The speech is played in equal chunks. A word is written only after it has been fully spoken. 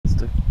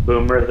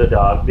Boomer the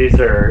dog. These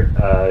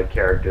are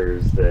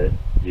characters that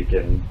you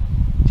can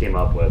team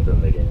up with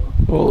in the game.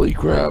 Holy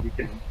crap! You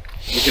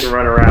can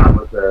run around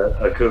with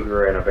a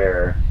cougar and a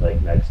bear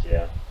like next to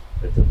you.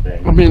 It's a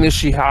thing. I mean, is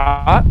she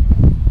hot?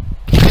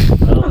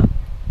 Well,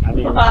 I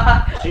mean,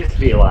 she's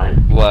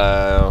feline.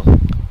 Wow.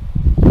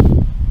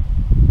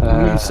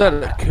 You said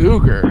a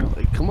cougar.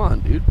 Like, come on,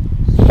 dude.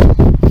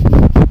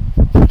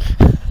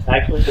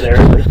 Actually, there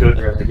is a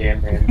cougar in the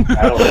game named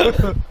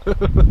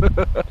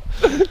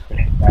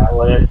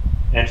Phandalin.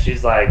 And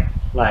she's like,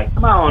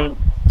 come on,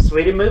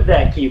 sweetie, move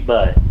that cute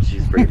butt.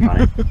 She's pretty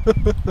funny.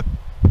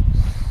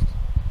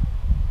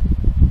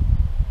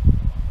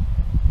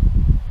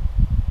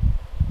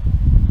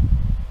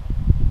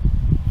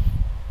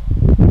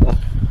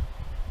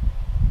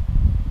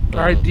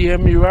 Alright,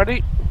 DM, you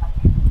ready?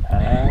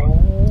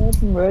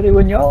 I'm ready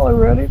when y'all are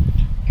ready.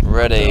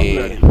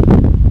 Ready.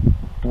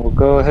 We'll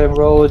go ahead and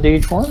roll a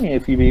d20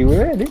 if you be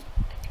ready.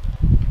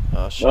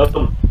 Oh shit.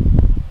 Welcome.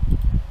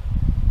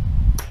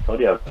 Told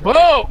you.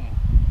 Boom!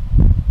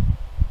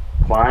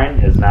 Klein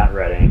is not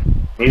ready.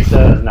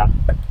 Nesa is not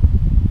ready.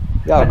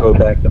 Y'all go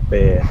back to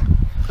bed.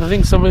 I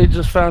think somebody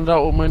just found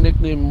out what my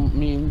nickname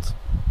means.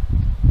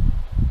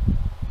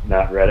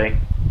 Not ready.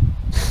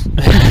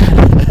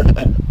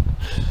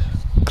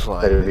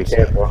 Better be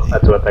careful.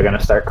 That's what they're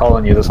gonna start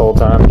calling you this whole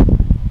time.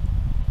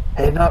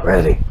 Hey, not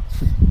ready.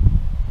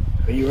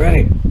 Are you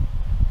ready?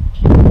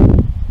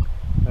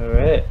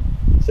 Alright.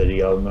 So do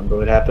y'all remember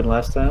what happened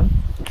last time?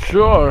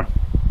 Sure.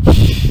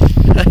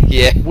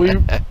 Yeah.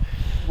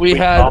 We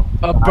had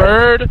a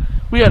bird.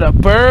 We had a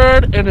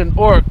bird and an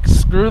orc.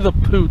 Screw the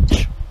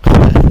pooch.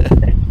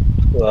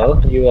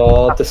 Well, you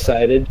all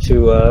decided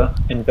to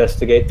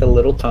investigate the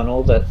little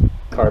tunnel that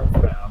Carp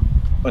found.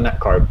 Well, not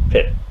Carp,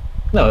 Pit.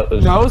 No, it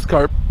was... No, it was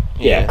carp.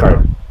 Yeah,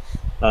 Carp.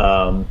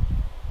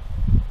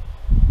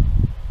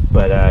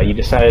 But you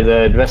decided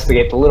to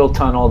investigate the little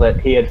tunnel that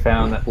he had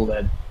found that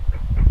led,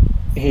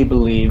 he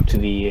believed, to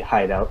the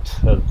hideout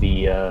of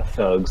the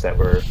thugs that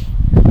were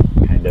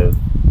kind of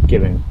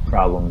giving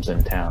problems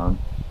in town.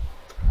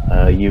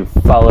 You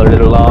followed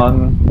it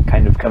along,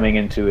 kind of coming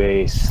into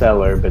a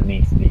cellar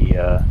beneath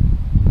the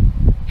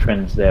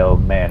Trinsdale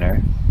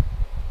Manor.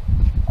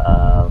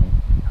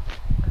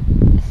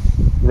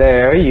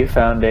 There you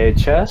found a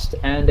chest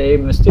and a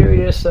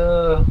mysterious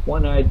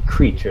one-eyed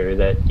creature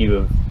that you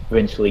have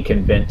eventually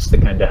convinced to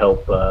kind of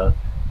help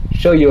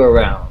show you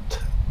around.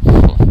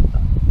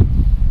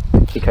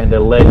 He kind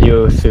of led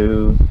you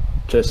through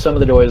to some of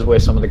the doors where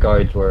some of the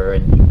guards were,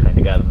 and you kind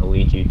of got him to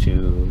lead you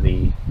to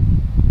the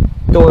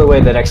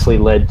doorway that actually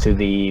led to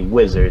the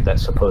wizard that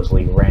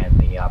supposedly ran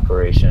the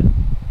operation.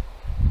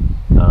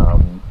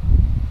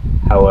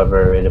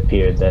 However, it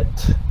appeared that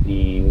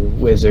the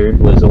wizard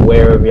was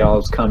aware of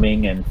y'all's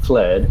coming and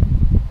fled.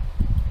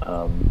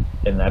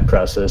 In that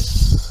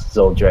process,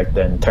 Zul'drek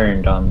then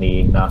turned on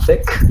the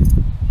Nothic,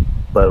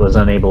 but was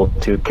unable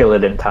to kill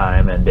it in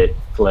time, and it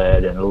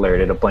fled and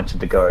alerted a bunch of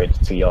the guards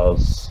to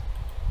y'all's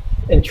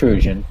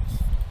intrusion.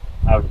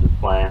 I was just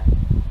playing.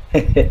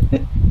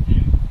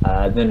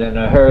 Then in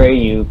a hurry,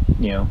 you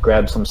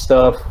grabbed some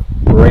stuff,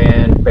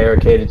 ran,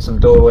 barricaded some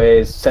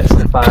doorways, set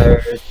some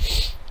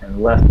fires,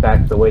 and left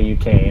back the way you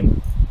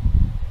came.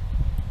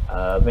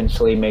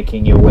 Eventually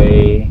making your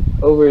way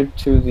over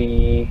to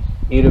the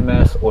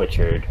Edemeth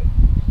Orchard,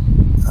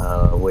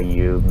 where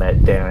you met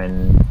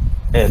Darren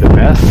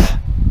Edemeth,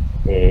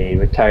 a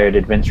retired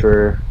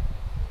adventurer,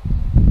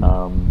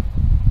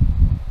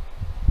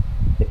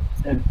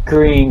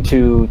 agreeing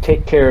to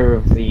take care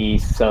of the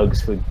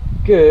thugs for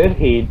good.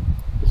 He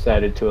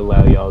decided to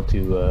allow y'all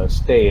to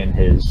stay in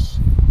his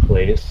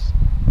place,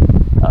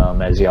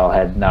 as y'all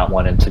had not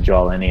wanted to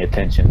draw any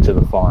attention to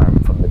the farm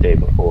from the day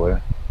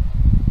before.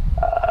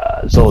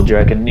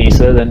 Zul'drek and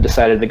Nesa then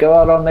decided to go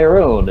out on their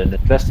own and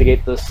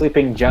investigate the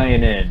Sleeping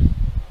Giant Inn,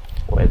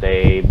 where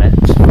they met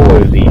four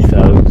of the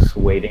thugs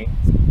waiting,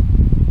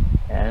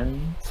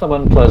 and some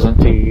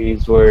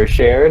unpleasantries were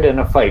shared and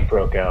a fight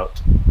broke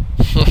out.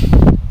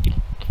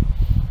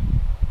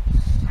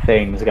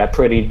 Things got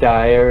pretty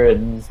dire,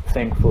 and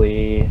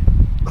thankfully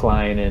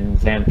Klein and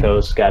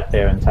Xanthos got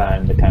there in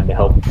time to kind of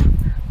help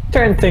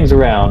turn things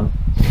around.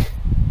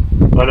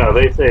 Oh no,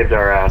 they saved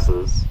our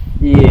asses.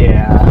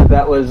 Yeah,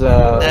 that was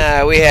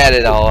Nah, we had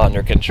it all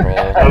under control.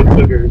 No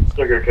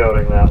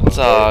sugarcoating that one. It's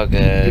all We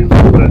good.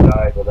 would have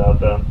died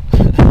without them.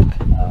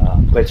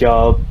 but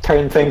y'all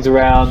turned things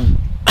around,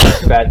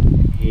 got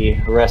the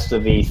rest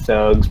of the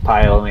thugs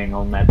piling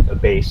on at the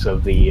base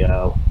of the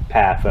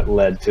path that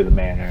led to the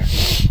manor,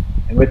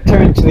 and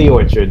returned to the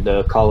orchard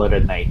to call it a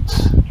night.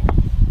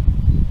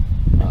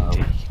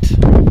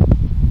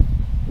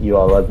 You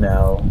all have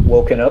now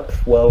woken up,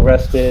 well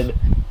rested.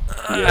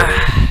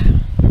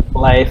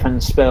 Life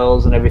and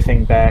spells and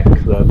everything back.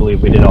 I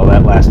believe we did all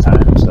that last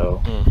time,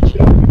 so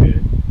should all be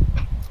good.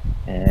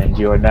 And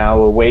you are now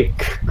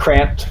awake,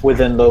 cramped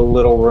within the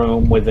little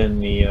room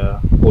within the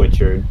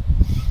orchard.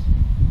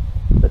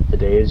 But the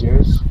day is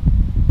yours.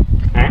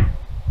 Huh?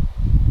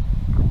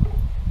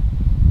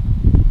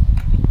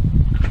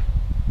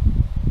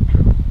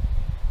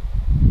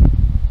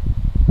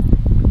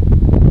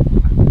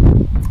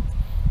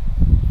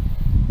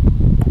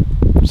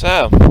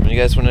 So, what do you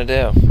guys want to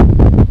do?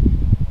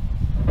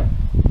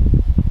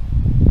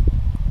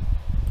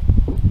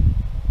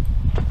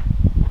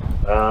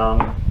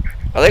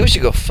 I think we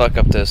should go fuck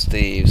up those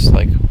thieves.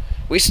 Like,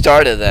 we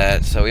started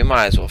that, so we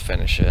might as well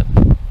finish it.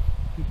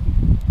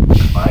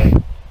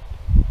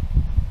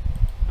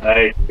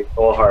 I agree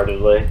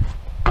wholeheartedly.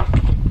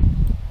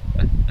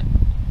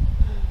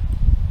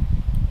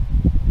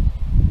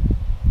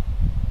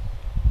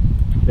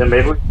 Yeah,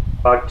 maybe we can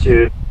talk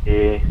to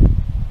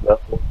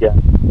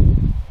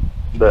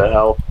the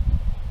elf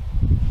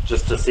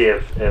just to see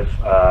if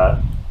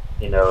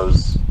he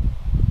knows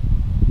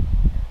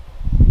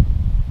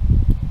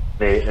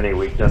any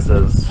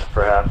weaknesses,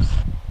 perhaps.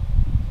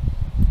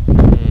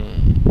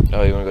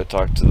 Oh, you want to go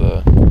talk to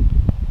the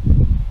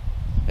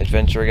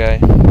adventure guy?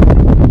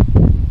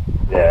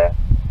 Yeah.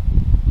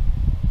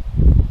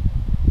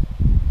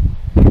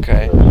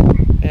 Okay.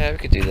 Yeah, we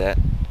could do that.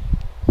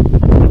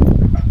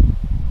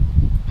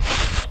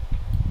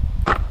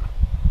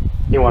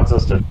 He wants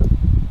us to.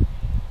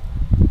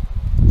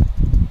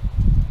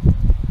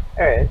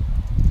 Alright.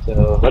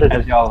 So,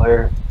 as y'all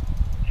are...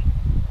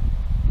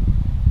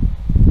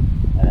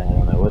 I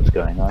don't know what's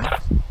going on.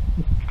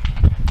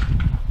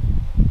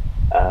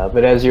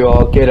 But as you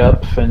all get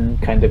up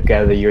and kind of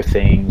gather your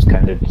things,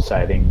 kind of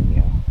deciding, you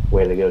know,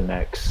 where to go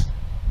next,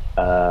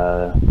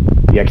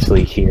 you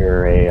actually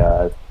hear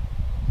a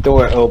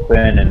door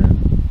open,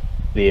 and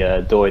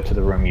the door to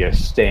the room you're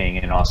staying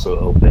in also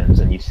opens,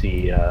 and you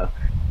see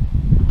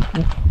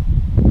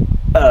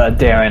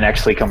Darren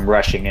actually come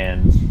rushing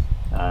in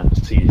and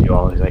sees you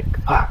all. He's like,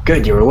 "Ah,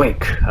 good, you're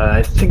awake.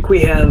 I think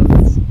we have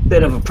a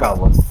bit of a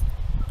problem."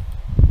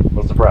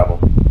 What's the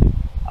problem?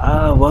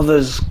 Well,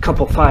 there's a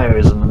couple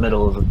fires in the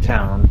middle of the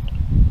town.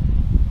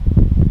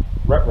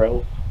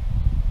 Ruh-roh.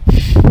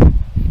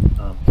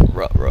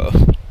 Ruh-roh.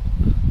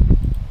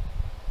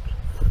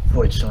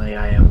 Fortunately,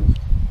 I am,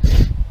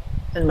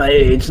 in my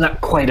age, not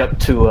quite up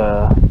to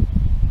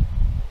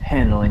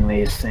handling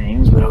these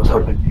things, but I was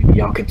hoping maybe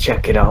y'all could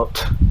check it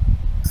out.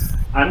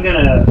 I'm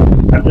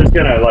just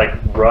gonna like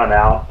run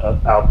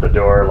out the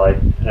door, like,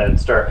 and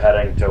start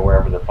heading to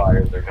wherever the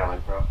fires are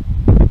coming from.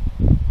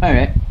 All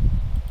right.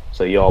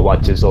 So you all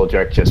watch as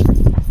Zul'drek just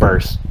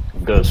burst,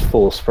 goes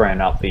full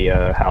sprint out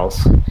the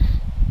house.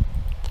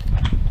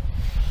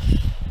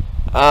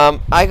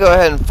 I go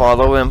ahead and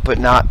follow him, but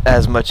not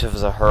as much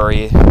of a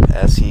hurry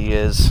as he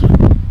is.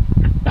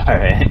 All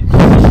right.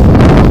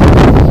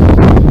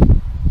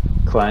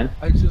 Klein?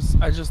 I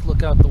just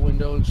look out the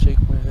window and shake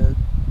my head.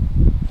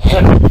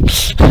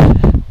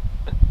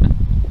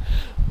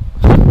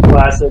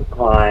 Classic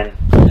Klein.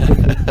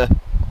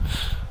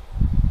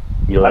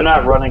 I'm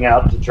not running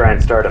out to try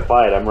and start a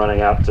fight. I'm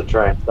running out to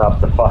try and stop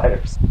the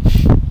fires.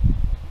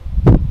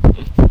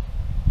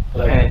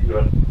 Okay.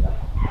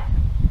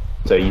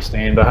 So you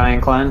staying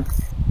behind, Klein?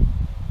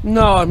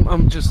 No,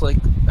 I'm just like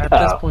at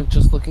this point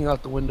just looking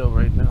out the window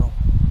right now.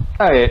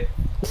 All right.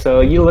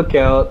 So you look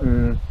out,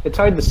 and it's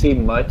hard to see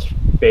much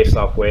based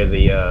off where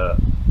the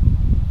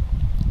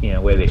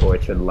where the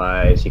orchard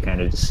lies. You kind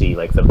of just see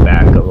like the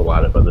back of a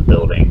lot of other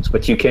buildings,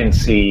 but you can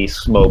see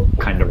smoke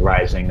kind of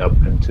rising up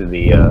into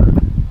the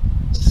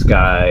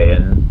sky.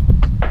 And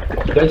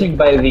judging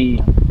by the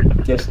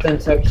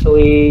distance,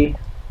 actually,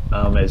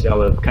 as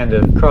y'all have kind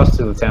of crossed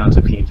through the towns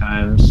a few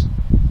times,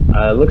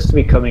 it looks to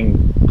be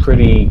coming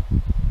pretty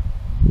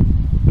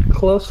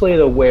closely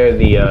to where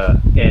the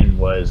inn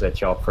was that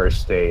y'all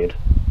first stayed.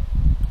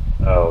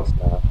 Oh,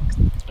 snap.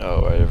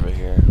 Oh, right over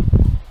here.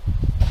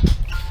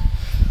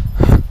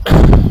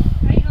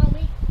 Hey,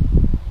 homie.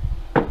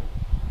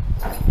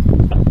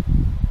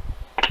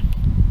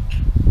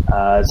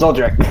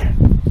 Zul'drek.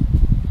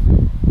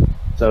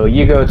 So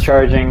you go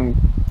charging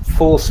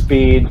full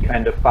speed,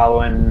 kind of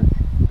following,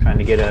 trying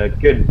to get a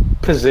good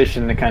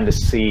position to kind of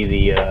see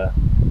the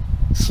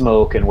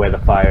smoke and where the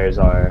fires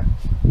are.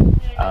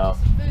 Yeah, I got you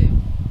some food.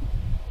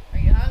 Are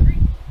you hungry?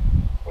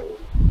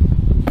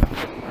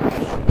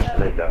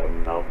 They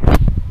don't know.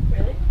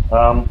 Really?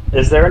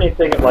 Is there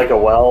anything like a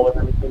well or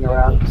anything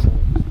around?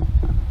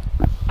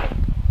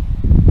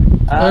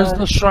 There's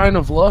the Shrine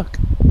of Luck.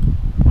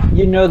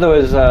 You know, there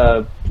was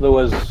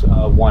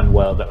one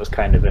well that was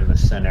kind of in the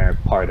center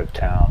part of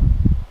town.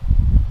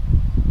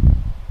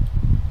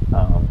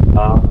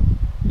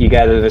 You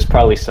gather there's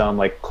probably some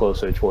like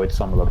closer towards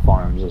some of the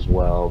farms as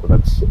well, but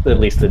that's at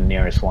least the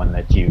nearest one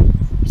that you've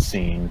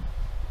seen.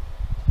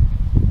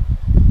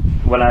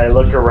 When I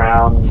look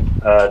around,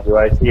 do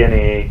I see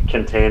any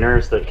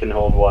containers that can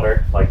hold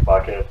water, like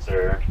buckets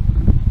or,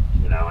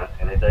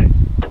 anything?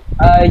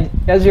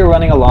 As you're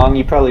running along,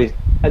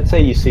 I'd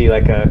say you see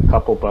like a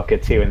couple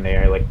buckets here and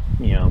there, like,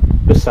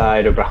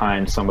 beside or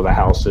behind some of the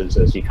houses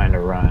as you kind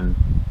of run.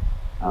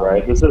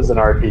 Right, this is an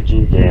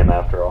RPG game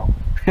after all.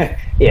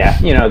 Yeah,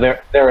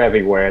 they're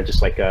everywhere,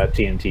 just like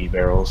TNT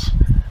barrels.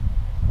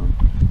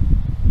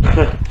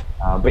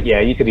 But yeah,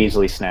 you could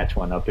easily snatch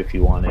one up if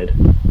you wanted.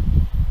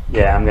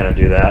 Yeah, I'm gonna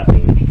do that.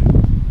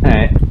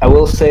 Alright, I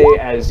will say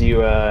as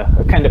you are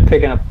kind of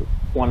picking up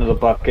one of the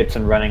buckets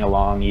and running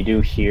along, you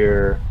do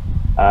hear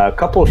a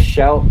couple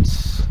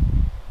shouts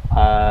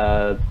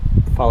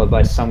Followed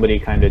by somebody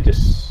kind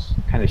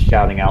of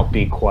shouting out,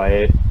 "Be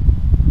quiet!"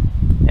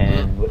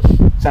 And what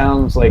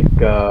sounds like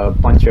a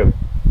bunch of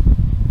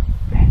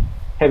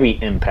heavy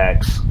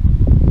impacts.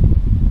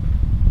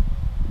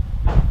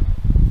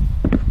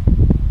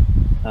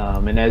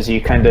 And as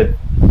you kind of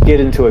get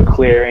into a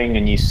clearing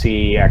and you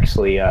see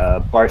actually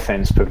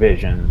Barthen's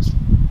Provisions,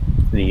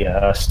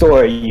 the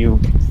store you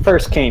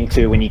first came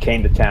to when you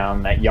came to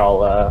town that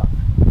y'all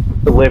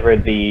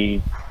delivered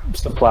the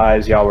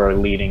supplies y'all were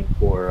leading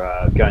for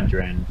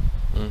Gundren.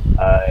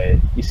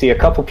 You see a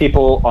couple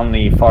people on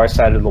the far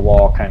side of the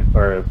wall,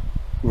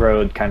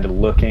 road, kind of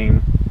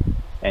looking,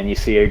 and you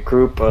see a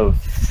group of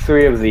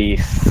 3 of the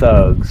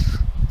thugs,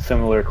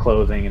 similar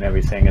clothing and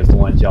everything as the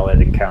ones y'all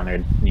had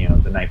encountered,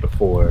 the night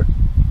before,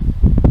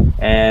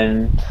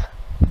 and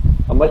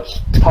a much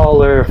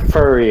taller,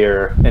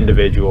 furrier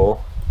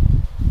individual,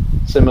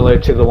 similar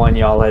to the one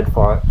y'all had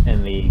fought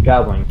in the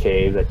Goblin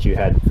Cave that you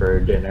had for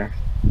dinner.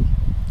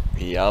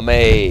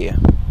 Yummy.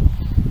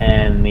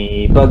 And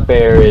the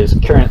bugbear is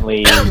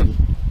currently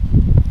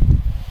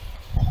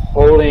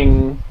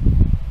holding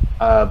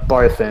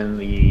Barthen,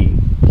 the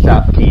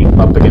shopkeep,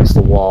 up against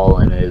the wall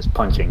and is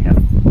punching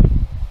him.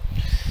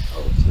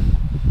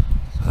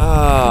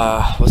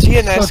 Was he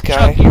a nice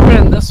guy? Chuck, you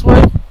ran this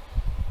way?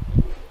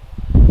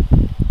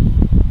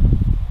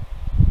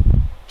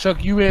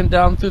 Chuck, you ran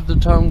down through the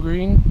town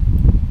green?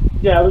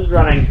 Yeah, I was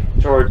running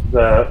towards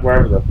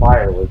wherever the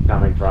fire was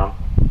coming from.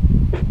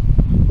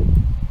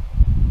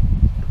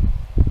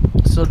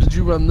 So did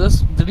you run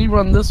this? Did he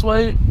run this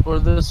way or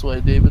this way,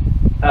 David?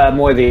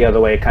 More the other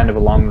way, kind of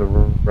along the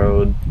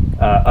road,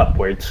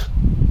 upwards.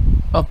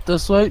 Up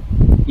this way?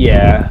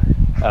 Yeah,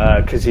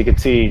 because you could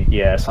see,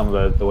 some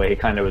of the way he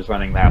kind of was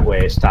running that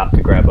way, stopped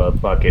to grab a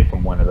bucket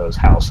from one of those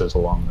houses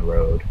along the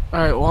road.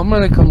 Alright, well I'm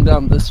gonna come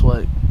down this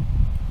way.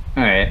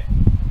 Alright.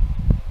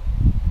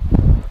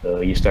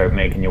 So you start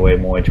making your way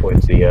more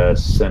towards the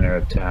center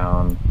of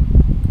town.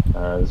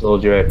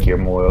 Zul'drek, you're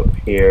more up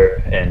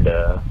here, and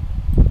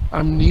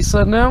I'm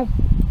Nesa now?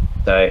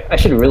 I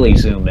should really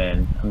zoom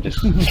in. I'm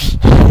just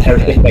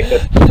everything like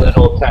this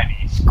little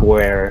tiny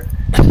square.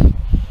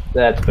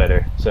 That's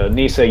better. So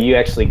Nesa, you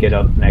actually get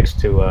up next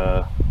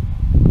to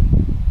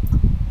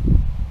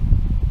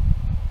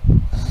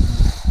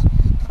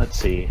let's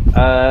see.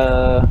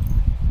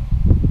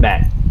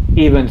 Matt,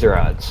 evens or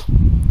odds?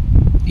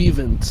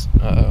 Evens.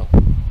 Uh-oh.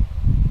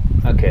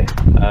 Okay.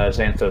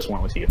 Xanthos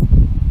went with you.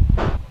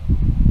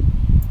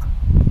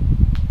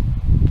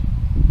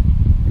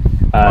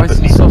 Why is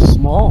he so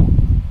small?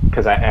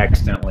 Because I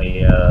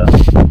accidentally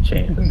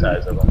changed the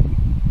size of them.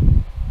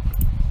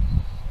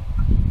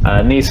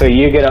 Nisa,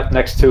 you get up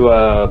next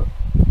to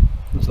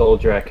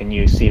Zul'drek and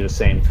you see the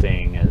same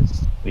thing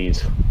as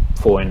these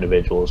 4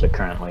 individuals are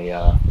currently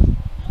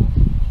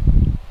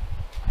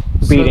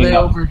beating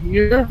up. Over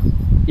here?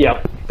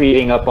 Yep,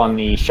 beating up on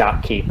the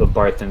shopkeep of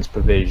Barthen's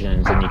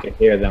Provisions, and you can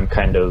hear them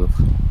kind of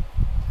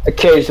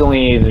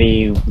occasionally,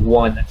 the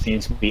one that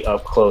seems to be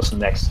up close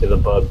next to the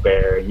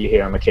bugbear, you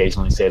hear him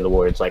occasionally say the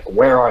words like,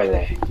 "Where are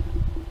they?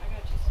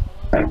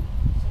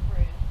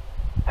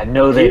 I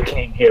know they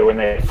came here when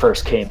they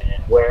first came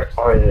in. Where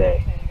are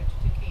they?"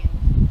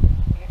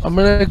 I'm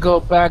gonna go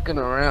back and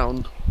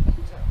around.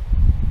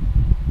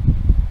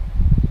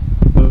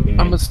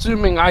 I'm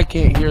assuming I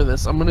can't hear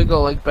this. I'm gonna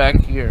go like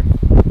back here.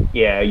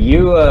 Yeah,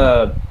 you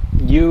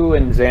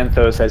and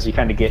Xanthos, as you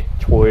kind of get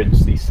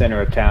towards the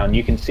center of town,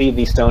 you can see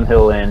the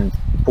Stonehill Inn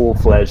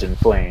full-fledged in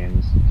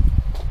flames.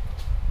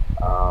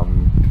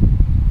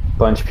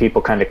 Bunch of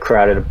people kind of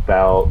crowded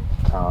about,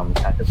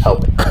 kind of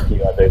helping a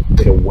few others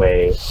get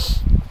away.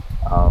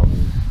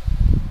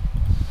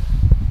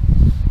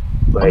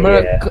 But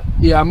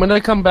I'm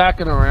gonna come back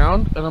and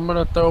around, and I'm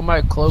gonna throw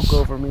my cloak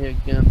over me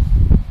again.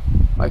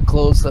 My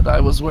clothes that I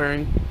was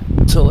wearing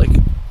to like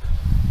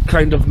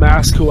kind of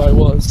mask who I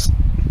was.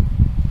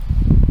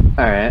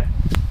 Alright.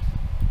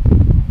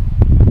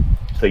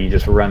 So you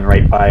just run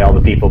right by all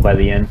the people by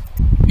the inn?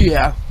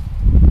 Yeah.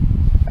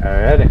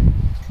 Alrighty.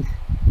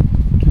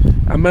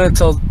 I'm gonna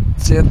tell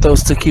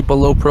Xanthos to keep a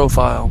low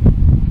profile.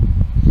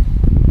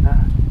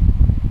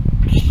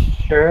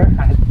 Sure,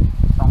 I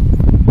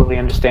don't fully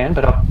understand,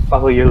 but I'll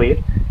follow your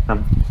lead.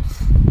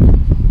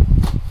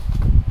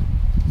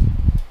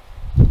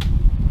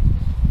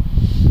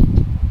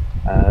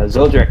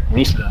 Zul'drek,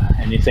 Nisa,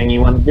 anything you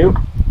want to do?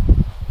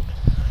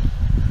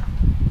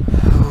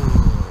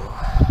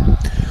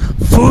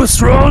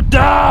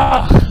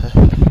 Fusroda!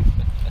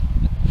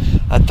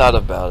 I thought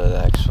about it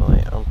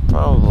actually. I'm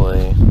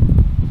probably.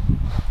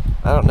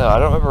 I don't know. I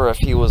don't remember if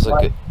he was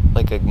a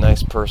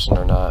nice person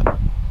or not.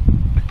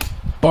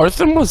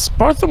 Barthen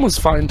was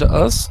fine to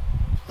us.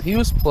 He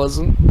was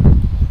pleasant.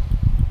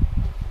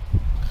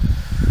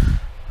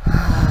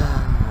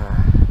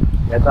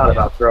 I thought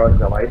about throwing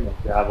the lightning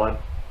javelin.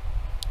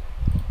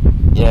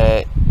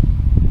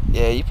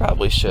 Yeah, you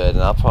probably should,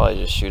 and I'll probably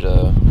just shoot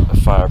a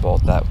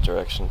firebolt that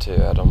direction too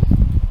at him,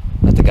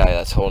 at the guy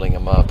that's holding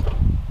him up.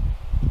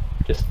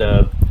 Just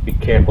be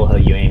careful how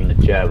you aim the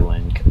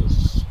javelin,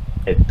 because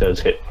it does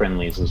hit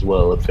friendlies as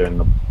well if they're in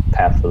the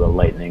path of the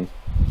lightning.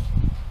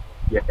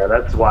 Yeah,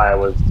 that's why I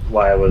was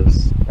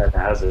kind of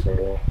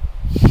hesitating.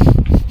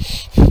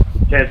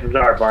 Chances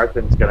are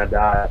Barthen's gonna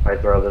die if I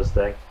throw this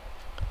thing.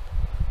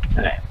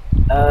 Alright.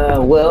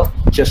 Well,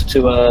 just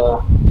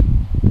to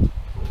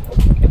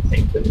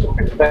take this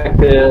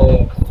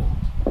perspective.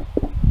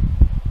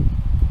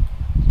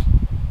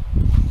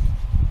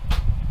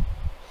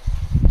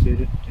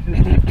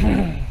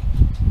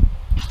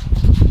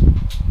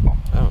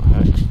 Oh,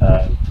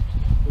 heck.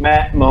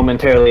 Matt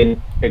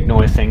momentarily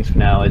ignores things for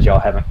now, as y'all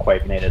haven't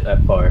quite made it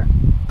that far.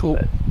 Cool.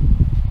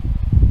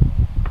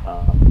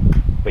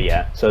 But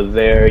yeah, so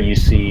there you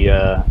see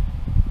the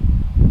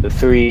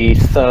three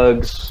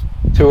thugs,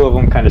 two of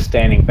them kind of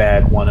standing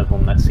back, one of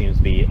them that seems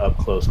to be up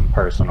close and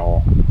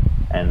personal,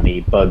 and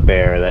the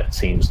bugbear that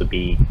seems to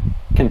be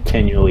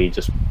continually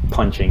just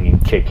punching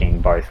and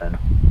kicking Barthen.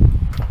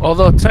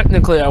 Although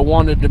technically I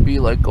wanted to be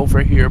like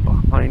over here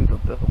behind the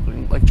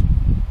building, like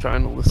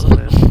trying to listen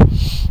in.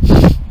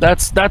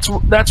 That's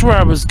where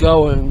I was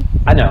going.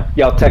 I know,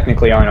 y'all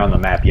technically aren't on the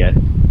map yet.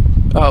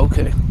 Oh,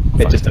 okay.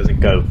 It just doesn't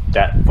go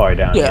that far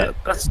down Yeah, yet.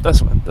 that's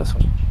fine. That's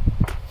fine.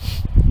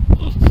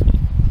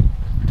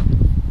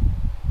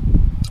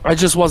 I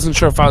just wasn't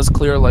sure if I was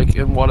clear, like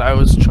in what I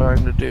was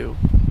trying to do,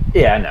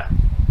 Yeah, I know.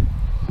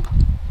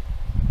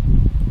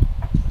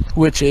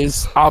 which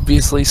is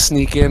obviously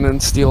sneak in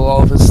and steal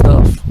all of his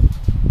stuff.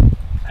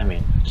 I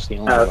mean, it's the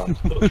only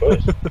logical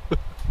choice.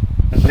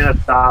 I'm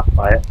gonna stop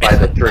by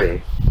the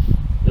tree,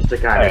 just to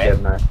kind of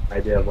Alright. get an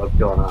idea of what's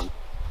going on.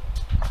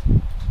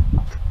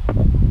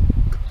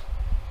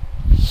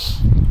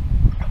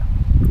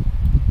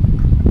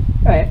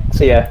 Alright,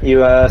 so yeah,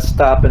 you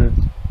stop and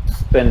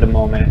spend a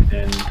moment,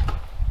 and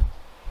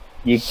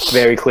you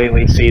very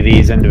clearly see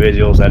these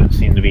individuals that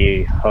seem to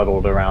be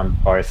huddled around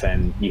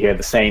Barthen. You hear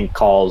the same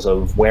calls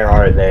of, where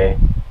are they?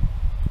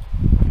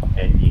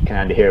 And you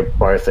kind of hear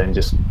Barthen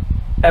just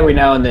every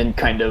now and then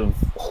kind of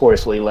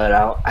hoarsely let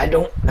out, I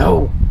don't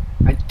know,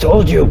 I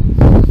told you!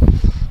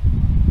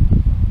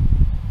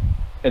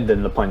 And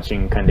then the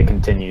punching kind of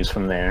continues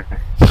from there.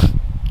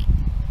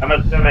 I'm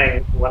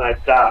assuming when I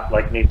stop,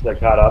 like Nesa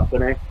caught up to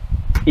me.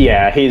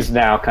 Yeah, he's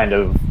now kind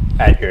of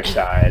at your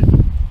side,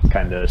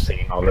 kind of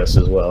seeing all this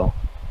as well.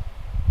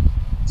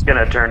 It's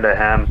gonna turn to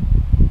him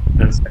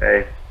and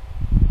say,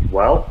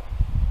 "Well,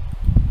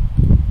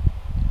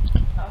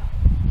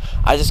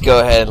 I just go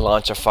ahead and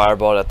launch a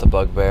firebolt at the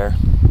bugbear.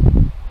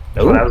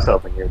 that's what I was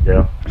hoping you'd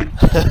do."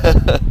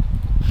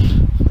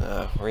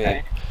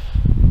 Okay.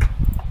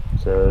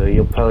 So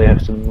you'll probably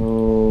have to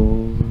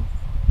move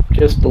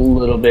just a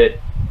little bit,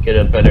 get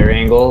a better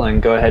angle,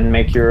 and go ahead and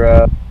make your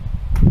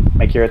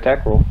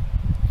attack roll.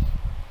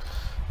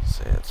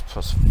 Say it's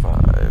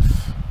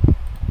 +5.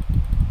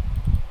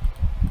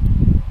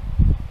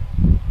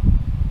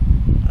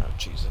 Oh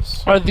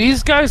Jesus! Are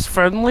these guys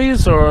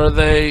friendlies, or are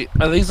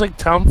these like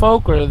town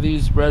folk, or are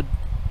these red?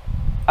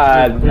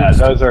 No,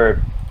 those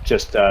are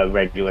just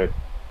regular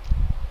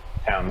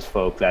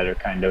townsfolk that are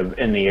kind of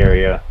in the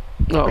area.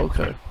 Oh,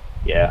 okay.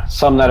 Yeah,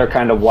 some that are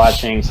kind of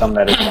watching, some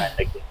that are kind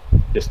of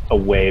just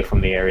away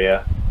from the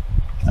area.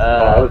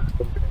 I was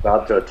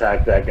about to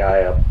attack that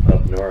guy up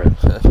north.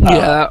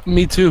 Yeah,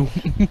 me too.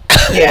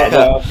 Yeah,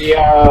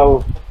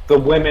 the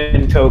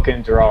women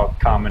tokens are all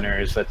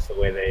commoners. That's the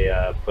way they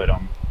put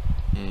them.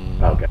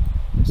 Okay.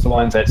 It's the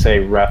ones that say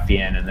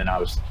ruffian, and then I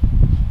was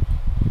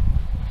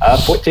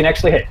 14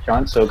 actually hit,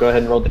 John. So go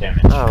ahead and roll the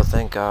damage. Oh,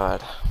 thank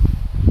God.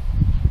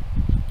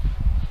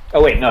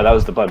 Oh wait, no, that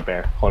was the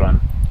bugbear. Hold on.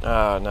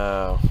 Oh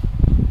no.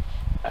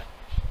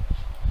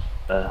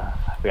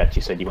 I forgot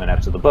you said you went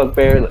after the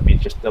bugbear. Let me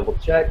just double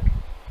check.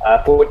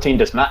 14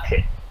 does not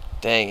hit.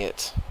 Dang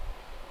it.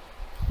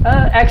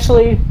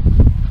 Actually,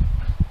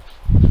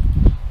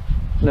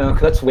 no,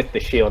 'cause that's with the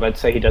shield. I'd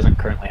say he doesn't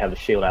currently have the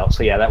shield out,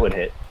 so yeah, that would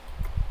hit.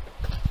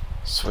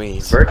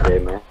 Sweet. Birthday,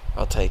 man.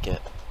 I'll take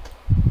it.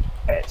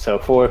 Alright, so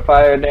 4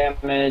 fire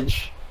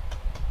damage.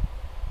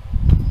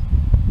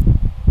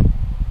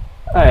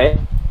 Alright,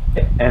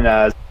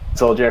 and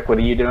Zul'drek, what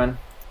are you doing?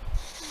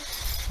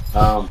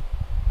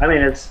 I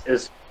mean, it's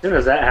as soon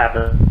as that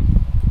happens,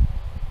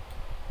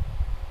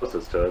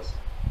 closest to us.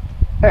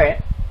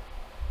 Alright.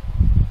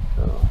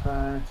 So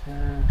 5,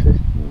 10,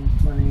 15,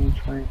 20,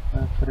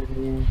 25,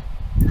 30.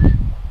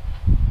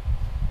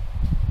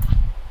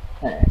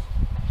 Alright.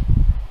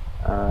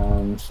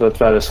 So that's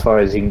about as far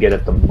as you can get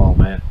at the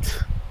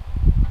moment.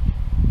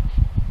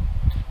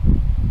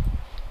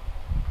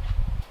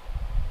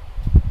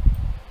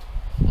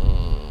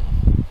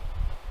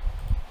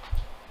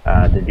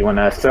 Did you want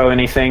to throw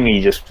anything, or are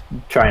you just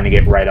trying to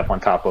get right up on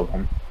top of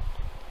them?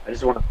 I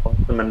just want to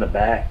punch them in the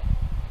back.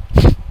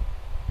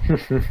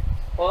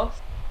 Well,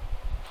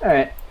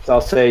 Alright, so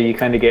I'll say you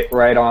kind of get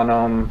right on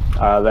them.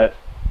 That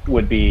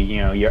would be,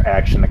 your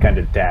action to kind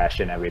of dash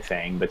and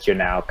everything, but you're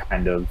now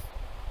kind of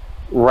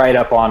right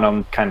up on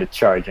them, kind of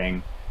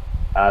charging.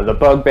 The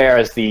bugbear,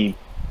 as the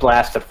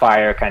blast of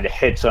fire kind of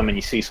hits him, and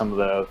you see some of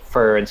the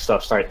fur and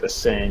stuff start to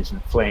singe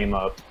and flame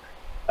up.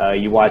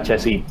 You watch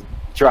as he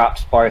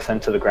drops Barthen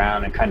to the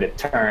ground and kind of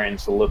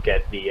turns to look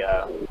at the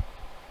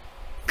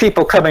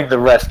people coming to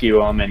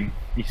rescue him, and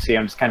you see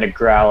him just kind of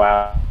growl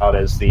out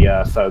as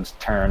the thugs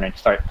turn and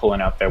start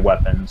pulling out their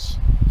weapons.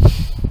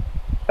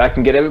 If I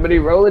can get everybody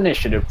roll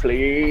initiative,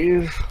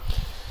 please.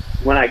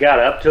 When I got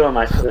up to him,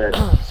 I said,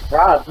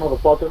 "Surprise,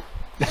 motherfucker!"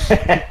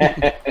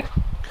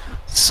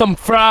 Some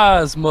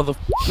fries,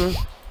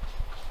 motherfucker.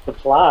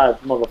 Supplies,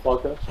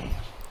 motherfucker.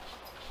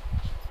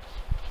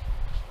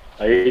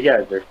 Oh, you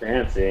guys are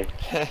fancy.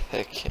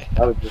 Okay.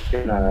 I was just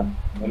gonna.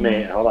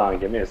 Hold on.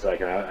 Give me a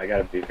second. I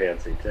gotta be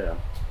fancy too.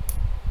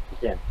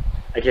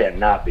 I can't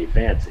not be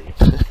fancy.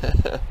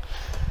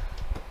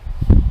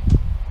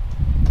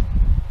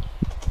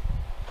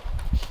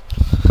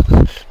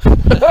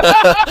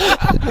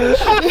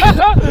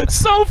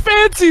 So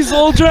fancy,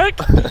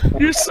 Zul'drek.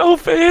 You're so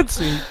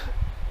fancy.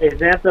 Hey,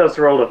 Xanthos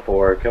rolled a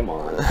 4. Come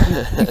on.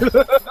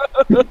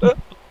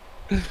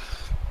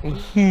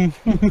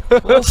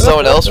 Well,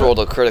 someone else rolled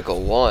a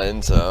critical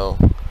 1, so.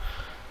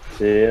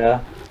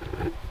 Yeah.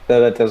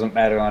 So that doesn't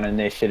matter on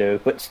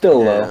initiative, but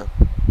still low.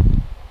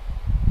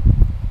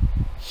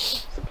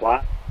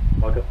 Supply.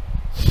 Fuck up.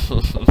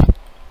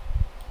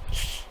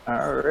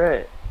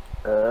 Alright.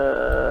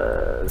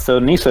 So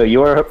Nesa,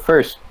 you're up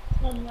first.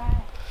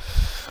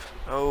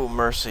 Oh,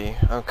 mercy.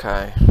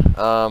 Okay.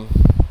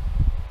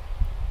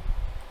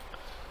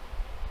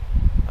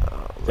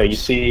 So you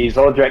see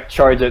Zul'drek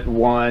charge at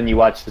 1, you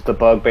watch as the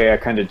bugbear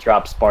kind of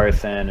drops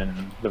Barthen,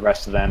 and the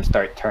rest of them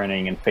start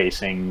turning and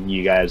facing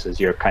you guys as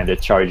you're kind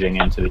of charging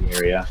into the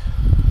area.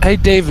 Hey,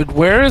 David,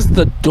 where is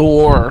the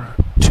door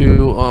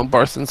to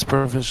Barthen's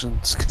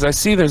provisions? Because I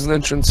see there's an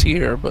entrance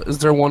here, but is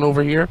there one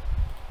over here?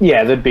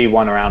 Yeah, there'd be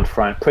one around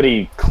front,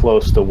 pretty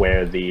close to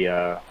where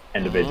the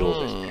individuals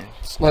are standing.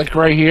 Like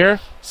right here?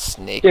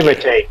 Snake. Give or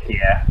take,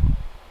 yeah.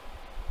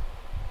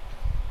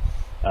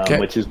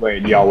 Okay. Which is where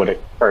y'all would have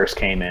first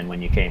came in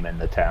when you came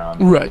into town.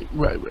 Right.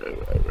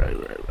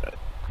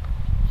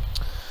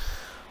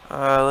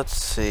 Let's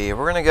see.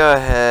 We're gonna go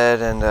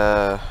ahead and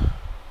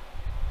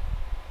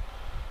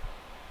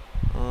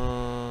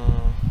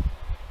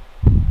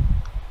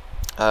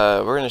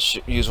we're gonna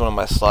use one of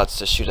my slots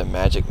to shoot a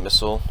magic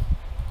missile.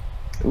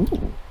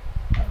 Ooh.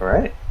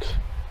 Alright.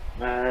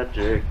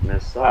 Magic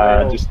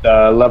missile. Just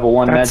level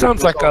 1 That magic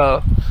sounds missile.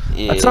 like a.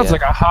 Yeah. That sounds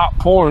like a hot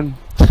porn.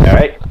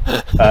 Alright.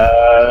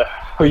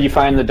 Who you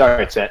find the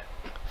darts at?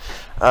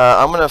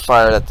 I'm gonna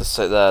fire it at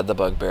the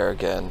bugbear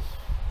again.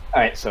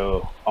 Alright,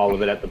 so all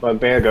of it at the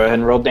bugbear. Go ahead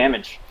and roll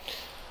damage.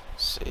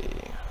 Let's see.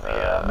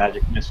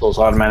 Magic missiles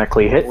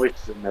automatically hit. Which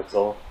is a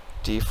missile?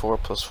 D4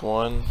 plus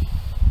 1.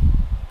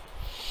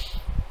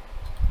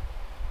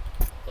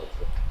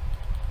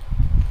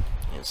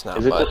 It's not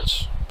Is it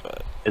much,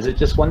 but Is it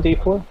just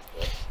 1d4?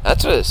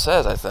 that's what it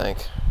says, I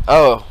think.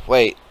 Oh,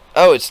 wait.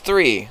 Oh, it's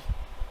 3.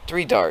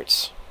 3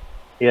 darts.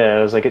 Yeah,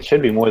 I was like, it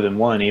should be more than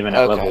 1 even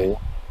at Okay.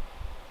 level.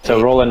 So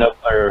 8. roll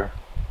another.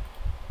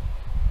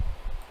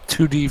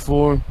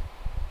 2d4.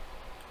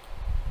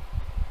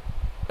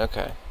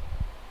 Okay.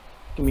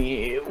 Give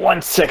me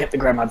 1 second to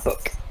grab my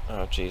book.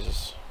 Oh,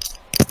 Jesus.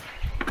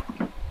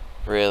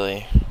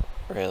 Really?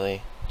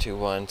 Really? 2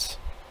 ones?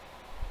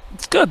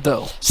 It's good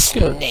though. It's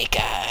good. Snake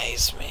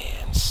eyes,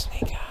 man.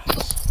 Snake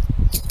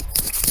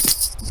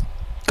eyes.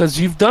 Because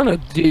you've done a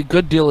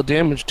good deal of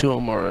damage to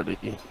him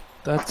already.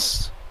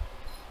 That's.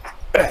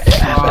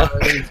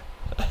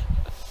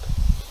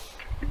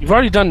 You've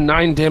already done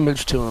 9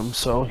 damage to him,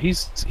 so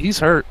he's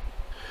hurt.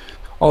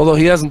 Although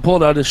he hasn't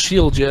pulled out his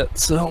shield yet,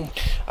 so.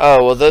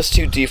 Oh, well, those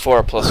 2 D4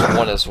 are plus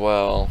 1 as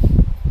well.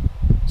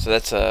 So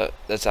that's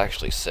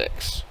actually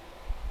 6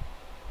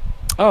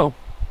 Oh.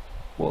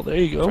 Well, there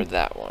you go. for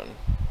that one.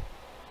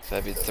 So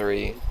that'd be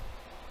 3.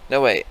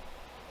 No, wait.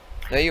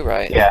 No, you're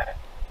right. Yeah.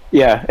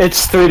 Yeah,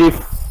 it's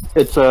 3d.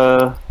 It's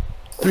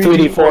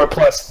 3d4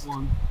 plus.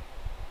 1.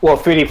 Well,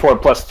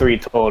 3d4 plus 3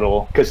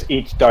 total, because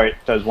each dart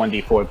does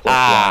 1d4 plus 1.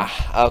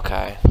 Ah,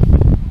 okay.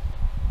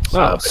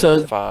 Oh,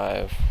 so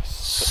 5.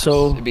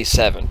 so It'd be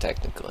 7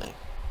 technically.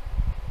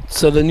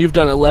 so then you've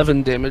done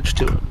 11 damage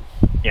to him.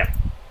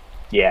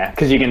 Yeah,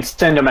 because you can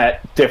send them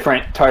at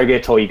different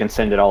targets, or you can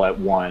send it all at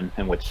one,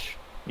 in which,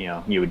 you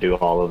know, you would do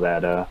all of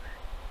that.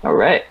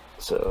 Alright,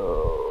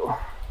 so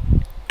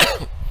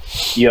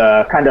you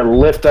kind of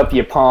lift up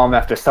your palm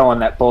after throwing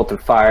that bolt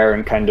of fire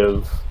and kind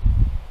of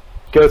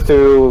go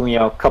through, you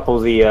know, a couple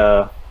of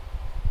the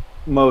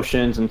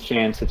motions and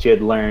chants that you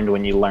had learned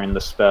when you learned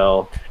the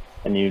spell,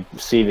 and you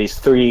see these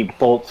 3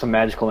 bolts of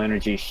magical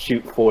energy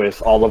shoot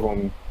forth, all of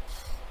them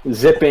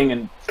zipping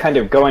and kind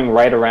of going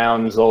right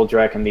around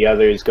Zul'drek, and the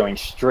others going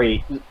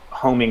straight,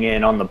 homing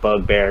in on the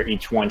bugbear,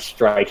 each one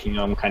striking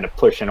him, kind of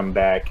pushing him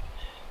back,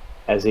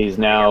 as he's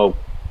now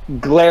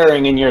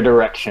glaring in your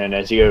direction,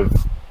 as you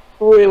have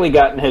really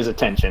gotten his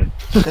attention.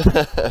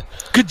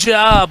 Good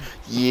job.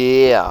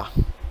 Yeah.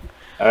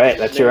 Alright,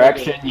 that's your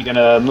action. You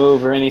gonna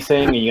move or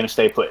anything, or you gonna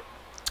stay put?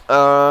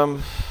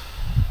 No,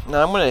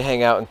 I'm gonna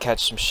hang out and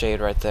catch some shade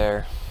right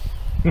there.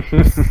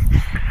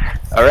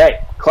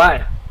 Alright,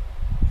 Klein.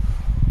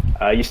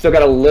 You still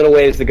got a little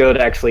ways to go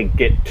to actually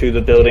get to the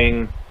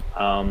building.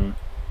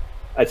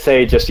 I'd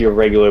say just your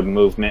regular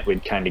movement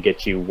would kind of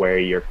get you where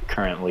you're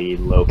currently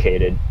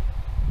located.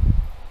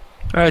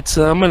 Alright,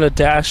 so I'm gonna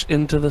dash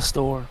into the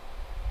store.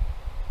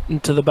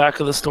 Into the back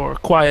of the store,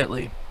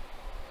 quietly.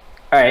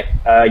 Alright,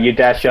 you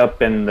dash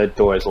up and the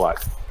door is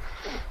locked.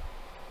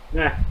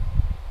 Yeah.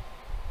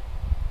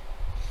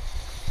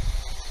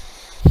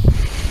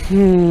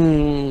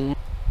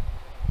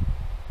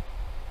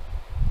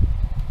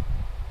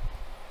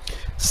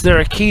 Is there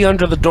a key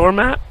under the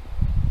doormat?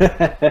 You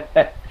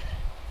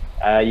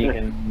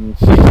can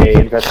make a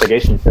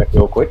investigation check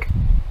real quick.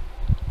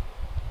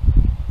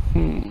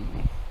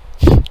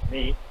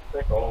 Me.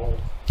 Pickles.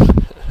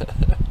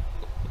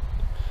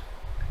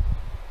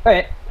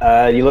 Alright,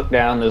 you look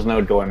down, there's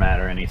no doormat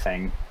or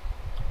anything.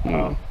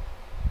 You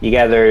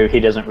gather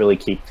he doesn't really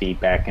keep the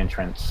back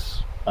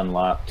entrance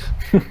unlocked.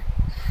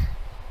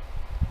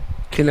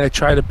 Can I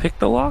try to pick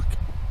the lock?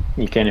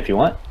 You can if you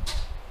want.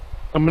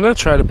 I'm gonna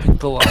try to pick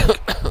the lock.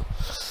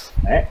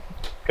 Alright,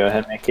 go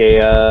ahead and make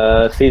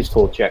a thieves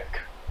tool check.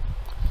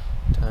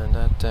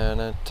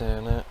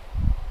 Dun-dun-dun-dun-dun.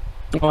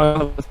 Oh, I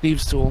have a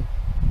thieves tool.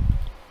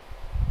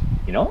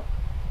 You know?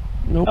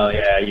 Nope. Oh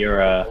yeah, you're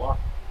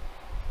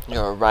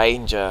You're a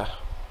ranger.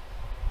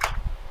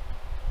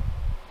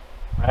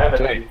 I have a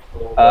Okay.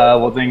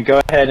 Well then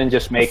go ahead and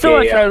just I make feel a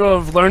like I would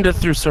have learned it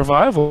through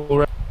survival.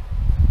 Right?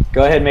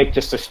 go ahead and make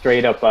just a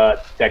straight up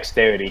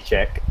dexterity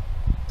check,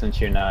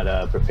 since you're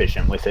not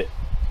proficient with it.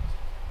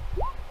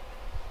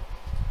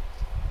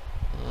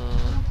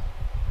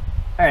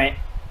 Alright,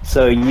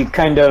 so you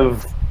kind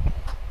of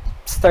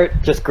start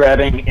just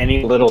grabbing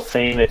any little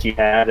thing that you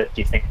have that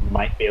you think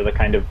might be able to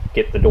kind of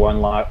get the door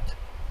unlocked,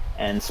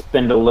 and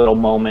spend a little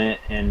moment,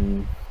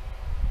 and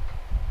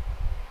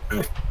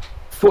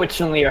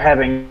fortunately you're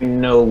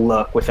having no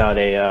luck without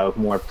a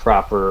more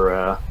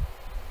proper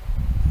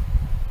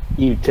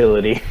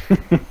utility.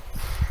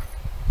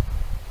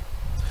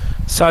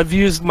 So I've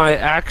used my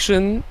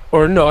action,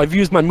 or no, I've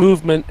used my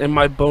movement and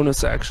my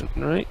bonus action,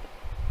 right?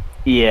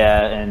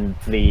 Yeah, and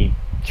the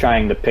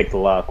trying to pick the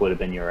lock would have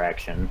been your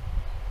action.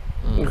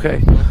 Okay.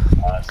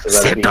 So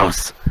that'd be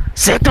Santos!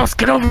 Santos,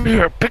 get over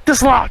here! Pick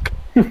this lock!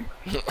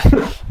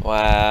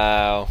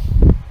 Wow.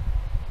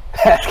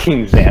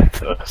 asking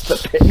Xanthos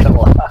to pick the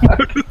lock.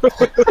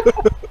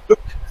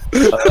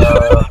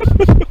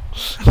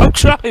 I'm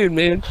trying,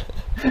 man.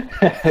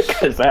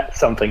 Because that's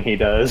something he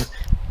does.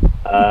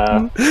 How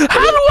do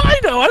I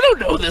know? I don't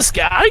know this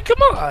guy.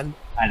 Come on.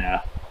 I know.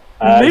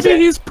 Maybe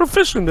he's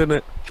proficient in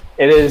it.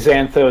 It is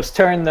Xanthos'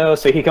 turn, though,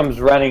 so he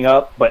comes running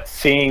up, but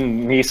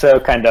seeing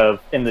Miso kind of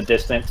in the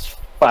distance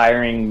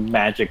firing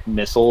magic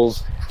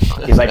missiles,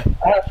 he's like,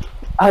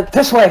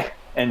 this way!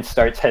 And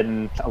starts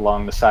heading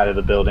along the side of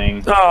the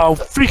building. Oh,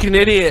 freaking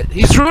idiot.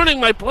 He's ruining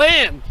my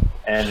plan.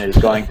 And is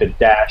going to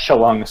dash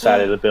along the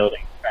side of the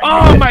building.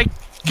 Oh my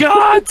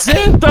god,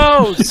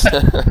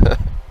 Xanthos!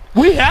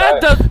 We had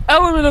the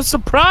element of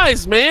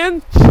surprise,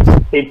 man!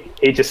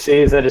 He just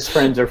sees that his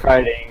friends are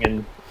fighting,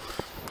 and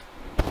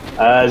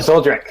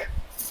Zul'drek.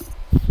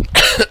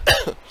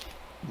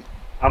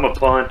 I'm a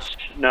punch.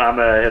 No, I'm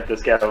gonna hit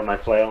this guy with my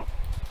flail.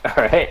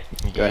 Alright,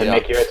 go ahead and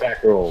make your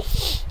attack roll.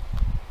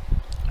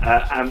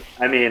 I'm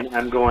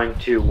going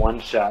to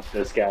one-shot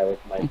this guy with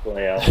my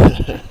flail.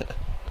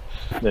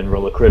 Then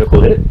roll a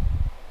critical hit.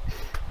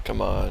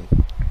 Come on.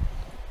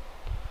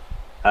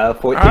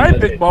 14. Alright,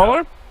 big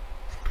baller.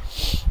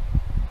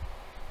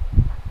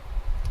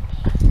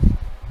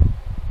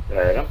 Did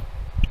I hit him?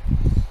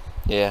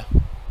 Yeah.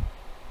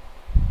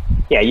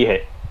 Yeah, you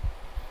hit.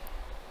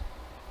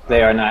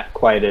 They are not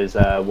quite as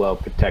well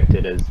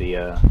protected as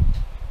the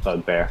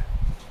bugbear.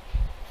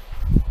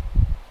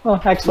 Well,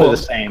 actually the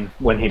same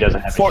when he doesn't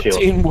have a shield.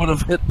 14 would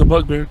have hit the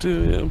bugbear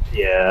too, yeah.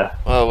 Yeah.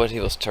 Well, when he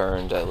was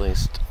turned, at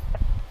least.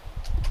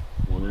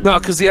 No,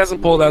 because he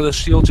hasn't pulled out his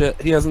shield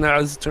yet. He hasn't had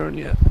his turn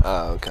yet.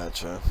 Oh,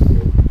 gotcha.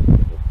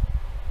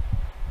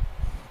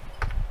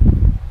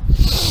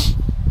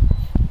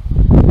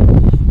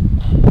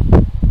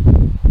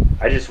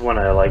 I just want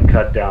to like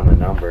cut down the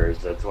numbers.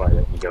 That's why I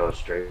didn't go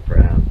straight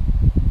for him.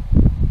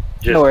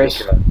 Just No worries.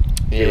 because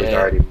he was Yeah.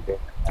 already being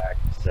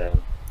attacked. So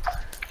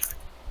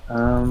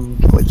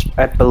Which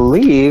I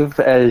believe,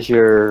 as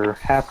your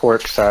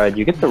half-orc side,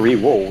 you get the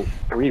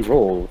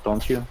re-roll,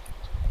 don't you?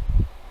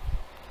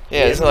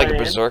 Yeah, isn't it like a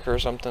man. berserker or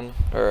something?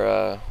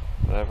 Or,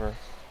 whatever.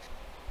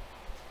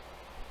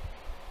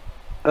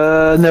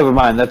 Never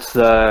mind. That's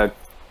the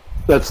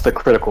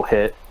critical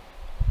hit.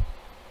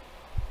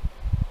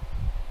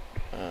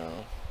 Oh.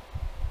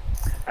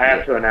 I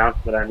have to announce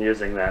that I'm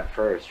using that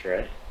first,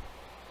 right?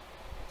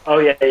 Oh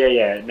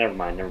yeah. Never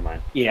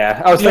mind.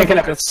 Yeah, I was thinking.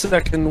 like a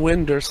second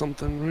wind or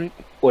something, right?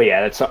 Well,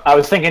 yeah, I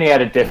was thinking he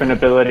had a different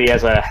ability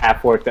as a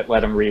half-orc that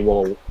let him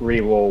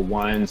re-roll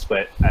ones,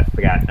 but I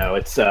forgot. No,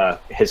 it's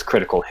his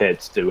critical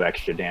hits do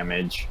extra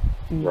damage.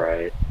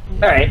 Right.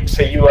 All right,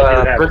 so you I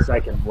did have a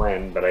second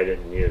win, but I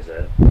didn't use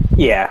it.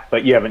 yeah,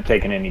 but you haven't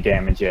taken any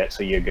damage yet,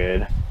 so you're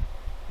good.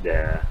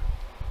 Yeah.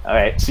 All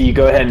right, so you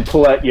go ahead and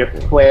pull out your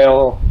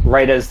flail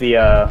right as the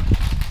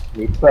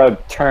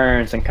thug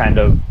turns and kind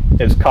of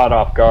is caught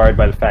off guard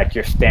by the fact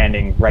you're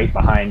standing right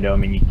behind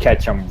him, and you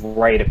catch him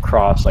right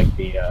across like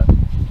the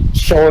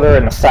shoulder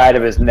and the side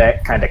of his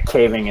neck, kind of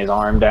caving his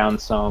arm down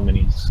some, and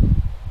he's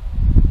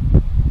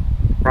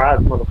Surprise,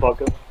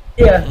 motherfucker.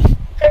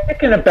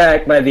 taken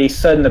aback by the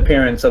sudden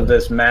appearance of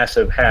this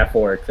massive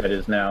half-orc that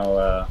is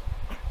now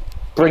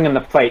bringing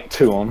the fight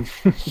to him.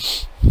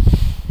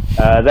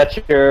 That's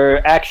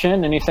your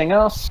action. Anything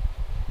else?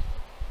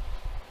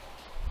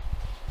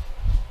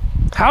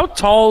 How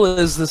tall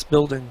is this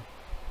building?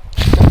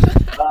 Get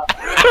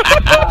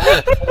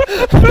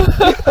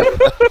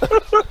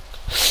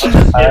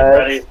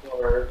ready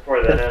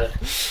for the...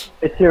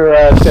 It's your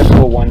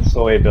typical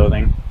one-story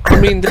building. I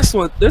mean,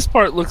 this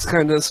part looks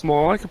kind of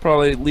small. I could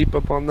probably leap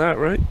up on that,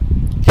 right?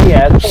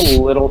 Yeah, it's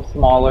a little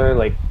smaller.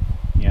 Like,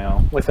 you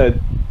know, with a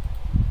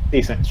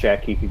decent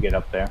check, you could get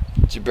up there.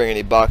 Did you bring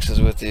any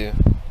boxes with you?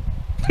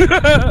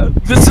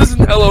 This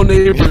isn't Hello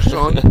Neighbor,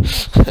 Sean.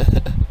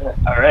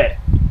 All right.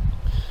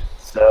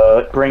 So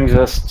it brings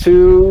us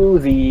to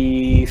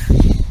the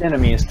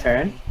enemy's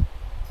turn.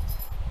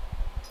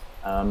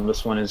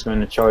 This one is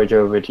going to charge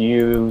over to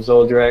you,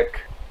 Zul'drek.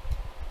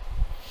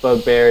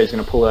 Bugbear is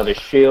going to pull out his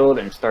shield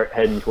and start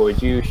heading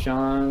towards you,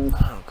 Sean.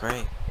 Oh,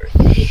 great.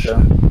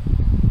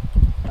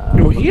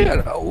 Yo, he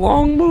had a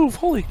long move.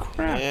 Holy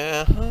crap.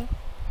 Yeah.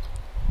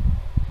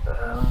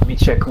 Let me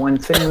check one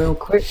thing real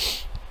quick.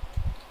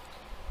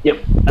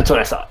 Yep, that's what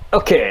I thought.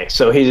 Okay,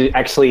 so he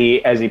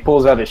actually, as he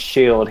pulls out his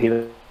shield, he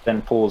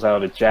then pulls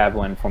out a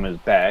javelin from his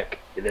back.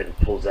 He then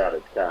pulls out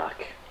a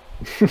dock.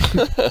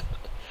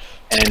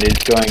 And is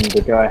going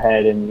to go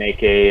ahead and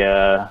make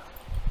a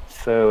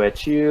throw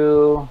at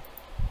you.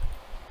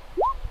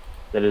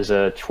 That is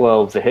a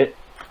 12 to hit.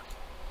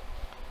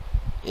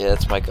 Yeah,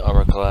 that's my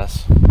armor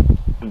class.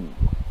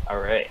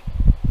 Alright.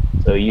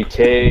 So you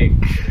take...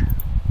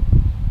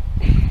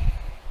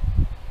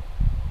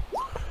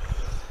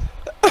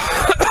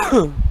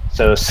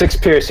 So 6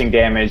 piercing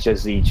damage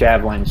as the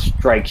javelin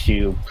strikes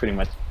you pretty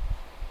much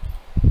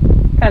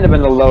kind of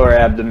in the lower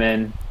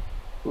abdomen.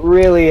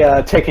 Really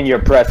taking your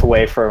breath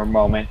away for a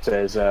moment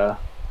as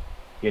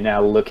you're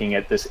now looking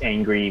at this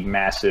angry,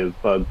 massive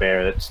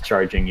bugbear that's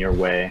charging your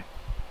way.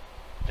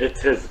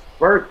 It's his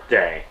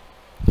birthday.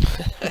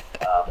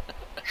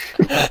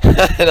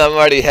 And I'm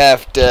already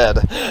half dead.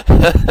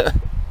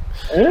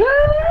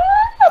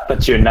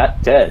 But you're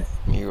not dead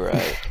You're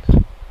right.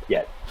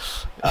 yet.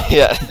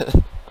 Yeah.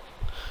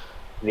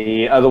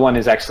 The other one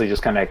is actually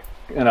just kind of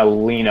going to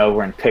lean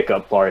over and pick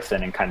up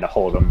Larthen and kind of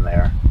hold him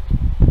there.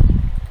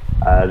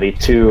 The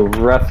 2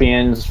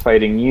 ruffians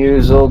fighting you,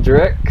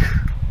 Zul'drek.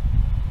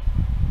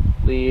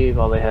 I believe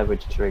all they have are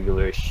just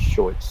regular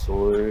short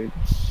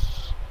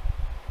swords.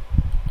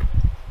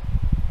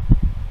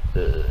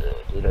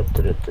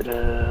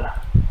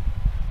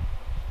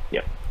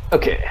 Yep.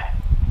 Okay.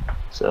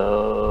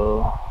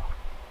 So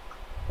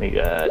we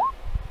got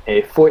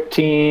a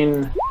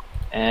 14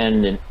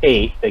 and an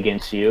 8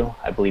 against you.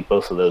 I believe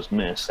both of those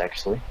miss,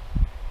 actually.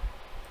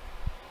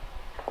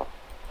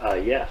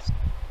 Yes.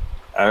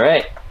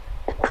 Alright.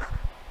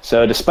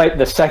 So despite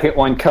the second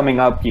one coming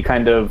up, you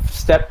kind of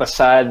step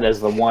aside as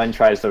the one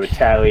tries to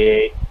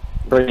retaliate.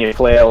 Bring your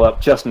flail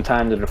up just in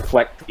time to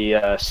deflect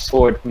the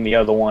sword from the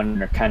other one.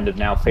 You're kind of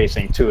now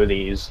facing 2 of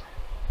these.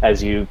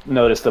 As you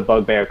notice the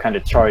bugbear kind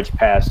of charge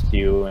past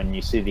you, and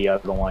you see the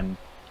other one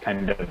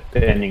kind of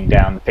bending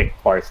down to pick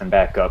Barthen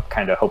back up,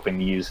 kind of hoping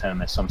to use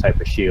him as some type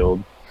of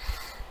shield.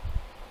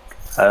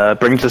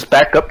 Brings us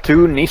back up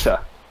to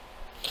Nesa.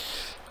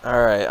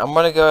 Alright, I'm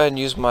gonna go ahead and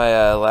use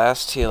my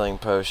last healing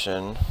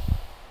potion.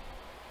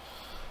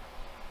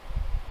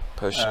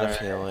 Potion of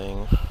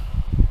healing.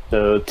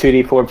 So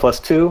 2d4 plus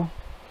 2.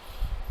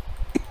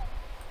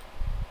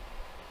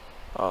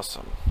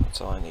 Awesome. That's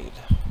all I need.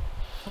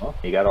 Well,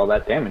 you got all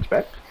that damage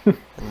back. And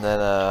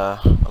then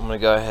I'm gonna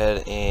go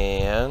ahead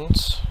and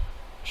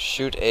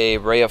shoot a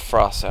ray of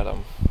frost at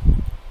him.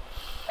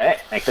 Alright,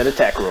 make that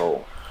attack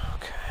roll.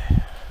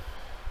 Okay.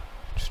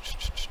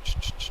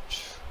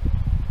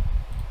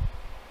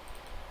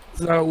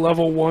 Is that a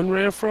level 1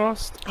 ray of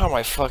frost? Oh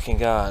my fucking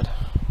god.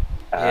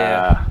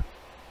 Yeah.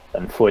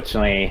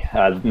 Unfortunately,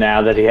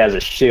 now that he has a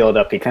shield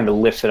up, he kind of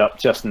lifts it up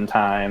just in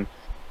time.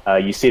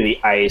 You see the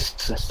ice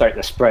start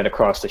to spread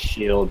across the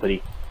shield, but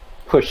he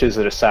pushes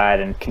it aside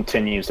and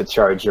continues to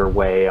charge your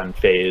way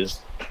unfazed.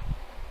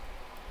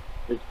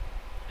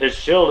 His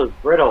shield is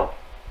brittle.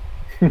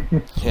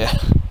 Yeah.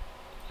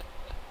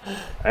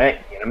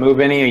 Alright, you gonna move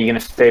any or you gonna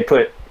stay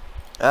put?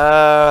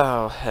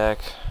 Oh, heck.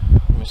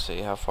 Let me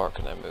see, how far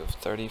can I move?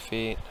 30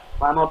 feet?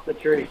 Climb up the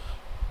tree.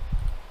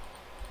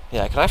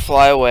 Yeah, can I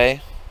fly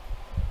away?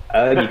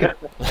 You could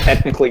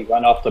technically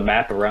run off the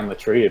map around the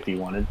tree if you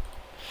wanted.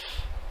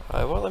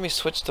 It won't let me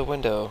switch the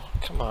window.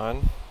 Come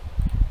on.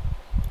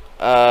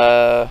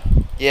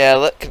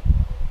 Yeah,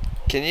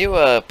 can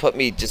you, put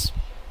me just,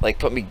 like,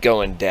 put me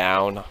going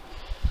down?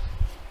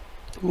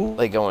 Ooh.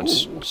 Like, going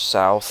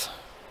south?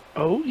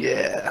 Oh,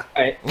 yeah.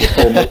 Alright.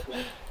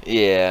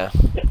 Yeah.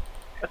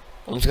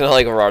 I'm just gonna,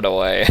 like, run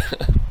away.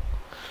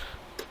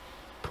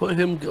 put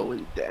him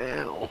going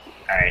down.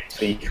 Alright,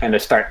 so you kind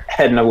of start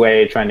heading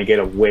away, trying to get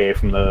away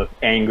from the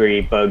angry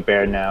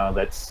bugbear now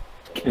that's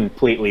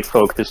completely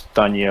focused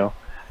on you.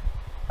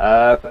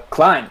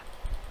 Klein.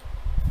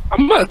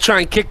 I'm gonna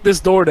try and kick this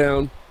door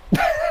down.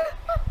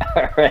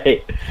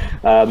 Alright.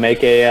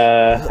 Make a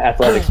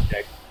athletics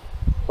check.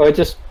 Or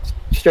just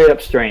straight up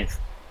strength.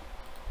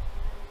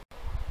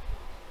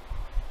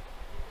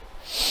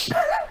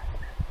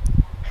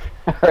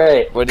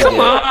 Alright. What do you Come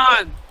get?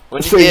 on!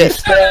 What do So you you get?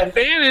 It's an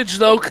advantage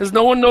though, because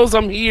no one knows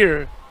I'm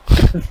here.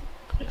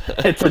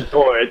 It's a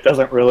door, it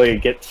doesn't really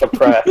get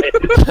surprised.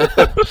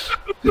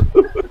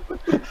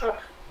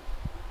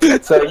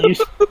 So you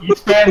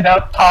stand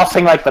up,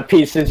 tossing like the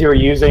pieces you're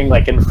using,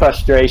 like in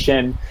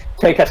frustration.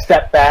 Take a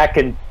step back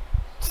and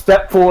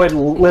step forward,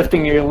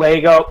 lifting your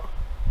leg up.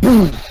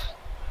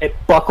 It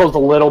buckles a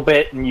little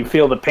bit, and you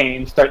feel the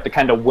pain start to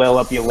kind of well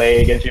up your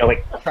leg as you're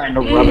like trying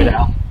to rub it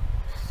out.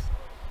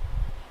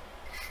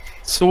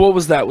 So what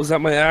was that? Was that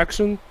my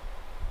action?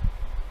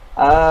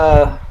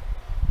 I'll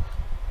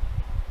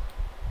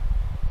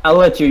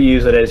let you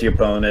use it as your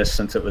bonus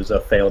since it was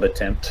a failed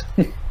attempt.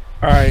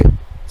 Alright.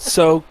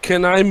 So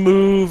can I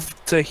move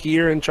to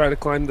here and try to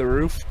climb the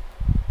roof?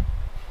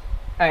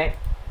 Alright.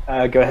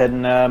 Go ahead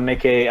and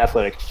make a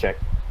athletics check.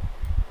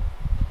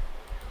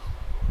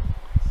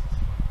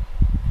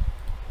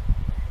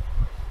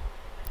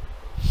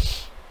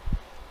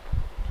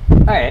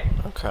 Alright.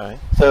 Okay.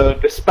 So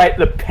despite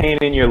the pain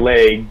in your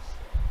leg,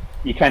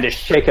 you kind of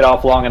shake it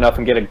off long enough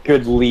and get a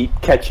good leap,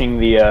 catching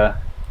the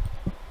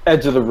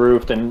edge of the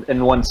roof and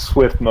in one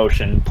swift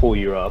motion pull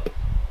you up.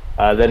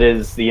 That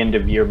is the end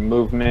of your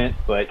movement,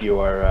 but you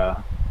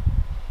are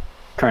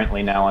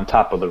currently now on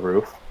top of the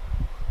roof.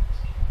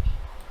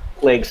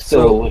 Leg's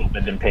still a little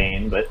bit in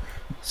pain, but...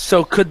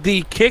 So could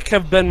the kick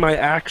have been my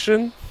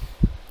action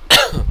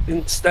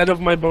instead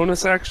of my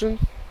bonus action?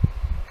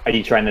 Are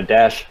you trying to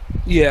dash?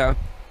 Yeah.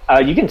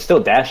 You can still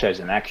dash as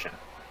an action.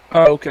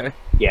 Oh, okay.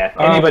 Yeah,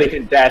 anybody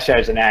can dash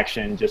as an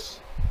action,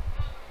 just...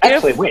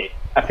 Actually, wait.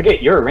 I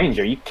forget, you're a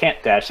ranger. You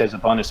can't dash as a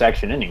bonus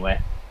action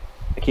anyway.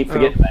 I keep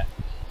forgetting that.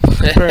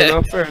 Fair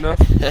enough, fair enough.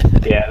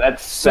 Yeah,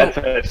 that's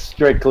a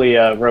strictly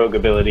rogue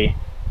ability.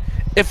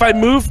 If I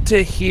move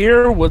to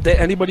here, would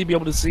anybody be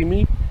able to see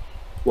me?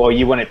 Well,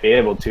 you wouldn't be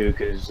able to,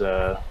 because...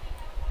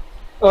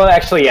 Well,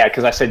 actually, yeah,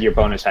 because I said your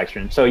bonus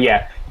action. So,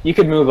 yeah, you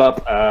could move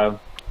up.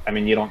 I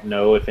mean, you don't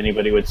know if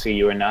anybody would see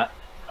you or not.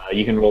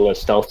 You can roll a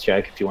stealth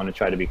check if you want to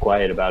try to be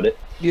quiet about it.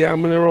 Yeah,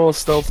 I'm gonna roll a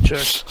stealth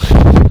check.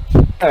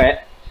 Alright.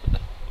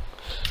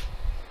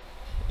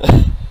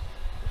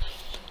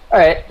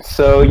 Alright,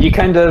 so you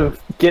kind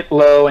of get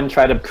low and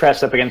try to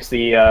press up against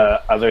the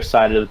other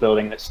side of the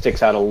building that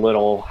sticks out a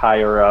little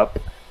higher up.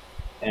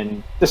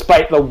 And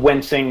despite the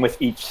wincing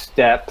with each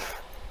step,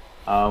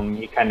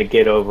 you kind of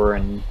get over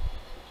and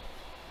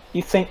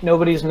you think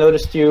nobody's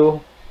noticed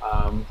you.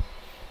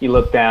 You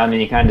look down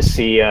and you kind of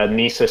see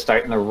Nesa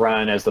starting to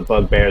run as the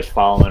bugbear is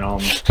following him.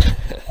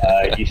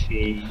 You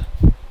see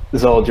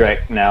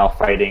Zul'drek now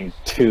fighting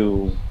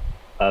two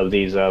of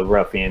these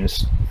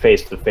ruffians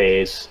face to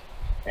face.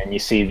 And you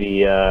see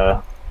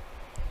the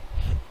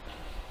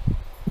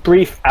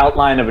brief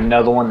outline of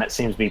another one that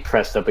seems to be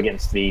pressed up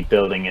against the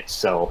building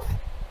itself.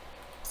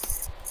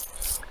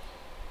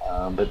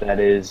 But that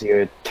is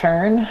your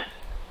turn.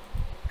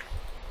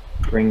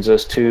 Brings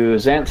us to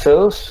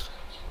Xanthos.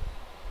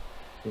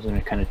 He's going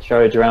to kind of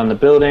charge around the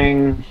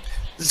building.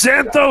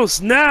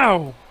 Xanthos,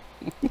 now!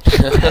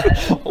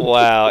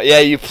 Wow. Yeah,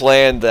 you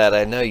planned that.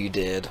 I know you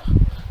did.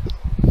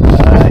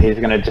 He's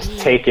going to just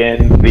take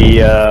in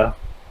the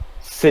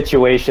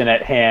situation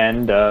at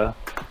hand. Alright.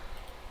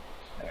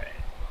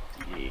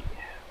 The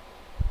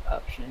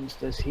options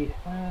does he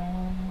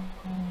have?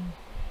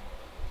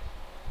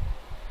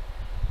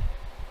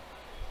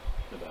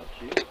 What about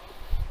you?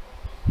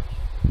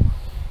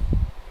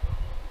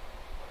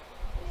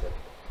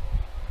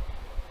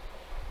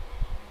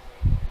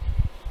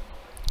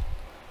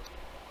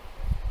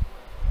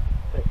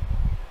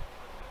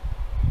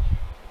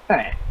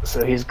 Alright,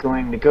 so he's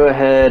going to go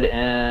ahead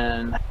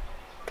and...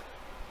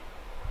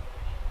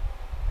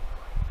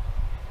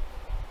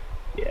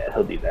 Yeah,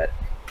 he'll do that.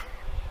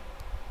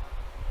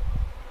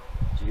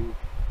 Do you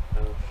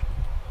have...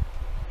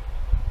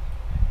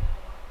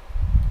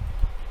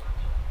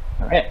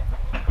 Alright,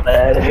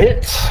 that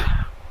hits.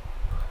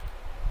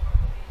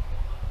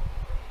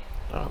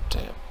 Oh,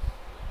 damn.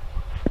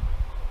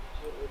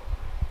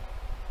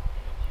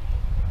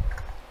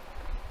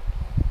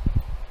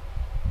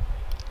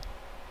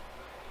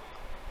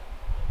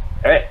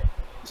 Alright,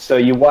 so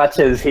you watch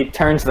as he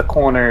turns the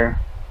corner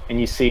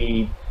and you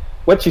see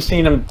what you've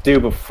seen him do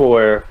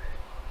before,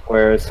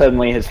 where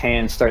suddenly his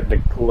hands start to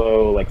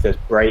glow like this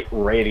bright,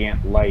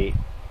 radiant light,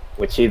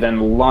 which he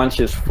then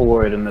launches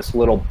forward in this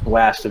little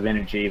blast of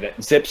energy that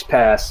zips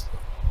past,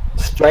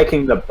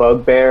 striking the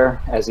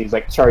bugbear as he's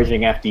like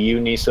charging after you,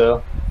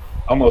 Nesa,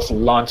 almost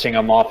launching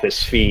him off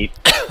his feet.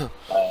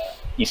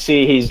 You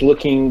see he's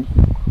looking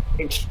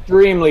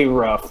extremely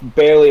rough,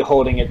 barely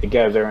holding it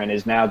together, and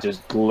is now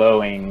just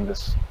glowing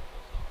this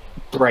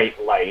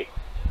bright light.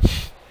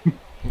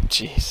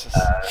 Jesus.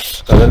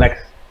 So the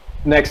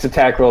next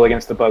attack roll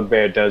against the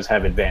bugbear does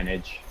have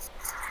advantage.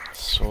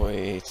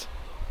 Sweet.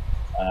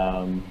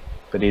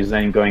 But he's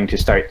then going to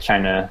start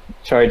trying to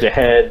charge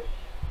ahead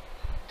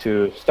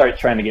to start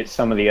trying to get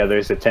some of the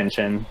others'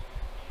 attention.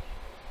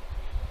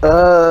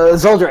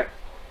 Zul'drek,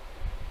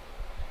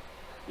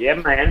 Yeah,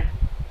 man.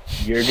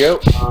 your go.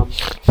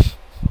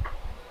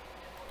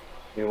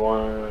 You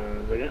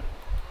want to?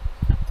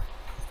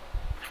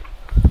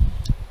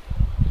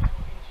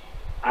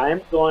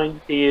 I'm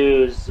going to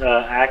use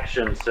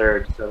action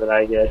surge so that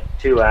I get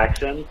 2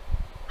 actions.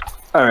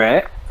 All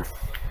right.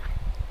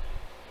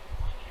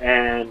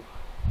 And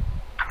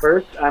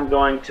first, I'm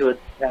going to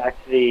attack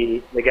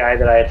the guy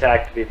that I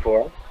attacked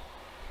before.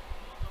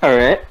 All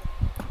right.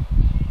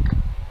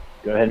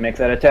 Go ahead and make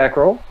that attack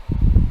roll.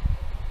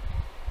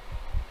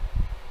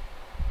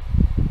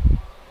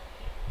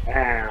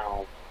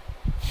 Ow.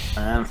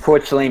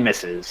 Unfortunately,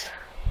 misses.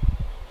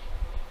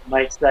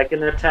 My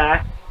second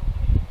attack,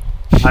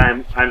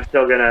 I'm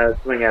still gonna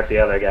swing at the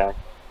other guy.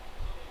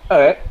 All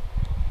right.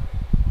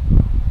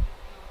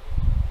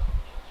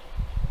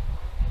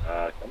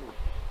 Come on.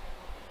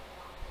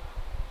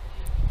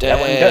 That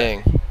one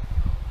Dang.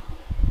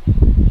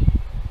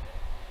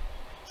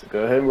 So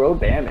go ahead and roll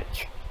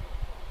damage.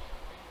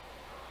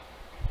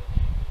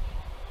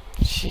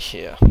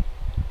 Yeah.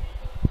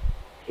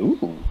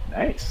 Ooh,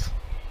 nice.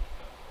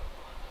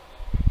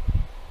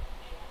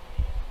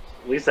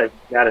 At least I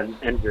got an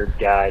injured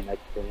guy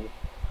next to me.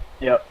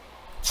 Yep.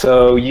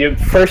 So you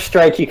first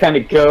strike, you kind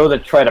of go to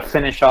try to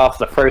finish off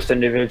the first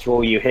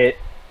individual you hit,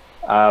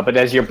 but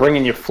as you're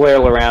bringing your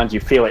flail around, you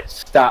feel it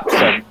stop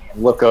suddenly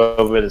and look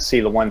over to see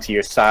the one to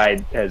your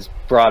side has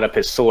brought up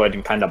his sword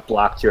and kind of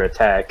blocked your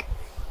attack.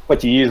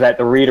 But you use that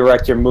to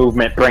redirect your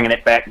movement, bringing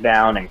it back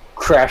down and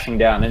crashing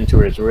down into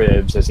his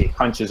ribs as he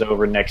hunches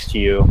over next to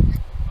you.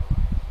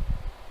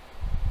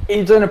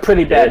 He's in a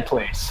pretty bad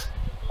place.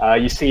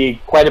 You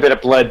see quite a bit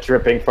of blood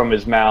dripping from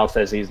his mouth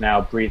as he's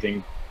now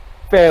breathing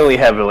fairly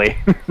heavily.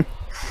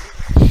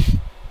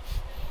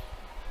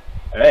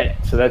 Alright,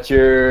 so that's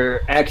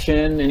your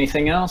action.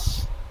 Anything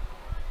else?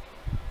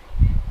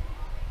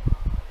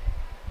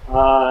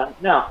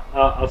 No,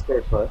 I'll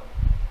stay put.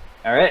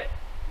 Alright.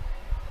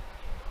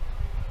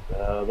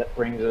 So that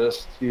brings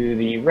us to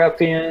the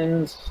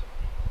ruffians.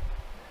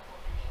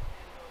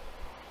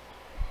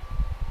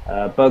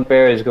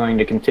 Bugbear is going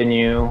to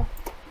continue.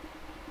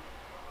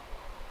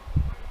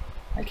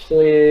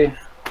 Actually,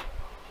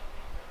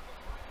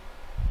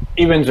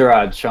 evens or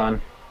odds,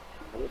 Sean?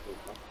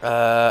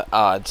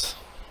 Odds.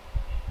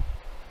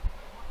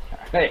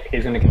 Alright,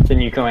 he's going to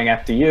continue going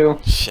after you.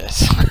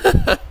 Shit.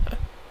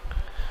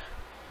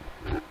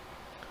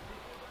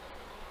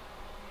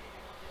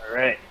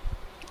 Alright.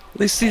 At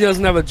least he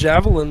doesn't have a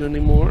javelin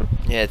anymore.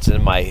 Yeah, it's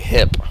in my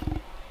hip.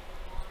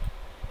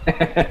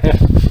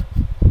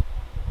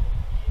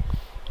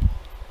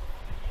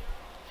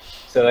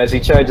 So as he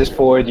charges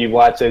forward, you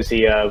watch as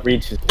he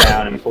reaches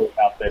down and pulls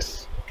out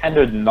this kind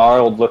of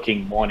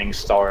gnarled-looking morning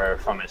star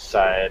from his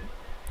side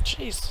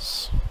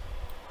Jesus.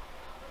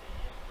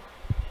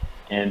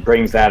 and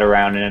brings that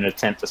around in an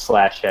attempt to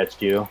slash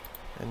at you.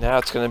 And now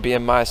it's gonna be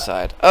on my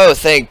side. Oh,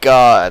 thank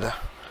God.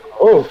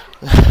 Oh!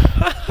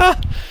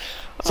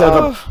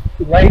 So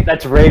the light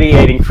that's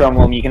radiating from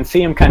him, you can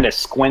see him kind of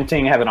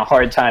squinting, having a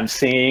hard time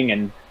seeing,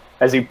 and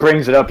as he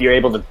brings it up, you're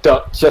able to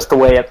duck just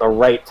away at the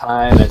right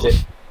time as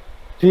it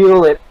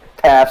feel it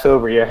pass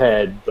over your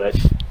head, but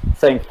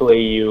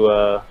thankfully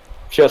you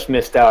just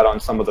missed out on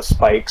some of the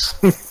spikes.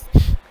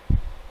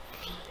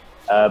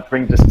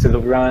 Brings us to the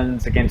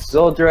runs against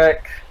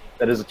Zul'drek.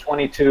 That is a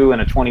 22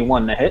 and a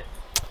 21 to hit.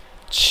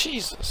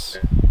 Jesus.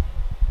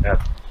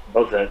 Yeah,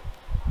 both hit.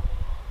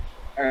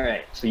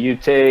 Alright, so you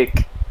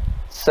take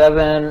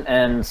 7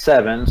 and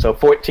 7, so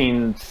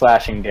 14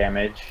 slashing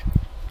damage.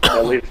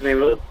 That leaves me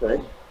with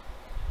 6.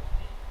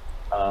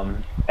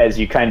 As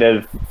you kind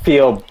of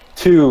feel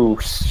 2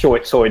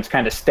 short swords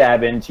kind of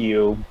stab into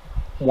you,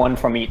 one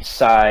from each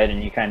side,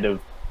 and you kind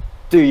of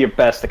do your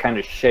best to kind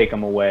of shake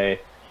them away.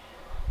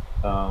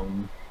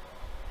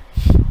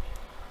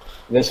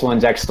 This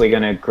one's actually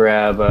going to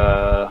grab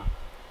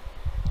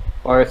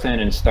Arthur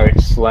and start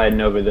sliding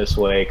over this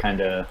way,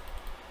 kind of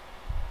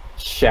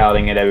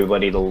shouting at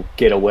everybody to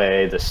get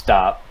away, to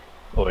stop,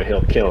 or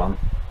he'll kill him.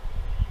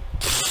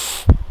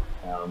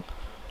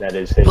 That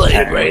is his Play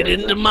turn. right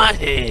into my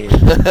head.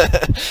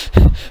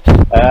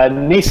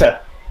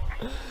 Nesa.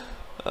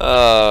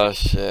 Oh,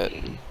 shit.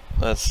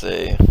 Let's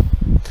see.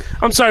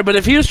 I'm sorry, but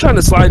if he was trying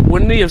to slide,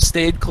 wouldn't he have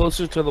stayed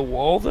closer to the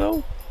wall,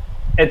 though?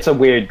 It's a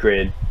weird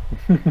grid.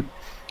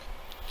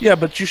 Yeah,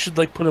 but you should,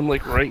 like, put him,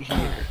 like, right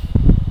here.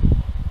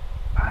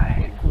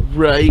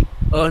 Right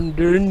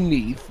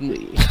underneath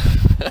me.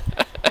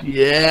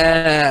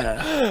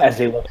 Yeah. As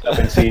he looks up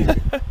and sees you.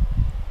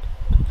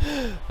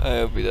 I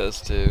hope he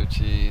does too.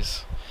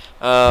 Jeez.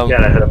 You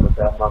gotta hit him with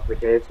that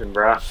multiplication,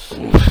 bro.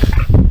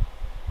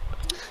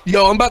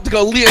 Yo, I'm about to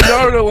go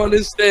Leonardo on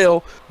his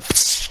tail.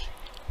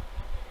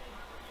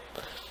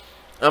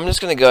 I'm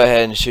just gonna go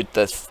ahead and shoot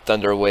the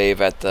thunder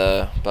wave at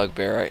the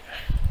bugbear, right?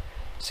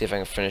 See if I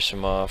can finish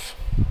him off.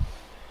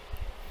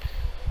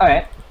 All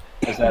right.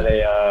 Is that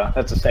a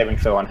that's a saving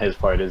throw on his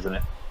part, isn't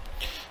it?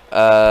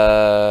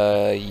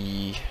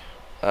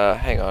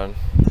 Hang on.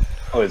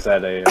 Oh, is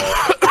that a?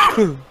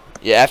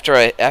 Yeah,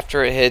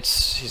 after it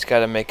hits, he's got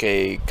to make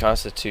a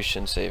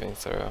Constitution saving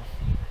throw.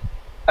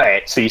 All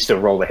right. So you still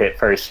roll the hit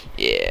first.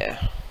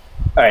 Yeah.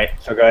 All right.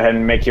 So go ahead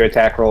and make your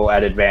attack roll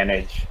at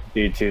advantage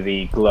due to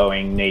the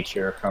glowing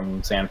nature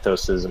from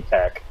Xanthos's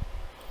attack.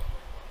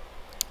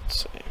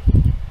 Let's see.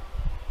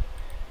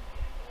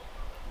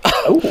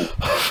 Oh.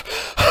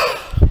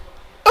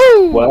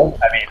 Well,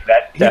 I mean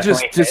that He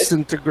definitely just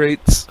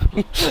disintegrates.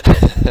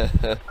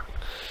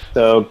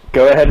 So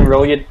go ahead and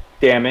roll your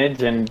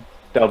damage and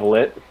double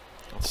it.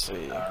 Let's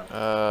see.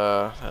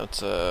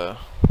 That's it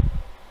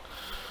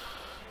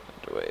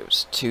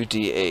was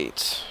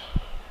 2d8.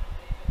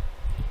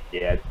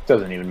 Yeah, it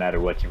doesn't even matter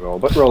what you roll,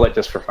 but roll it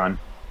just for fun.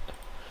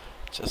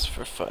 Just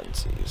for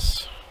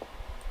funsies.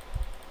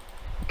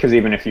 Because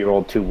even if you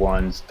roll 2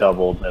 1s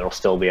doubled, it'll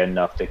still be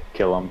enough to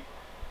kill him.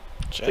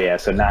 So yeah,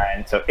 so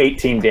 9, so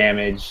 18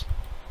 damage.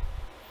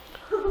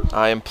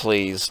 I am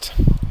pleased.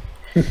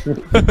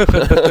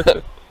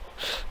 All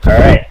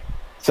right,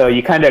 so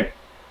you kind of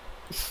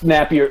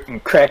snap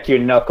and crack your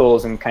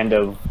knuckles and kind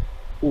of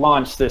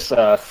launch this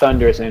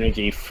thunderous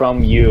energy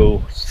from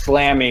you,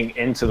 slamming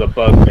into the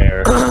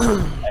bugbear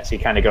as he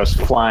kind of goes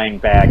flying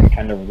back and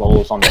kind of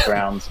rolls on the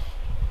ground.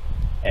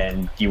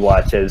 And you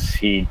watch as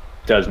he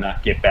does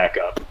not get back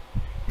up.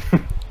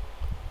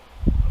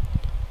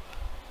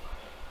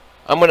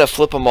 I'm gonna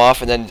flip him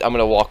off, and then I'm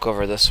gonna walk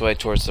over this way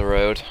towards the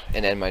road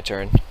and end my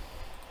turn.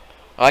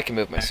 Oh, I can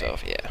move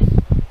myself, yeah.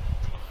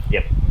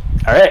 Yep.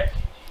 All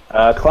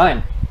right,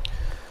 climb.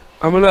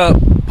 I'm gonna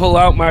pull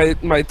out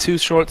my 2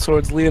 short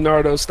swords,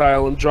 Leonardo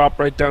style, and drop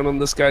right down on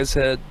this guy's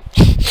head.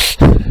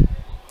 All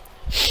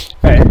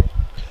right.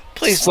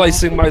 Please,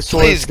 slicing my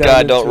swords. Please, down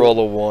God, don't into roll him.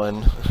 a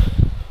 1.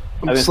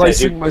 I'm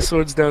slicing my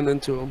swords down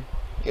into him.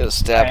 You gotta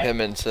stab Alright.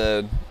 him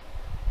instead.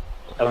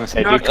 I was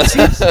gonna No,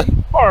 say,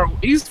 'cause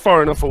he's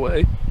far enough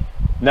away.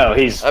 no,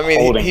 he's. I mean,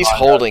 holding he's on.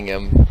 holding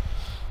him.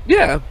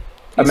 Yeah.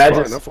 He's far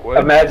Imagine, enough away.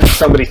 imagine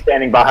somebody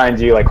standing behind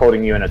you, like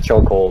holding you in a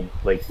chokehold.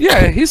 Like,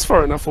 Yeah, he's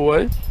far enough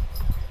away.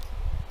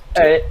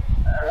 alright.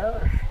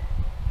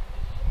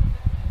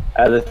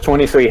 The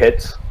 23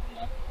 hits.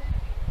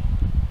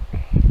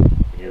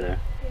 Yeah.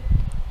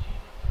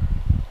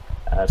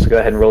 So go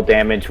ahead and roll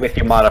damage with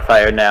your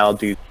modifier now.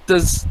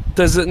 Does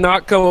it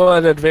not go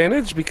at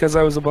advantage because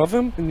I was above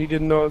him and you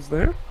didn't know I was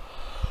there?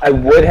 I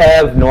would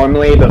have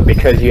normally, but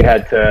because you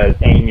had to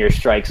aim your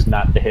strikes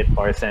not to hit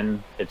Barthen,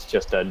 it's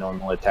just a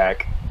normal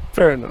attack.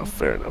 Fair enough.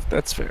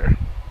 That's fair.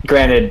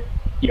 Granted,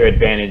 your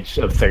advantage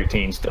of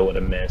 13 still would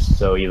have missed,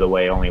 so either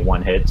way, only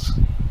 1 hits.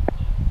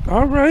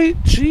 All right.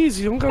 Jeez,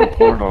 you don't gotta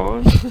pour it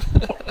on.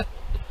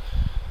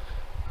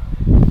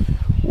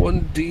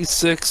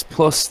 1d6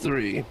 plus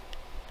 3.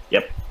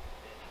 Yep.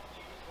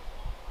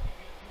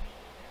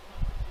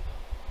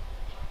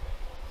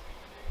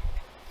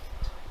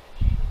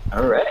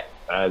 Alright,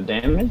 5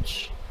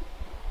 damage.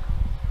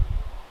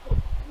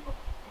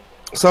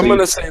 So I'm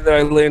gonna say that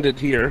I landed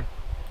here.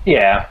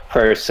 Yeah,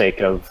 for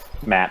sake of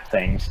map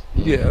things.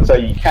 Yeah. So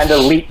you kind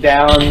of leap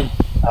down.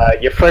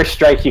 Your first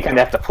strike, you kind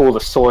of have to pull the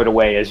sword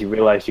away as you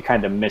realize you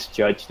kind of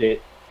misjudged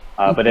it.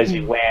 But as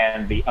you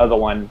land the other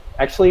one,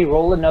 actually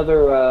roll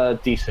another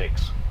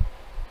d6.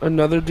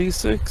 Another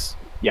d6?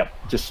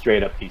 Yep, just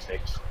straight up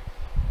d6.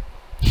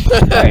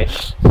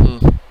 Alright.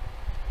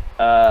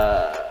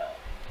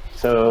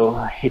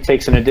 So he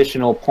takes an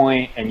additional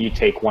point, and you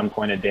take 1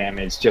 point of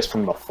damage just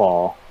from the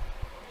fall.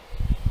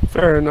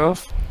 Fair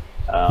enough.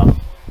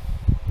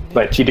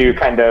 But you do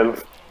kind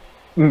of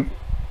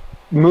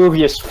move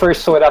your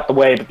first sword out the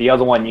way, but the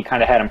other one you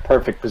kind of had in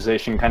perfect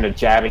position, kind of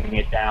jabbing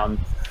it down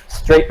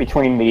straight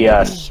between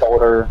the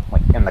shoulder,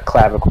 like in the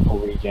clavicle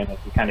region, as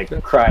he kind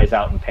of cries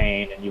out in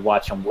pain, and you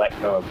watch him let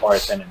go of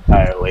Barthen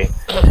entirely.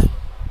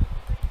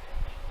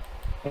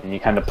 And you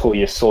kind of pull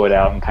your sword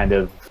out and kind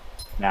of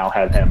now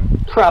have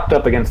him propped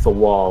up against the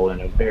wall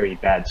in a very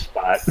bad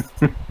spot.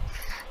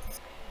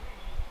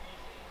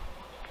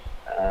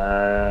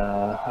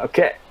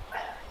 Okay.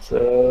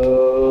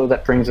 So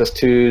that brings us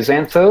to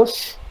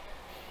Xanthos.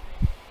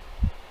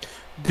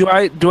 Do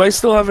I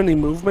still have any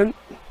movement?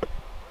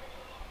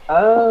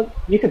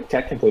 You could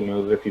technically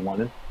move if you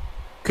wanted.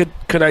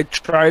 Could I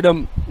try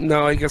to?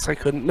 No, I guess I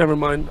couldn't. Never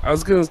mind. I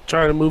was gonna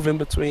try to move in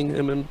between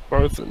him and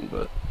Barthen,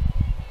 but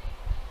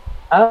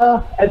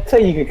I'd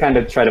say you could kind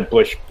of try to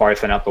push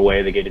Barthen out the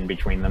way to get in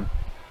between them.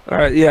 all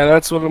right. Yeah,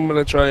 that's what I'm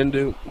gonna try and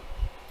do.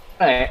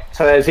 Alright,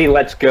 so as he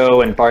lets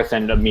go and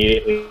Barthen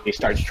immediately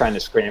starts trying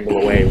to scramble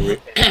away,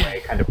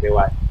 kind of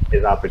realize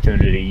his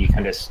opportunity, you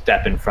kind of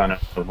step in front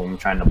of him,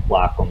 trying to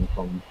block him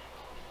from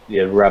the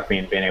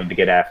ruffian being able to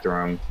get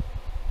after him.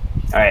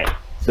 Alright,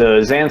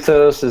 so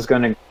Xanthos is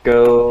going to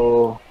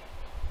go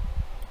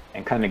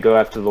and kind of go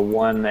after the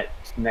one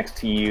that's next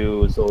to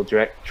you,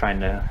 Zul'drek, trying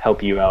to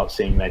help you out,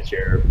 seeing that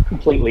you're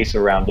completely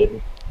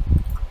surrounded.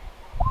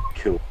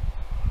 Cool.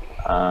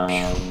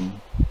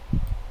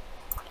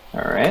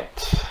 All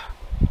right.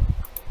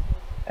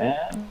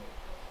 And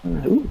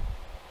ooh.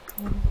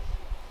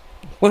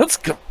 Let's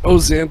go,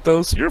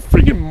 Xanthos. You're a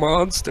freaking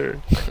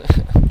monster.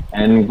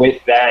 And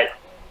with that,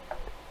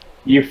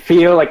 you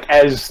feel like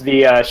as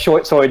the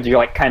short sword, you're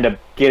like kind of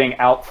getting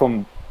out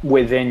from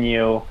within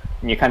you,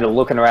 and you're kind of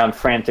looking around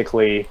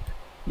frantically.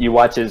 You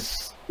watch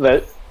as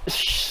the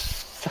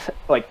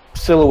like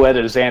silhouette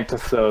of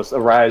Xanthos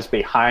arrives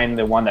behind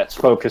the one that's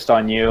focused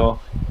on you,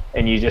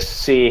 and you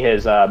just see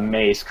his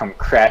mace come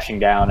crashing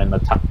down in the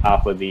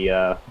top of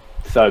the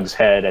thug's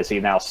head as he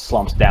now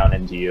slumps down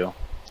into you,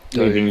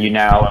 leaving you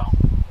now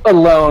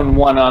alone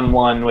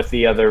one-on-one with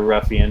the other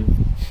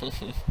ruffian.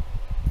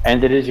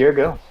 And it is your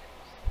go.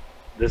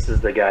 This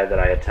is the guy that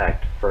I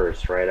attacked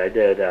first, right? I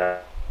did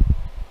damage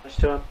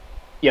to him?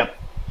 Yep.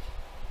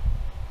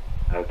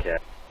 Okay.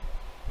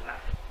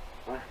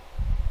 What?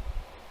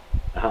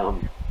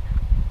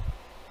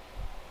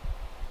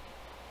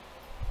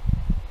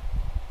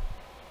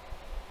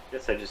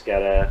 Guess I just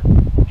gotta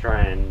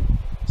try and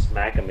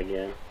smack him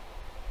again.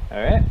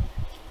 Alright.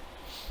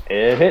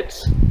 It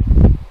hits.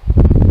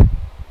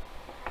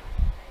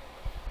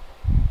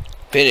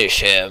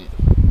 Finish him.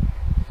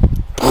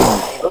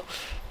 I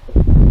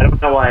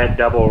don't know why I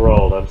double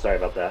rolled. I'm sorry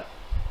about that.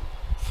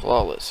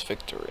 Flawless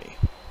victory.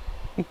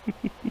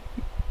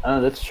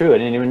 Oh, that's true. I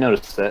didn't even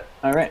notice that.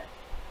 Alright.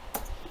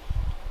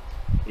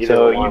 Either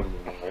So one.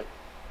 you-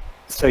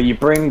 So you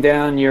bring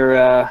down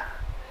your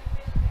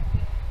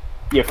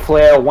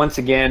flail once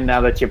again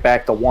now that you're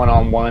back to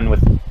one-on-one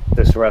with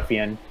this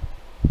ruffian.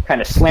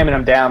 Kind of slamming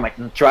him down,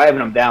 like driving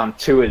him down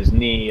to his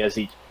knee as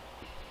he,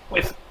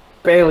 with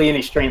barely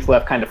any strength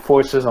left, kind of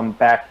forces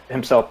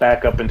himself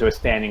back up into a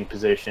standing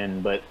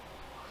position, but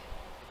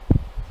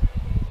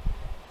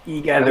you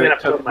I'm gather gonna it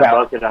took put my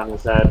about... bucket on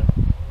his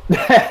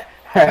head.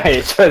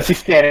 Alright, so as he's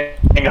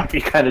standing up,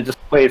 you kind of just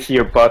place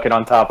your bucket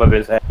on top of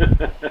his head,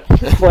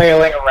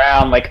 flailing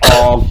around like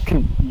all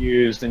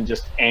confused and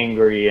just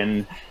angry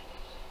and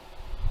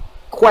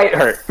quite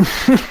hurt.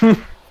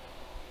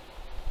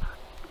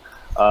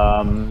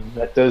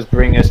 That does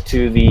bring us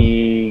to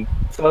the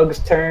thug's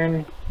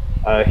turn.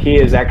 He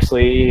is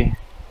actually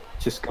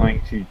just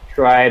going to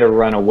try to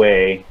run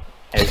away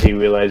as he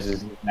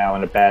realizes he's now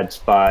in a bad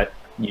spot.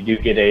 You do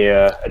get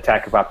a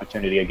attack of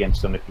opportunity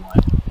against him if you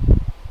want.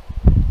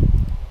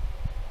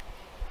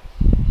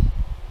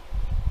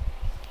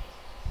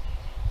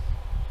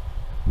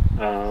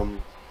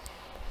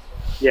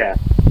 Yeah,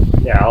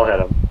 I'll hit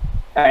him.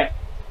 Alright,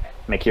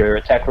 make your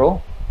attack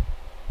roll.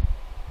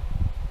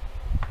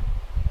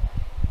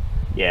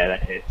 Yeah,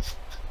 that hits.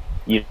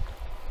 You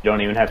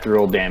don't even have to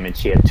roll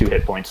damage. He had 2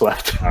 hit points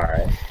left.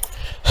 Alright.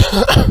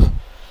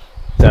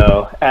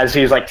 So, as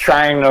he's like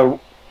trying to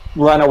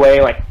run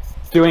away, like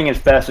doing his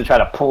best to try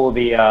to pull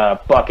the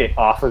bucket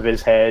off of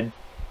his head,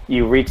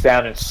 you reach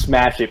down and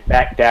smash it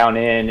back down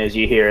in as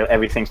you hear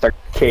everything start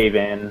to cave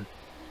in.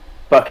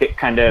 Bucket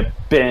kind of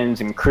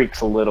bends and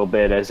creaks a little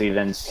bit as he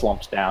then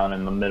slumps down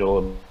in the middle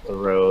of the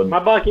road. My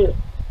bucket!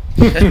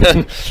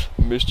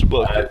 Mr.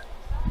 Bucket.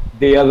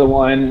 The other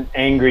one,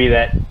 angry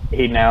that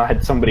he now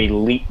had somebody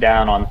leap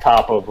down on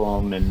top of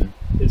him and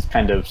is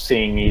kind of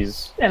seeing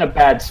he's in a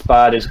bad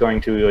spot, is going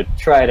to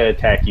try to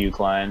attack you,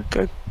 Klein.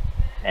 Good.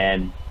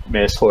 And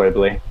miss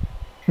horribly.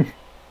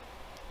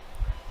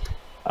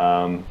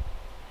 Alright,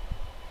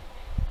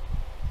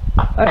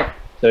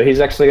 so he's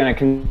actually going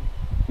to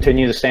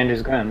continue to stand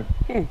his ground.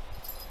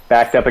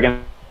 Backed up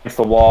against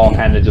the wall,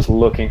 kind of just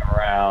looking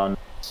around,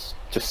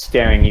 just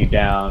staring you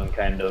down,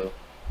 kind of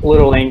a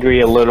little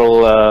angry, a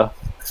little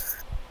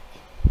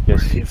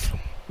just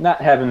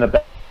not having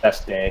the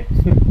best day.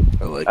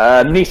 I like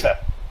Nesa.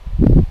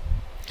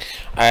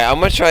 Alright, I'm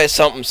gonna try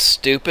something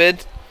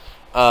stupid.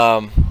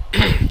 I'm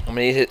gonna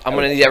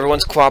need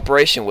everyone's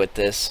cooperation with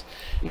this.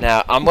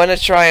 Now, I'm gonna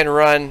try and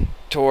run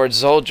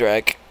towards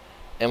Zul'drek,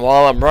 and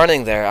while I'm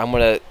running there, I'm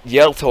gonna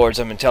yell towards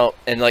him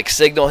and like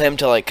signal him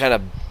to like kind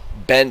of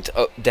bend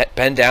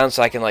down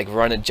so I can like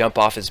run and jump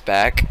off his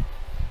back.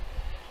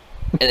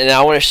 And then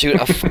I want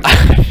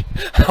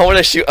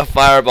to shoot a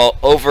fireball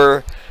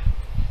over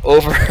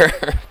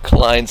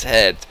Klein's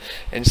head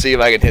and see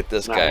if I can hit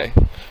this guy.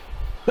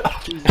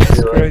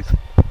 Jesus Christ.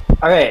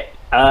 Alright,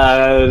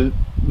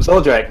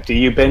 Zul'drek, do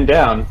you bend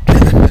down?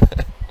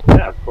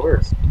 Yeah, of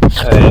course.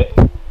 Alright,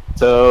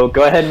 so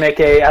go ahead and make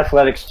a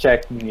athletics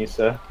check,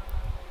 Nesa.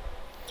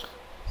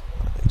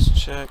 Let's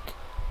check.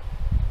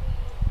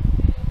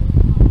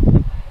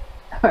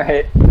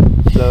 Alright,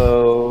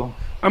 so...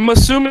 I'm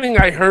assuming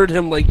I heard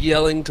him like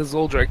yelling to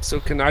Zul'drek, so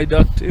can I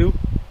duck too?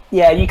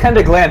 Yeah, you kind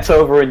of glance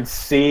over and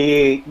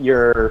see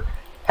your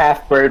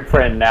half-bird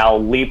friend now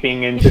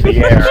leaping into the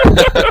air.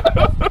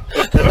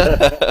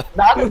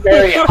 Not a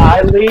very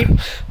high leap,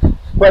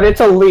 but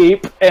it's a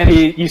leap, and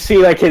you see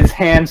like his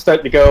hands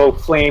start to go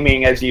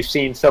flaming as you've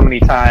seen so many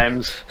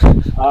times.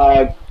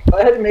 Go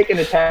ahead and make an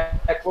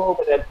attack roll,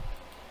 but at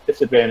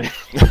disadvantage.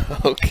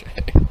 Okay.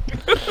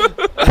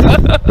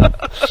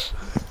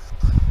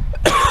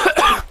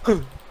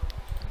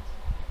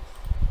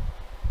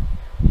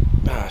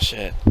 Ah,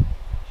 shit.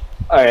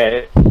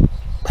 Alright.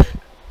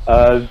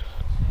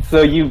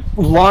 So you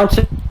launch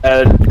it,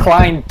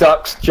 Klein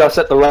ducks just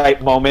at the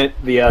right moment.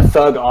 The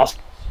thug also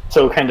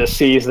kind of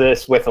sees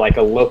this with like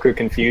a look of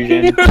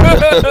confusion.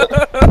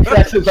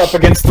 Presses up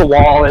against the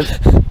wall as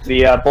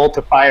the bolt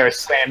of fire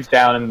slams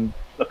down in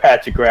the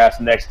patch of grass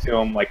next to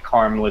him, like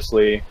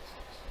harmlessly.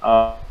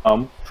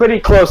 Pretty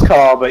close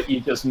call, but you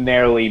just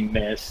narrowly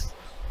miss.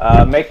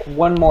 Make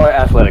one more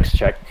athletics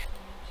check.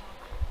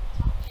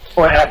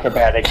 Or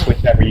acrobatics,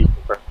 whichever you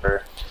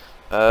prefer.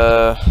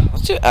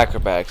 Let's do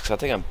acrobatics, 'cause I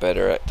think I'm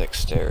better at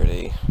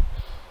dexterity.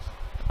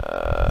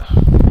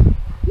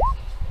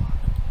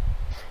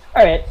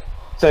 Alright,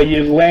 so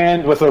you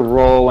land with a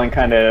roll and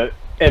kind of,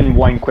 in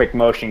one quick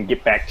motion,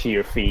 get back to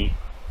your feet.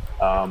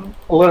 A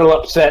little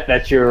upset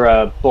that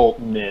your bolt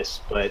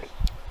missed, but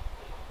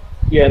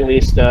you at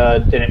least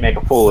didn't make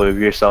a fool of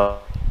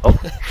yourself.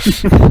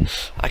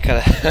 I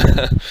kind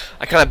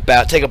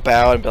of take a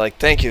bow and be like,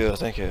 thank you.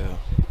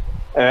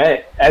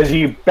 Alright, as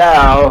you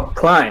bow,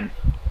 Klein,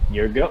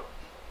 your go.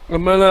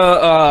 I'm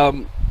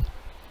gonna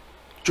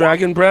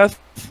dragon breath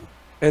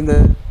and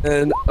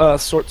then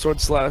sword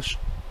slash.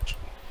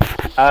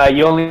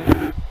 You only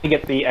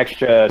get the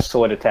extra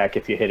sword attack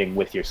if you're hitting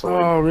with your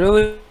sword. Oh,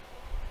 really?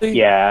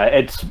 Yeah,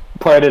 it's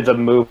part of the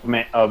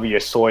movement of your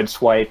sword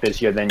swipe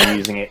as you're then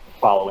using it to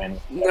follow in.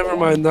 Never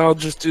mind. I'll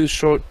just do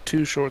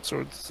two short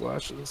sword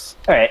slashes.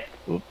 Alright.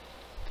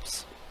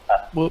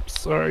 Whoops.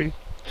 Sorry.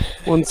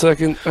 1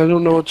 second. I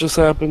don't know what just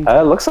happened.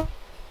 Looks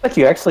like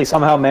you actually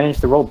somehow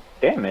managed to roll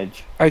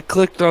damage. I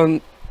clicked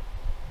on.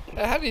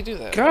 How do you do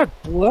that? God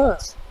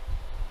bless.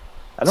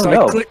 I don't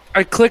know.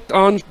 I clicked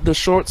on the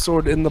short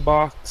sword in the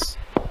box.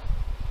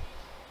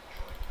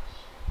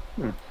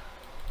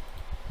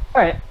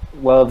 Alright.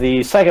 Well,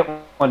 the second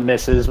one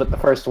misses, but the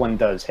first one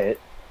does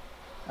hit,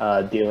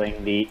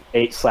 dealing the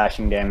 8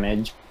 slashing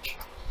damage.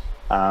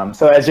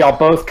 So as y'all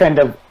both kind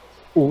of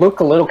look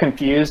a little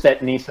confused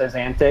at Nesa's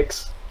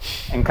antics,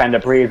 and kind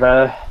of breathe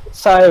a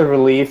sigh of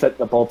relief that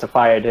the bolt of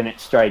fire didn't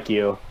strike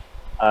you,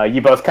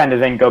 you both kind of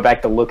then go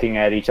back to looking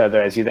at each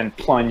other as you then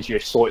plunge your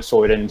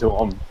sword into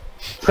him,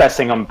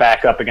 pressing him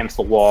back up against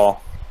the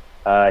wall.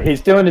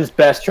 He's doing his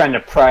best trying to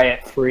pry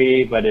it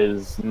free, but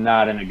is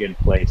not in a good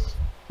place.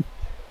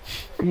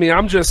 I mean,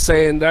 I'm just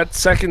saying that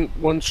second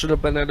one should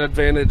have been an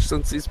advantage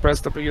since he's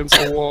pressed up against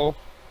the wall.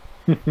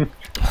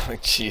 Oh,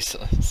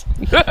 Jesus.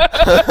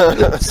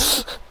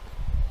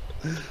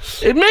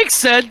 It makes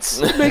sense.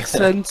 It makes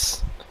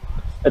sense.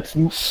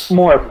 It's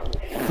more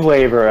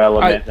flavor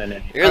element than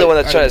anything. You're the one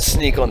that's trying to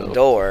sneak on the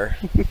door.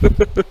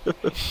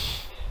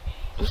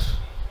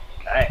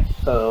 Alright,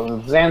 so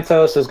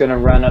Xanthos is going to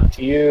run up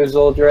to you,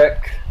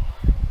 Zul'drek.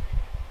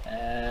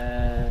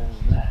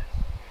 And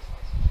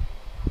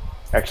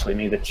actually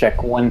need to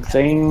check one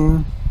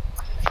thing.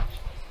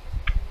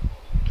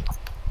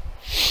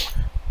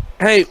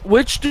 Hey,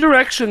 which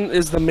direction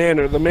is the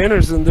manor? The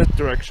manor's in this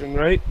direction,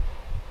 right?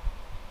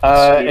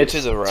 It's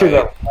to the right. To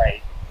the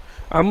right.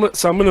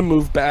 So I'm gonna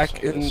move back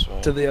So this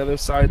way. to the other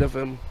side of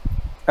him.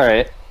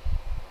 Alright.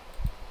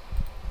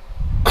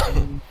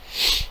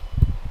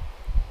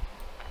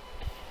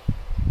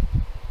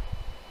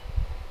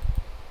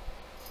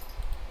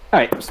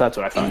 Alright, so that's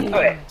what I thought.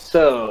 Okay,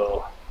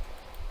 so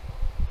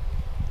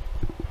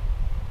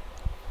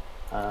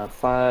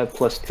 5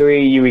 plus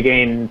 3, you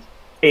regain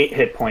 8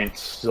 hit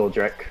points,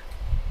 Zul'drek.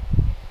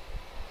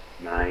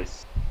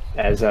 Nice.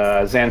 As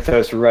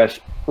Xanthos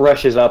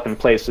rushes up and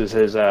places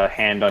his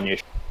hand on your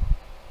shoulder.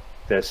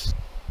 This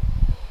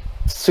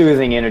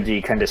soothing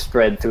energy kind of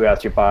spread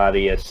throughout your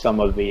body as some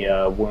of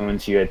the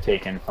wounds you had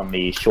taken from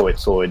the short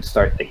sword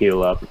start to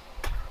heal up.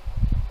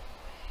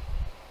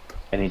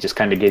 And he just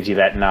kind of gives you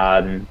that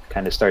nod and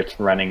kind of starts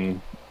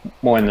running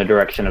more in the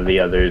direction of the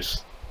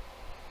others.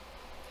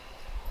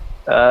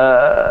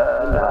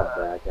 Nod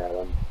back at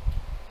him.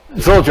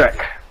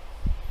 Zul'drek.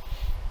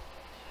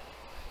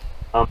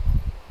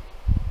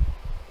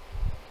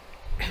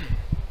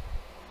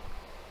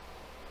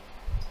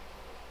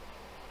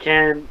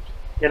 Can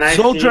I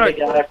see Zul'drek.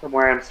 the guy from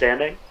where I'm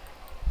standing?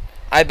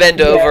 I bend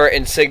over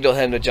and signal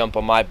him to jump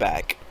on my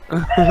back.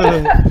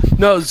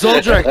 No,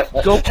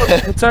 Zul'drek, go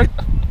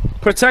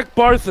protect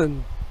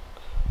Barthen.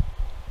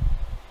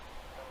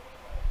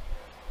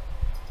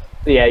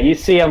 Yeah, you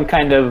see him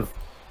kind of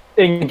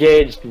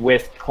engaged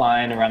with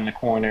Klein around the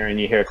corner, and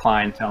you hear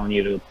Klein telling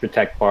you to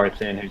protect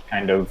Barthen, who's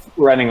kind of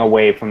running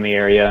away from the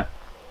area.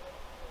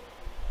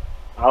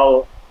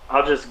 I'll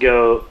just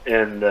go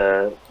in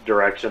the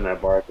direction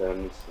that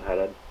Barthen's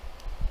headed.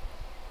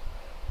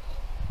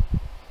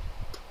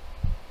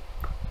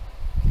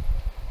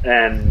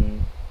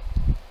 And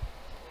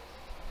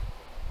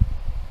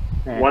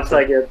once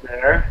I get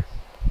there,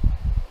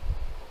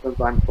 since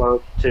I'm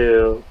close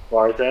to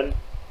Barthen,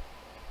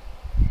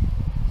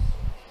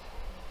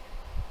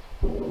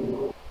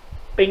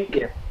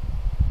 bink.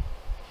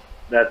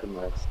 That's a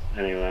miss,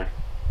 anyway.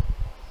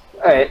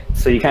 Alright,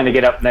 so you kind of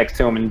get up next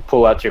to him and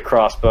pull out your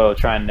crossbow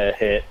trying to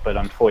hit, but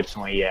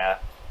unfortunately, yeah.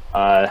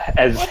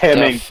 As What him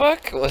the and...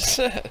 fuck was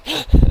that?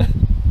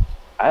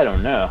 I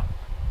don't know.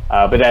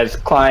 But as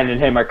Klein and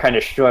him are kind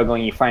of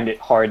struggling, you find it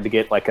hard to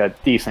get like a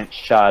decent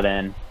shot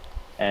in,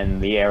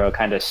 and the arrow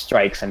kind of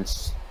strikes and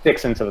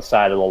sticks into the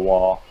side of the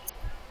wall.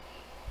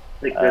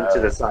 Sticks into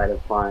the side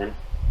of Klein.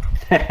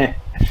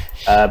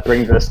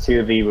 Brings us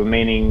to the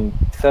remaining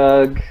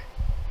thug.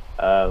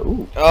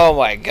 Ooh. Oh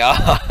my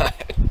god.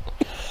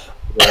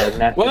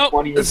 Well,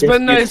 it's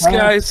been nice,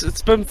 guys.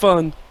 It's been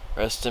fun.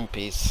 Rest in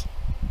peace.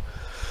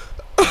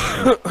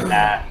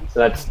 Nah, so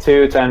that's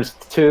 2 times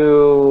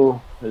 2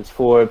 is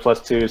 4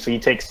 plus 2, so you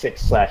take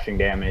 6 slashing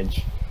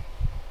damage.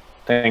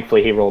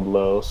 Thankfully, he rolled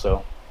low,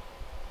 so.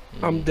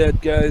 I'm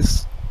dead,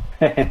 guys.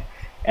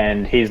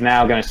 And he's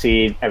now going to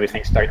see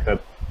everything start to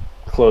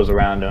close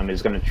around him.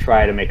 He's going to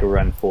try to make a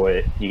run for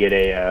it. You get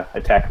a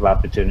attack of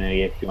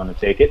opportunity if you want to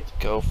take it.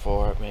 Go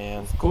for it,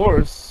 man. Of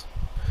course.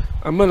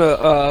 I'm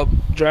gonna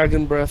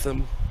dragon breath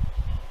him.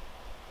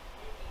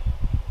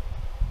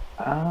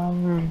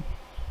 I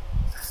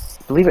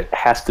believe it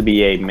has to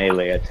be a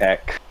melee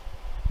attack.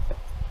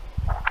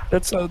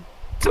 It's a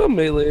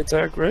melee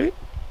attack, right?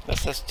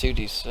 That's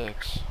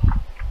 2d6.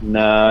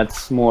 No,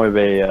 it's more of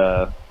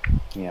a,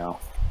 you know,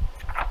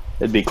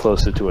 it'd be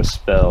closer to a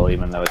spell,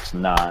 even though it's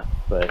not.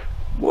 But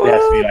What?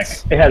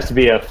 it has to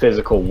be a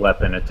physical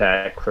weapon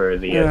attack for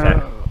the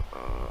attack.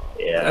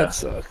 Yeah, That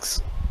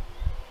sucks.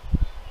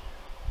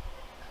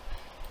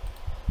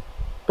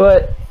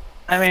 but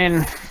I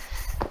mean,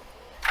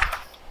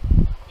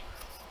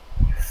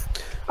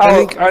 I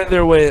think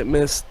either way it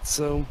missed,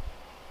 so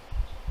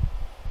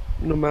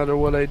no matter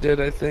what I did,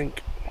 I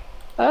think.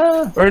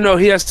 Or no,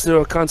 he has to do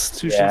a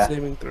Constitution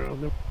saving throw.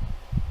 No.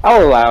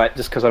 I'll allow it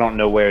just because I don't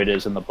know where it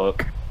is in the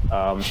book.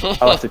 I'll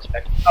have to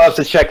check. I'll have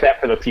to check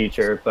that for the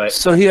future. But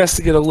So he has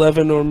to get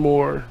 11 or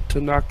more to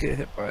not get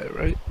hit by it,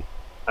 right?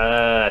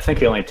 I think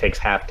he only takes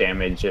half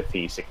damage if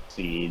he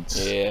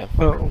succeeds. Yeah.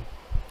 Oh.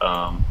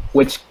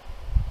 Which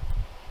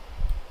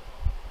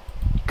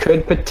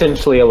could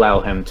potentially allow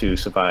him to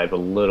survive a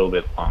little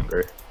bit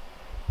longer.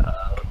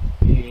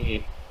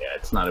 Yeah,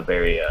 it's not a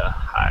very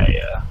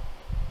high.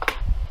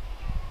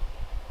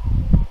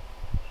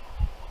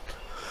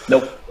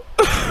 Nope.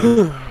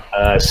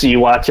 So you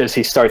watch as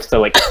he starts to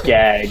like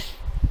gag,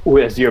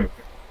 as your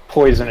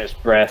poisonous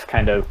breath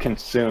kind of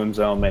consumes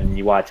him, and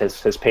you watch as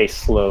his pace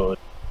slows,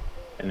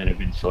 and then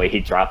eventually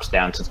he drops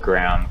down to the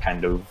ground,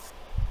 kind of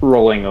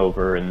rolling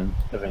over, and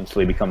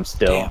eventually becomes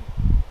still. Damn.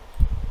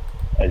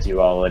 As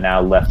you all are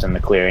now left in the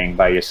clearing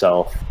by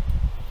yourself.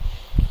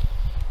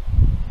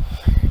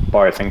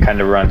 Barthen kind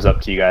of runs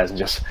up to you guys and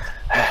just,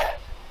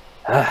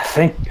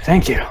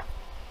 thank you.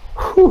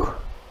 Whew.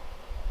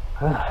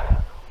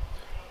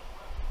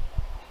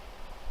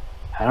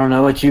 I don't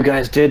know what you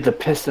guys did to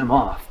piss him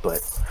off,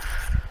 but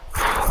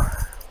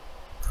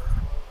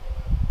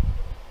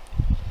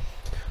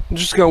I'm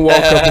just gonna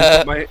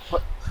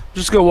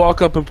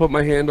walk up and put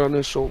my hand on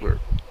his shoulder.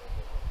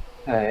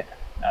 Alright.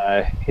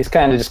 He's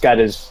kind of just got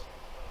his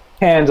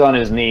hands on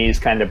his knees,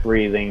 kind of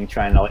breathing,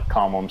 trying to like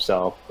calm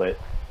himself, but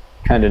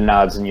kind of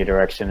nods in your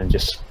direction and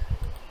just,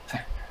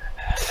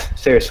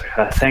 seriously,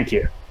 thank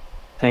you.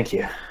 I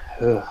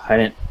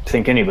didn't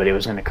think anybody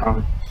was going to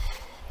come.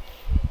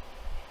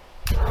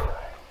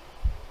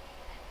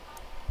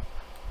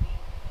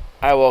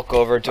 I walk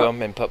over to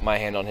him and put my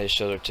hand on his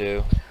shoulder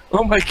too.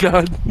 Oh my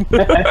god.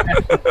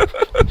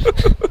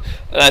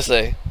 And I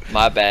say,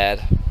 my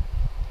bad.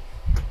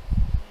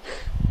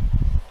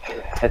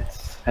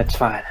 That's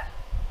fine.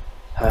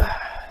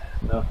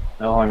 No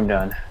harm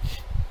done.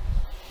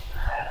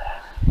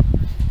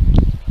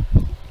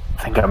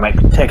 I think I might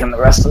be taking the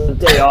rest of the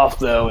day off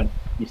though, and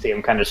you see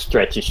him kind of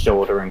stretch his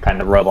shoulder and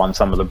kind of rub on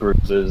some of the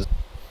bruises.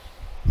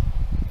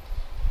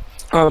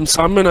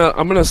 So I'm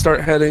gonna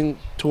start heading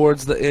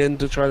towards the inn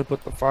to try to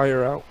put the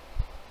fire out.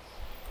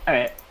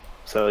 Alright.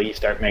 So you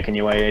start making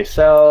your way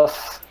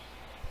yourself.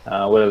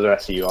 What are the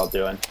rest of you all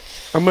doing?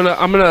 I'm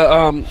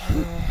gonna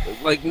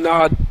like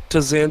nod to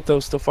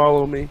Xanthos to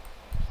follow me.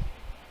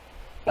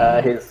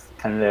 He's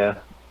kind of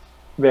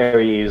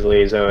very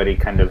easily is already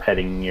kind of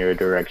heading your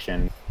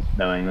direction,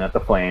 knowing that the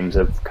flames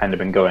have kind of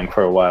been going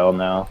for a while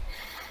now.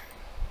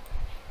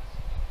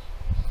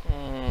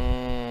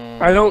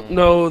 I don't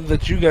know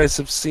that you guys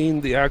have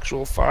seen the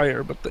actual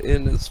fire, but the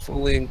inn is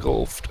fully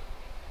engulfed.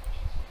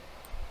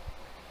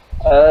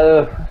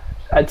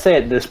 I'd say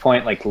at this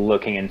point, like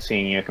looking and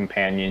seeing your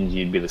companions,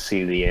 you'd be able to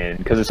see the end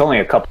because it's only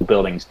a couple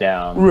buildings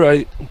down.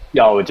 Right.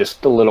 Y'all were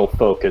just a little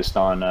focused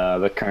on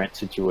the current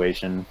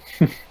situation.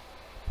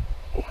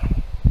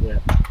 Yeah,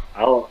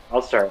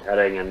 I'll start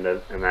heading in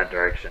that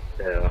direction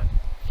too.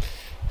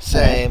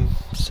 Same.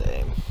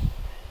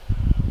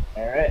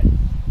 All right.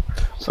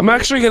 I'm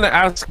actually gonna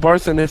ask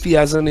Barthen if he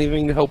has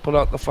anything to help put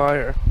out the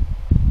fire.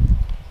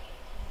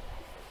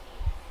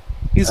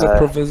 He's a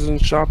provision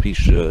shop. He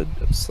should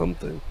have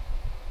something.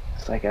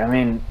 It's like, I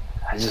mean,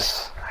 I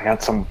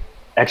got some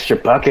extra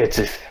buckets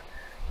if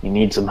you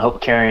need some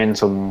help carrying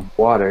some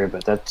water,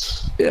 but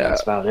that's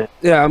about it.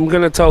 Yeah, I'm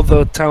gonna tell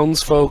the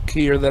townsfolk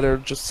here that are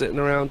just sitting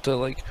around to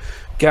like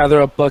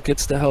gather up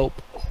buckets to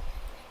help.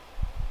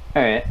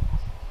 All right.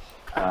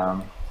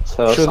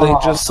 So Sure, some they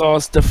of just saw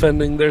us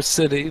defending their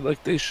city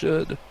like they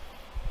should.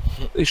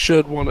 They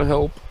should want to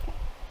help.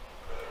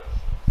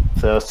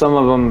 So some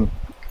of them,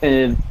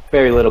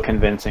 very little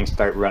convincing,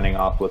 start running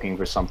off looking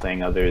for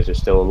something. Others are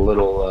still a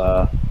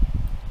little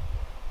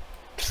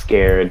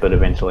scared, but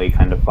eventually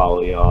kind of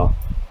follow you all.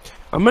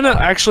 I'm gonna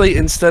actually,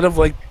 instead of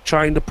like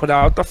trying to put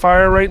out the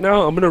fire right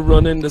now, I'm gonna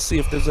run in to see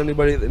if there's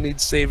anybody that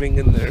needs saving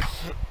in there.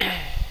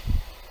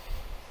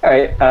 All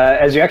right.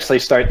 As you actually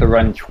start to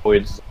run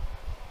towards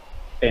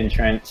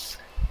entrance,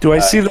 Do I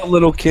see the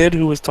little kid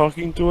who was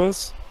talking to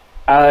us?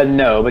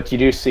 no, but you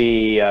do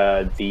see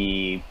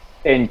the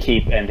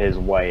innkeep and his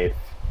wife.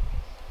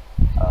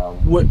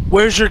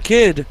 Where's your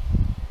kid?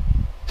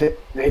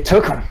 They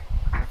took him.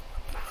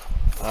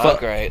 Oh,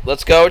 great.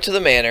 Let's go to the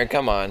manor.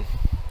 Come on.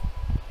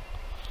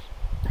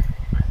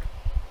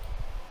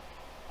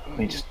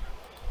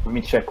 Let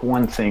me check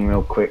one thing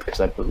real quick, because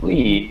I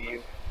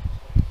believe.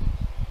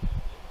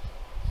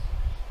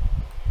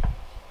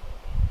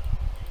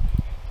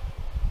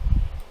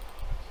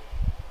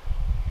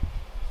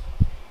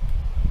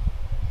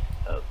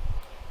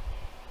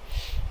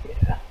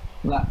 Yeah,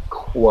 not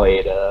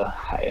quite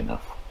high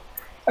enough.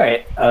 All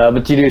right,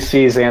 but you do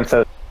see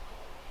Xantho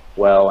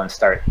well and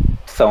start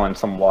throwing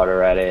some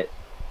water at it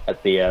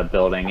at the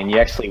building, and you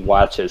actually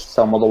watch as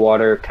some of the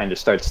water kind of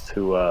starts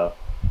to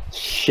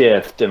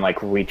shift and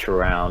like reach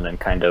around and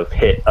kind of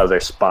hit other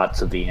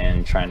spots of the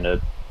inn, trying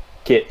to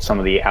get some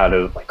of the out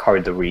of like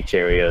hard to reach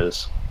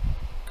areas.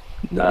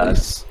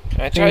 Nice.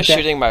 Can I try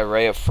shooting my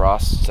ray of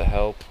frost to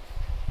help?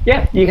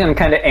 Yeah, you can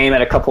kind of aim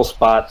at a couple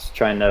spots,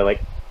 trying to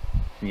like,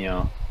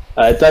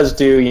 it does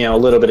do a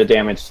little bit of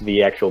damage to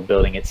the actual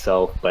building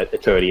itself, but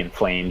it's already in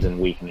flames and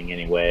weakening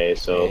anyway,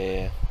 so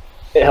Yeah.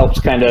 it helps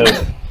kind of,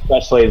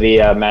 especially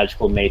the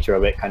magical nature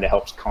of it, kind of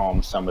helps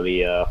calm some of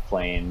the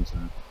flames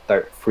and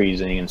start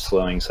freezing and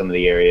slowing some of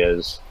the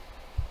areas.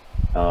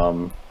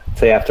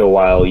 Say after a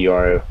while, you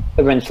are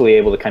eventually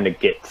able to kind of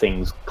get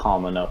things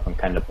calm enough and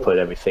kind of put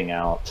everything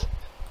out.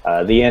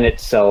 The inn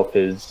itself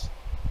is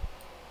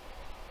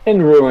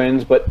in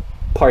ruins, but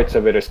parts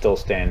of it are still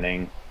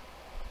standing.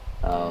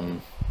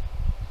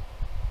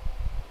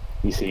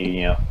 You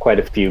see, quite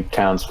a few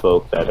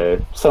townsfolk that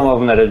are, some of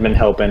them that have been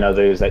helping,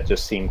 others that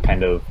just seem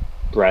kind of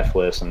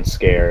breathless and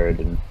scared,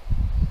 and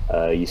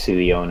you see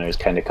the owners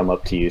kind of come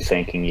up to you,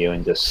 thanking you,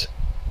 and just,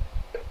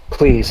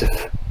 please,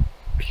 if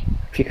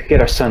you could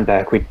get our son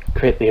back, we'd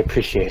greatly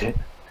appreciate it.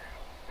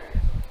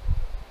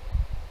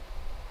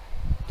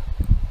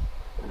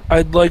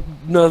 I'd like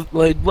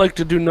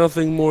to do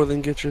nothing more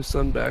than get your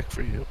son back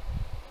for you.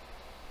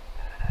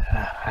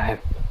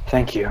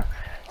 Thank you.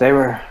 They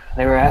were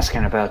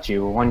asking about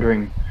you,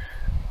 wondering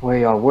where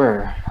y'all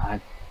were.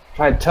 I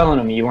tried telling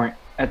them you weren't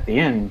at the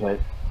inn, but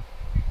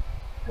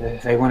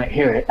they wouldn't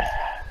hear it.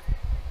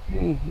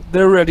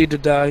 They're ready to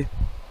die.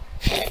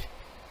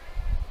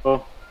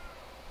 Well,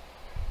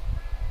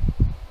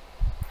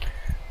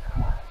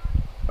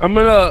 I'm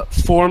gonna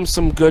form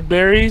some good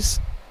berries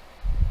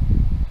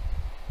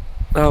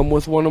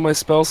with one of my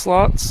spell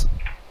slots.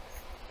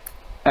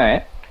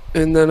 Alright.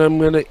 And then I'm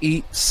gonna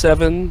eat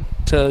 7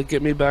 to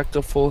get me back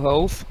to full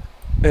health,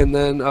 and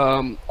then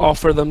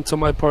offer them to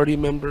my party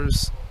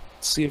members,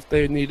 see if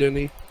they need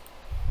any.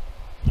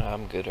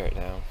 I'm good right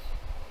now.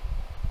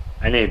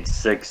 I need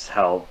 6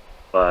 help,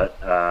 but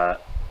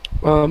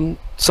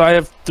So I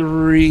have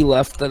 3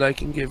 left that I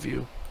can give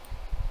you.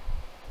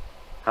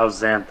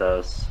 how's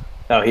Xanthos?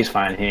 Oh, he's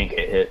fine. He didn't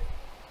get hit.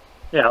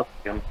 Yeah, I'll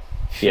take him.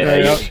 Yeah.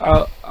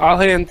 Yeah, I'll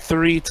hand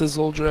 3 to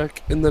Zul'drek,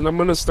 and then I'm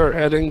gonna start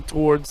heading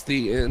towards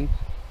the inn.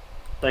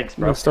 Thanks,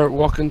 I'm bro. gonna start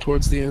walking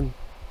towards the inn.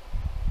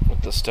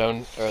 With the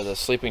stone or the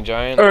sleeping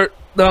giant? Or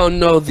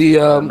no, the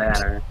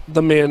Manor.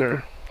 the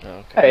manor.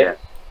 Oh, okay.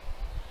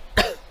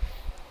 Hey,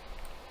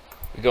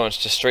 We going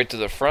just straight to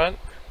the front?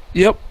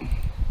 Yep.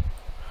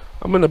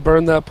 I'm gonna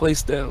burn that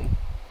place down.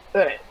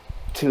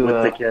 to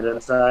With the kid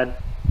inside.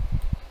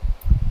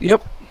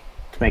 Yep.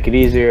 make it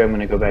easier, I'm going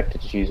to go back to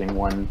just using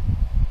one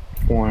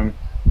form.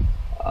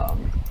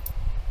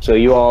 So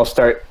you all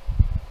start,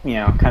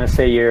 kind of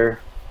say you're,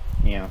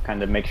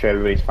 kind of make sure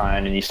everybody's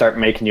fine, and you start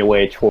making your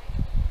way towards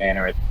the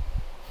manor.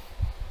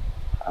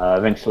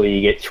 Eventually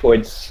you get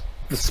towards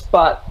the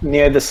spot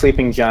near the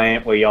sleeping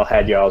giant where y'all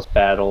had y'all's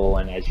battle,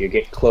 and as you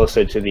get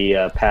closer to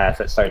the path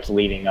that starts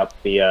leading up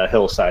the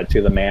hillside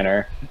to the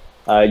manor,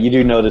 you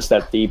do notice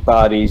that the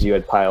bodies you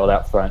had piled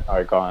out front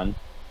are gone.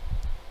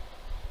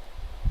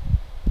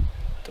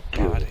 The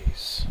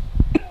bodies.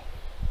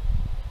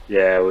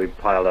 Yeah, we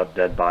piled up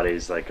dead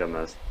bodies like on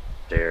the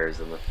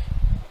stairs and the.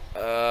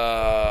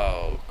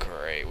 Oh,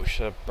 great. We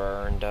should have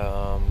burned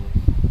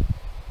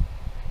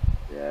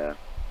Yeah.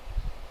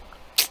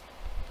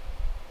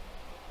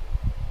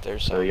 They're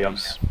So, yeah.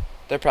 zombies.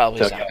 They're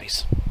probably Okay.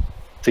 zombies.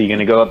 So you're going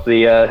to go up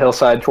the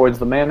hillside towards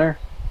the manor?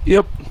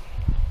 Yep.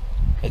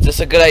 Is this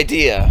a good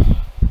idea?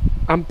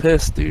 I'm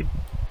pissed, dude.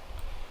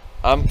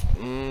 I'm.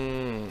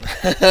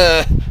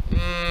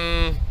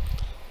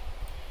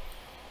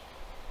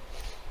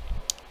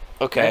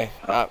 Okay,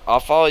 I'll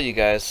follow you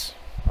guys.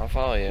 I'll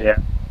follow you. Yeah.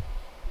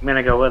 I'm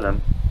gonna go with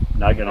him.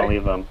 Not gonna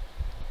leave them.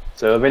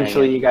 So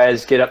eventually you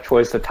guys get up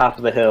towards the top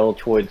of the hill,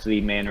 towards the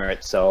manor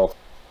itself.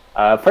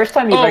 First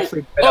time you've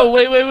actually been up...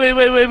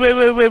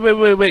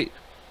 Wait.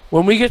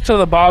 When we get to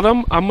the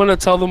bottom, I'm gonna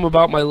tell them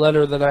about my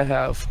letter that I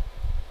have.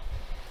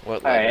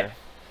 What letter? Right.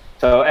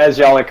 So as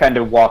y'all are kind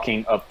of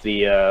walking up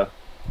the,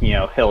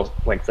 hill,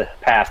 like the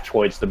path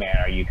towards the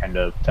manor, you kind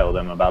of tell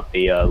them about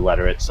the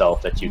letter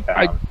itself that you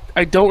found.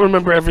 I don't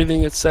remember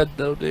everything it said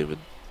though, David.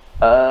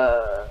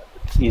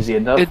 It's easy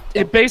enough.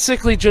 It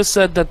basically just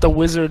said that the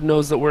wizard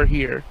knows that we're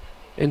here,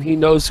 and he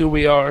knows who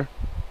we are.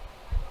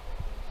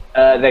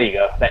 There you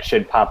go. That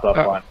should pop up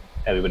on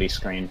everybody's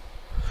screen.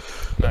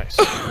 Nice.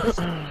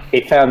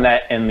 He found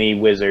that in the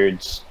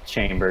wizard's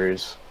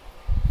chambers.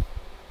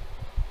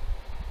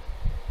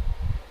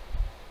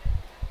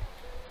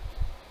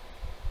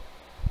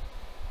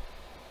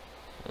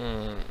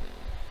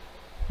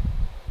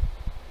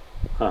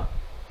 Huh.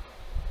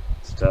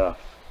 Stuff.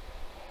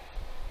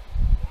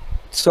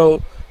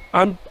 So,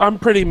 I'm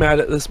pretty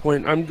mad at this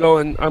point. I'm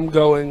going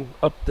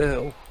up the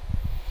hill.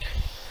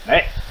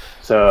 Right.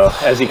 So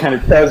as he kind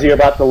of tells you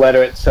about the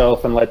letter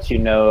itself and lets you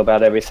know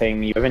about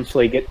everything, you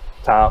eventually get to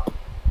the top,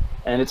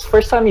 and it's the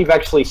first time you've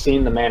actually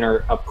seen the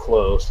manor up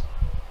close,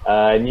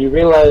 and you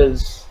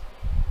realize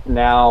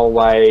now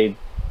why,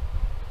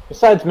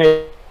 besides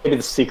maybe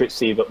the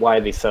secrecy, but why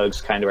the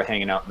thugs kind of are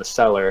hanging out in the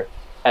cellar,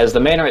 as the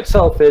manor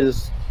itself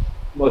is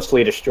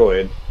mostly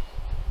destroyed.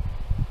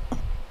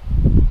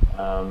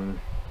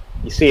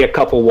 You see a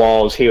couple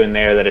walls here and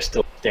there that are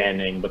still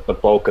standing, but the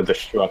bulk of the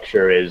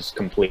structure is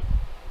completely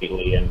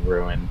in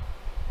ruin.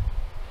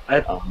 I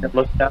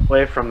looked that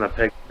way from the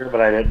picture,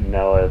 but I didn't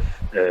know if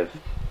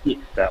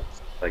that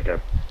was like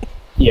a...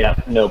 Yeah,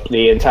 nope.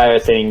 The entire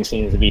thing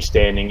seems to be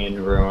standing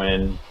in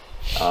ruin.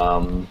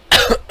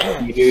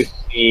 You do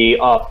see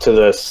off to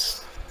the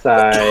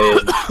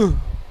side...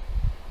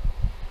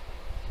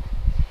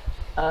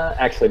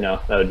 actually, no.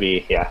 That would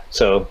be... Yeah.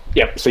 So,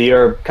 yep. So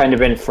you're kind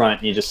of in front,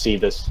 and you just see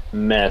this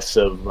mess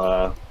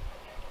of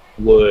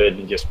wood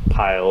and just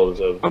piles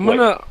of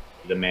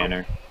the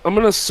manor. I'm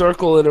gonna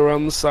circle it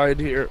around the side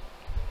here.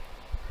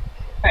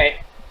 Right.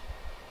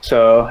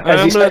 So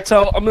I'm gonna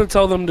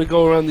tell them to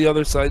go around the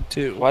other side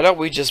too. Why don't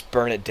we just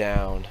burn it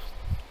down?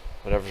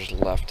 Whatever's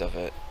left of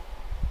it.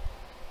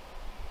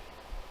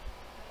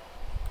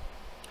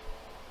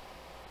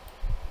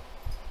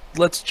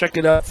 Let's check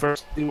it out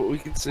first, see what we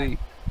can see.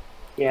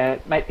 Yeah,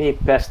 it might be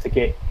best to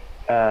get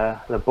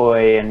the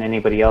boy and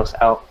anybody else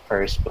out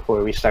first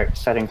before we start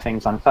setting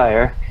things on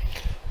fire.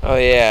 Oh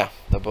yeah,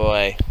 the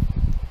boy.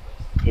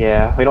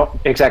 Yeah, we don't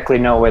exactly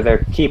know where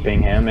they're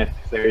keeping him, if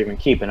they're even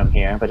keeping him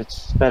here, but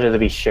it's better to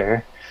be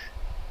sure.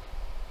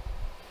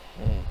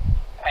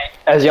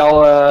 As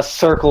y'all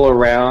circle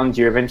around,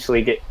 you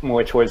eventually get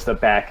more towards the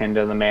back end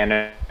of the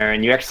manor,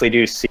 and you actually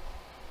do see...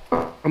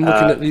 I'm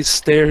looking at these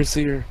stairs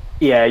here.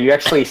 Yeah, you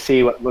actually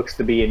see what looks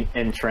to be an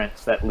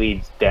entrance that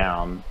leads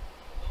down.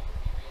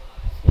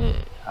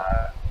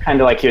 Kind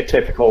of like your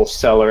typical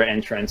cellar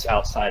entrance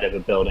outside of a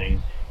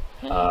building,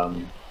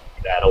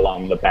 that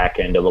along the back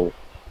end of the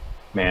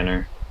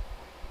manor.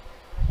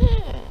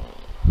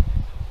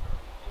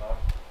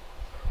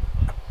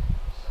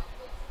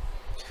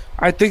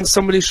 I think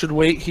somebody should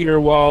wait here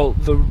while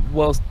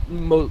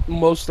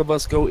most of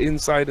us go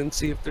inside and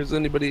see if there's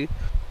anybody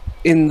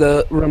in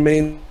the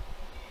remains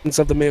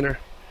of the manor.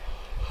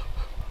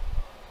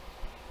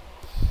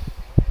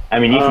 I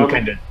mean, you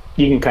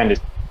can kind of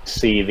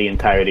see the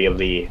entirety of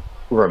the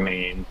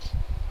remains.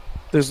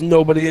 There's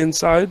nobody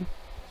inside?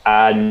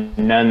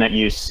 None that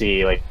you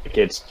see. Like,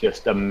 it's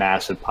just a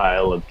massive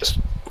pile of just,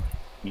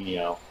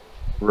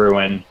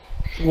 ruin.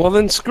 Well,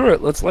 then screw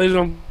it. Let's light it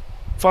on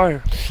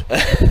fire.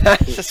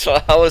 That's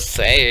what I was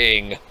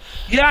saying.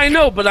 Yeah, I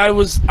know, but I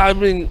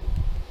mean,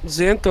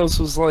 Xanthos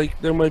was like,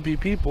 there might be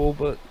people,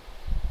 but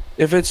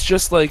if it's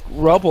just like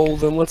rubble,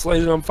 then let's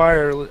light it on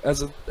fire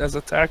as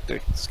a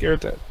tactic, scare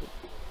tactic.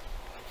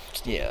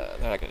 Yeah,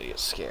 they're not gonna get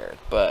scared,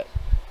 but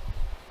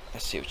I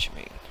see what you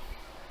mean.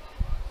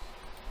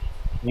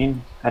 I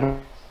mean, I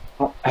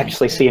don't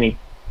actually see any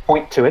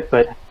point to it,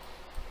 but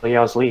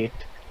y'all's lead.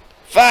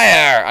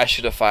 Fire! I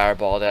should have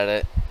fireballed at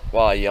it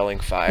while yelling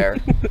fire.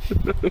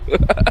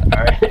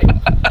 Alright.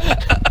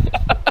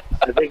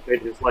 I think they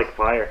just like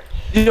fire.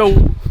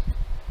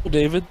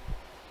 David.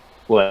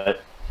 What?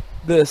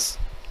 This.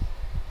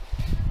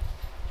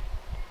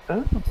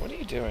 Oh, What are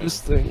you doing?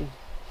 This thing.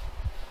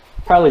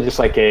 probably just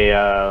like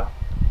a,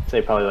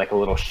 say probably like a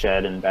little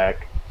shed in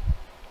back.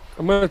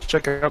 I'm gonna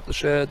check out the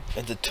shed.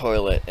 It's a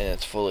toilet and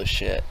it's full of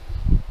shit.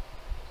 I'm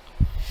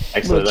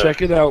Excellent. gonna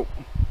check it out.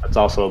 That's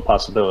also a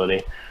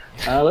possibility.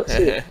 Let's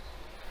see.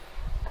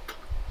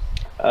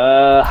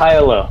 High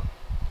or low?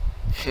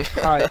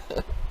 Hi.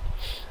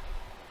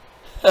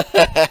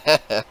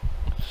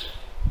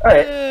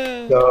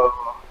 Alright, so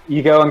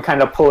you go and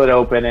kind of pull it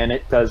open, and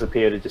it does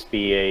appear to just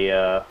be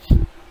a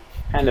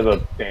kind of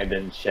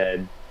abandoned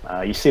shed.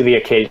 You see the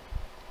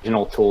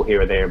occasional tool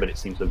here or there, but it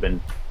seems to have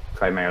been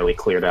primarily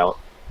cleared out.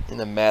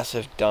 And a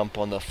massive dump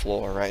on the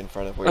floor right in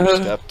front of where you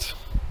stepped.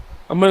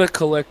 I'm gonna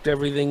collect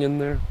everything in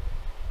there.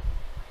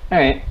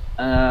 Alright,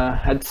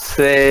 I'd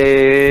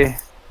say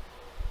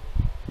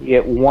you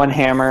get one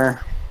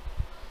hammer,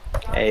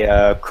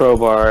 a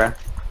crowbar.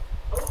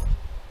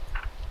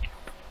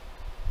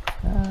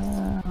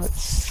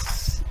 Let's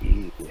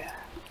see.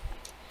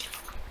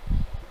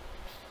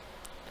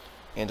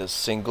 And a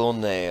single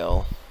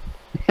nail.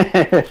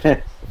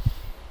 Yeah,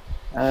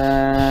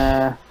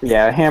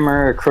 a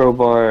hammer, a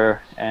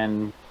crowbar,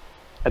 and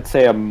I'd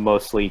say a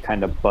mostly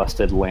kind of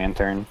busted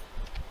lantern.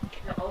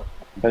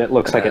 But it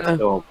looks like it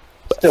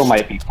still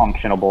might be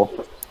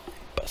functionable.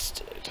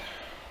 Busted.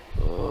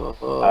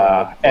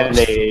 And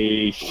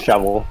a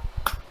shovel.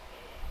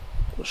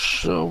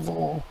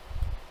 Shovel.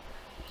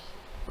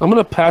 I'm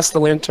gonna pass the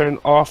lantern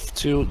off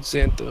to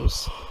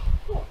Xanthos.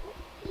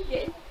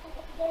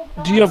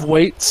 Do you have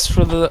weights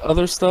for the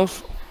other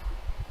stuff?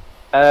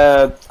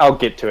 I'll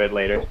get to it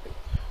later.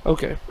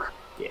 Okay.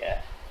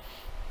 Yeah.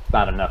 It's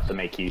not enough to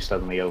make you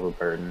suddenly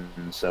overburdened,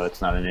 so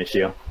it's not an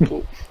issue.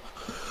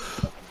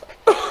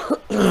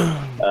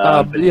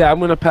 But yeah, I'm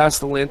gonna pass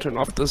the lantern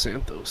off to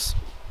Xanthos.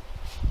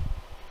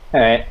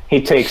 Alright,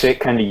 he takes it,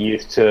 kind of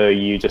used to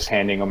you just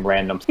handing him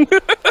random. I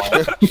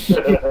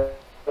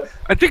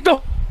think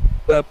they'll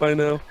that by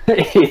now.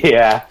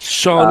 Yeah.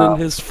 Sean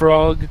and his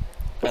frog.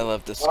 I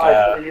love this Oh,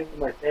 guy. I'm using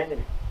my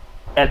sanity.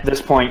 At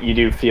this point, you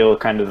do feel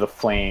kind of the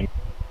flame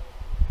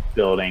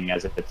building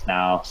as if it's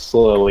now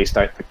slowly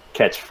start to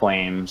catch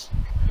flames.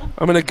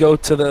 I'm gonna go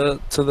to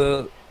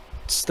the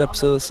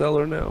steps of the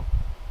cellar now.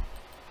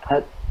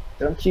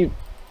 Don't you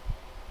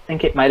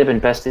think it might have been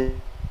best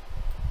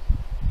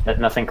that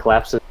nothing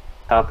collapses at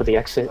the top of the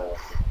exit?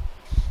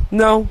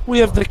 No, we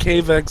have the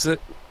cave exit.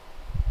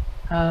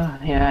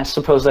 Yeah, I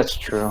suppose that's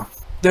true.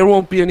 There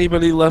won't be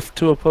anybody left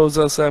to oppose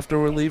us after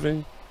we're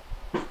leaving.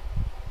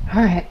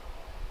 Alright.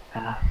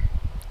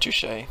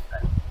 Touche.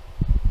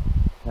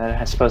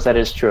 I suppose that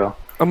is true.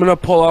 I'm gonna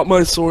pull out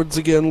my swords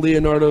again,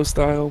 Leonardo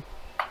style.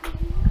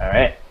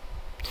 Alright.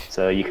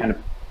 So you kind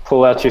of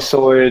pull out your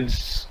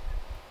swords.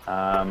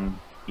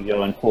 You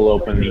go and pull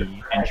open the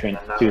entrance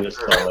to the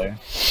cellar.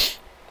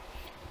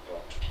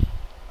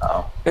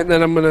 Oh. And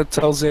then I'm gonna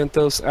tell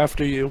Xanthos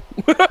after you.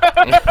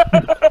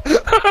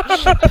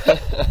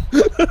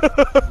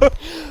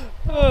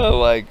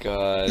 Oh my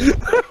god.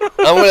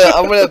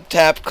 I'm gonna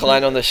tap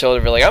Klein on the shoulder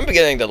and be like, I'm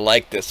beginning to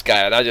like this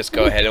guy, and I'll just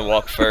go ahead and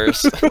walk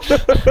first.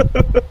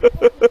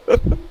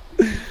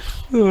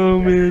 Oh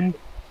man.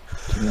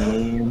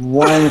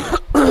 One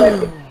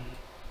second.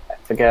 I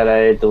forgot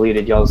I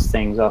deleted y'all's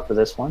things off of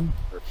this one.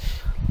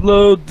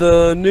 Load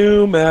the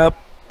new map.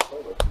 A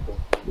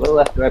little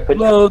after I put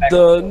y'all Load back.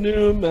 the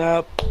new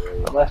map. A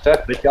little after I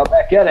put y'all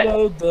back at it.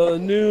 Load the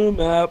new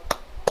map.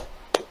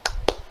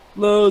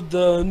 Load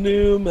the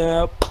new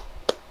map.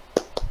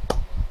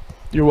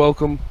 You're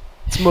welcome.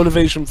 It's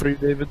motivation for you,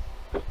 David.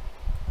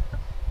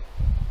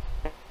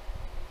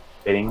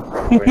 Waiting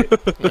for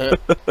it.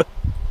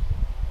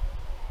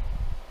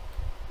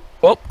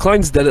 Well,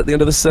 Klein's dead at the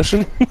end of the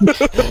session.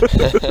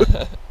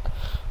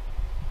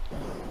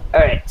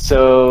 Alright,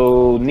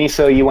 so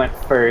Niso, you went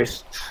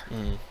first.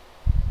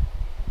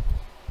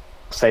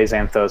 Say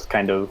Xanthos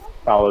kind of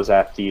follows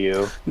after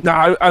you.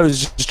 Nah, I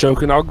was just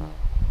joking.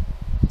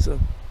 So,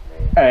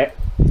 Alright,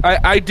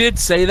 I did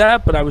say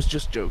that, but I was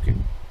just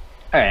joking.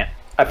 alright.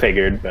 I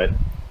figured, but...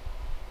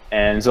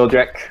 And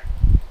Zul'drek?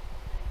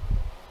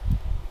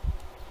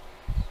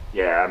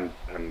 Yeah,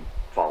 I'm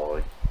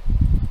following.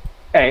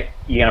 Alright,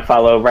 you gonna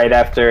follow right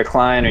after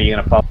Klein, or you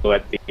gonna follow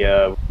at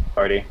the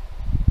party?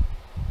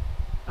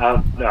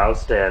 I'll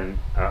stand.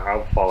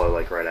 I'll follow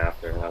like right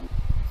after him.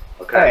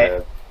 I'll kind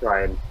of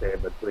try and stay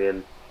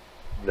between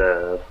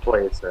the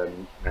place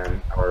and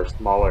our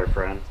smaller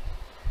friends.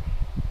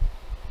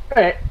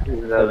 Alright.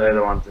 Even though they're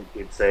the ones that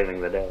keep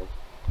saving the day.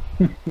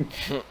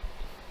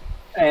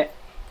 Alright.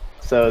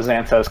 So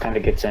Xanthos kind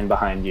of gets in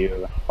behind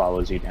you,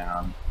 follows you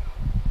down.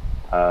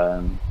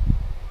 Alright.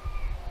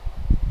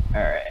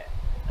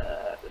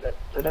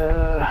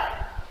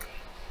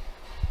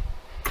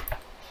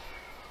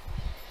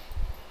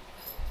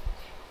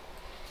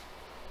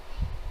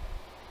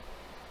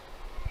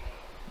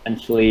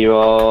 Eventually you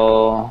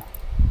all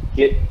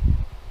get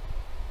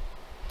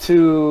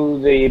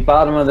to the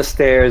bottom of the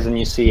stairs and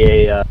you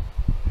see a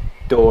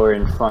door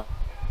in front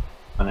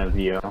of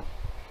you,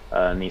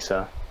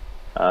 Nisa.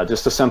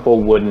 Just a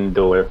simple wooden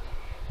door.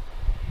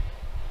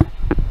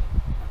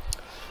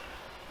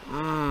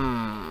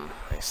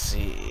 I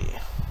see.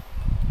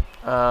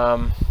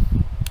 I'm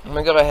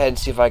gonna go ahead and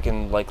see if I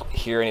can like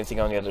hear anything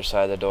on the other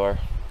side of the door.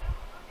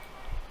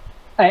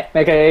 Alright,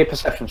 make a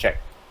perception check.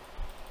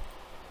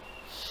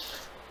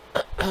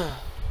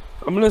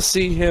 I'm gonna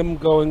see him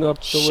going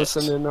up to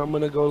listen, and I'm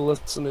gonna go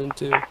listening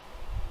too.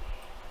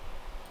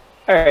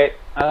 Alright,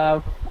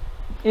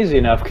 easy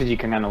enough because you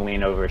can kind of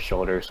lean over his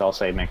shoulder, so I'll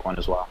say make one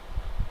as well.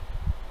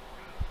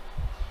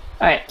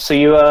 Alright, so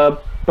you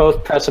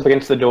both press up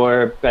against the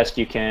door best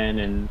you can,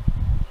 and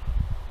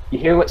you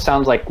hear what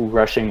sounds like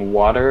rushing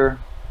water,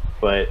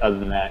 but other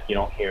than that, you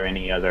don't hear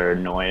any other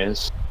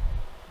noise.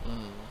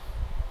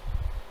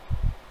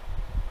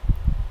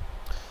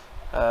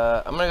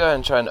 I'm gonna go ahead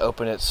and try and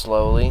open it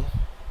slowly,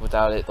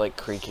 without it like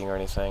creaking or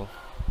anything.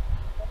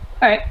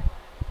 All right.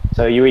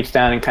 So you reach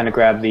down and kind of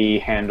grab the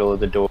handle of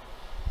the door.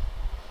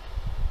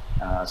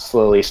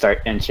 Slowly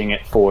start inching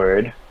it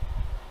forward,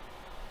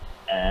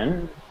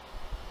 and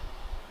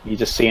you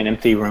just see an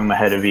empty room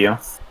ahead of you.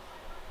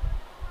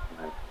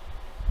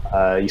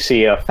 You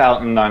see a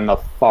fountain on the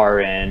far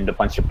end, a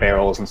bunch of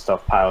barrels and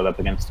stuff piled up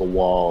against the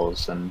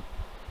walls, and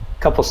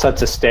a couple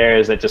sets of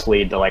stairs that just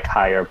lead to like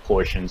higher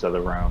portions of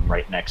the room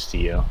right next to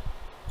you.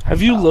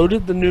 Have you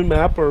loaded the new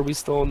map, or are we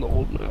still on the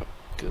old map?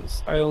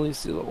 Because I only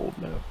see the old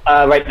map.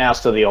 Right now,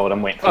 still the old.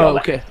 I'm waiting for Oh, all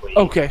that okay. to leave.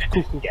 Okay,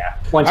 cool. Yeah.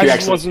 Once I you just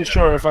actually wasn't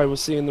sure if I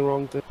was seeing the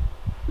wrong thing.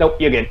 Nope,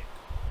 you're good.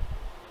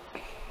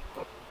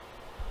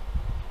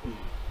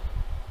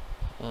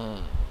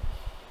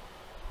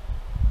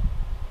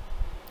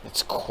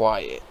 It's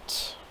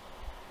quiet.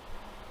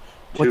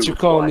 What's your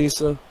call,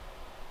 Nesa?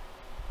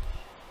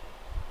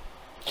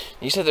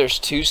 You said there's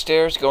 2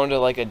 stairs going to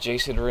like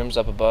adjacent rooms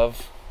up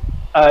above?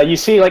 You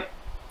see like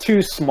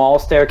 2 small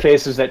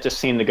staircases that just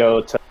seem to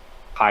go to a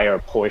higher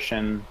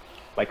portion,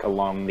 like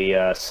along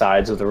the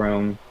sides of the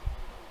room.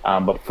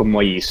 But from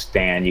where you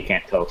stand, you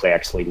can't tell if they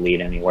actually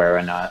lead anywhere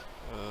or not.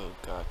 Oh,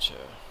 gotcha.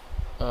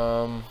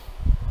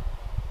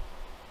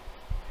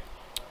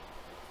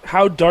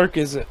 How dark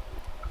is it?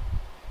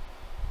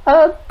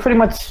 Pretty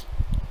much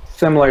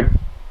similar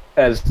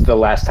as the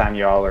last time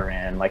y'all are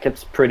in. Like,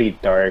 it's pretty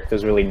dark.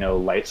 There's really no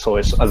light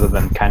source other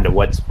than kind of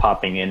what's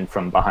popping in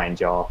from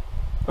behind y'all.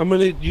 I'm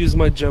gonna use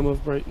my gem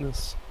of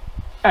brightness.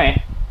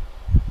 Alright.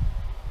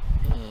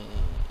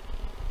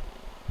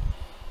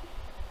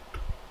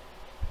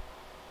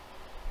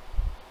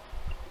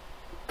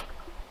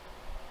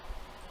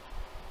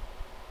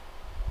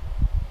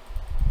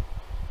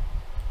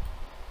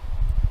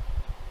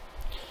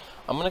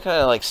 I'm gonna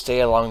kind of like stay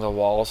along the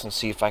walls and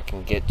see if I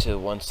can get to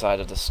one side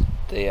of the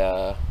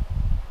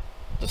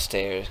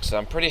stairs, because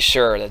I'm pretty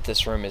sure that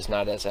this room is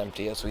not as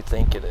empty as we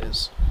think it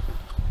is.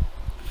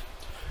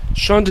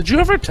 Sean, did you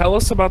ever tell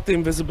us about the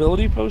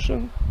invisibility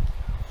potion?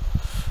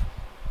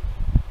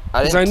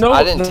 I 'Cause didn't. know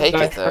I didn't that take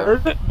I it though.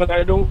 heard it, but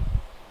I don't.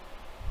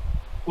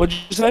 What'd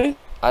you say?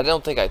 I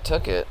don't think I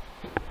took it.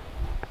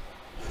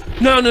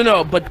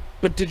 No. But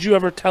did you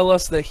ever tell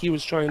us that he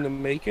was trying to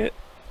make it?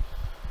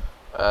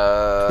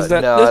 No, at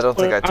I this don't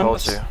think I point, I'm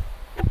told you.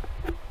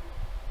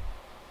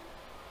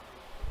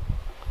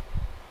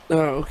 Oh,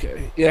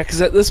 okay. Yeah,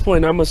 because at this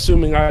point, I'm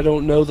assuming I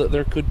don't know that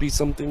there could be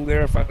something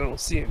there if I don't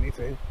see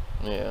anything.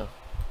 Yeah.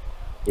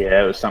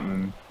 Yeah, it was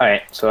something.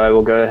 Alright, so I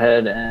will go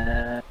ahead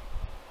and...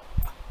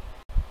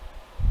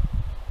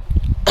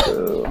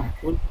 So...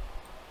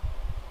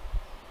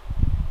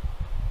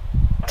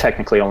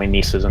 Technically only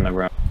Nesa's in the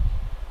room.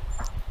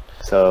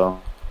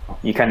 So,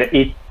 you kind of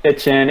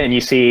itch in and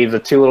you see the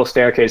 2 little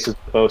staircases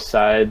on both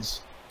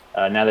sides.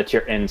 Now that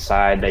you're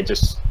inside, they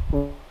just...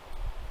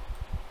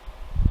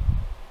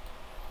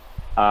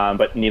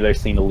 but neither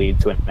seem to lead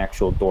to an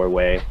actual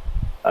doorway.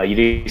 You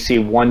do see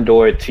one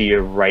door to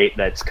your right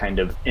that's kind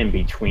of in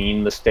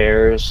between the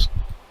stairs,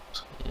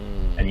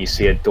 and you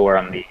see a door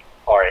on the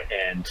far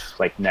end,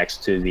 like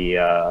next to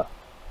the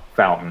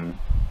fountain.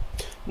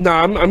 No,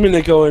 I'm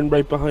gonna go in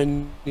right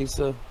behind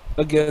Nesa.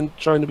 Again,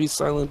 trying to be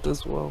silent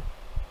as well.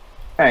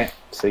 Alright,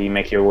 so you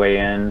make your way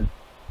in.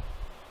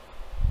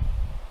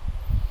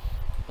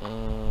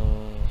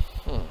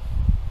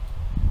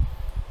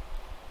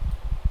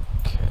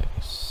 Okay,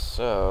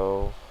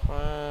 so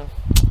I'm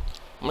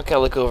gonna kind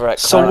of look over at.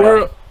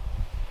 So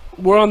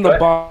we're on the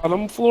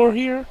bottom floor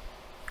here.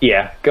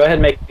 Yeah, go ahead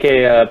and make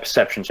a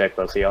perception check,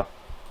 both of y'all.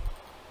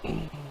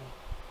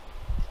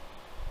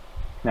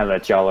 Now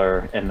that y'all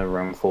are in the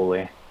room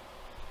fully.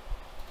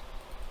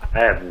 I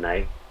have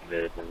night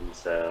vision,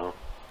 so...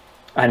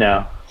 I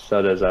know.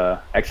 So does,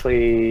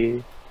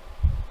 actually...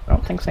 I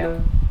don't think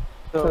so.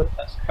 No,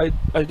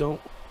 I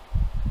don't.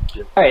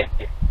 Alright.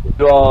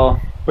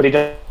 Well, but he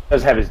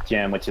does have his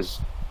gem, which is,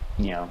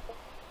 you know...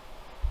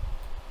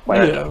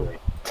 Yeah.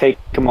 Take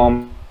a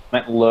moment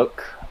and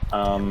look.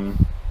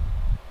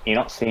 You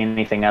don't see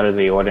anything out of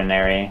the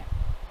ordinary.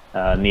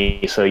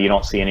 So you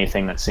don't see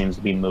anything that seems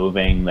to be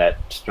moving that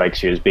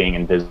strikes you as being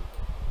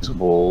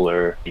invisible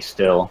or be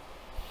still.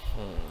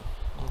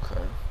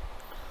 Okay.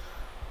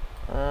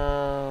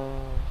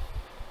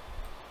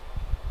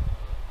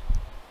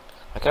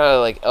 I kind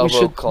of like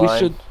elbow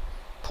climb,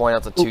 point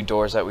out the 2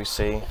 doors that we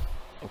see,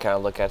 and kind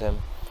of look at him.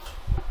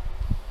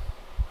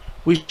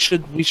 We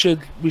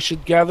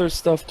should gather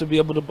stuff to be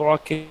able to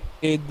blockade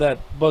that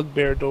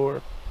bugbear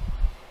door.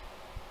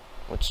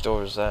 Which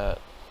door is that?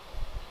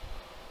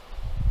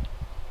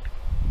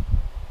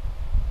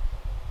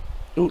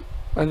 Ooh,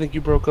 I think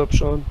you broke up,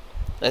 Sean.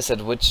 I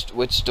said,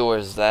 which door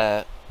is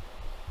that?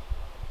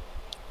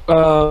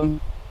 I'm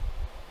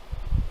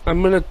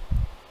gonna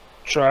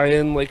try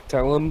and like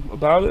tell him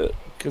about it,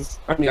 because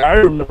I mean I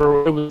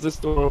remember it was this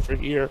door over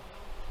here.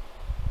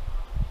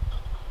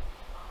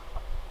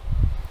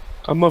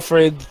 I'm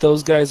afraid that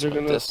those guys are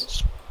gonna.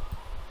 This.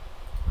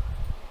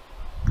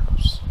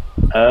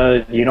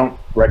 You don't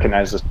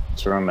recognize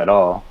this room at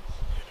all.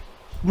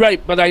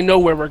 Right, but I know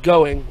where we're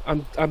going.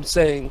 I'm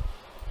saying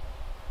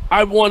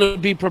I want to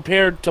be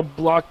prepared to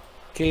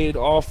blockade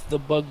off the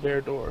bugbear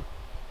door.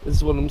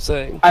 Is what I'm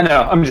saying. I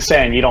know. I'm just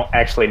saying you don't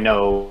actually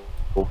know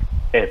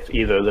if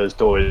either of those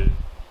doors.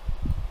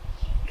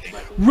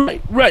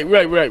 Right.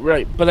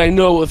 But I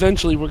know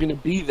eventually we're gonna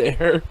be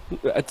there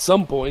at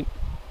some point.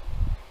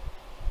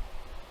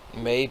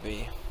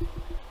 Maybe.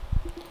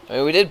 I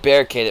mean, we did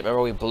barricade it.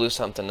 Remember, we blew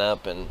something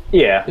up and.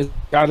 Yeah.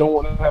 I don't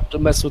want to have to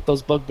mess with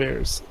those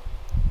bugbears.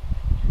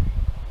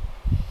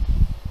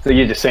 So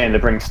you're just saying to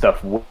bring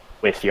stuff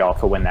with y'all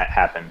for when that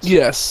happens.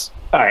 Yes.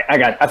 All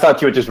right, I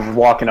thought you were just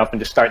walking up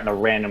and just starting to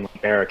randomly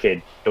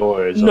barricade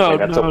doors. No.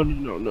 Okay.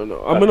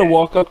 I'm gonna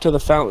walk up to the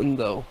fountain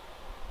though.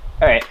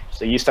 All right,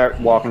 so you start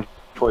walking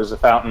towards the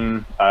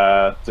fountain.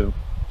 The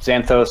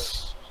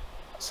Xanthos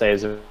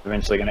says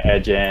eventually going to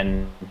edge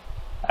in.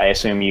 I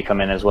assume you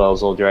come in as well,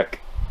 Zul'drek.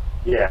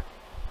 Yeah,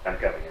 I'm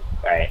coming in.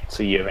 All right,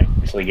 so you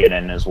eventually get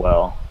in as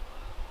well.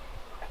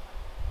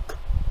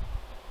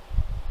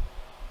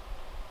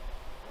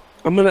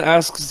 I'm gonna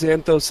ask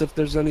Xanthos if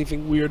there's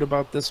anything weird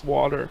about this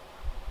water,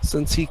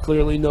 since he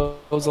clearly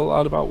knows a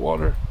lot about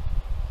water.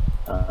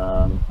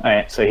 All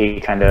right, so he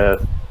kind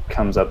of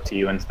comes up to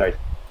you and starts.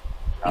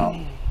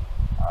 Yeah,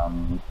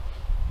 I'm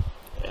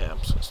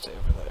just gonna stay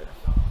over there.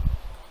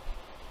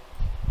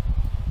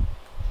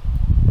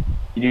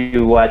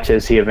 You watch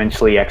as he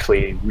eventually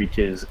actually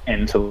reaches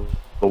into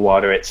the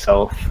water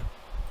itself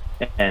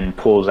and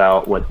pulls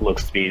out what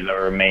looks to be the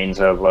remains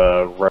of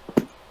a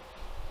rope.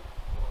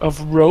 Of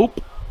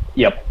rope?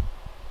 Yep.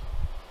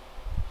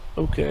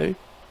 Okay.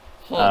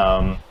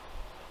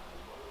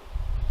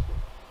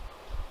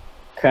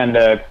 Kind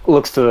of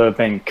looks to have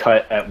been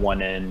cut at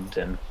one end,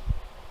 and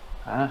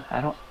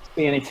I don't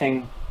see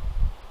anything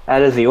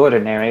out of the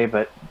ordinary,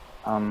 but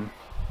then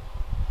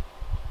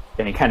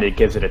he kind of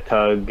gives it a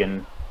tug,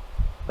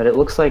 but it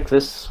looks like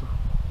this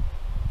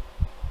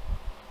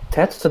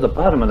attached to the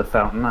bottom of the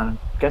fountain. I'm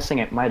guessing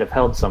it might have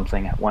held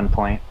something at one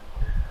point.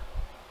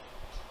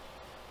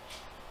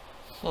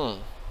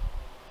 I'm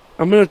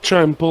gonna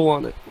try and pull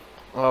on it.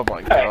 Oh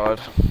my god.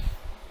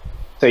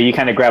 So you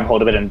kind of grab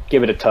hold of it and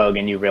give it a tug,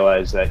 and you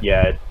realize that,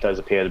 yeah, it does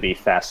appear to be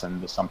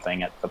fastened to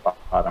something at the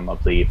bottom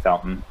of the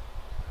fountain.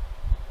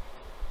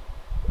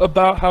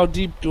 About how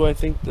deep do I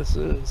think this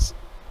is?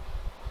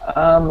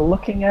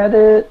 Looking at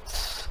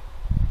it,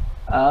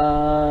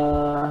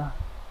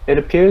 it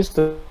appears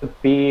to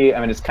be, I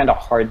mean, it's kind of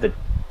hard to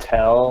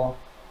tell,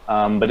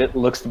 but it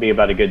looks to be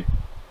about a good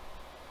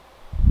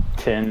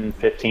 10,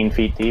 15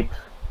 feet deep.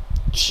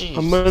 Jeez.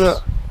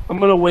 I'm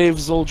gonna wave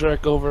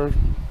Zul'drek over,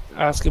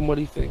 ask him what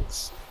he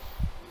thinks,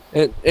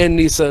 and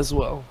Nesa as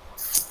well.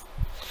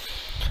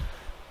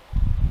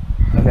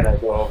 I'm gonna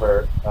go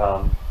over.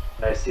 Can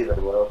I see the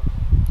rope?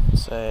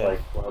 Same.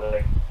 Like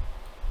floating.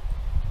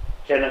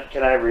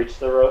 Can I reach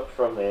the rope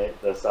from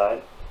the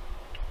side?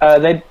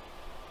 They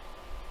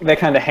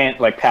kind of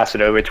pass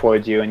it over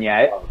towards you, and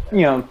yeah,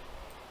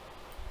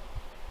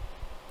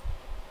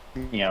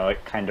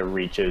 it kind of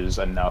reaches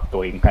enough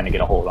where you can kind of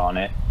get a hold on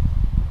it.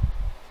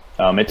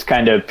 It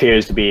kind of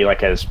appears to be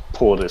like as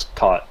pulled as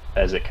taut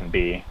as it can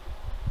be.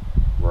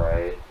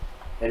 Right.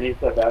 And you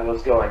said that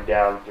was going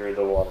down through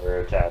the water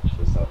attached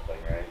to something,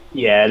 right?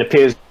 Yeah, it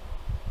appears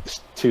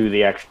to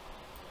the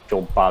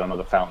actual bottom of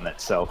the fountain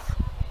itself.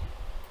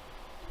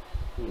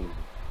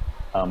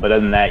 But other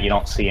than that, you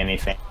don't see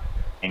anything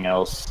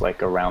else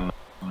like around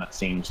them that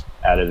seems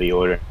out of the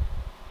ordinary.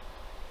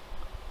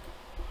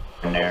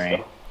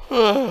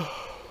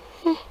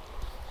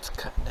 It's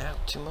cutting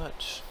out too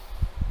much.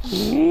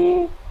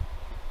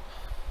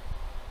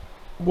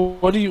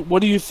 What do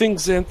you think,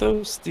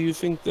 Xanthos? Do you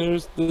think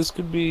this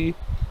could be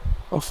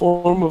a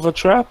form of a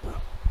trap?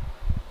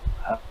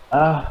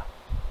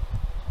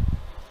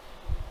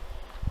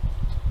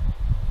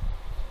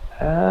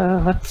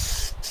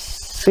 Let's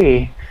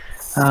see.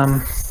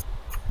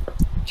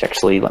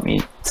 Actually, let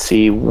me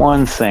see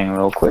one thing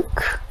real quick.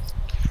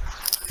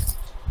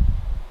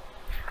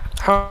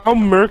 How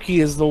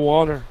murky is the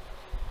water?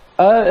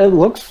 It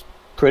looks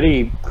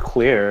pretty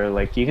clear.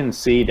 Like you can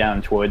see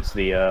down towards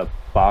the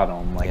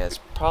bottom. Like Yeah, it's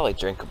probably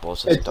drinkable.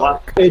 It's just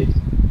dark.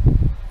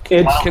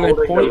 Can I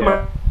point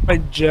my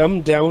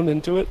gem down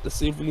into it to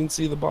see if we can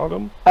see the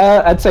bottom?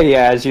 I'd say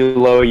yeah. As you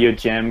lower your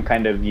gem,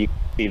 kind of you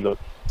see the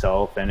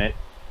itself, and it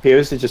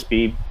appears to just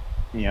be,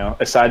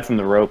 aside from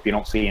the rope, you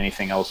don't see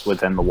anything else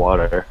within the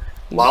water.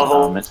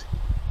 I'll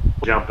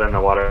jump in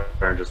the water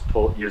and just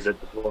use it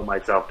to pull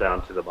myself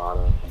down to the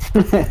bottom.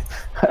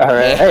 All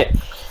right.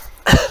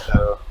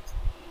 So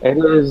it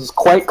is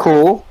quite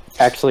cool.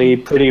 Actually,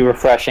 pretty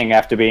refreshing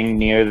after being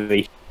near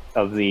the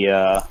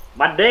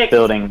My dick!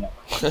 building.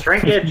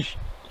 Shrinkage!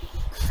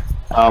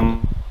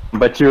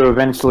 But you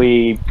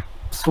eventually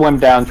swim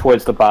down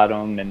towards the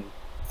bottom and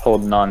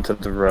holding on to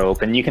the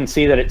rope, and you can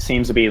see that it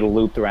seems to be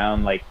looped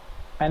around like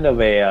kind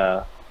of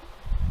a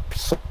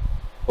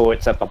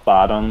sorts at the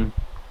bottom.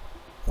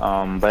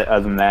 But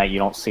other than that, you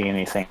don't see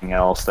anything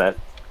else that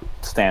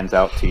stands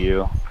out to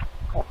you.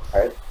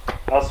 Alright.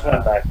 I'll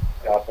swim back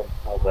up and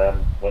tell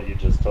them what you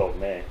just told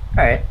me.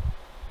 Alright.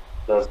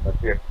 doesn't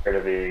appear to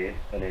be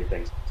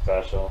anything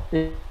special.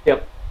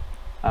 Yep.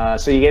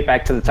 So you get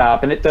back to the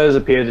top, and it does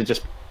appear to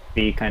just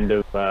be kind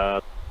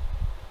of.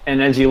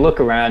 And as you look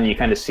around, you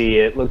kind of see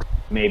it looks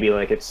maybe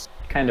like it's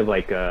kind of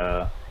like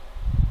a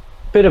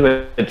bit of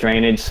a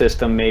drainage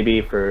system,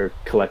 maybe for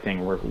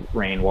collecting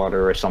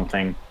rainwater or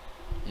something.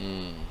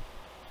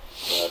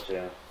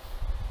 Gotcha.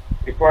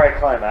 Before I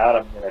climb out,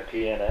 I'm gonna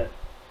pee in it.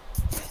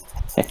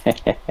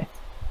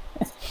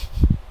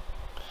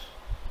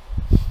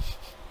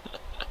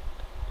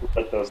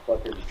 Let those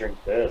fuckers drink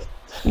this.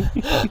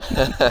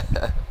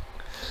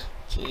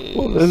 Jeez.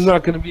 Well, there's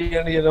not going to be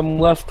any of them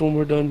left when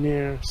we're done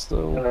here,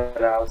 so...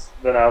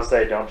 Then I'll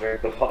say, don't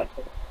drink the water.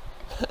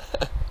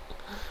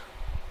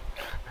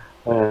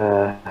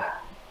 I'm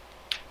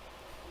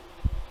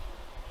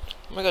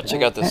gonna go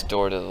check out this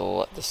door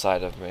to the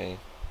side of me.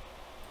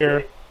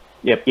 Here.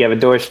 Yep, you have a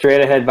door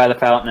straight ahead by the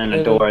fountain, and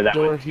a door that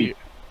would here. be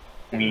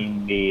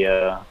between the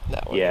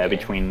That one yeah, here.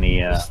 between the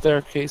The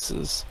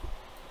staircases.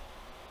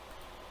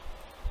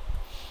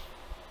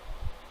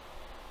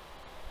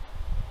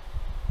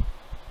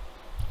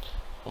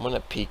 I'm gonna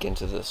peek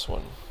into this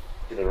one.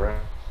 To the room.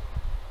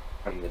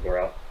 And the door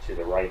out to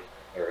the right,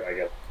 or I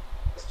guess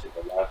to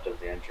the left of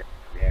the entrance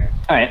from here.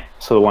 All right,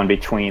 so the one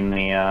between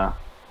the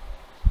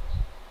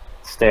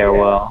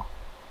stairwell.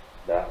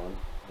 That one,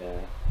 yeah.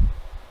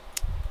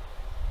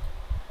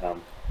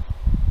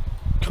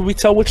 Can we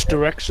tell which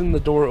direction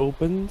the door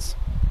opens?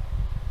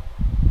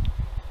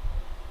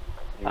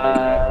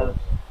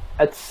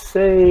 I'd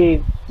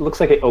say looks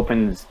like it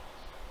opens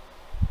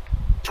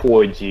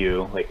towards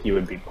you, like you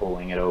would be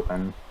pulling it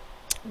open.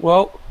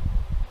 Well,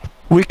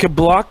 we could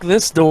block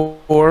this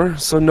door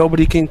so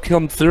nobody can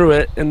come through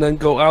it and then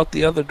go out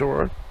the other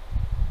door.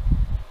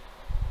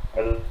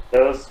 Are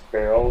those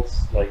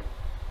barrels like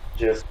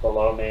just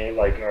below me?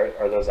 Like,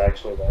 are those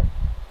actually there?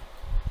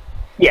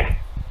 Yeah.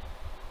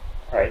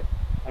 All right,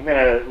 I'm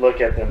gonna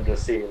look at them to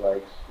see,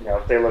 like, you know,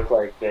 if they look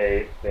like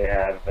they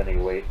have any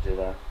weight to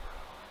them.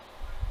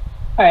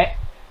 All right.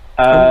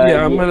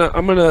 Yeah, I'm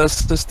gonna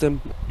assist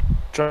him.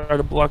 Try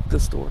to block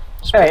this door.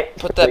 Just All right,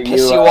 put that so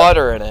pissy you,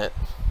 water in it.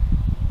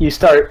 You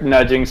start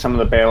nudging some of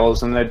the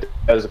barrels, and there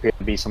does appear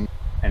to be some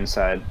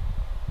inside.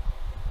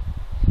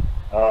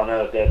 Oh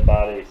no, dead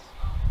bodies.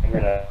 I'm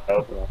gonna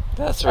open them.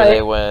 That's where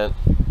they went.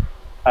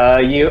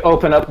 You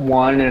open up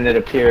one, and it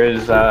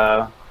appears.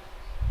 So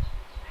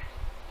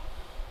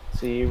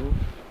you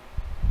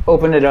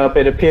open it up.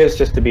 It appears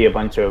just to be a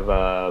bunch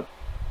of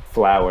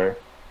flour.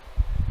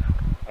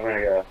 I'm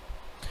gonna go.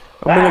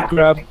 I'm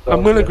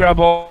gonna grab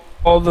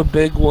all the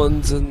big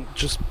ones and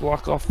just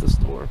block off this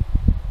door.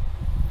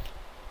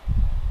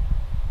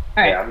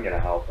 Yeah, I'm gonna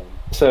help them.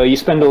 So you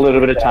spend a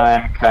little bit of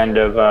time, kind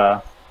of.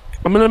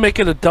 I'm gonna make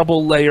it a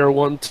double layer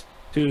one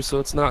too, so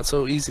it's not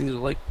so easy to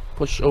like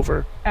push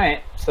over. All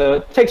right. So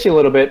it takes you a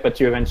little bit, but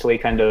you eventually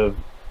kind of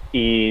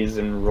ease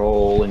and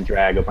roll and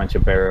drag a bunch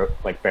of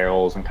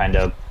barrels and kind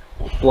of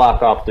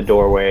block off the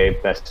doorway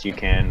best you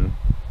can.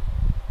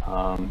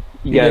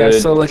 Yeah,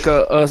 so like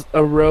a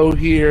row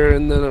here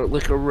and then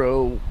like a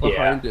row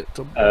behind it.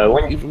 To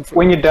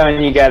when you're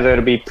done, you gather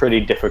it'll be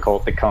pretty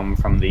difficult to come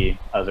from the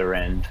other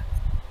end.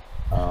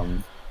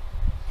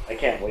 I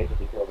can't wait to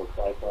kill the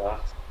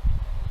Cyclops.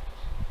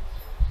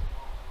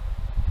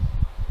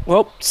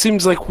 Well,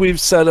 seems like we've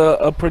set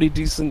a pretty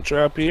decent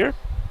trap here.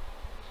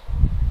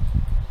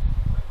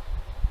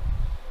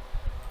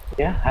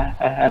 Yeah,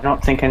 I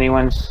don't think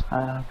anyone's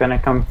gonna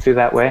come through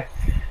that way.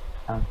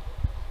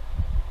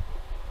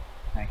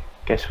 I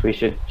guess we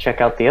should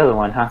check out the other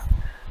one, huh?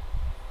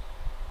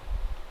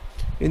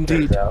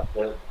 Indeed. Turns out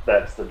that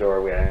that's the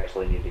door we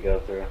actually need to go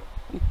through.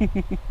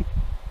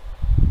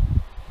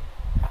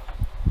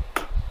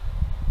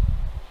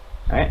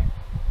 All right.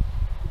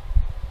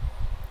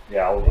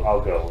 Yeah,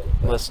 I'll go with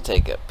it. Let's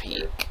take a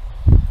peek.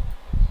 All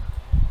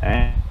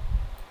right.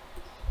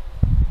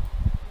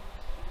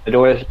 The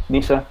door,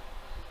 Nesa.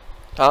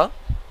 Huh?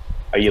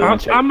 Are you the one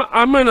checking?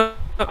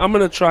 I'm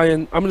gonna try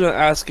and I'm gonna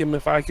ask him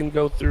if I can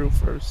go through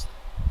first.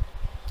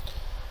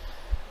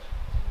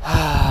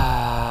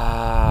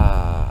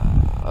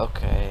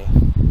 Okay.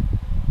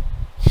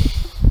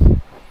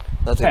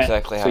 That's Alright,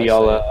 exactly how so I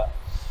y'all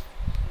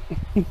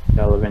say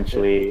y'all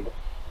eventually.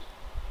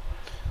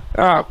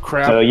 Oh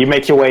crap! So you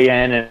make your way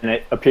in, and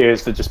it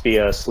appears to just be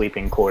a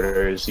sleeping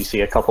quarters. You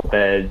see a couple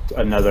beds,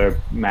 another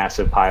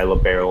massive pile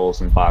of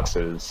barrels and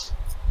boxes.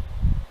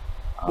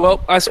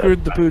 Well, I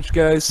screwed the pooch,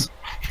 guys.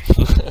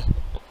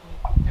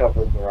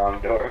 Covered the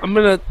wrong door. I'm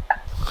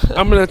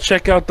gonna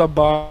check out the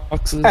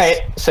boxes. All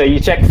right, so you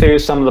check through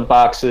some of the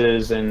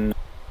boxes and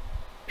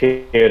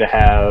appear to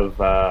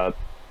have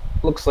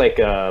looks like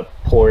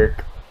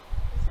pork.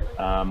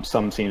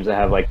 Some seems to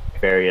have like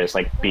various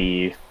like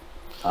beef.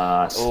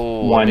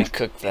 Oh, one let me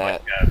cook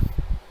that.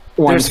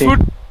 one There's seems food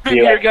to in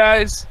be here, like,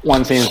 guys.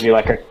 one seems to be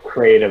like a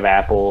crate of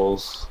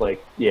apples.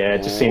 Like yeah,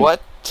 it just seems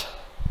What?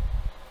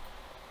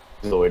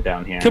 lower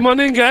down here. Come on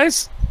in,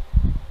 guys.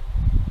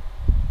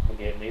 I'm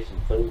getting me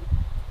some food.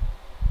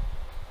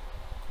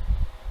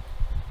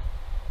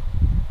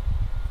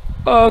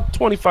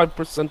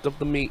 25% of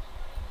the meat.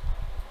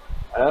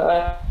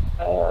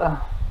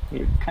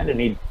 You kind of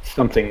need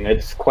something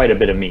that's quite a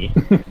bit of meat.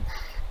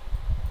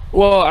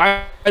 Well,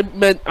 I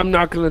meant I'm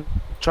not gonna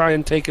try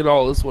and take it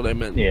all. Is what I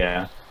meant.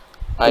 Yeah.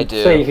 I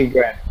do. So you could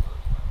grab.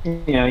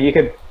 You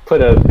could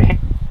put a.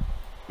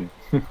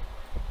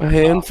 A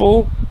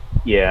handful.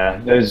 Yeah,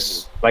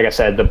 those. Like I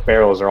said, the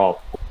barrels are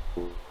all.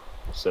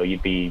 So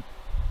you'd be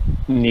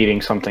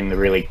needing something to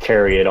really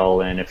carry it all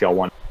in if y'all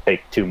want to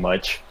take too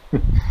much.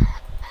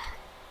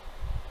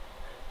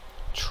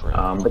 True.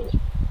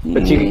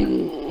 But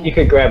you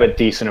could grab a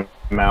decent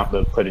amount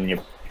to put in your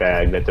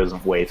bag that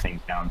doesn't weigh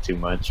things down too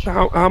much.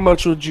 How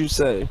much would you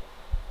say?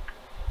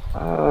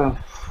 I'll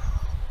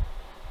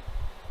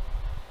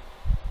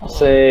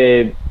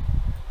say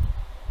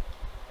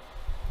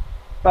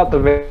about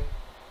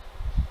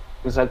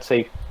I'd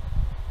say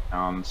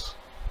pounds.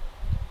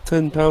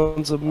 10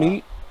 pounds of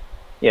meat.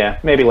 Yeah,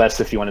 maybe less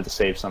if you wanted to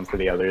save some for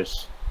the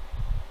others.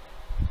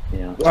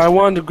 Yeah. I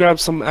wanted to grab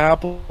some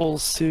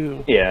apples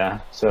too. Yeah.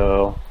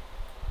 So.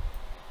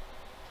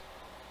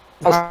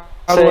 How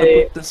do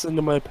I put this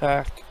into my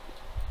pack?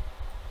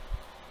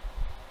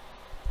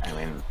 I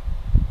mean,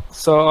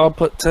 So I'll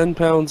put 10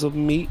 pounds of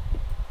meat.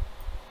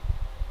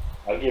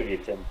 I'll give you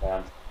 10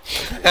 pounds.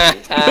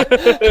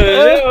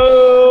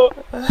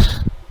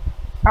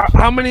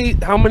 How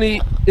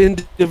many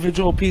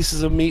individual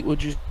pieces of meat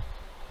would you?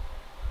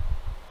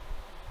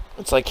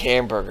 It's like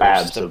hamburgers,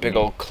 slabs just a of big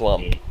old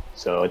clump. meat.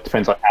 So it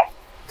depends on how.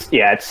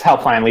 Yeah, it's how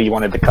finely you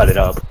wanted to cut it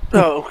up.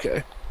 Oh,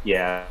 okay.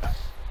 Yeah.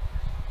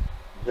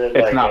 Is it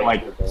It's not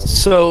like- extra bone?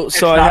 So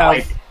It's I not have.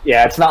 like,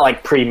 yeah, it's not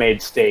like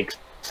pre-made steaks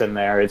in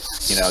there.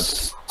 It's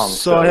just hunks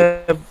So I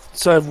of-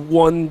 have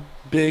one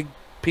big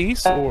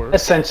piece, or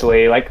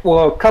essentially like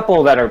a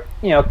couple that are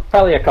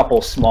probably a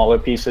couple smaller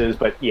pieces,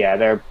 but yeah,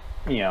 they're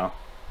all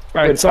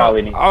right. would So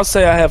probably need- I'll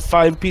say I have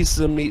 5 pieces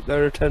of meat that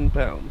are 10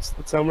 pounds.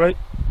 That sound right?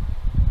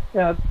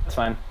 yeah, that's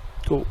fine.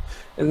 Cool.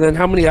 And then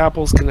how many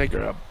apples can I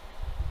grab?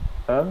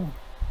 I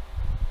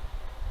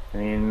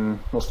mean,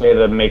 we'll say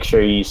to make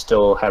sure you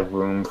still have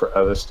room for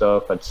other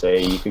stuff. I'd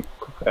say you could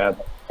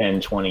grab 10,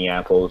 20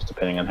 apples,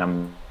 depending on how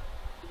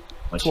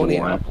much 20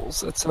 you want. apples.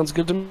 That sounds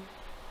good to me.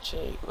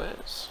 Gee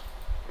whiz.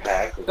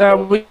 Pack is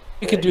We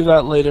could do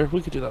that later.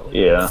 We could do that later.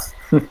 Yeah.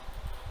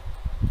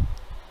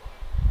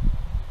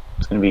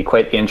 It's going to be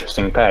quite the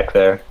interesting pack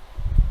there.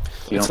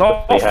 You It's don't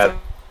all really have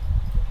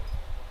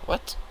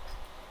What?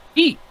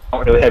 eat.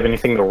 don't really have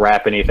anything to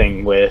wrap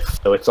anything with,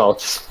 so it's all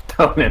just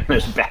thrown in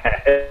this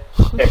bag.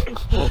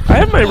 I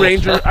have my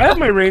ranger. I have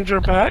my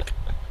ranger pack.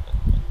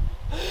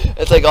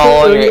 It's like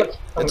all on your.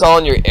 It's all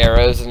on your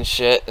arrows and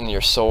shit, and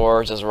your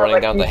sword just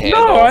running down the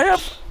handle. No, I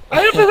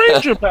have a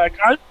ranger pack.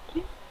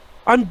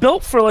 I'm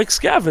built for like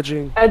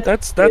scavenging.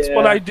 That's what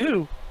Yeah. I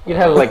do. You'd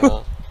have like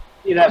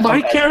you'd have My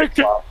some extra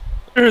character- cloth.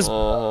 Here's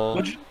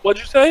Uh-huh. what'd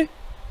you say?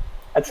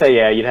 I'd say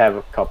yeah, you'd have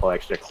a couple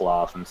extra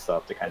cloth and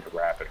stuff to kind of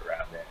wrap it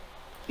around it.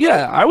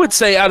 Yeah, I would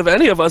say out of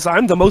any of us,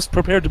 I'm the most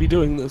prepared to be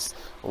doing this.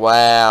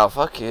 Wow,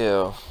 fuck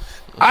you.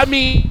 I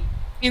mean,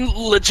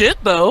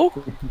 legit though.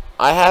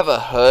 I have a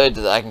hood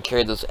that I can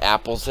carry those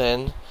apples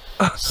in.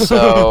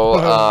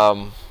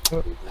 So,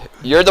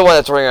 you're the one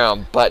that's running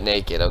around butt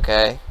naked,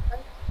 okay?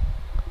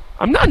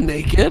 I'm not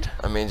naked.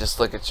 I mean, just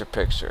look at your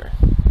picture.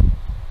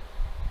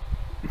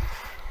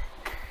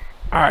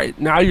 All right,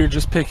 now you're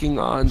just picking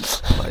on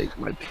like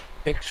my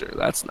picture.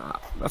 That's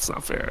not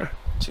fair.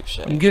 Touche.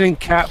 I'm getting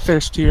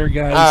catfished here,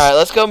 guys. Alright,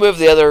 let's go move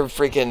the other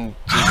freaking...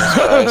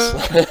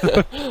 Jesus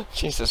Christ.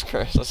 Jesus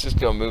Christ. Let's just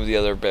go move the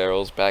other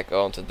barrels back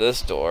onto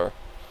this door.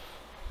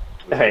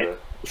 Hey,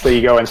 so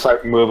you go and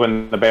start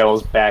moving the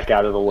barrels back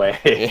out of the way.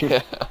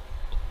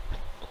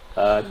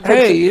 Yeah.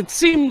 Hey, it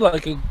seemed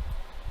like a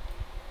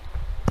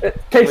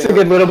It takes a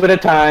good little bit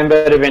of time,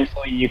 but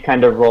eventually you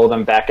kind of roll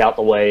them back out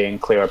the way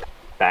and clear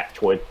back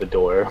towards the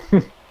door.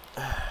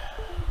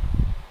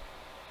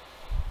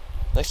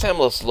 Next time,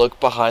 let's look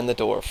behind the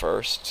door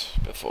first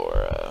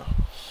before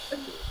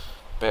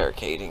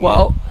barricading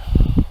well,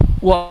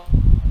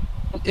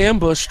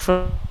 ambushed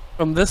from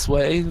this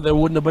way. They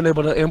wouldn't have been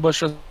able to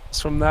ambush us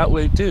from that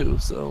way too.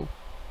 So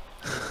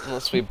it.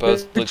 Unless we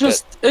both it looked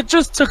at... it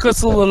just took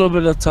us a little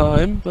bit of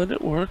time, but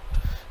it worked.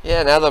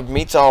 Yeah, now the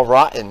meat's all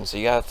rotten, so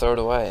you gotta throw it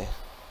away.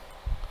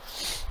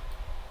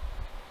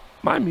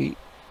 My meat.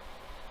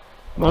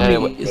 My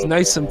Anyway. meat is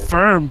nice and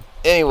firm.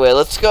 Anyway,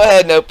 let's go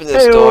ahead and open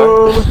this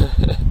Hey-o. door.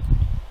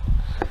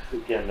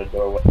 Get in the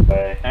doorway.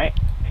 Alright.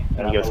 And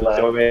And you go through the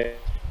doorway.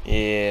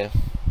 Yeah.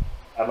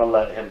 I'm gonna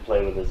let him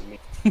play with his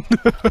meat.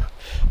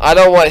 I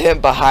don't want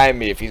him behind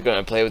me if he's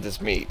gonna play with his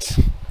meat.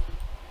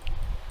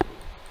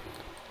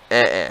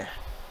 Uh-uh.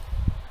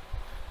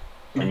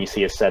 And you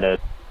see a set of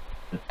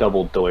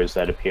double doors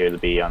that appear to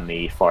be on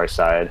the far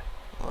side.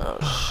 Oh,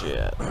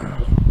 shit.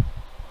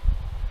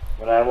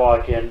 When I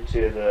walk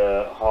into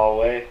the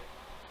hallway,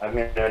 I'm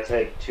gonna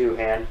take 2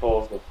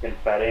 handfuls of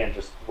confetti and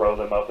just throw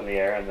them up in the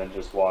air and then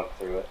just walk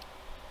through it.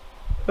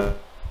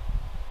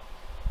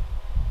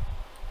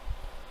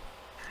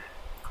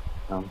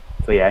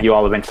 So yeah, you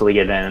all eventually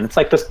get in. It's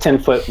like this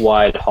 10-foot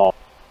wide hall.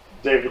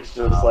 David's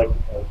just like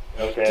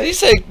Okay.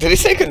 Did he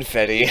say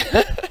confetti?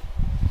 Hey,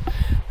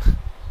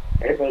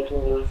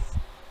 bitches.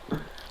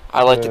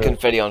 I light the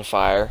confetti on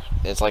fire.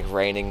 It's like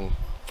raining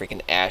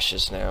freaking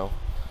ashes now.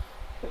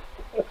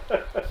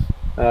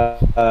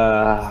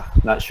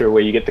 Not sure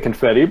where you get the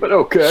confetti, but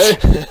okay.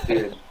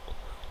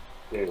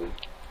 Dude.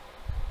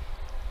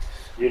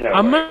 You know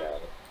I'm where I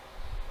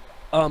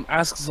got it.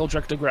 Ask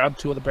Zul'drek to grab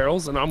 2 of the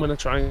barrels, and I'm gonna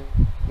try and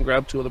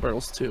grab 2 of the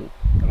barrels too.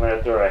 I'm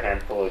gonna throw a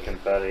handful of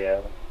confetti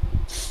at him.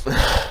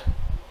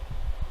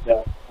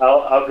 Yeah,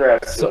 I'll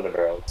grab 2 of the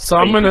barrels. So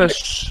I'm gonna.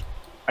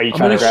 Are you I'm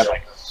trying to gonna grab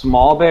like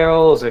small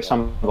barrels or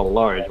some of the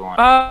large ones?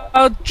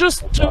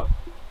 Just 2.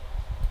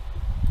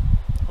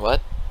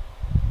 What?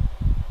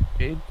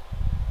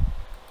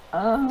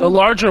 The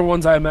larger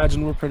ones, I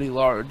imagine, were pretty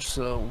large.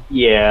 So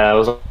Yeah, it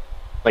was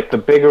like the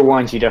bigger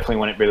ones. You definitely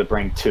wouldn't really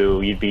bring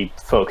 2. You'd be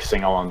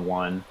focusing all on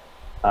 1.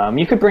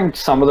 You could bring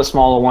some of the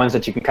smaller ones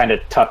that you can kind of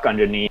tuck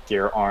underneath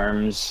your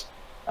arms.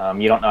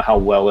 You don't know how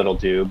well it'll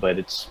do, but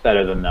it's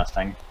better than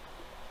nothing.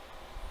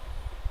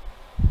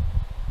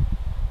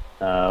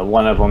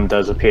 One of them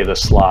does appear to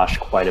slosh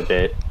quite a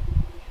bit.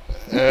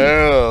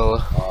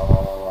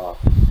 Oh.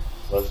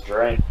 Let's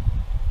drink.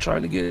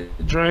 trying to get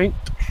it drank.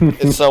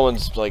 It's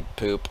someone's like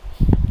poop.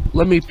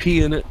 Let me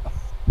pee in it.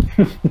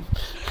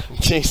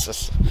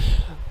 Jesus.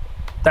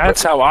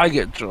 That's how I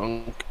get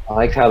drunk. I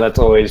like how that's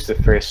always the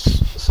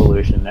first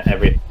solution to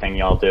everything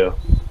y'all do.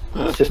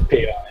 Let's just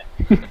pee on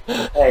it.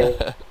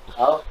 Hey,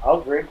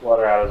 I'll drink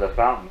water out of the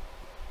fountain.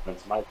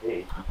 It's my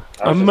pee.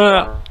 I'm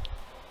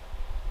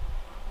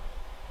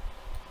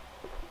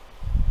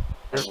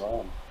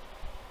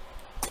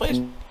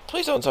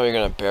Please don't tell me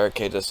you're gonna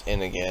barricade us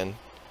in again.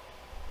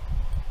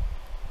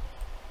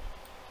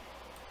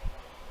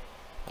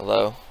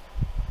 Hello?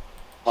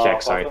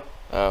 Check, sorry.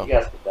 Oh. You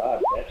got the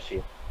dog, that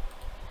shit.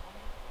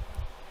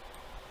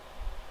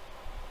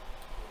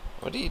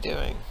 What are you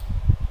doing?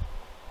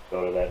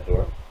 Go to that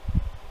door.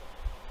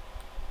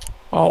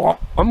 Oh,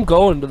 I'm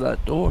going to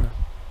that door.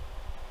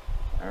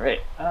 Alright.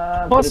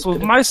 Plus,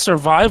 with my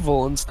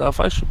survival and stuff,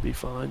 I should be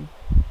fine.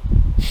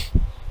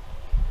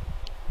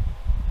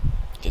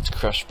 Gets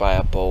crushed by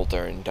a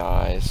boulder and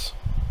dies.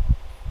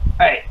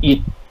 Alright,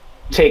 you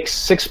take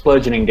 6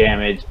 bludgeoning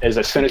damage as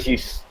soon as you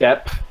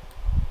step,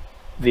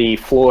 the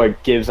floor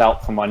gives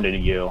out from under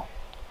you,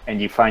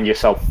 and you find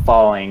yourself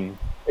falling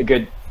a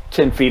good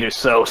 10 feet or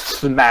so,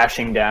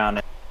 smashing down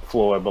at the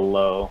floor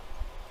below,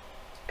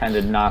 kind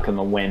of knocking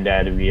the wind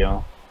out of you.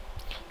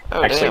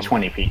 Oh, Actually, damn.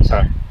 20 feet,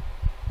 sorry.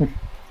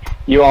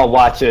 You all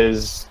watch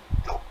as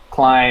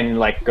Klein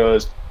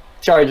goes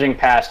charging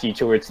past you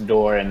towards the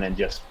door and then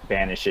just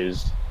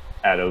vanishes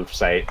out of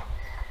sight.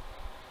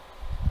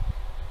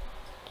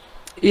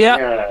 Yeah,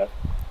 Yeah.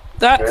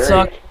 that Very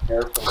sucked.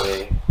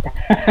 carefully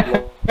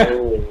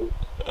literally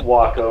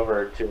walk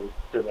over to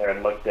there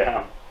and look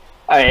down.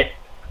 Alright,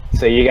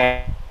 so you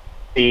guys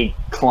see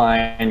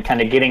Klein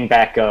kind of getting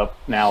back up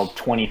now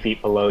 20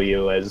 feet below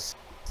you as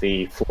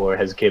the floor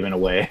has given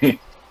away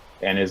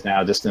and is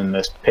now just in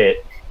this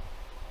pit.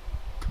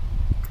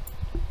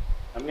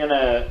 I'm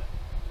gonna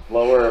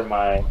lower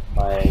my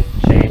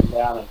chain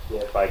down and see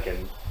if I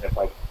can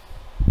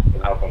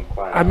help him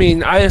climb. I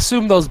mean, I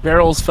assume those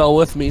barrels fell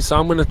with me, so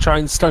I'm gonna try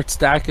and start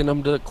stacking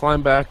them to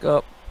climb back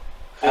up.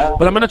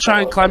 But I'm gonna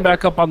try and climb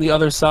back up on the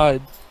other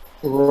side.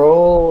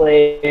 Roll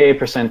a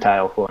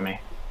percentile for me.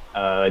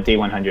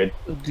 D100.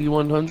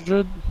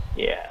 D100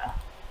 Yeah.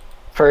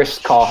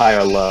 First, call high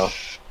or low.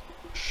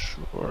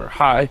 or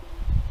high.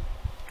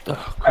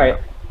 Oh, Alright.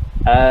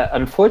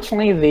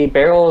 Unfortunately, the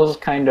barrels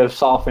kind of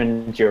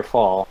softened your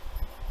fall.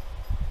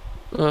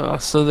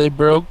 so they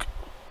broke.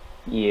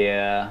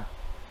 Yeah.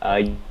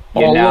 You're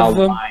All now of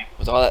them? lying.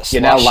 With all that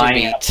You're now sloshy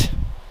lying meat.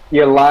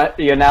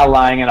 You're now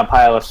lying in a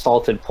pile of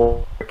salted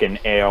pork and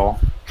ale.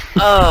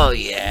 Oh,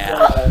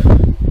 yeah.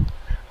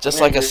 Just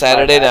like a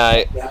Saturday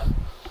night.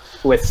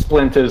 With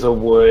splinters of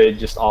wood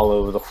just all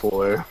over the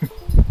floor.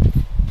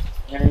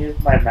 I'm gonna use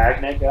my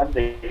magnet gun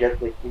to get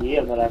the key,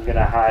 and then I'm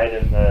gonna hide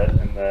in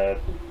the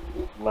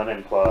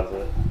linen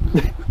closet.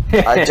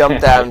 I jump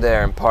down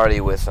there and party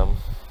with them.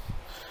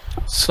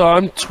 So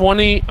I'm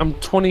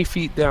 20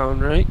 feet down,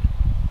 right?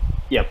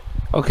 Yep.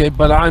 Okay,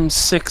 but I'm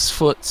 6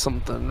 foot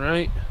something,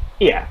 right?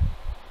 Yeah.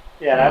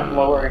 Yeah, and I'm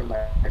lowering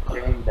my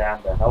chain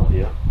down to help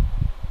you.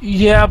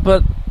 Yeah,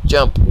 but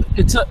Jump.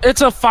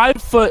 it's a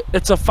 5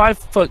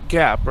 foot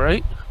gap,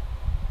 right?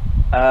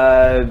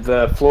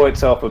 The floor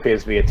itself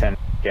appears to be a 10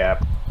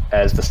 gap,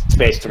 as the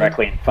space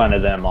directly in front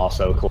of them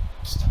also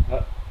closed.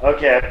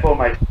 Okay, I pull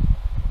my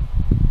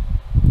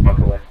walk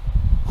away.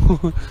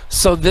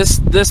 So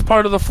this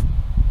part of the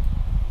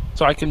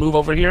so I can move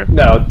over here.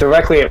 No,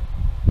 directly in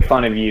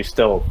front of you,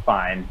 still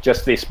fine.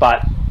 Just the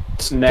spot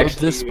next So this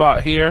to you.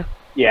 spot here.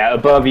 Yeah,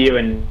 above you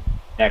and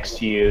next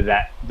to you,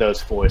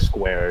 those 4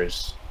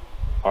 squares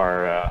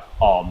are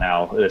all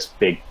now this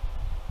big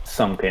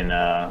sunken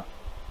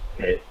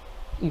pit.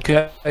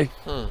 Okay.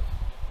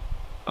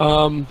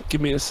 Hmm.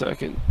 Give me a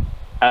second.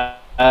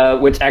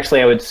 Which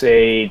actually I would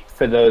say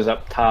for those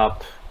up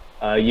top,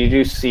 you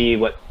do see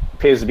what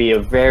appears to be a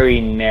very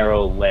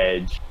narrow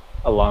ledge. Kind of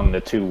along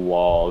the two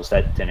walls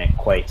that didn't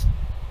quite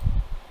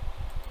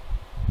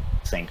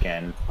sink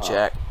in.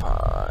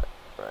 Jackpot.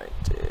 Right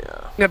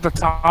there. At the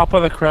top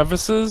of the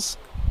crevices?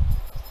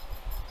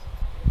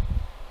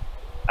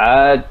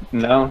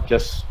 No,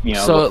 just, you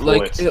know, So the floor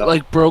it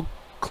itself. broke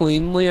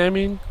cleanly, I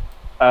mean?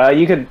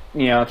 You could,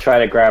 you know, try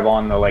to grab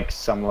on to, like,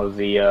 some of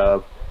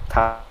the,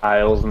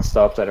 tiles and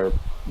stuff that are,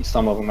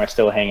 some of them are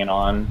still hanging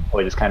on,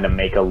 or just kind of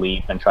make a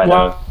leap and try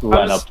to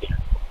run up.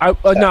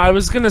 No, I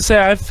was gonna say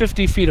I have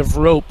 50 feet of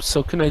rope,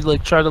 so can I,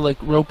 like, try to, like,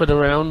 rope it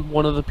around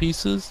one of the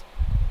pieces?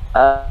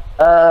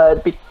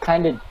 It'd be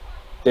kind of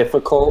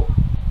difficult,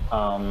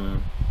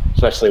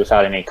 especially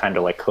without any kind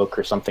of, like, hook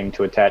or something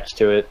to attach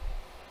to it.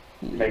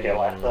 Make it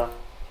like that.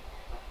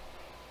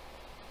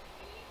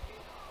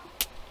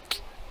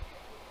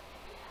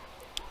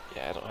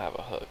 Yeah, I don't have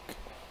a hook.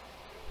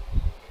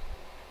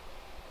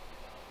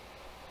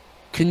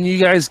 Can you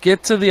guys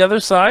get to the other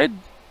side?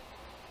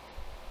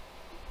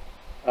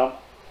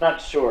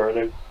 Not sure.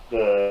 There's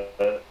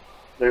a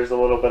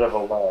little bit of a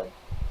lag,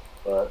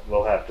 but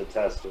we'll have to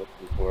test it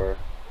before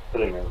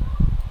putting it.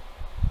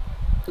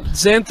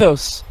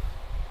 Xanthos,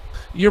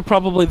 you're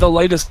probably the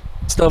lightest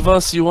of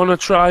us. You want to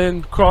try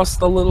and cross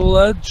the little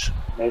ledge?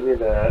 Maybe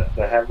the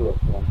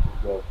heaviest one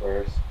should go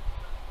first.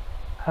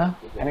 Huh?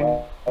 I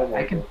mean,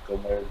 I can.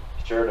 Then they're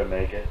sure to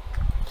make it.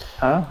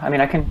 Huh? I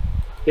mean, I can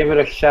give it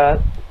a shot.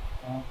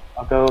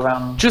 I'll go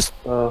around. Just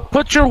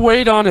put your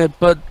weight on it,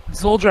 but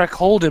Zul'drek,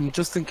 hold him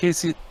just in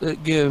case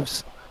it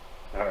gives.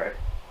 All right.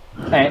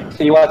 And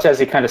so you watch as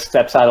he kind of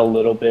steps out a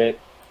little bit,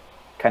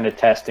 kind of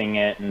testing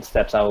it, and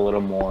steps out a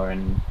little more,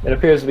 and it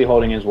appears to be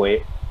holding his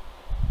weight.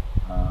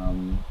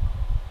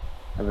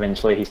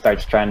 Eventually, he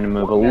starts trying to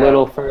move a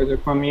little further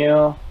from you.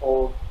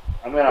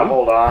 I'm gonna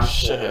hold on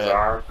to his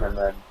arm and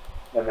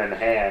then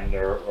hand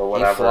or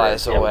whatever. He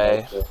flies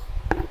away.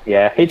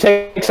 Yeah, he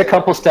takes a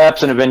couple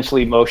steps and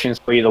eventually motions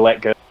for you to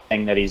let go,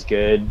 saying that he's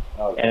good.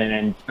 Okay. And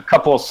then a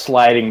couple of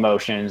sliding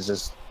motions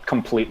is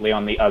completely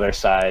on the other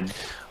side.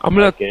 I'm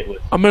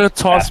gonna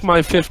toss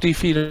my 50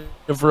 feet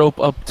of rope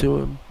up to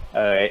him.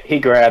 Alright, he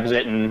grabs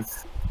it and,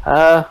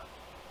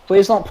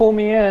 please don't pull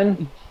me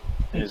in.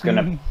 He's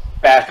gonna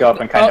back up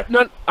and kind of.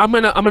 No, I'm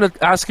gonna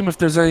ask him if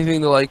there's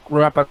anything to like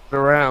wrap it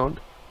around.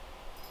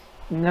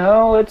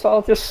 No, it's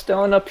all just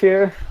stone up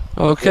here.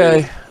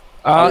 Okay.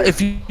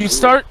 If you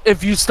start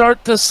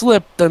to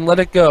slip, then let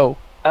it go.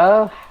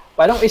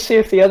 Why don't we see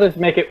if the others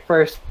make it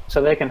first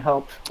so they can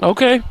help?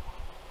 Okay.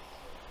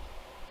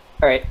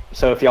 Alright,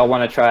 so if y'all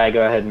want to try,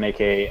 go ahead and make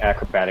a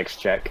acrobatics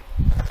check.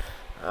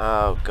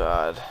 Oh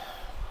god.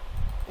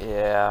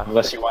 Yeah.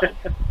 Unless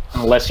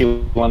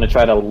you want to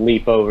try to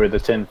leap over the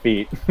 10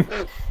 feet.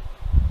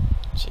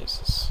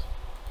 Jesus.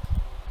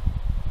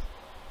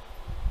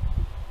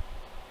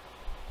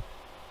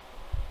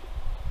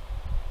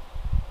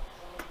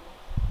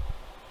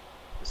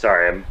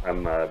 Sorry,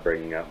 I'm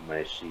bringing up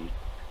my sheet.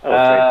 Oh, it's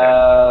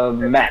right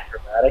there. Matt.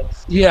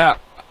 Acrobatics. Yeah.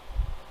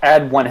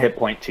 Add 1 hit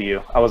point to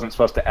you. I wasn't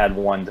supposed to add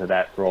 1 to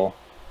that roll.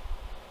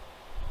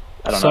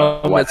 I don't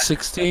know. I'm at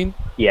 16.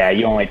 Yeah,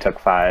 you only took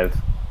 5.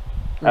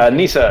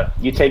 Nesa,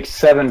 you take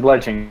 7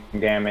 bludgeoning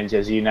damage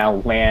as you now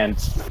land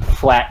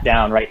flat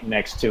down right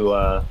next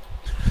to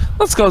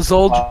Let's go,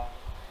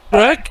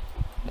 Zul'drek.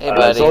 Hey,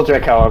 buddy.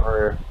 Zul'drek,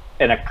 however,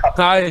 in a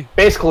couple, Hi.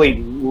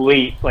 basically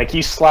leap, like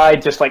you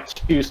slide just like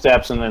 2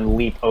 steps and then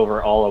leap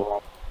over all of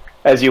them.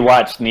 As you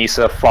watch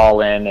Nesa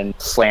fall in and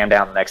slam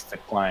down next to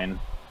Klein,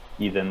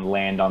 you then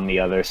land on the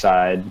other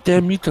side.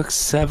 Damn, you took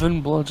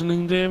 7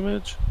 bludgeoning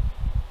damage?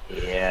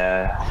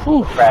 Yeah,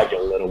 Whew.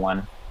 fragile little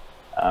one.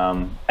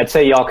 I'd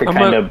say y'all could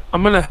I'm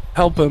gonna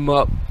help him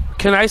up.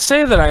 Can I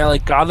say that I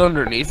like got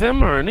underneath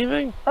him or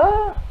anything?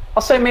 I'll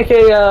say make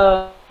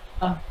a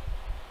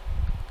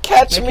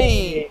Catch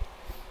me!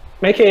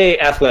 Make a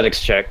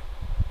athletics check.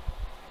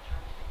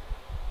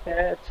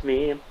 Catch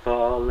me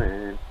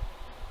falling.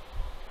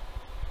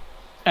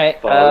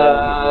 Alright,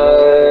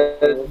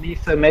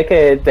 Nesa, make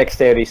a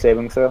dexterity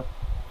saving throw.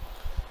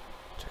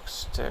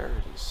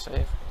 Dexterity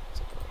saving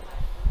throw.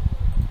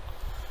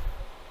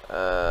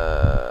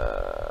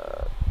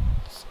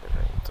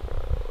 Saving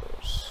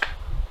throws.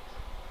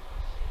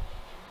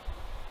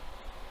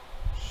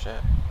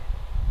 Shit.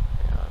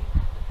 Hang on.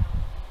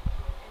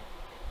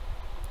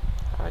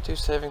 How do I do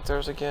saving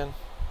throws again?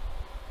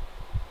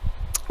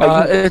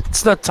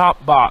 It's the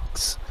top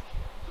box.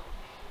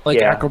 Like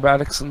Yeah.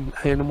 acrobatics and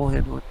animal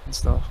handling and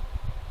stuff.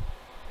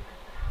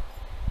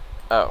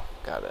 Oh,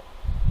 got it.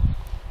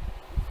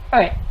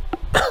 Alright.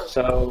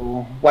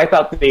 So, wipe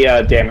out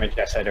the damage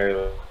I said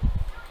earlier.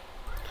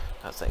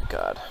 Oh, thank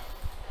God.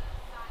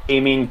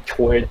 Aiming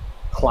toward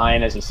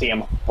Klein as you see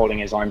him holding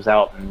his arms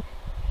out, and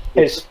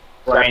his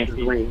strength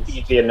is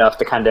easy enough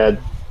to kind of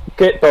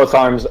get both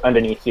arms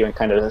underneath you and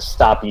kind of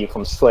stop you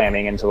from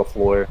slamming into the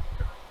floor.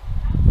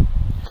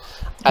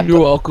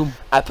 You're welcome.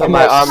 I put And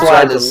my that arms slides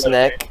around a his little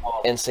neck bit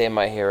more. and say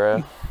my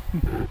hero.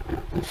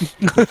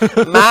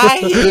 My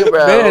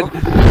hero! Man,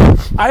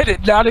 I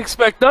did not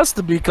expect us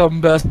to become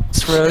best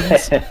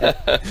friends.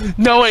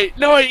 No wait,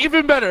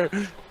 even better.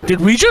 Did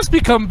we just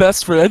become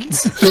best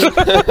friends?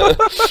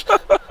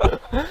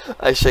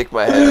 I shake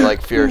my head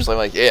like furiously. I'm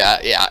like,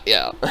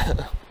 yeah.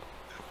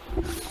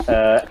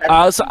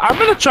 So I'm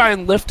gonna try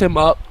and lift him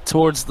up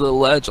towards the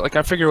ledge. Like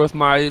I figure with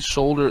my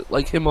shoulder,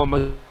 like him on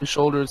my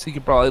shoulders, he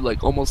could probably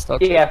like almost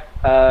touch it.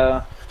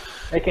 Yeah.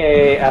 Make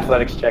a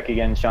athletics check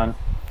again, Sean.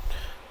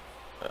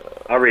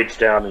 I'll reach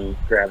down and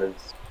grab his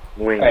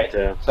wing Right.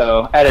 too.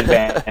 So at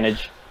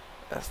advantage.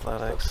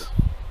 Athletics.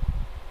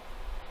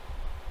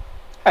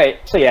 Alright,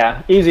 so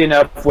yeah, easy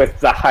enough with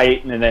the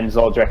height and then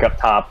Zul'drek up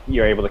top,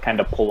 you're able to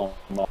kind of pull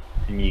him up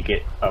and you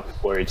get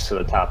upwards to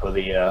the top of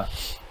the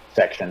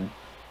section.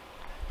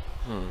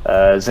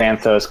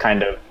 Xanthos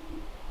kind of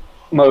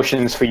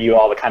motions for you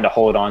all to kind of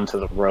hold on to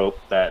the rope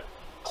that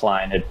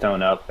Klein had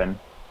thrown up, and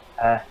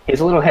he's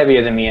a little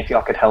heavier than me if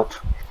y'all could help.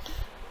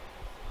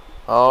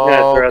 I'm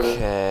gonna throw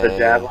Okay. the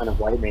javelin of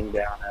lightning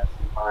down at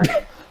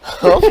mine.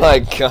 Oh my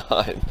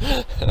god.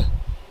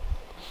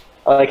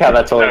 I like how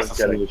that's always I'm the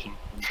kidding. solution.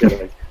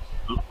 Kidding.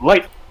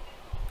 Light!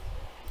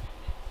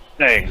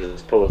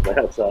 Just pull his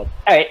ass up.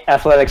 Alright,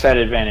 athletics at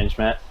advantage,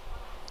 Matt.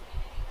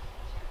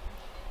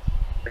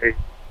 There you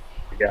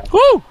go.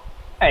 Woo!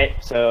 Alright,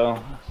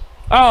 so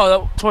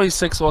Oh, that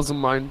 26 wasn't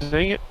mine.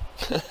 Dang it.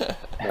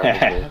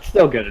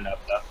 still good enough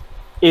though.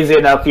 Easy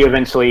enough, you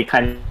eventually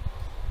kind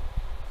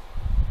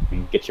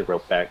of get your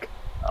rope back.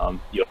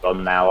 You're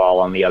now all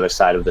on the other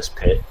side of this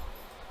pit.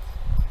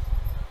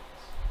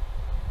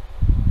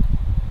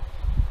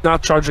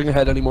 Not charging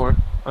ahead anymore.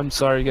 I'm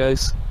sorry,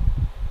 guys.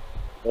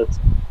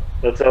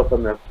 Let's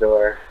open this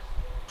door.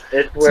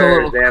 It's It's a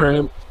where little Xanthos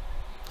cramped.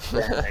 is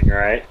standing,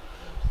 right?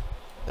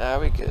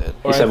 That'll be good.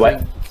 You said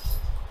what?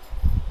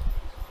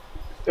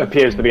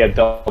 Appears to be a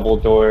double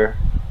door.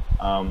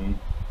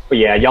 But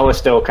yeah, y'all are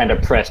still kind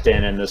of pressed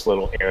in this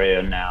little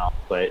area now.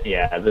 But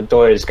yeah, the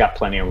door has got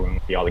plenty of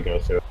room for y'all to go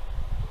through.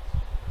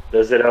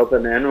 Does it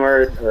open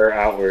inward or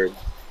outward?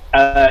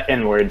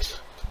 Inwards.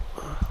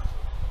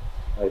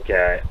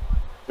 Okay.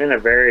 I'm gonna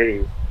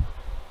very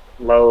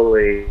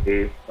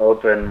slowly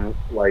open,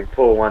 like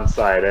pull one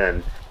side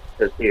in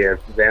to see if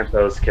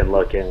Xanthos can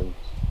look in.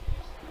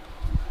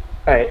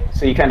 Alright,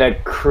 so you kind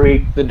of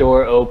creak the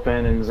door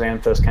open and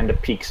Xanthos kind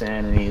of peeks in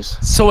and he's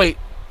So wait,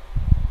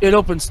 it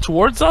opens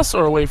towards us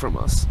or away from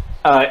us?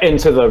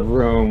 into the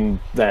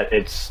room that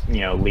it's,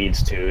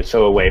 leads to,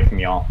 so away from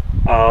y'all.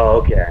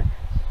 Oh, okay.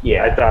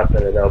 Yeah. I thought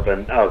that it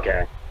opened.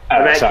 Okay.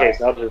 In that sorry.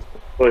 case, I'll just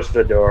push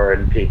the door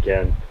and peek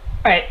in.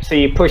 Alright, so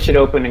you push it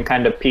open and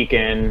kind of peek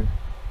in.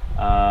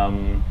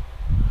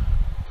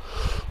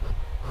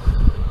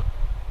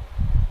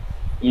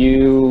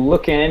 You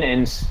look in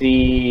and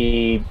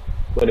see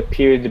what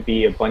appeared to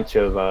be a bunch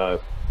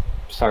of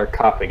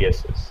sarcophagi.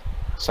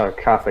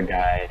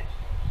 I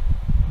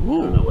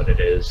don't know what it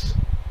is.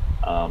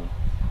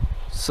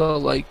 So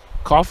like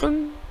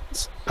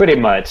coffins? Pretty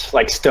much,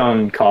 like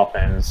stone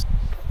coffins.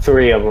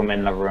 3 of them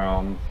in the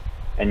room,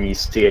 and you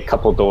see a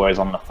couple doors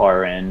on the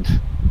far end.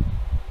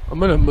 I'm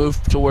gonna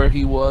move to where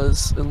he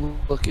was and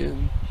look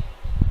in.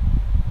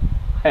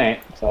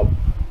 Alright, so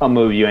I'll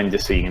move you in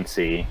just so you can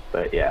see,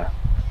 but yeah.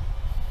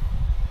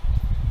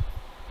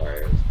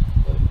 Sorry.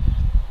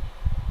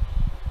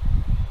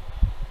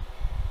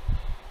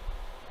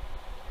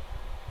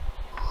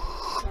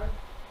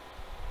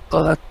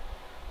 Oh, that.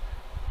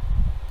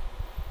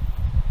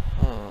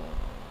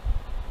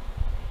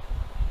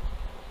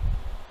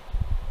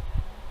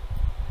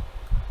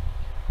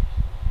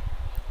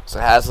 So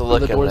how's the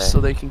look the in doors there?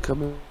 so they can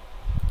come in.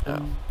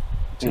 Oh.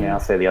 Yeah, I'll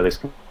say the others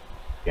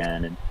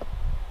again. And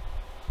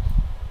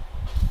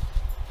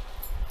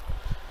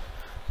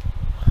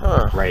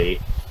Huh. right.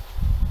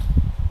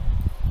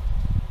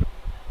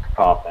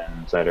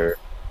 Coffins that are.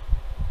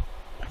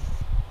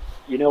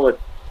 You know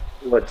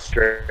what's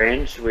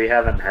strange? We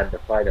haven't had to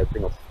fight a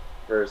single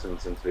person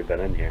since we've been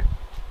in here.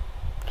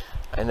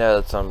 I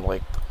know that I'm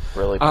like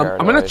really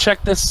paranoid. I'm gonna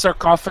check this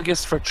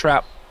sarcophagus for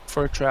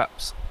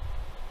traps.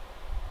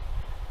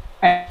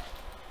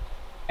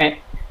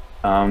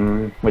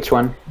 Which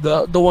one?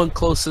 The one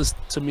closest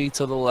to me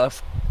to the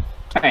left.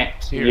 Alright,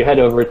 so Here. you head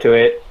over to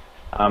it.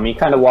 You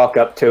kind of walk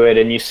up to it,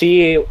 and you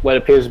see what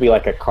appears to be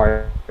like a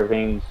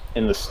carving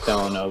in the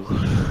stone of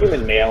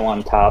human male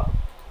on top.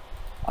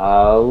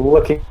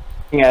 Looking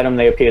at them,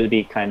 they appear to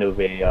be kind of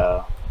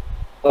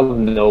of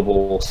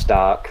noble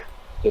stock,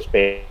 just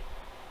based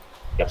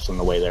on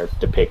the way they're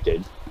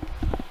depicted.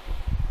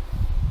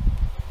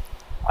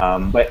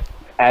 But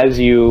as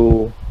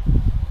you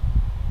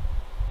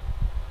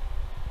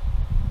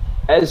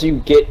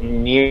get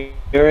near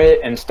it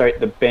and start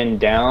to bend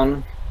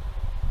down,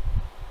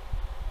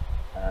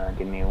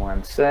 give me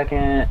 1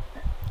 second.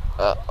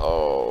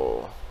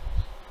 Uh-oh.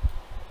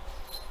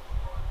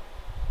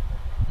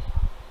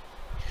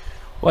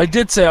 Well, I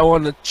did say I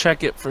wanted to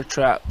check it for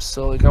traps,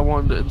 so like I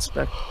wanted to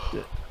inspect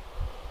it.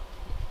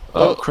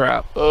 Oh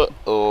crap!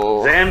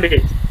 Uh-oh.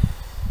 Zambi!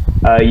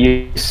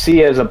 You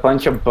see as a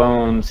bunch of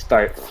bones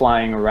start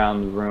flying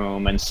around the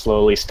room and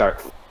slowly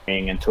start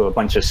forming into a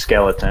bunch of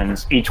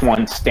skeletons, each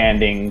one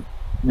standing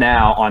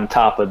now on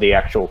top of the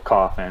actual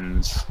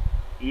coffins.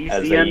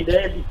 as Easy they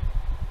undead.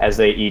 as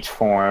they each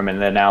form,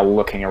 and they're now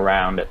looking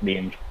around at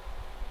the.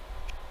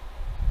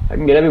 I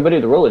can get everybody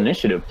to roll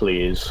initiative,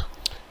 please.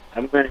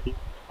 I'm going to use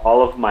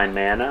all of my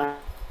mana.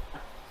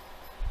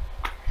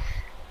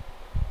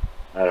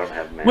 I don't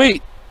have mana.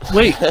 Wait.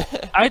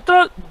 I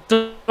thought.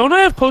 Don't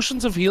I have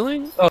potions of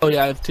healing? Oh,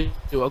 yeah, I have 2.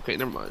 Okay,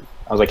 never mind.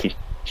 I was like, you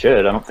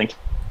should. I don't think.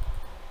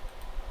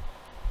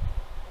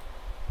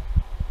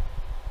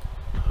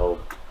 Oh,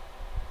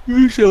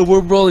 So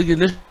we're rolling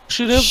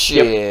initiative?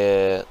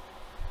 Shit.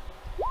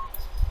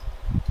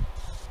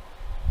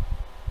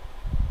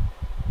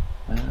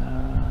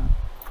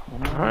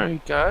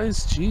 Alright,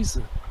 guys.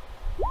 Jesus.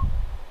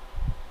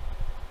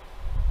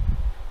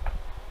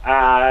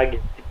 I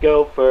get to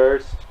go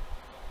first.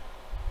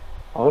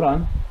 Hold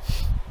on.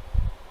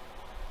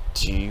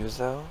 Do you,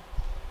 though?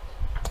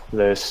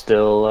 There's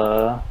still.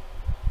 Are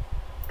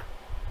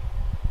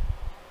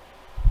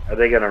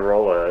they going to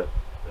roll a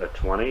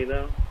 20,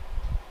 though?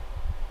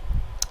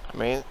 I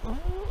mean,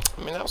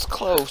 that was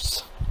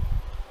close.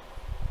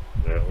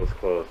 That was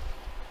close.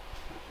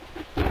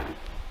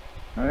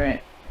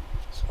 Alright.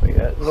 So we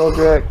got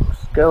Zul'drek,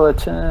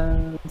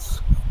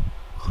 skeletons,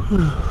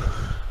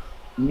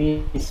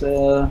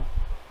 Nesa,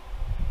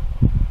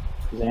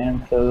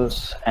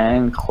 Xanthos,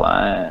 and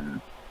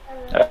Klein.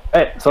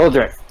 Alright,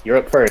 Zul'drek, you're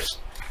up first.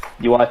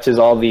 You watch as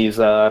all these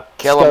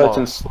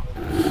skeletons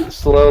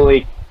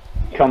slowly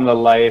come to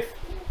life,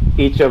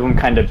 each of them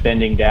kind of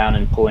bending down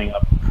and pulling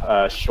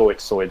up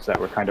short swords that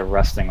were kind of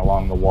resting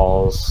along the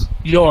walls.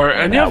 Yo, are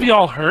any of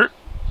y'all hurt?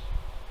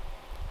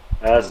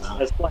 It's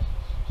like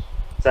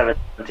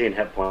 17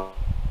 hit points.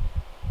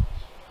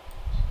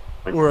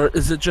 Or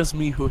is it just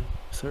me who's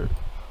hurt?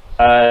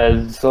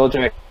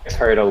 Zul'drek's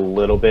hurt a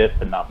little bit,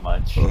 but not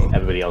much.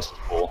 Everybody else is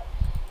full.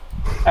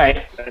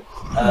 Alright.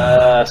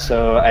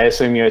 So I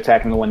assume you're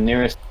attacking the one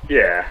nearest.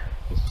 Yeah.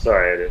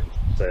 Sorry, I didn't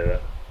say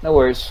that. No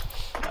worries.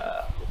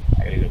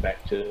 I gotta go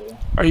back to.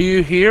 Are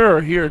you here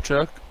or here,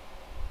 Chuck?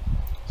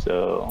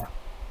 So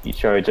you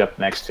charge up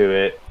next to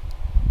it.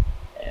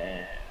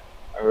 And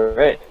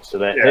alright, so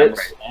that Yeah, hits.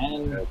 right.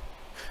 And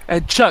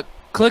And Chuck,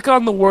 click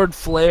on the word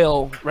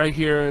flail right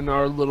here in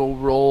our little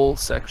roll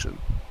section.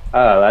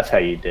 oh, that's how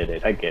you did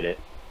it. I get it.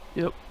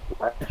 Yep.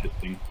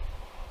 Interesting.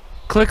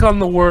 Click on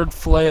the word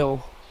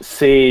flail.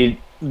 See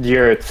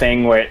your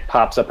thing where it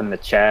pops up in the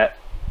chat.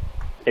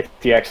 If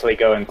you actually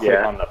go and click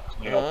Yeah. on the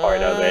flail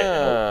part of it,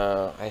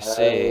 Oh, I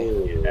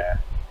see. yeah,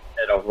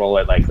 it'll roll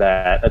it like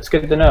that. That's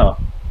good to know.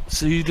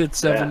 So you did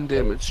 7 Yeah,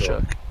 damage, cool.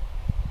 Chuck.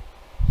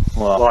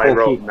 Well, I we'll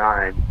rolled keep-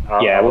 9.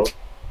 Yeah, we'll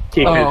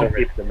keep Oh. it.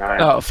 keep the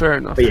 9. Oh, fair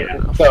enough. But Fair yeah,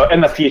 enough. so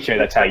in the future,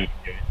 that's how you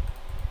do it.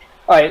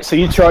 Alright, so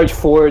you charge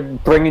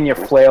forward, bringing your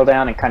flail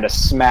down and kind of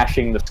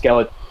smashing the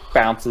skeleton,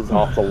 bounces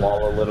off the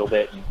wall a little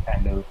bit and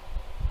kind of...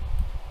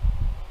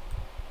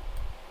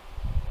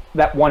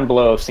 That one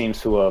blow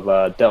seems to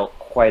have dealt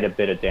quite a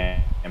bit of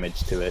damage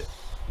to it.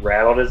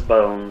 Rattled his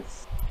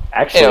bones.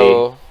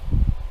 Actually,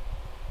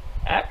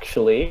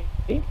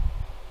 Ew.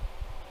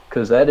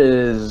 because that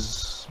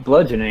is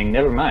bludgeoning,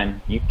 never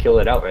mind. You kill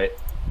it outright.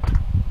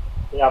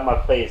 Get out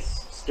my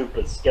face,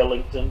 stupid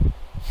skeleton.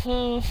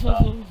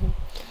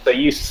 So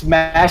you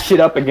smash it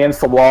up against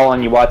the wall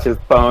and you watch his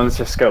bones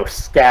just go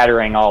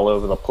scattering all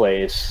over the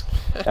place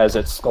as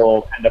its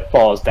skull kind of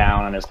falls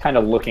down and is kind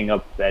of looking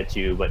up at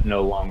you, but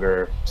no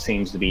longer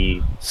seems to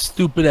be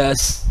Stupid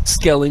ass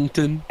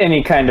skeleton.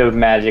 any kind of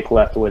magic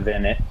left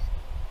within it.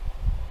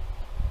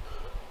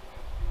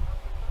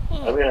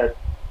 I'm gonna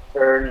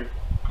turn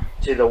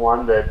to the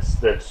one that's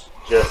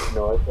just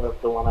north of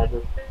the one I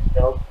just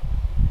killed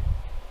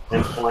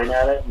and point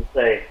at it and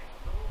say,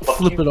 "Fuck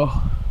Flip you." it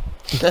off.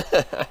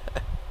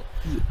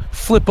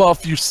 Flip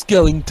off, you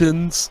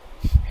skeletons.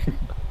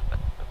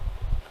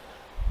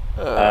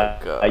 Oh,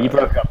 God. You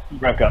broke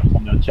up.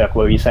 No, Chuck,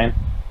 what were you saying?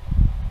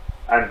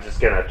 I'm just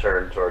gonna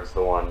turn towards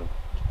the one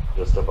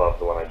just above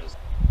the one I just.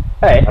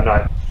 Hey, I'm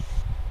not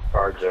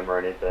charge him or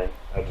anything.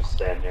 I just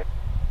stand here.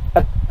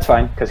 that's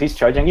fine, because he's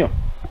charging you.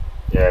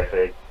 Yeah, I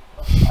think.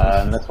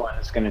 And this one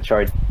is going to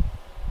charge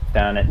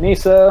down at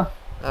Nesa.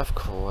 Of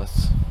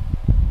course.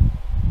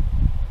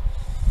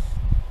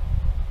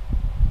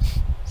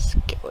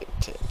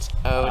 Skeletons.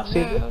 Oh, see,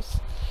 no.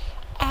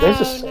 there's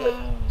a Oh, set.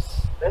 no.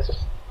 That's just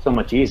so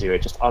much easier.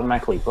 It just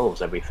automatically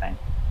rolls everything.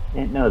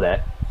 Didn't know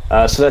that.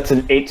 So that's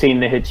an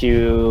 18 to hit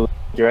you,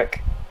 Drek.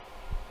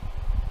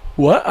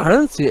 What? I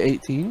don't see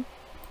 18.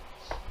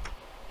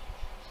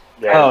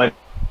 Yeah.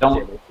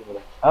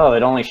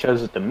 It only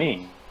shows it to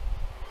me.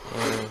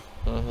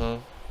 Mm-hmm.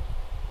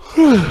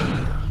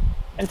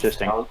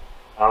 Interesting. I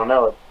don't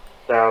know. It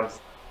sounds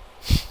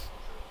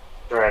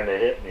trying to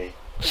hit me.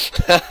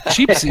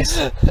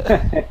 Cheapsies.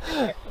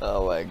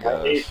 Oh, my I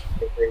gosh. hate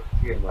the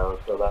 18 though,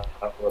 so that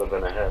would have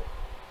been a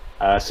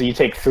hit. So you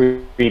take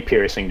 3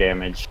 piercing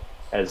damage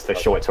as the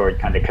short sword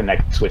kind of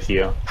connects with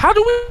you. How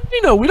do we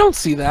know? We don't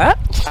see that.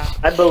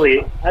 I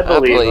believe I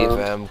believe him.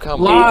 him.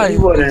 Come on. Lies. He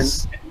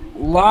wouldn't.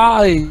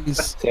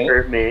 Lies.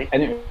 Hurt me. I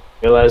didn't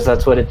realize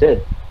that's what it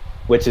did.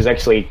 Which is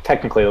actually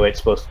technically the way it's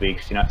supposed to be,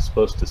 because you're not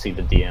supposed to see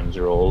the DM's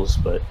rolls,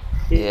 but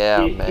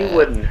Yeah, he man.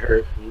 wouldn't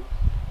hurt you.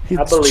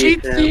 I It's believe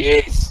cheap him.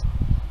 thieves.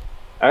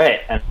 All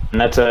right, and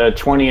that's a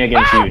 20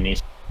 against you,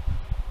 Nisa.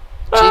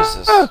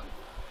 Jesus.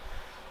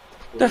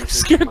 That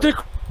scared the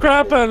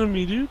crap out of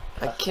me, dude.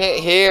 I can't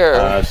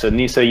hear. So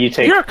Nisa, you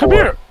take Here, come 4.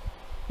 here.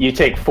 You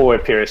take 4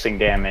 piercing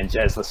damage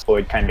as the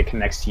sword kind of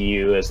connects to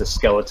you as the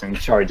skeleton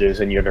charges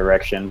in your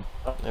direction.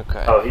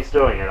 Okay. Oh, he's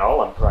doing it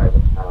all in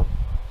private now.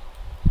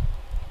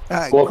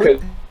 Alright, Well, quick.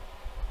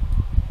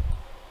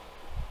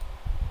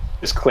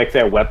 just click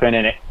their weapon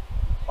and it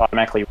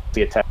automatically rolls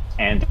the attack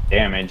and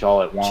damage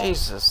all at once.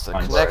 Jesus, the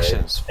Right.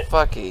 connection's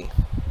fucky.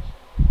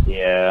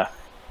 Yeah.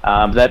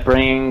 That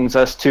brings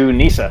us to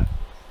Nisa.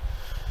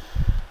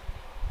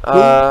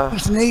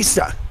 Who's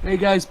Nisa? Hey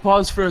guys,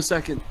 pause for a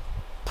second.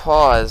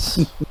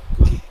 Pause.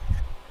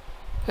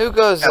 Who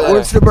goes there?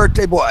 Where's the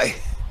birthday boy?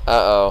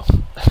 Uh-oh.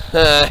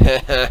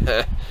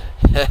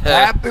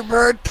 Happy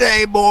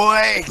birthday,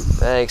 boy!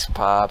 Thanks,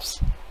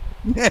 Pops.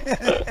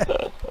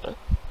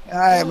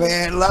 Alright,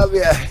 man. Love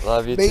you.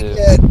 Love you Be too.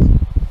 good.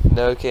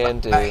 No can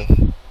do.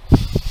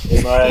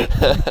 But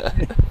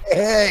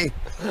Hey.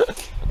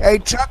 Hey,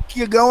 Chuck,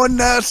 you going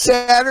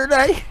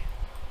Saturday?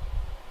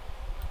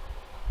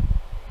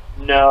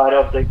 no, I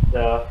don't think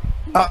so.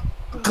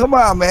 Come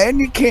on, man.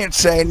 You can't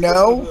say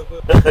no.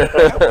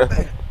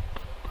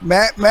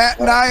 Matt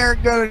and I are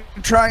going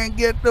to try and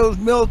get those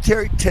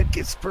military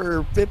tickets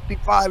for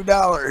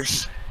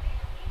 $55.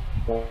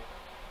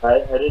 I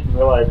didn't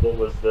realize it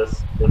was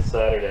this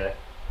Saturday.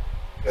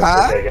 I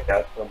Huh? think I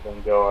got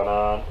something going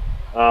on.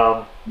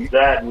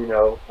 That, you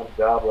know, I'm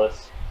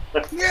jobless.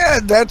 Yeah,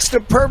 that's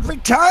the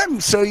perfect time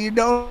so you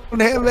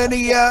don't have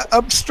any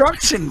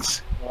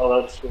obstructions.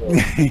 Well, that's true.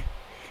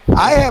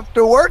 I have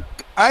to work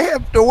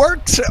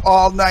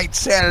all night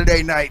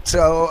Saturday night,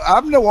 so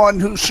I'm the one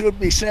who should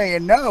be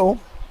saying no.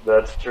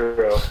 That's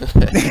true.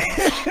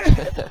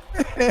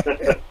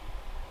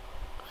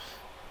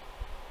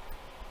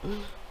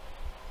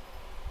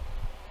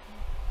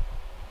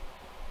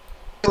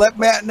 Let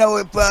Matt know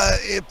if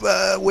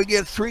we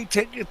get 3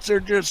 tickets or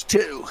just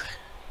 2.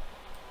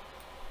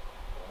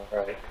 All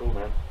right, cool,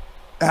 man.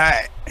 All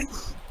right.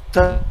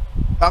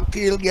 Talk to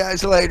you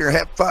guys later.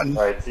 Have fun.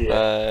 All right, see ya.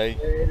 Bye.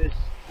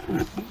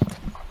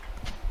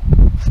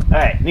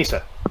 Alright,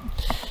 Nisa.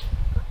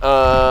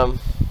 I'm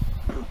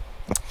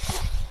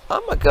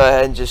gonna go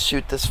ahead and just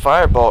shoot this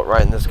firebolt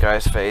right in this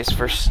guy's face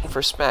for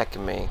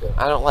smacking me.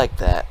 I don't like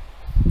that.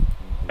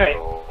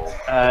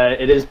 Alright.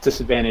 It is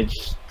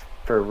disadvantage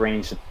for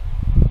range in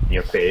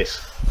your face.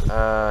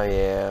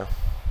 Yeah.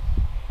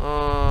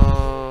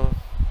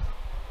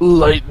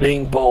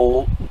 Lightning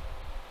bolt.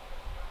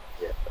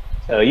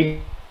 So you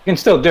can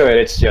still do it,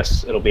 it's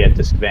just, it'll be at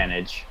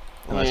disadvantage.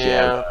 Unless you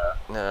have,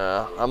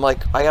 No,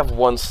 I have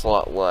 1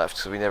 slot left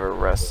because we never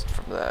rested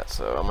from that,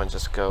 so I'm gonna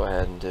just go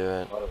ahead and do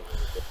it.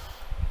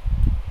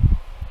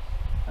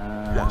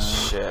 Oh,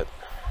 shit.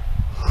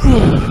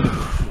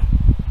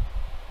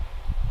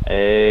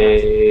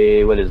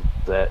 What is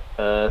that?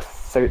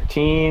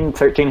 13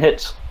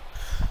 hits.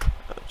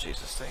 Oh,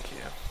 Jesus, thank you.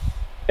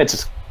 It's a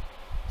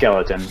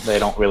skeleton. They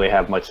don't really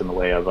have much in the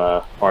way of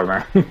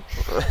armor.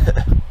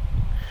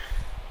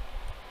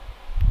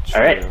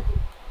 Alright.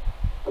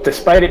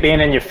 Despite it being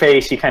in your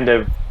face, you kind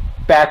of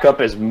back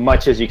up as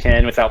much as you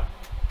can without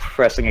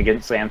pressing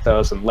against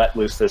Xanthos and let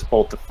loose this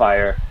bolt of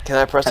fire. Can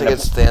I press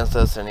against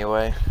Xanthos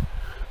anyway?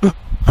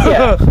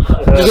 Yeah.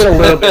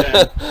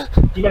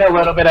 You get a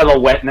little bit of a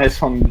wetness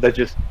from the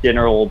just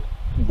general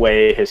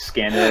way his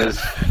skin is.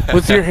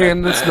 With your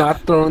hand that's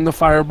not throwing the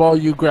fireball,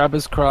 you grab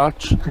his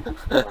crotch.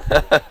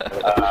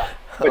 But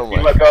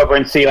you look over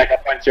and see like a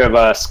bunch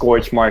of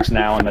scorch marks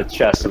now on the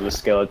chest of the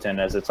skeleton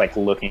as it's like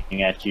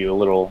looking at you, a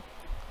little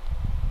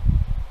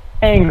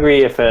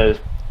angry, if a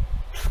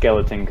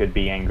skeleton could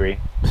be angry.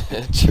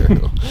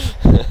 True.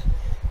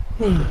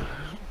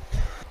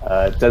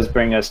 It does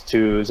bring us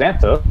to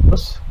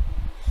Xanthos,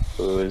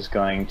 who is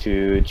going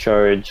to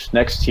charge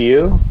next to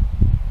you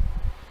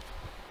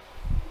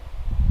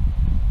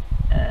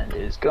and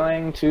is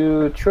going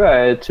to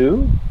try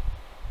to.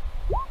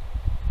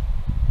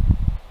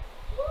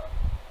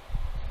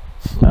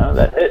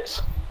 That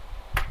hits.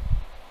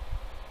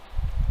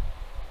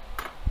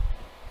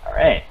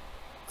 Alright.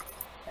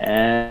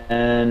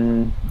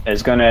 And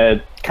is going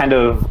to kind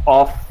of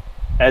off,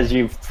 as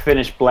you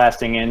finish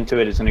blasting into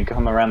it, is going to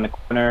come around the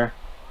corner,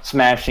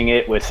 smashing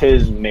it with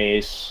his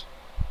mace,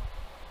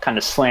 kind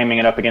of slamming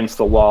it up against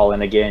the wall,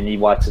 and again you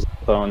watch his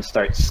bones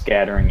start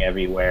scattering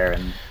everywhere,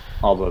 and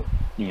all the,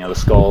 the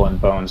skull and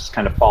bones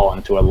kind of fall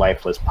into a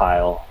lifeless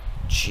pile,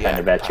 kind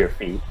of at your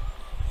feet.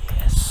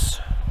 Yes.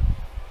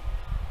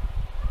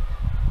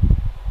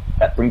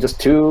 That brings us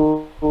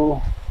to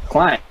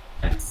Klein.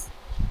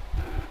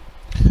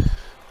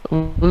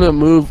 I'm gonna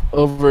move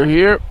over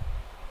here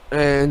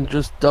and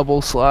just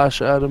double slash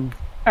at him.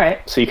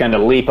 Alright, so you kind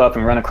of leap up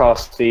and run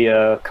across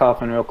the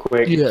coffin real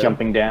quick, Yeah.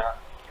 jumping down.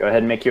 Go ahead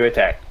and make your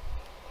attack.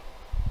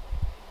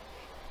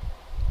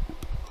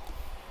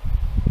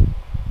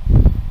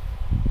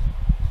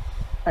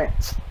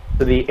 Alright, so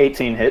the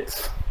 18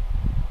 hits.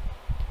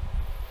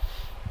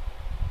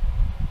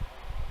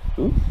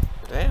 Ooh,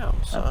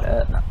 Damn, son. not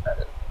bad, not bad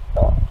at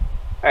all.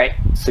 Alright,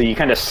 so you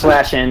kind of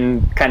slash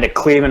in, kind of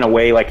cleaving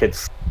away like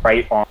it's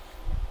right on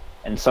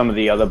and some of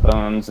the other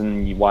bones,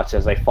 and you watch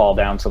as they fall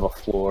down to the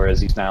floor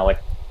as he's now like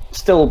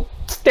still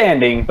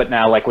standing, but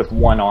now like with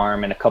one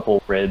arm and a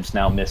couple ribs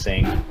now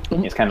missing.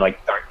 He's kind of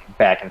like darting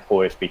back and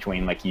forth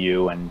between like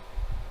you and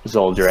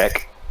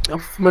Zul'drek.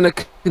 I'm gonna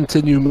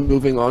continue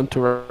moving on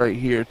to right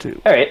here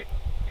too. Alright.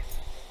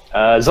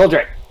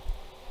 Zul'drek.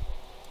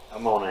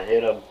 I'm gonna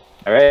hit him.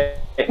 Alright.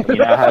 You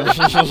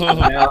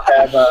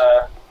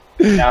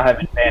now have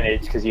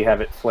advantage because you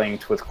have it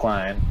flanked with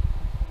climb.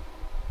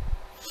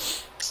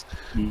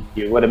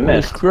 You would have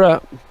missed.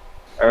 Crap.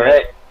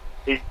 Alright.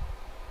 He's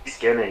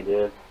skinny,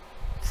 dude.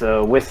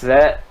 So with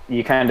that,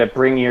 you kind of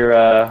bring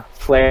your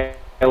flail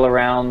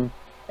around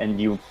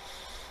and you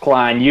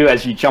climb.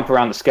 As you jump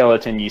around the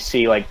skeleton, you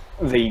see like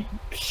the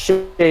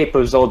shape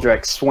of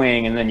Zul'drek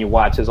swing, and then you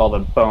watch as all the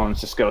bones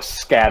just go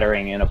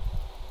scattering in a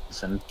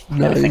and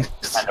everything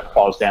kind of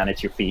falls down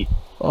at your feet.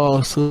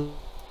 Awesome.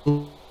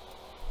 I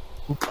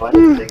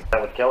didn't think that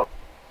would kill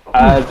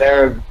him.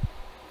 They're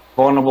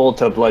vulnerable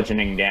to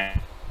bludgeoning damage.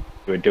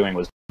 What you were doing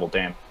was double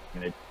damage.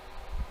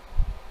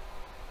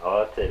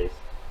 Oh, titties.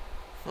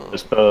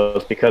 Just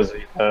both because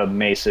the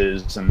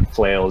maces and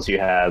flails you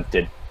have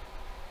did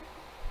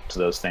to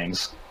those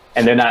things,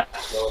 and they're not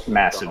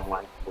massive. Don't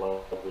like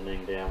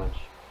bludgeoning damage.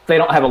 They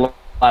don't have a lot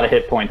of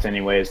hit points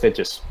anyways. They're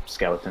just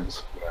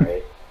skeletons.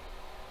 Right.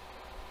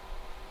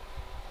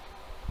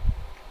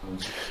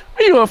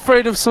 Are you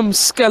afraid of some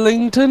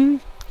skeleton?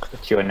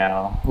 But you are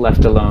now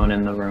left alone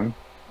in the room.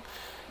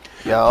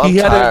 Yo, I'm He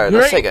had a tired.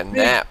 Let's great take a big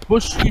nap.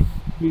 Bushy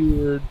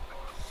beard.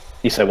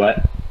 You said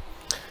what?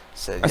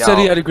 I said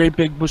he had a great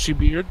big bushy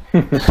beard.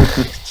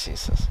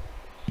 Jesus.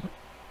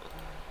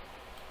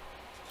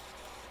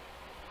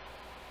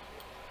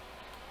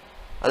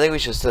 I think we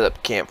should set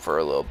up camp for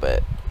a little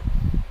bit.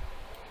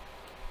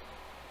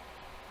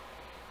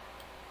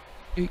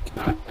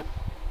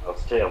 I'll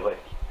stay awake.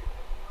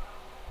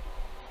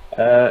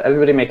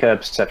 Everybody make a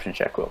perception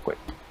check real quick.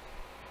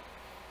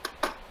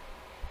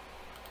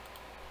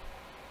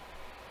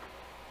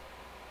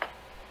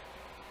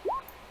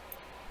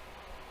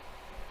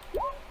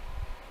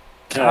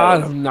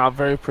 God, I'm not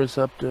very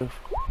perceptive.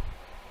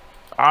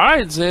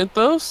 Alright,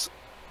 Xanthos.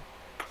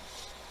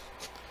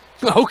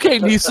 Okay,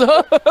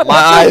 Nesa. My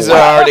eyes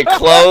are already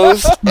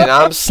closed, and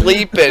I'm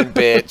sleeping,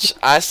 bitch.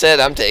 I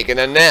said I'm taking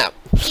a nap.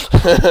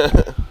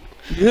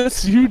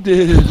 Yes, you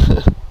did.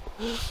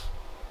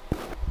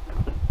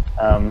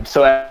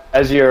 So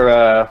as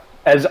you're,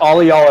 as all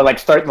of y'all are like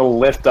starting to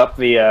lift up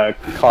the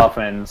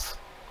coffins,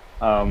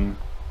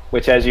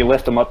 which as you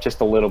lift them up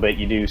just a little bit,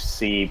 you do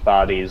see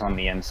bodies on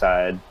the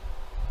inside.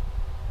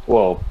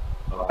 Well,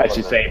 I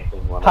should say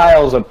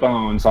piles of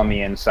bones on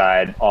the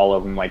inside, all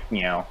of them like,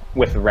 you know,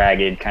 with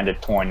ragged, kind of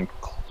torn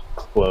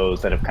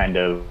clothes that have kind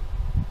of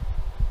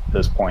at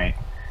this point.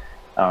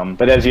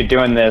 But as you're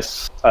doing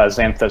this,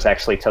 Xanthos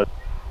actually tells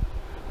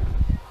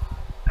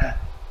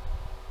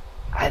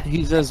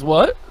He says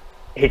what?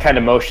 he kind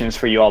of motions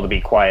for you all to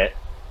be quiet.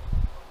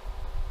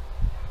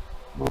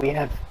 We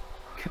have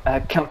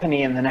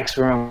company in the next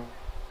room.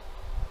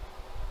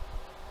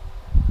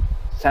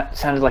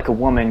 Sounded like a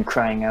woman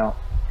crying out.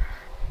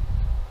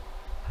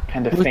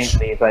 Kind of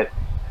faintly, but...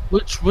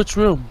 Which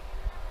room?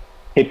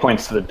 He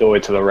points to the door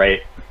to the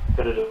right.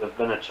 Could it have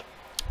been a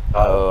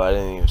Oh, I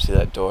didn't even see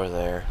that door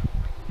there.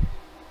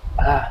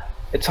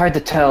 It's hard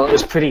to tell. It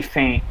was pretty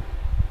faint,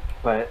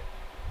 but...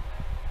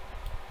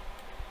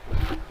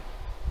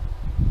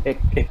 It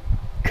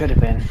could have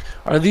been.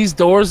 Are these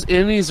doors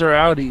innies or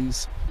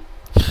outies?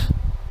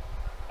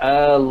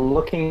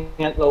 Looking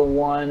at the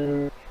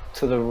one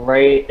to the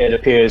right, it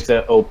appears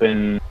to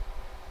open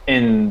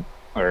in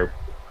or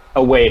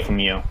away from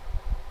you.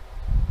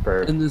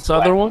 In this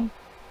other one?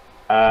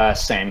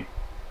 Same.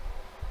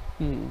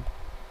 I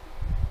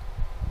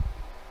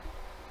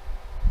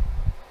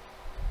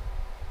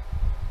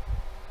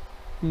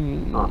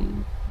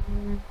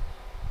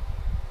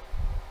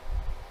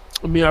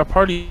mean, our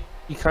party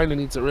kind of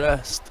needs a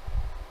rest.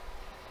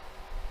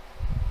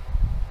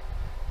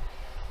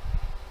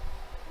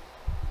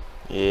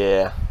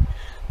 Yeah.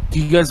 Do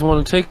you guys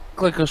want to take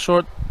like a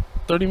short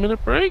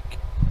 30-minute break?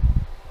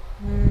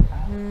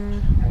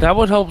 That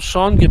would help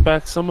Sean get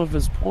back some of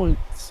his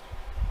points.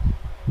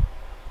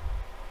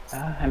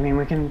 I mean,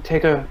 we can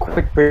take a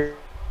quick break.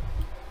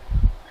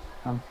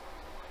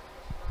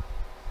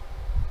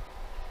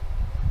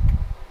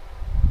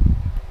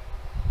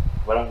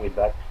 Why don't we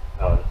back?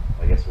 Oh,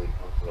 I guess we can't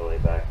really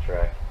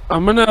backtrack.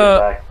 I'm gonna.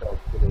 Back to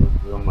the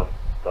room with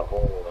the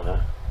hole in it.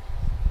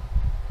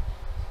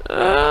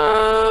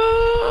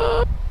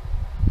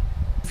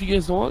 If you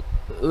guys want,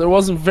 there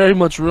wasn't very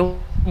much room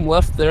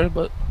left there,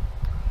 but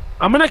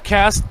I'm gonna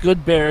cast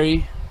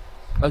Goodberry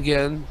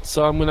again,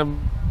 so I'm gonna have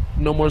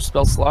no more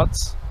spell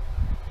slots.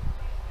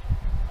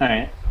 All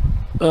right.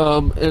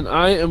 And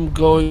I am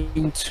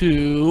going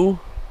to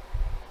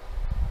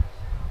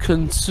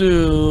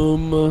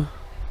consume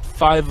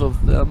 5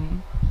 of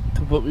them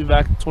to put me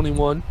back to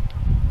 21.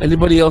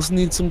 Anybody else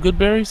need some good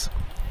berries?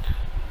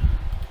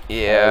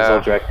 Yeah.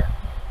 Zul'drek.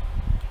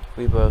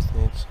 We both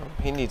need some.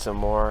 He needs some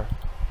more.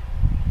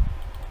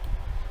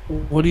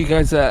 What are you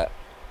guys at?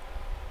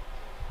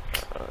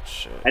 Oh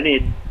shit. I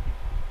need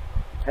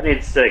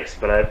 6,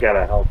 but I've got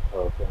a health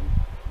potion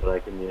that I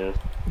can use.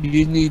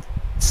 You need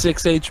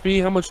 6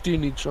 HP. How much do you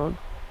need, Sean?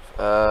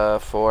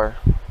 4.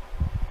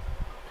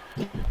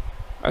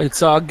 Alright,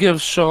 so I'll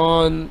give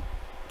Sean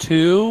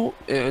 2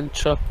 and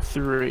Chuck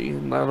 3,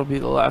 and that'll be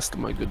the last of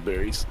my good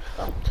berries.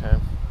 Okay.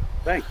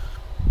 Thanks.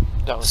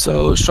 That was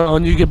So,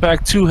 Sean, you get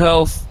back 2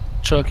 health.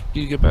 Chuck,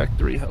 you get back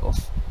 3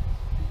 health.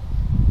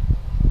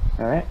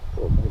 Alright.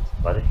 Cool, thanks,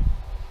 buddy.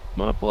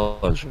 My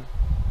pleasure.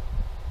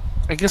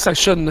 I guess I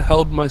shouldn't have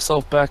held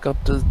myself back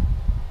up to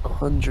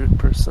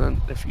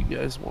 100% if you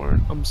guys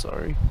weren't. I'm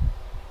sorry.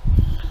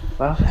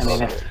 Well, I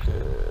mean, if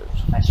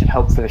that should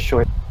help for the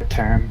short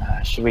term,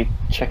 should we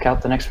check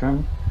out the next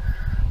room?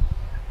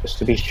 Just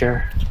to be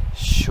sure.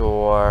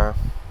 Sure.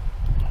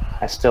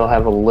 I still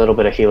have a little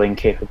bit of healing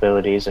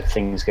capabilities if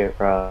things get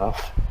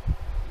rough.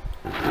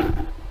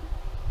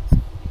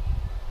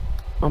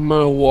 I'm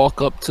gonna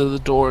walk up to the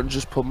door and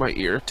just put my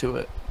ear to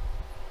it.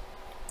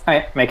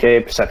 Alright, make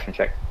a perception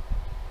check.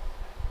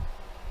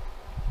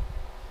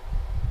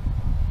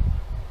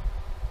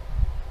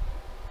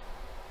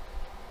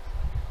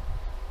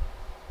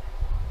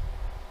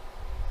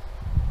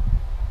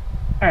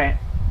 Alright,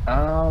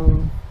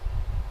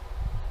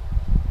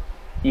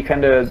 you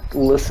kind of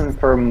listen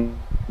for a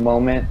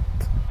moment.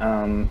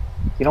 You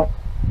don't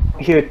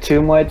hear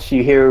too much.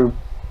 You hear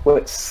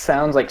what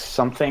sounds like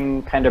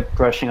something kind of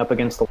brushing up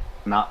against the wall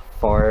not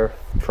far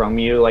from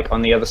you, like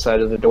on the other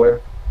side of the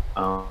door.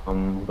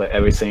 But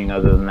everything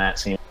other than that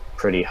seems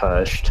pretty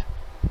hushed.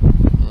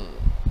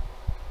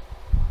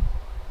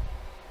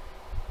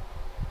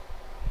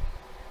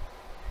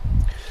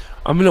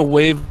 I'm gonna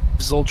wave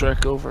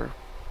Zul'drek over.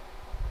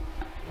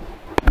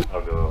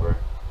 I'll go over.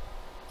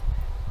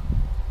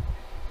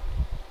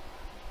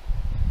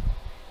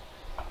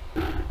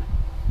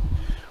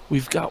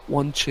 We've got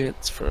 1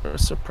 chance for a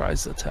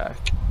surprise attack.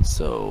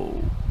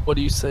 So, what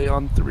do you say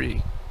on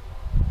 3?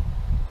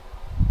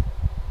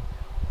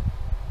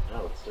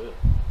 No, let's do it.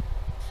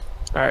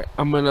 Alright,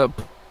 I'm gonna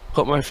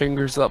put my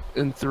fingers up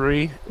in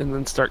 3 and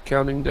then start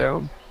counting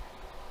down.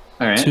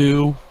 Alright.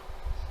 2,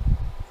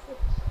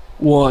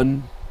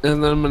 1,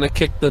 and then I'm gonna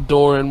kick the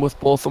door in with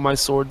both of my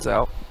swords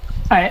out.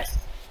 Alright.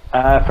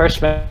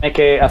 First, make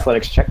a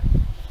athletics check.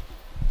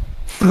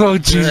 Oh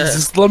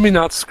Jesus! Let me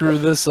not screw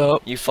this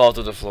up. You fall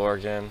to the floor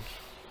again.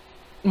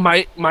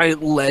 My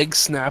leg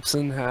snaps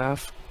in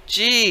half.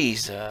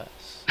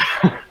 Jesus.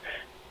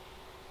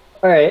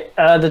 Alright,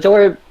 the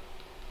door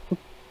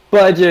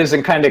budges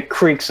and kind of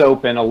creaks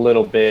open a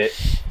little bit.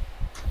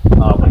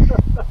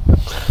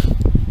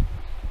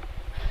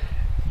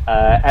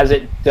 As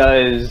it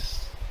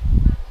does,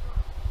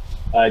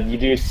 you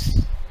do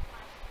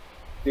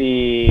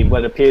see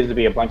what appears to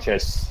be a bunch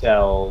of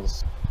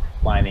cells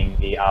lining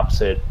the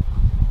opposite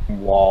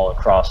wall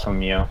across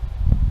from you.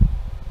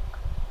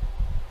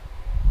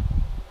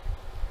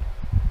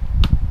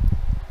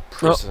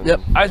 Oh,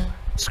 yep, I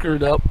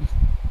screwed up.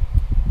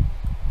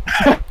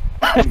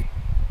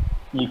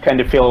 You kind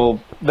of feel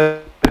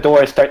the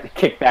door start to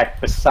kick back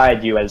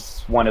beside you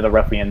as one of the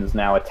ruffians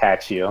now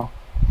attacks you.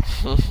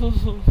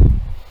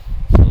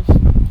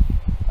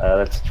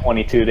 That's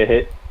 22 to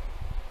hit.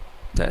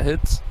 That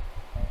hits.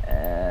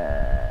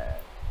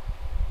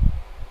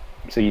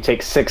 So you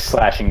take 6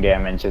 slashing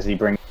damage as he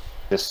brings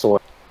his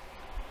sword.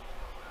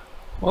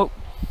 Well,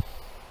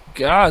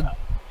 God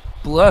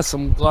bless.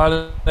 I'm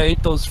glad I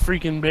ate those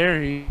freaking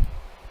berries.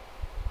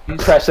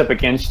 Press up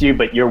against you,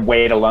 but your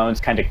weight alone's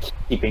kind of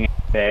keeping it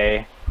at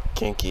bay.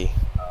 Kinky.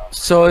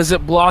 So is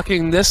it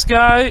blocking this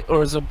guy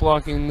or is it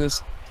blocking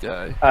this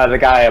guy? The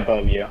guy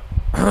above you.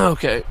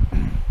 Okay.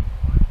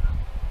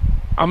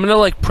 I'm gonna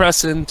like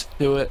press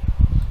into it.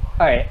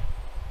 Alright.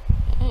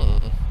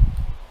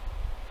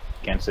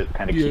 Against it,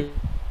 kind of keep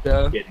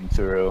getting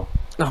through.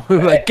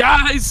 I'm like,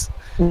 guys,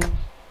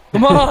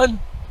 come on.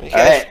 What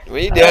are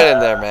you doing in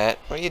there, Matt?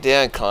 What are you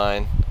doing,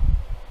 Klein?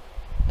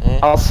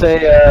 I'll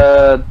say,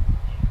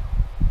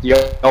 you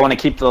want to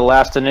keep the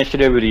last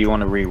initiative, or do you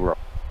want to re-roll?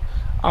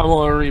 I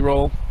want to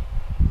re-roll.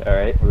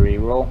 Alright,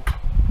 re-roll.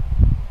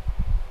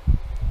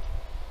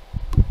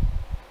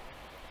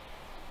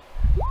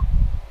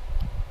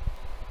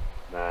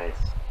 Nice.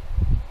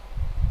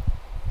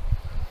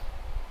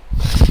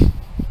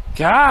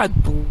 God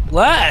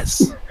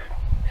bless.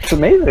 It's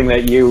amazing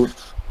that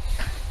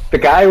the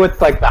guy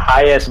with like the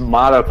highest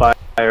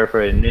modifier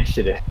for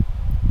initiative.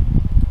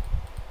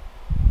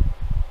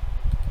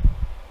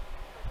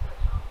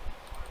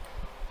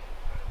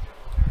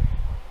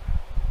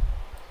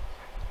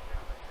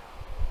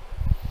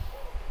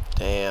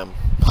 Damn.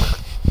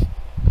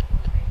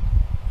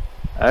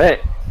 Alright,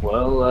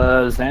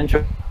 well,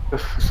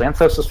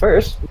 Xanthos is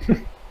first.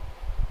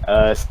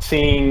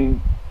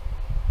 Seeing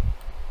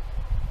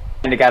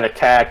kind of got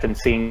attacked and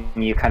seeing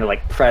you kind of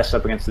like press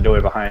up against the door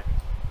behind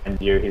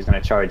you, he's gonna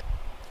charge.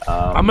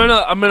 I'm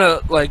gonna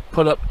like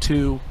put up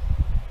 2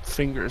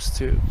 fingers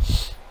too.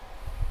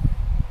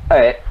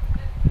 Alright.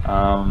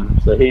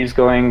 So he's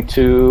going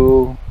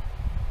to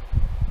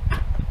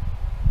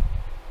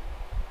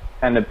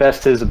kind of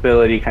best his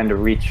ability, kind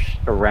of reach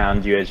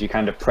around you as you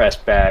kind of press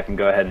back and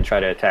go ahead and try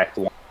to attack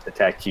the one that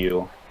attacked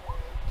you.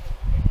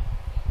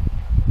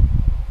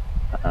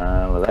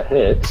 Well, that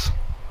hits.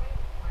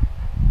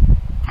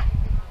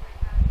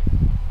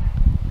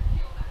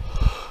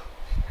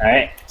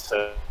 Alright,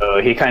 so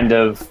he kind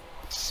of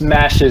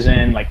smashes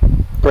in, like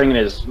bringing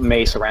his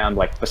mace around,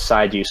 like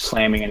beside you,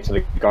 slamming into the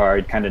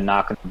guard, kind of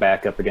knocking him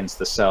back up against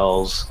the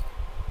cells,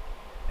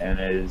 and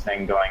is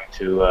then going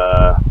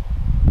to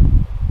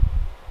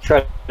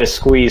try to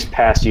squeeze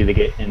past you to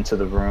get into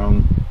the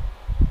room.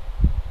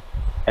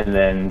 And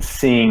then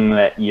seeing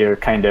that you're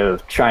kind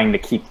of trying to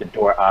keep the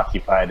door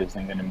occupied, is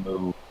then going to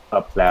move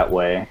up that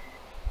way.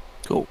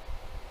 Cool.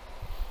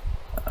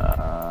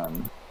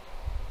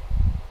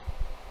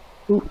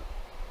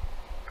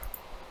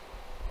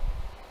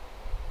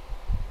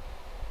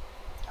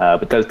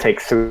 But does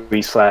take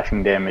 3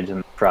 slashing damage in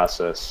the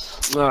process.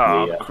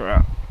 Oh,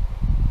 crap.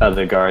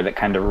 Other guard that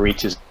kind of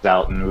reaches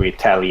out in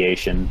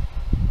retaliation.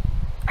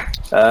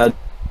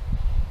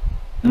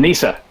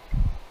 Nesa.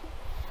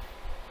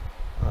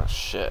 Oh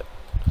shit.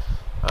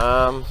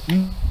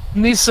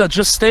 Nesa,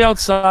 just stay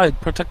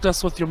outside. Protect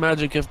us with your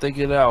magic if they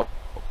get out.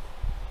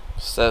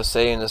 So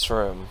stay in this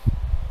room.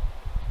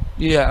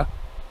 Yeah.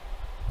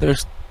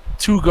 There's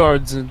 2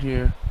 guards in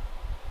here.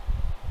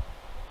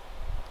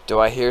 Do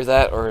I hear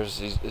that, or is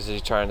he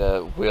trying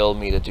to will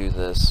me to do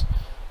this?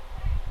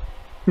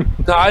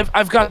 No,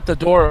 I've got the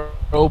door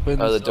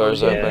open. Oh, the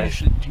door's open.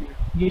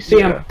 You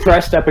see him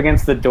pressed up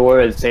against the door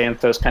as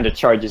Xanthos kind of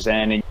charges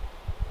in and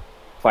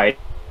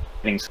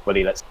fighting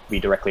somebody that's be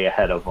directly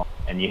ahead of him,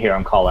 and you hear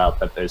him call out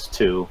that there's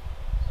 2.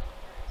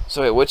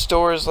 So wait, which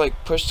door is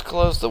like pushed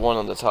closed? The one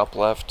on the top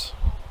left?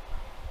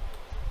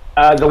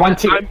 The one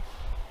to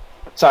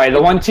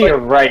the one to your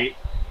right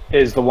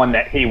is the one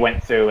that he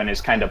went through and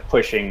is kind of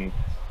pushing.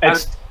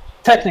 It's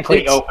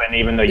technically open,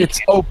 even though it's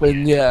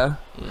open. Yeah,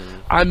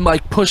 I'm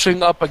like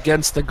pushing up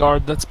against the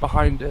guard that's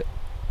behind it.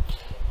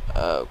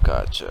 Oh,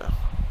 gotcha.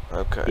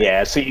 Okay.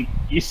 Yeah, so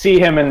you see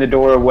him in the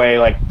doorway,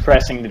 like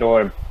pressing the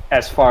door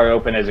as far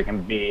open as it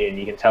can be, and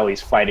you can tell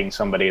he's fighting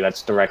somebody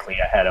that's directly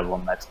ahead of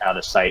him that's out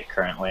of sight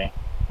currently.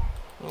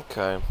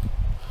 Okay.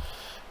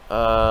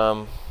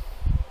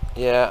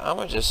 Yeah, I'm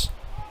gonna just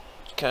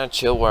kind of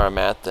chill where I'm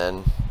at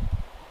then.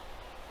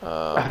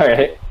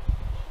 Alright.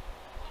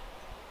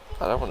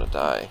 I don't want to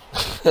die.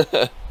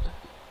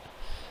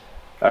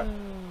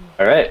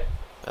 Alright.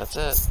 That's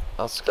it.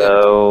 I'll skip.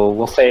 So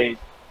we'll say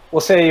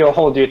you'll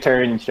hold your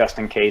turn just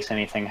in case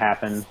anything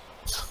happens.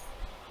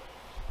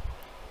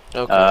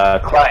 Okay.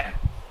 Klein.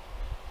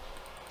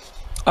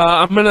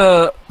 I'm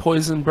gonna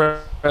poison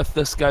breath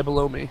this guy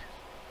below me.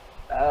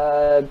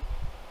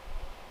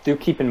 Do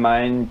keep in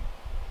mind,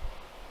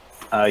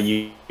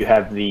 you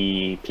have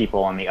the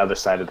people on the other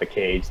side of the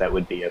cage that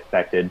would be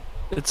affected.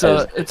 It's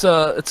a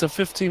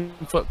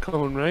 15-foot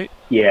cone, right?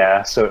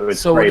 Yeah, so it would.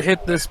 So it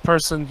hit this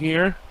person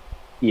here.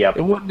 Yep.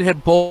 It wouldn't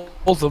hit both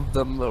of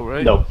them though,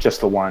 right? Nope, just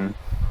the one.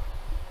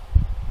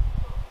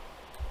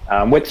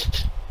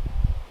 Which,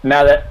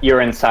 now that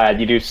you're inside,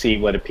 you do see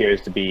what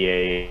appears to be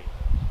a.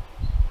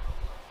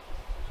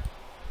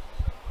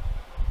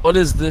 What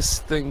is this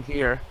thing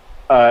here?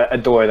 A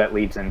door that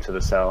leads into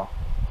the cell.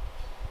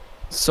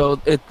 So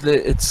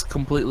it's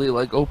completely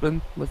like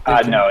open.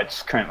 No,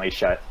 it's currently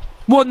shut.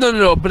 Well,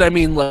 no, but I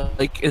mean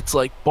like it's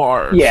like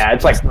bars. Yeah,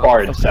 it's like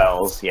barred okay.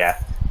 cells.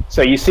 Yeah.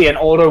 So you see an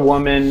older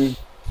woman,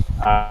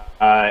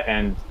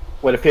 and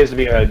what appears to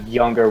be a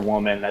younger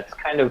woman that's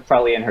kind of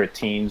probably in her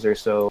teens or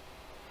so,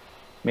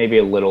 maybe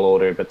a little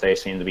older, but they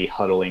seem to be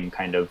huddling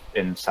kind of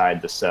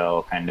inside the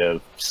cell, kind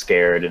of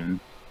scared, and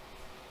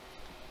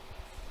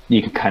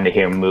you can kind of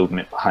hear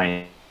movement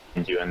behind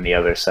you in the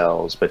other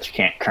cells, but you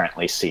can't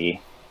currently see.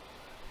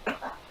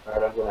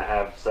 Alright, I'm gonna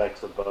have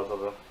sex with both of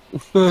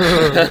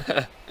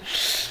them.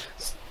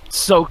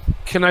 So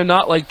can I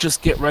not like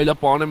just get right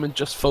up on him and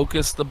just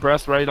focus the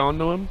breath right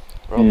onto him?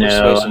 Roll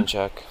persuasion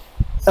check.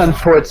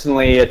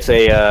 Unfortunately, it's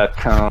a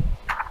cone.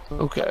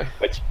 Okay.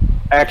 Which,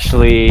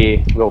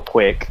 actually, real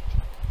quick.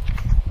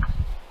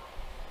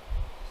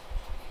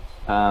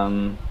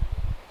 Yeah,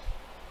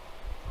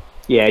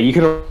 you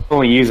can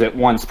only use it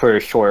once per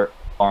short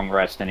long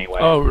rest anyway.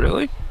 Oh,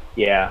 really?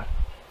 Yeah.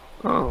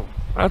 Oh,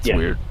 that's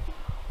weird.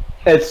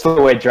 It's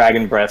the way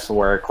dragon breaths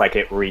work, like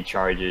it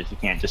recharges. You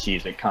can't just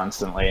use it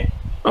constantly.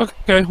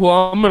 Okay,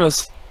 well, I'm gonna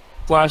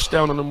slash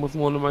down on him with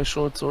one of my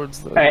short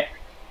swords then. Alright.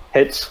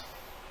 Hits.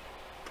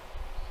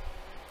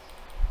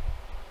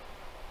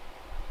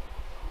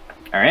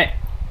 Alright.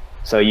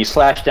 So you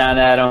slash down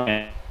at him,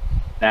 and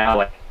now,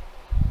 like,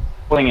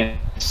 pulling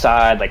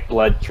inside, like,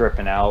 blood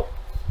dripping out.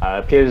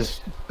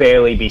 Appears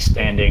barely be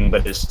standing,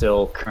 but is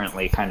still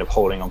currently kind of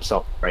holding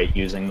himself right,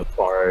 using the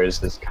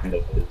bars as kind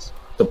of his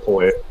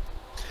support.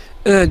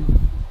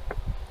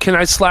 Can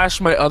I slash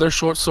my other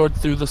short sword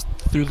through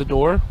the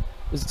door?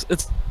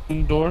 It's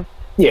the door.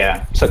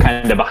 Yeah, so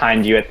kind of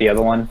behind you at the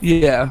other one.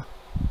 Yeah.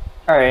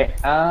 Alright,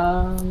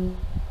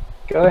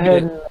 go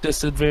ahead and,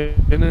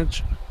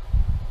 Disadvantage.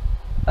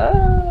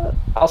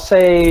 I'll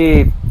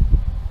say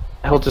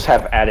he'll just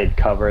have added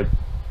cover.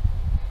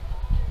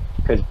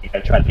 Because you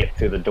gotta try to get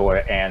through the door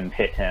and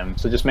hit him.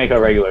 So just make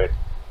a regular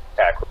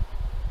attack.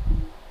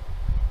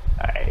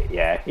 Alright,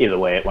 yeah, either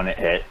way it when it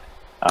hit.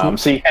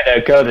 So you had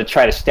to go to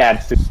try to stab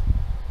through,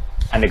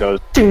 and it goes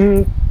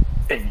ding,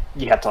 and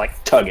you have to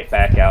like tug it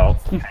back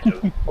out. Kind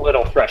of a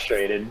little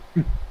frustrated.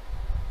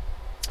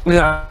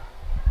 Yeah,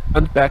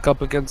 I'm back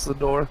up against the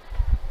door.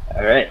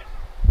 Alright.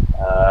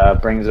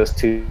 Brings us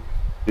to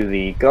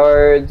the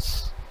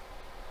guards.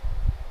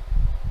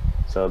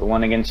 So the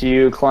one against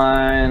you,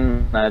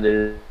 Klein, that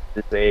is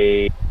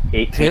a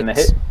 18 to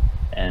hit.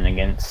 And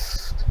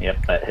against, yep,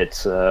 that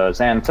hits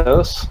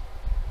Xanthos.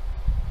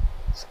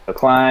 So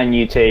Klein,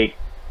 you take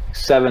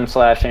 7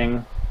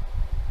 slashing.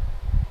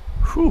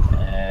 Whew.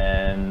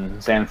 And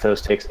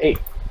Xanthos takes 8.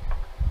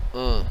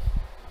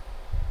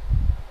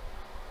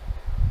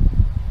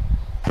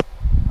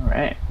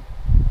 Alright.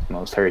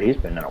 Most hurt he's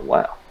been in a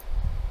while.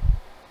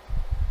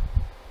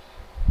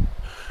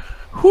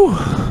 Whew.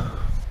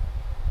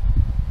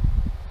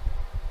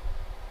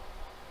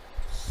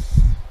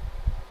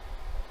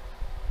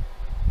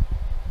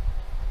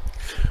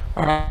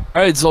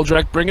 Alright,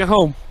 Zul'drek, bring it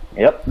home.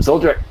 Yep,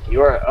 Zul'drek,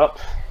 you are up.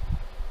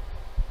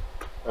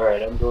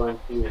 Alright, I'm going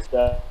to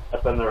step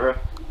up on the roof.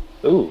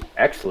 Ooh,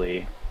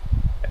 actually,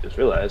 I just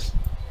realized.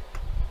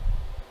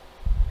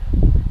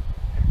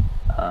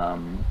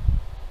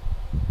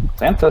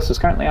 Xanthos is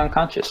currently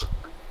unconscious.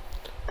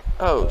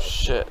 Oh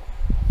shit.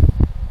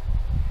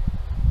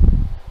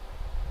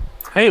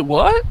 Hey,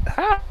 what?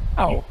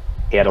 How?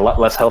 He had a lot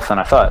less health than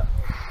I thought.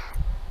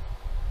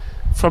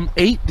 From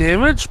 8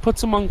 damage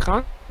puts him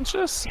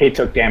unconscious? He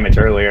took damage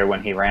earlier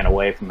when he ran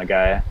away from the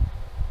guy.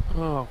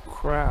 Oh,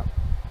 crap.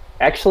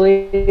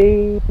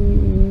 Actually...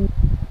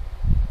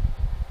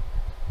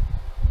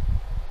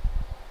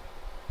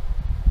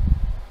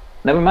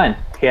 Never mind.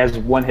 He has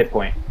 1 hit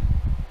point.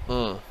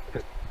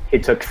 He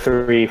took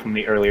 3 from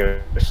the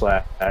earlier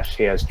slash.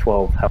 He has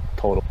 12 health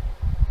total.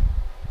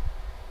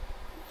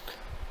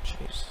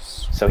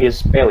 Jesus. So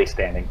he's barely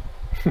standing.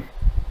 I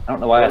don't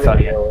know why I thought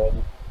he had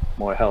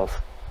more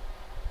health.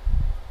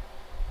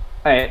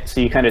 Alright, so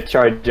you kind of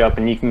charge up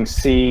and you can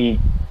see...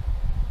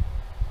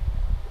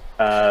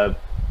 I'm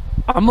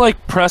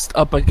like pressed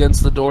up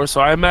against the door,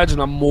 so I imagine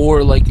I'm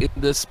more like in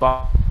this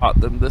spot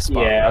than this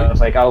spot. yeah, right? I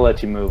was like, I'll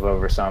let you move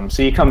over some.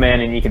 So you come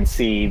in and you can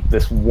see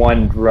this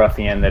one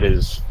ruffian that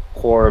is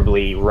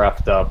horribly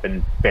roughed up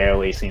and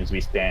barely seems to be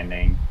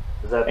standing.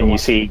 Is that the And you one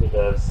see- to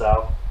the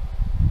south?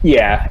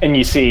 Yeah, and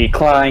you see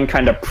Klein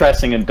kind of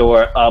pressing a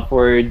door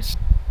upwards,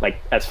 like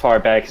as far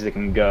back as it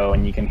can go,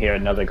 and you can hear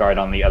another guard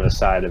on the other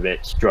side of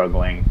it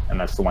struggling, and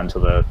that's the one to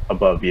the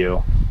above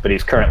you. But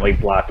he's currently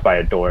blocked by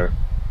a door.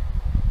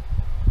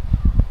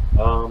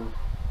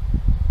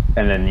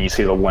 And then you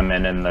see the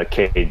woman in the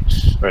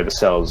cage, or the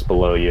cells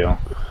below you.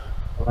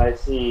 When I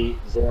see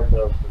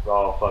Xanthos is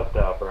all fucked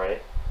up,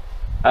 right?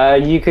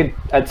 You could,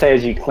 I'd say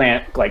as you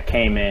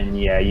came in,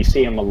 yeah, you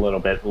see him a little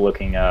bit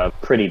looking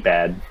pretty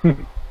bad.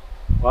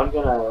 Well, I'm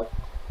gonna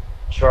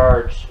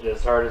charge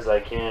as hard as I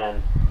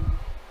can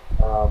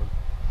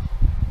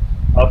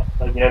up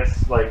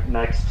against, like,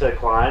 next to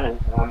Klein, and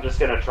I'm just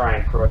gonna try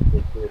and crush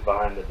the dude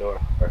behind the door.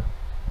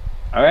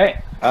 Alright,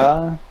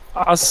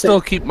 I'll still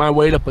keep my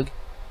weight up against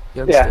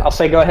yeah, it. I'll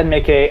say go ahead and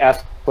make a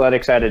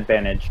athletics at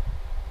advantage.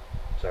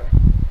 Sorry.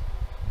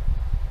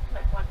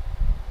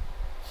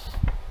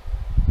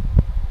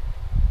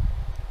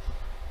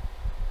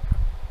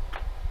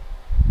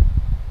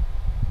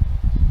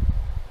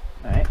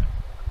 Alright.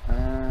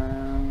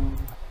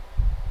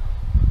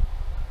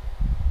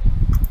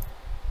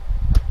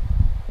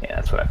 Yeah,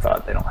 that's what I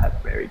thought. They don't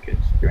have very good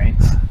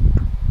strength.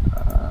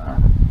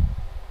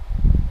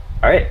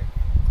 Alright.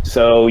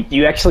 So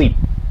you actually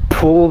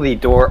pull the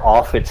door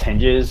off its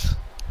hinges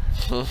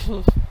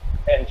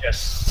and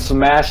just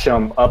smash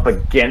them up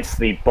against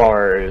the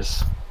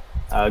bars.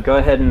 Go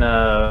ahead and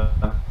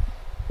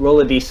roll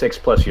a d6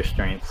 plus your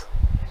strength.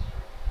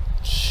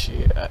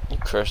 Shit, you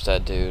crushed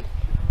that dude.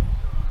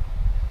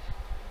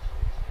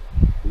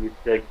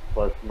 D6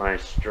 plus my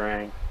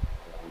strength.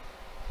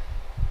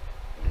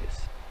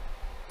 Nice.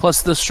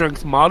 Plus the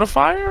strength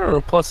modifier,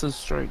 or plus his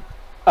strength?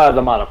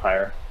 The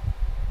modifier.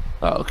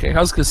 Oh, okay. I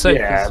was gonna say.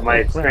 Yeah, 'cause- my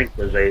oh, crap. strength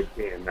is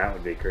 18. That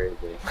would be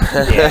crazy.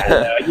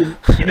 Yeah, no,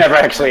 you never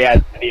actually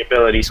had the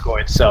ability score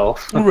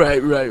itself.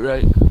 Right, right,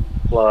 right.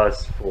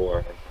 Plus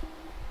 4.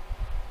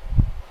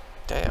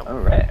 Damn.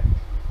 Alright.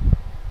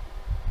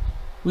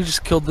 We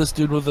just killed this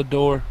dude with a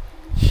door.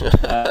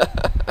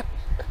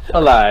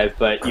 Alive,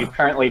 but you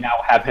currently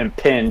now have him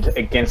pinned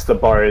against the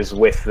bars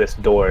with this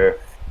door.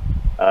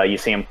 You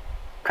see him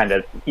kind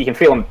of, you can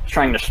feel him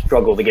trying to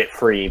struggle to get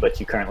free,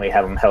 but you currently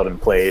have him held in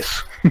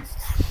place.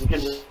 You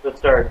can just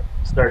start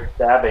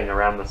stabbing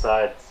around the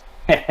sides.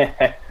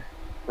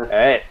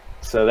 Alright,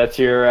 so that's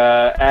your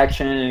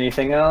action.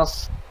 Anything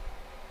else?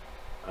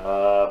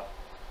 No.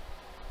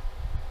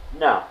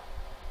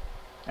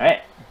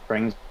 Alright,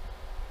 brings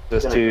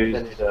us Gonna to...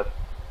 continue to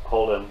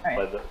hold him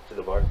Right. to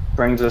the bar.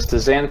 Brings us to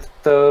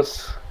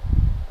Xanthos,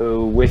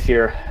 who, with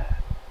your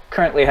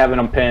currently having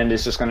him pinned,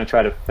 is just going to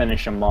try to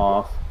finish him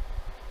off.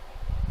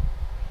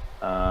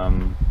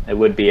 It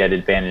would be at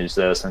advantage,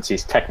 though, since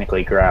he's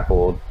technically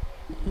grappled.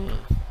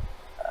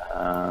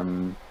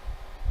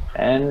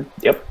 And,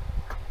 yep.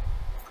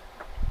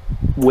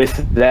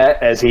 With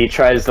that, as he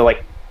tries to,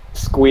 like,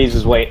 squeeze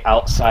his way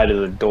outside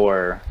of the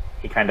door,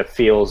 he kind of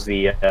feels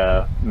the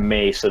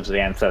mace of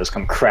Xanthos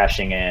come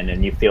crashing in,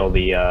 and you feel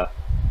the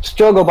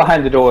struggle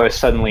behind the door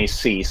suddenly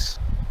cease.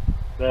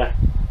 Yeah.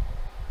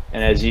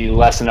 And as you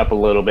lessen up a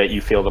little bit,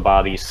 you feel the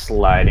body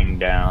sliding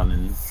down.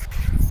 And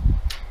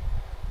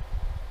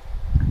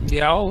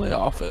Yeah, I'll lay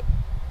off it.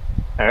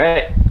 all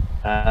right,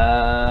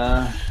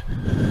 Nesa.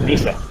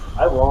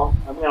 I won't.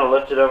 I'm gonna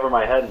lift it over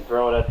my head and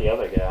throw it at the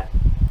other guy.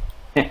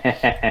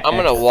 I'm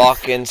gonna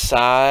walk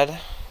inside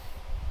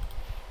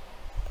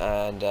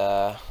and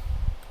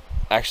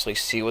actually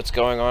see what's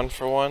going on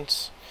for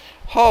once.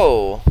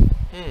 Oh,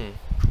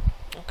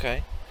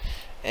 okay.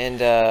 And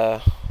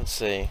let's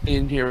see.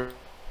 In here.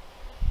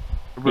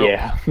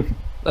 Yeah.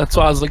 That's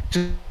why I was like,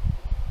 just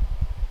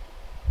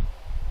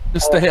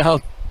stay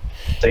out.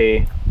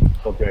 See,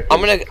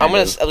 I'm gonna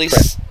at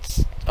least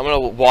I'm gonna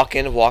walk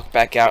in, walk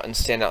back out, and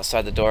stand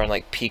outside the door and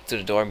like peek through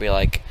the door and be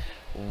like,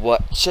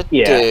 "What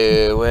you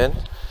doing?"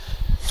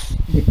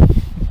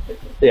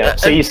 Yeah.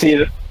 So you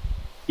see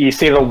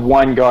the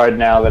one guard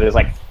now that is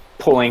like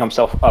pulling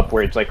himself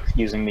upwards, like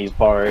using these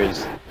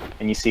bars,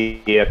 and you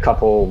see a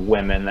couple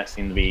women that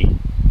seem to be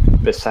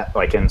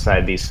like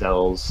inside these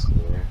cells.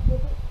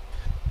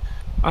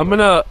 I'm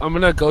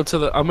gonna go to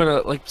the. I'm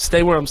gonna like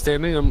stay where I'm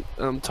standing.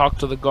 Talk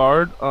to the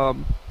guard.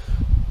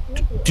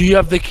 Do you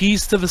have the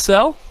keys to the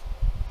cell?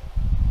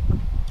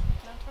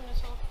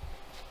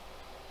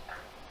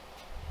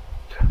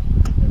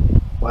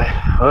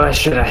 Why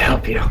should I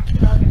help you?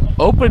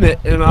 Open it,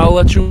 and I'll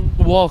let you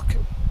walk.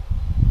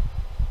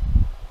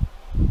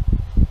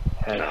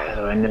 How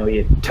do I know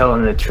you're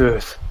telling the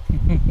truth?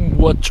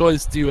 What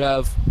choice do you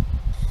have?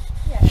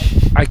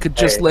 I could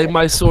just lay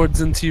my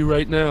swords into you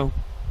right now.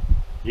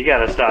 You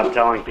gotta stop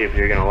telling people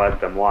you're gonna let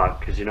them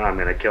walk, because you know I'm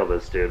gonna kill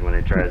this dude when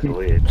he tries to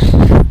leave.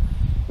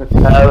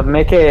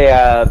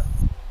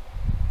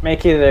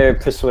 Make either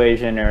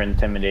persuasion or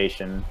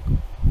intimidation.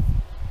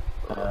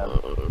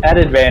 At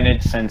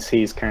advantage, since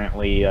he's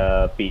currently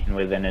beaten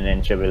within an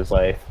inch of his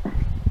life.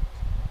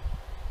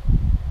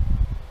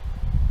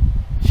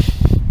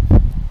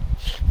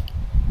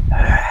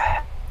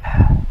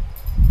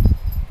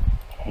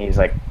 He's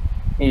like,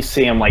 you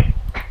see him like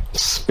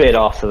spit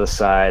off to the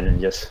side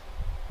and just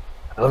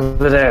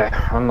over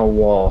there on the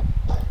wall.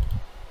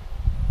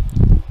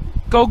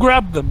 Go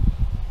grab them.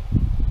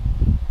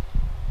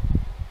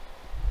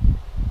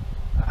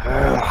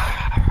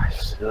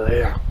 Still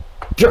there.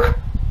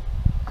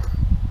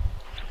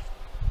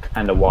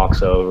 Kind of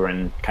walks over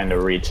and kind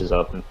of reaches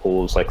up and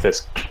pulls like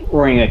this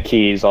ring of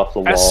keys off the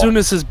wall. As soon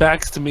as his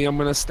back's to me, I'm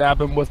gonna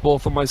stab him with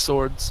both of my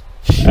swords.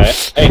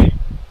 Alright, hey,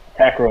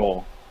 attack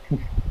roll.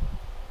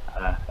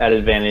 At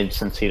advantage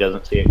since he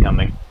doesn't see it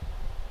coming.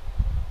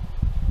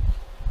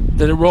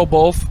 Did it roll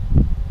both?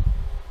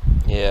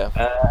 Yeah.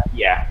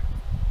 Yeah.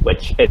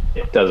 Which it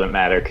doesn't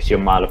matter because your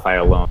modifier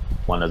alone,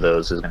 one of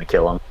those is going to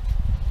kill him.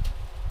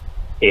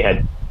 He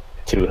had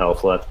 2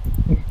 health left.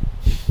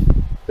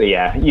 So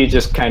yeah, you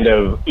just kind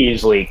of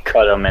easily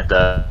cut him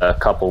into a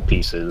couple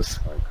pieces,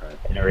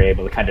 and are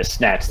able to kind of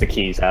snatch the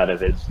keys out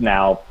of his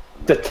now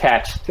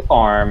detached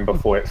arm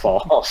before it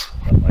falls.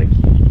 Like,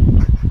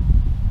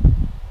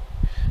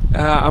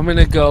 I'm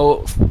gonna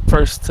go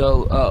first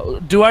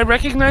to. Do I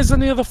recognize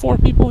any of the 4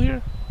 people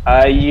here?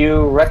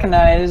 you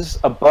recognize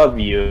above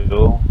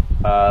you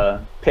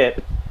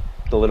Pip,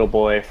 the little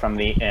boy from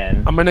the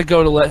inn. I'm gonna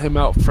go to let him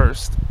out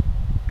first.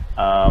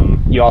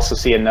 You also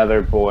see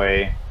another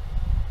boy.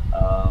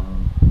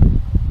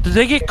 Did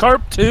they get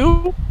carp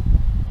too?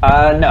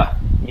 No,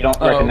 you don't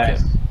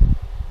recognize.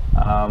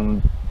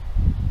 Okay.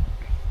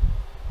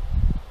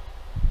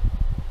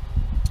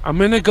 I'm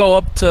gonna go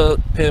up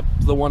to Pip,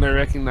 the one I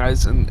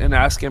recognize, and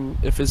ask him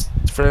if his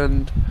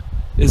friend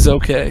is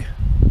okay.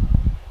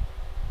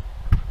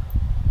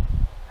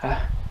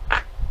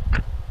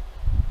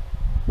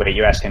 Wait,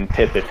 you're asking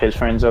Pip if his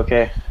friend's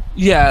okay?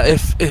 Yeah,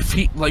 if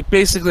he, like,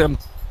 basically I'm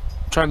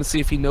trying to see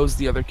if he knows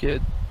the other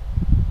kid.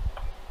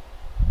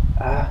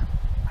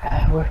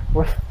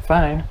 We're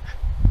fine.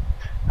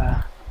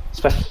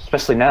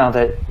 Especially now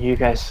that you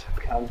guys have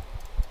come.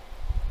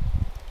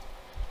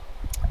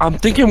 I'm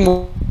thinking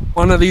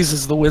one of these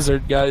is the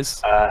wizard,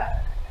 guys.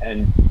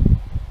 And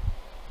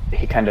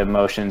he kind of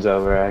motions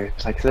over.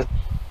 It's like this.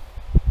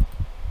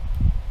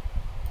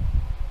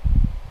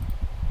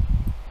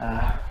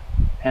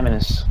 Him and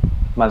his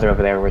mother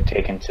over there were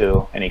taken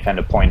too, and he kind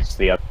of points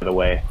the other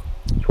way,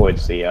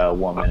 towards the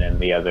woman and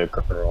the other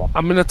girl.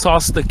 I'm gonna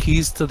toss the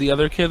keys to the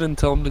other kid and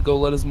tell him to go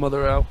let his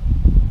mother out.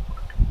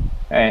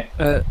 Alright.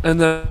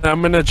 And then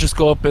I'm gonna just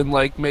go up and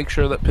like make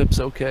sure that Pip's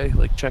okay,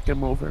 like check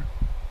him over.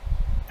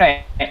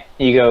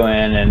 You go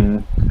in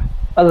and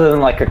Other than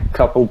like a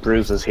couple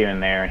bruises here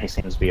and there, he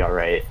seems to be all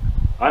right.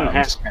 I'm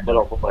just half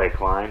little boy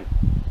Klein.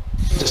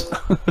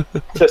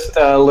 Just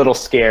a little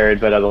scared,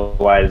 but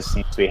otherwise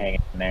seems to be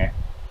hanging in there.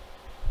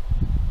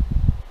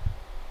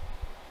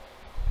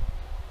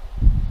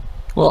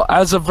 Well,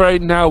 as of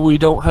right now, we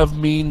don't have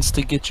means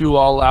to get you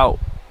all out.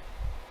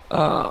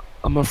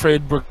 I'm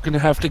afraid we're gonna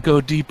have to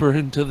go deeper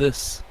into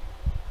this.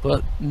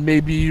 But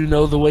maybe you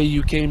know the way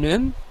you came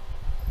in?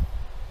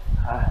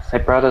 They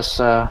brought us.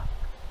 I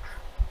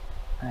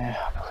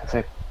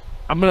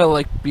I'm gonna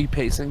like be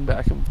pacing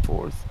back and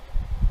forth.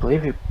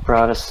 believe he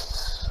brought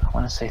us. I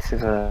want to say through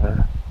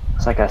the.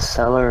 It's like a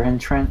cellar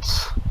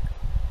entrance.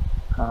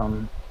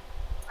 I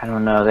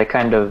don't know. They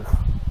kind of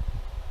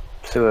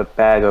threw a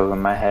bag over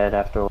my head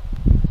after.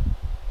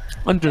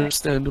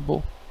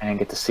 Understandable. I didn't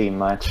get to see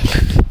much.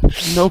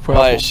 No problem.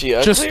 Why, is she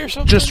ugly or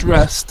something? Just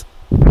rest.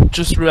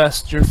 Just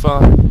rest. You're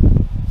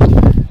fine.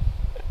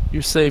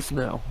 You're safe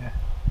now.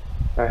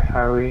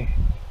 Are we?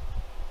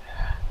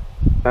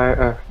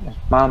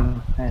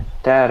 Mom and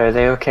Dad, are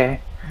they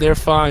okay? They're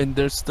fine.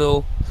 They're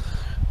still.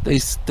 They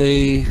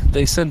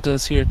sent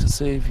us here to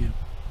save you.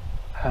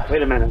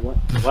 Wait a minute.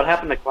 What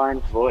happened to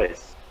Klein's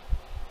voice?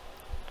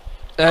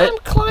 I'm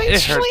Klein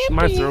It hurts.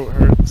 My Schlampy. throat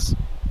hurts.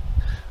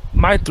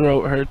 My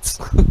throat hurts.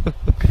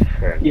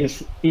 You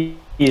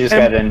just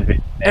got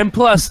in. And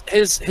plus,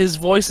 his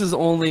voice is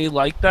only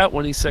like that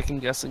when he's second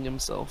guessing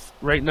himself.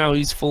 Right now,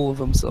 he's full of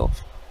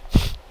himself.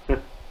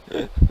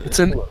 It's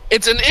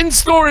an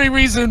in-story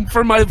reason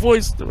for my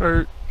voice to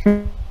hurt.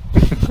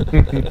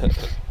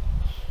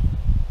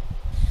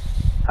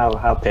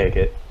 I'll take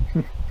it.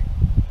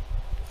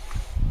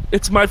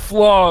 It's my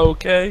flaw,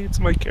 okay? It's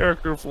my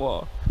character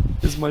flaw.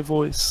 Is my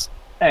voice.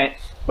 Hey,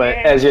 but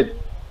as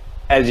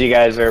you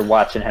guys are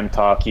watching him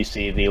talk, you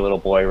see the little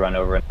boy run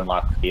over and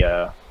unlock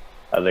the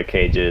other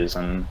cages,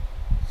 and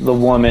the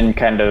woman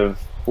kind of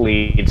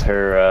leads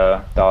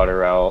her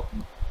daughter out,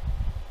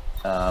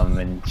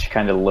 and she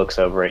kind of looks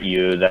over at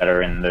you that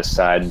are in this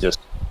side and just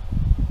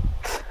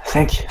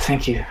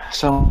thank you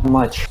so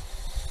much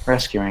for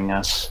rescuing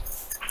us.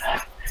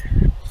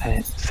 I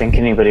didn't think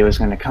anybody was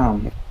going to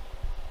come.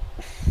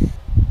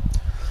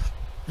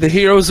 The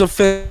heroes of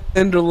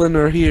Phandalin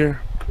are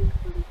here.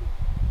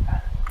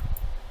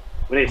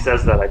 When he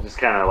says that, I just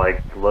kind of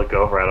like look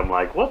over at him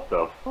like, what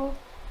the fuck?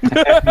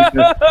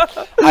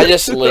 I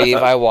just leave.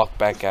 I walk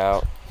back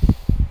out.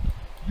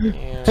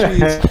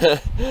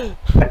 Yeah.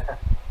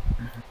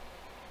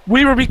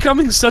 We were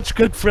becoming such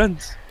good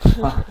friends.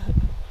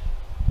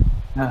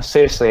 No,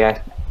 seriously,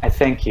 I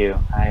thank you.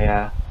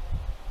 I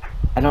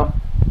don't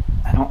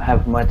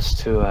have much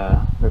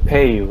to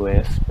repay you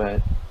with,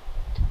 but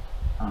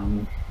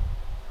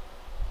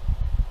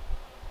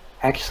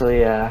actually,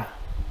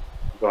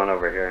 Going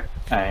over here.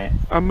 alright.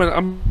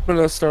 I'm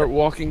gonna start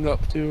walking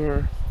up to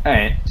her.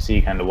 Alright, so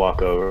you kind of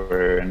walk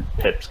over and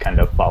Pips kind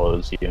of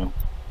follows you.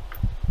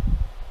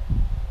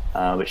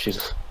 But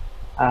she's,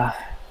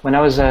 when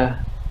I was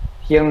a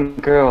young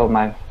girl,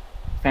 my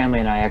family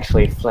and I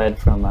actually fled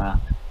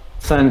from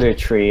Thunder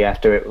Tree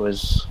after it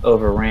was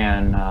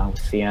overran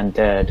with the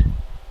undead.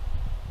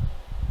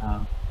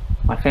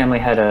 My family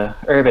had a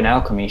urban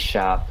alchemy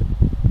shop.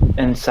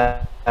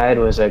 Inside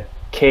was a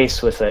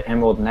case with an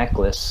emerald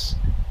necklace,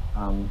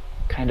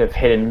 kind of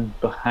hidden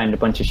behind a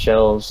bunch of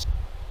shelves.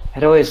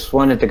 I'd always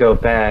wanted to go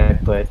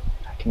back, but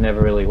I can never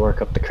really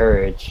work up the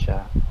courage.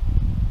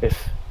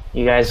 If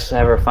you guys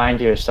ever find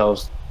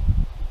yourselves,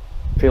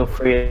 feel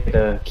free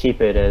to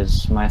keep it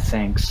as my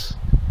thanks.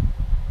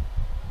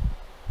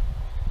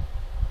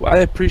 Well, I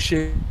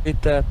appreciate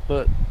that,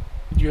 but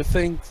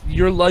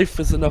your life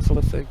is enough of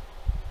a thing.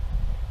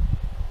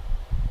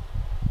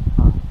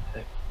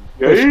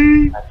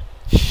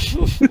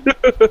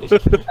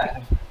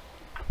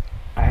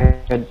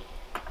 I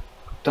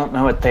don't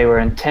know what they were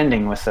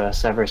intending with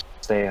us ever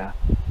since they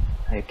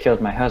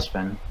killed my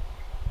husband.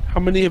 How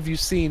many have you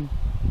seen?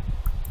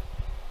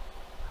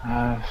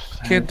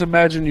 Can't I-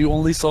 imagine you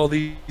only saw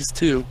these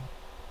two.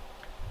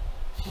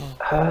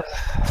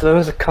 there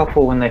was a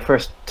couple when they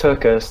first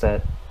took us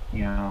that,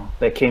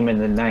 they came in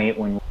the night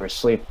when we were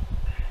asleep.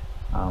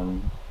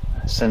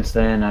 Since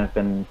then, I've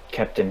been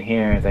kept in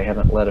here. They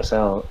haven't let us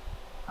out.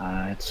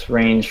 It's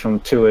ranged from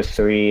 2 or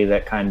 3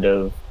 that kind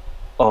of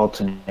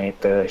alternate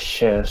the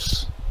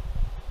shifts.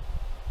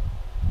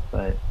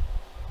 But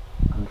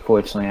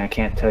unfortunately, I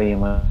can't tell you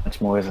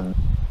much more than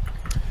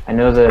I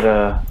know that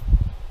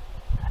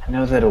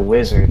a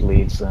wizard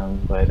leads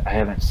them, but I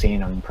haven't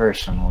seen him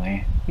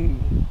personally.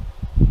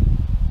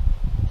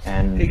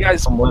 And Hey,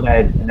 guys. from what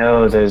I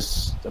know,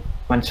 there's a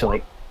bunch of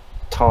like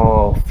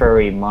tall,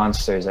 furry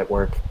monsters that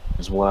work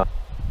as well.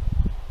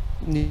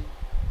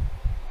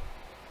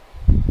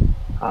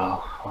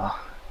 Oh, well.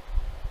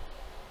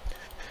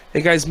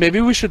 Hey guys, maybe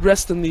we should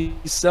rest in these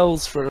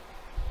cells for.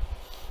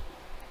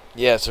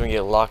 Yeah, so we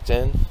get locked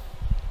in.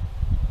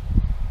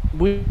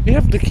 We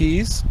have the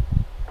keys.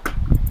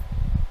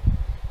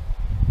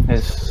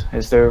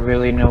 Is there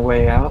really no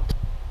way out?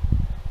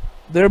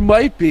 There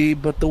might be,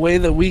 but the way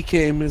that we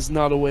came is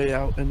not a way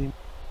out anymore.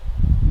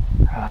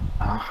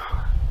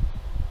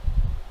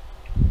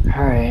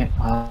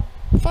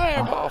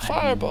 Fireball,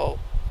 fireball.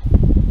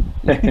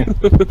 I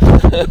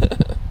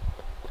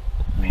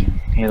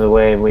mean, either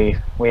way,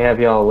 we have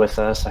y'all with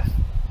us. I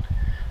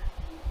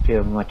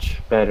feel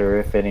much better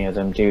if any of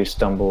them do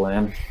stumble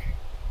in.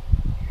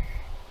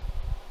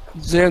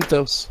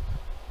 Xanthos,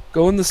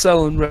 go in the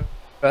cell and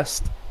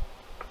rest.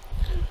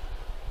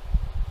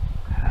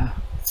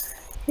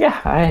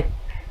 Yeah,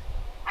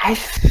 I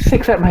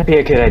think that might be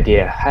a good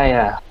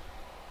idea.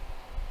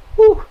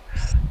 Whew,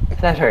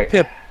 that hurt.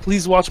 Pip,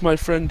 please watch my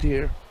friend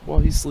here while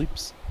he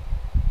sleeps.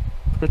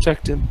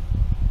 Protect him.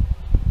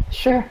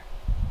 Sure.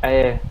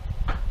 I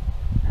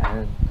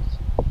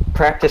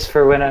practice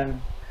for when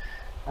I'm.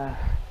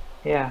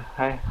 Yeah,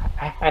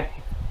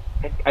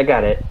 I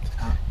got it.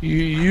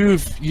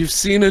 You've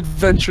seen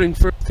adventuring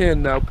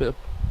firsthand now, Pip.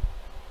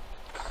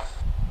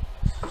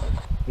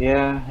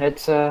 Yeah,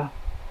 it's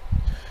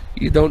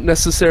You don't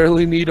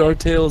necessarily need our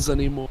tales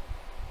anymore.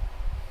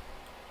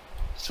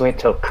 Just wait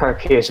till Kark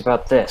hears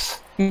about this.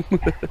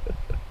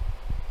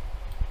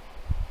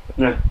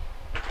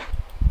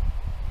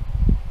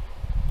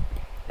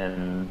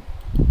 And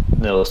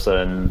Melissa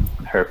and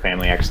her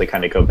family actually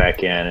kind of go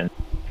back in, and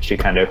she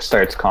kind of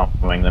starts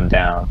calming them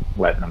down,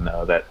 letting them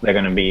know that they're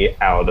going to be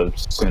out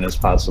as soon as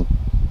possible.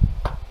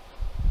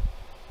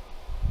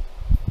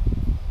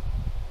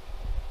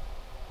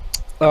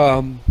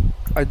 I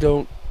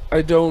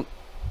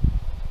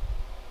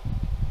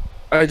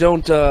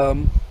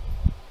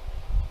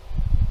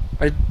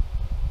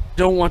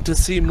don't want to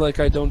seem like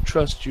I don't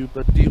trust you,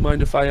 but do you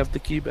mind if I have the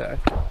key back?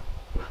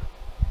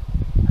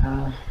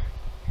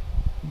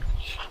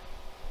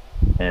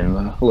 And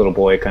the little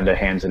boy kind of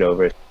hands it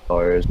over as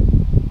far as.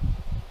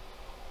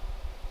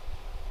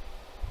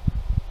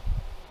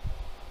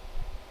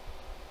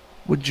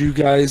 Would you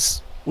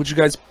guys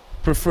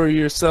prefer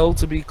your cell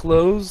to be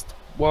closed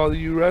while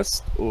you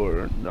rest,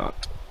 or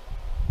not?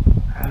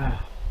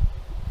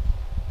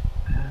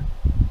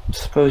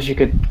 Suppose you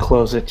could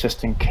close it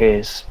just in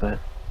case, but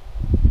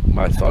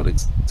My thought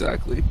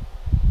exactly.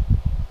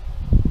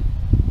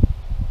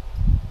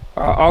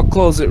 I'll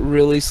close it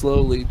really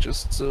slowly,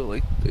 just so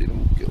like they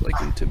don't get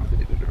like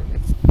intimidated or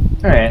anything.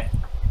 all right.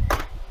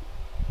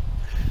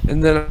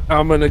 And then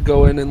I'm gonna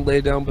go in and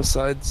lay down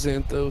beside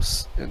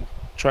Xanthos and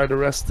try to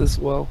rest as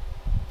well.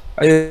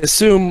 I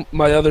assume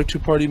my other two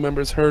party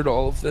members heard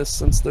all of this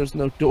since there's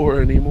no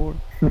door anymore.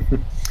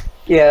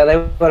 Yeah, they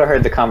would have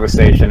heard the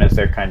conversation as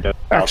they're kind of.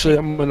 Actually,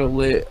 I'm gonna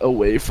lay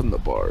away from the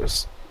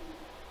bars.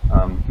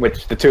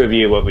 Which the two of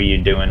you, what were you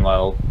doing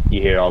while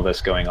you hear all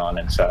this going on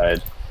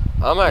inside?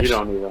 I'm You actually.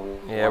 don't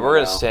even. Yeah, we're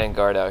gonna stand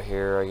guard out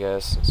here, I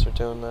guess, since we're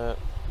doing that.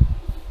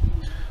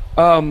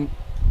 I'm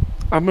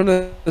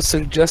gonna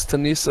suggest to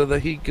Nesa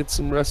that he get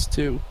some rest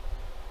too.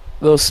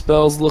 Those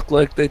spells look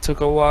like they took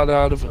a lot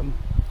out of him.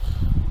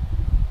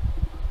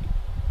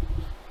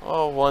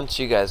 Well, once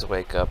you guys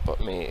wake up,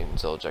 me and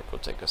Zul'drek will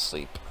take a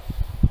sleep.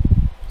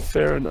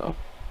 Fair enough.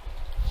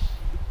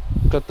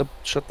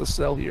 Shut the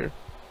cell here.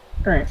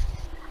 All right.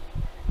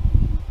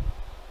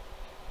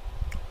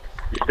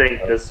 You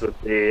think this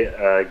would be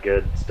a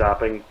good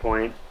stopping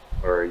point,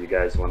 or you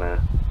guys want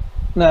to?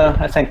 No,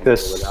 I think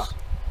this,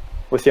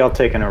 with y'all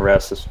taking a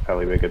rest, this would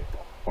probably be a good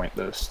point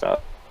to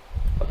stop.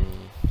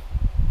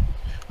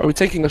 Are we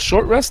taking a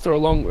short rest or a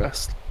long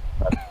rest?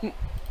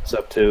 It's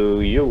up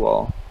to you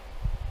all.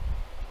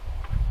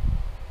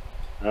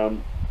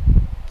 I'm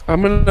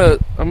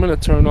gonna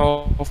turn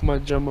off my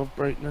gem of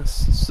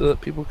brightness so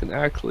that people can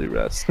actually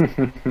rest.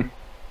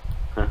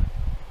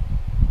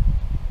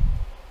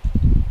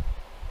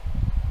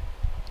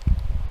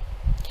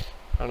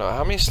 I don't know,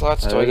 how many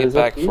slots do I get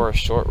back for a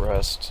short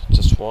rest?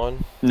 Just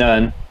one?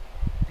 None.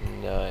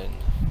 None.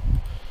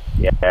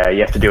 Yeah,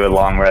 you have to do a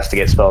long rest to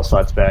get spell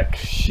slots back.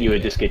 You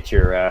would just get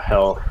your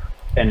health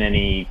and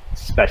any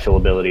special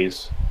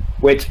abilities.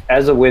 Which,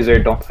 as a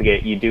wizard, don't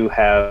forget, you do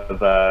have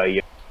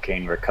your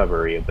arcane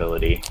recovery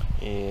ability.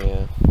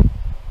 Yeah.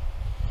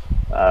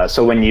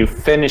 So when you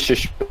finish a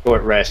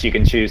short rest, you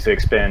can choose to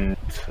expend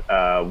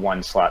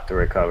one slot to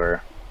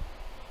recover.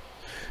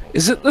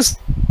 Is it the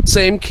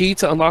same key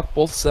to unlock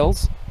both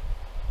cells?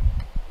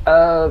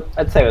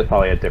 I'd say it was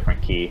probably a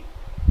different key.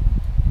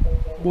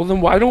 Well,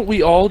 then why don't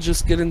we all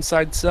just get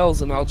inside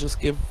cells and I'll just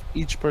give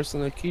each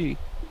person a key?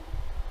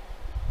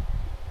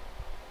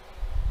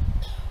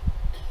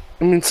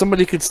 I mean,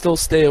 somebody could still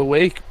stay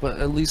awake, but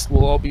at least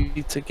we'll all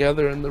be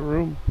together in the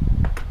room.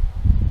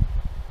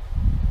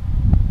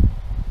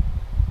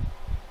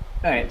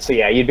 All right, so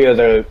yeah, you'd be able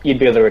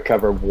to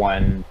recover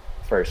one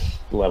first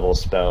level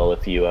spell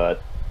if you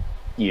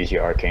use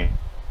your arcane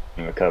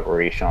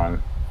recovery,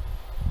 Sean.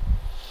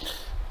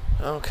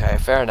 Okay,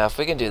 fair enough.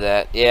 We can do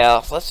that.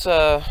 Yeah, let's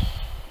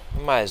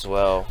might as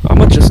well. I'm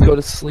gonna just go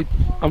to sleep.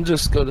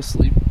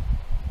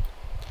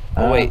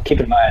 Wait.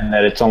 Keep in mind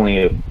that it's only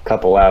a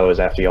couple hours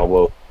after y'all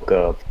woke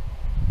up.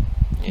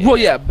 Yeah. Well,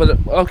 yeah, but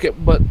okay,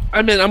 but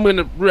I mean, I'm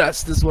gonna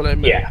rest. Is what I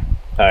meant. Yeah.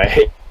 All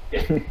right.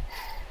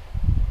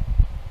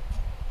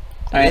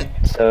 All right.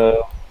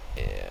 So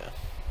Yeah.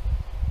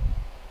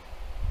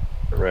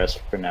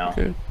 rest for now.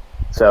 Okay.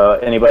 So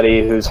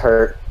anybody who's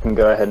hurt can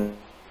go ahead and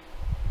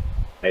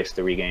base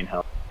to regain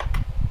health.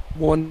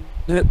 1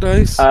 hit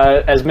dice.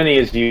 As many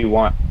as you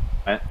want.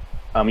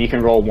 You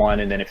can roll 1,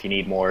 and then if you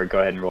need more, go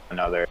ahead and roll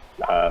another.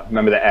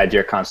 Remember to add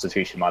your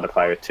Constitution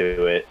modifier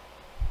to it.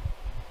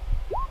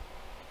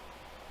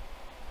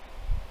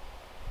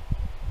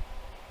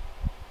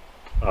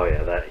 Oh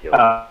yeah, that healed.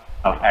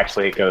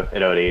 Actually, it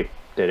already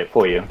did it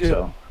for you, Yeah.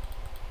 so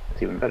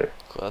it's even better.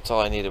 Cool, that's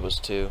all I needed was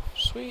 2.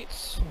 Sweet.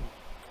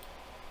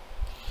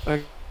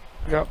 I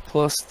got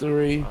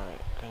 +3.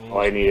 Alright,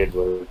 All I needed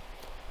was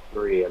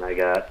 3, and I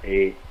got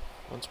 8.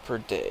 once per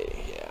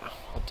day. Yeah,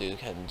 I'll go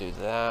ahead and do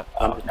that.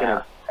 I'm just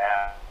gonna.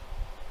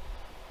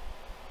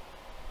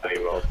 Oh,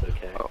 you rolled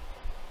okay.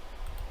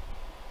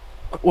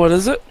 What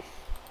is it?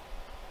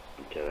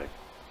 Okay.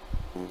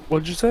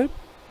 What'd you say?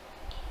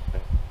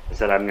 I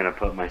said I'm gonna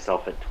put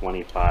myself at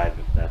 25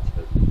 if that's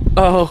it.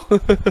 Oh.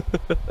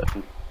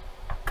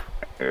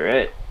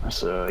 Alright,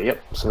 so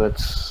yep, so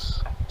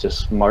let's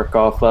just mark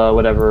off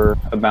whatever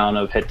amount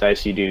of hit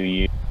dice you do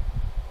use.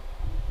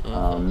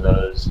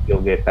 Those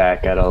you'll get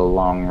back at a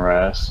long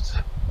rest,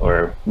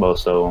 or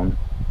most of them.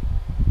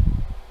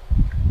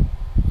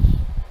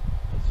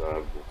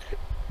 So,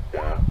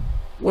 yeah.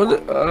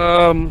 What?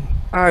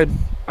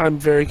 I'm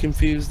very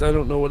confused. I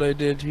don't know what I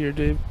did here,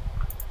 Dave.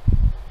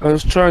 I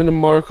was trying to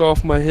mark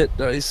off my hit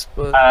dice,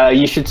 but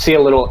You should see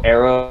a little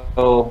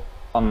arrow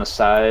on the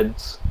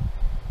sides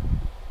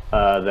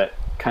that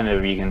kind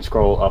of you can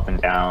scroll up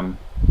and down.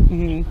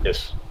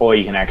 Or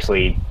you can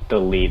actually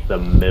delete the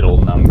middle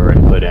number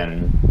and put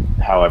in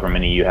however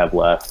many you have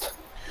left.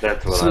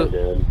 That's what I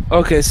did.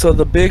 Okay, so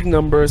the big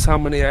number is how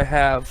many I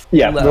have.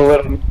 Yeah,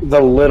 left. the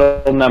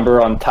little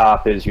number on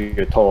top is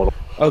your total.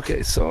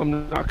 Okay, so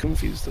I'm not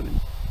confused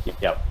anymore.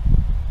 Yep.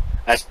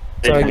 I So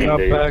I didn't got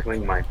mean to back-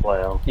 swing my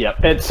flail.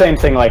 Yep. It's same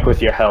thing like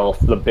with your health.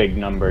 The big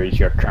number is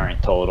your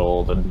current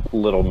total. The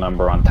little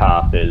number on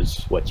top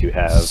is what you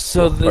have.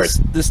 So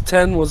this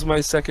 10 was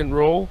my second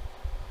roll.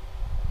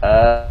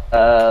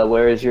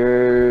 Where is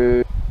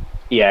your?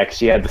 Yeah,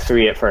 because you had the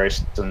 3 at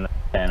first and the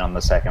 10 on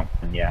the second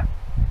one. Yeah.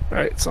 All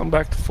right, so I'm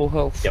back to full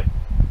health. Yep.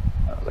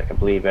 I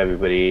believe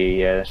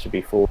everybody should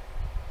be full.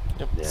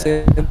 Yeah.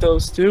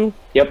 Santos too.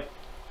 Yep.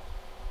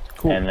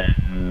 Cool. And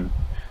then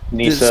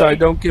Nesa. So I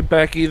don't get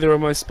back either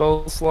of my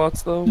spell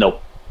slots though.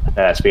 Nope.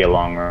 That has to be a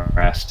long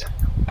rest.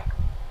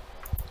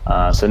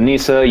 So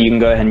Nesa, you can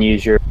go ahead and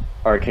use your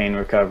arcane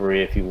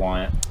recovery if you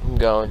want. I'm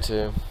going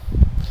to.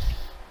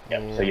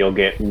 Yep. So you'll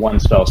get 1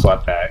 spell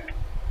slot back,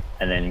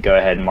 and then go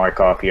ahead and mark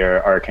off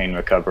your arcane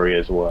recovery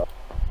as well.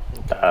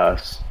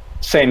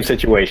 Same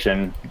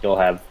situation. You'll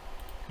have,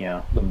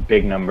 the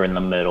big number in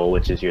the middle,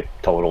 which is your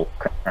total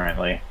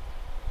currently,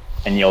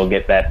 and you'll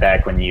get that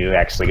back when you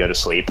actually go to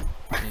sleep.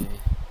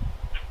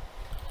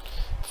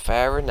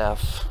 Fair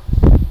enough.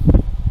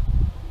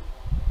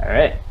 All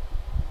right.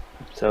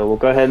 So we'll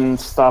go ahead and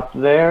stop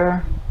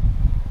there,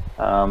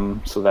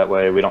 so that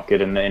way we don't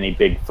get into any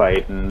big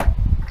fight and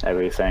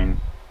everything.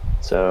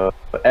 So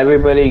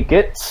everybody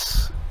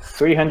gets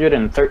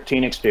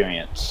 313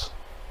 experience,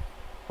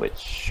 which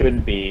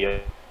should be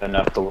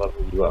enough to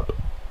level you up.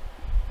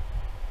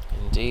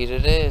 Indeed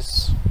it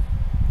is.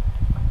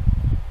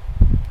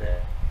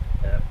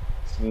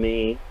 That's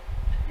me.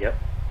 Yep.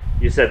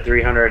 You said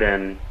 300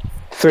 and...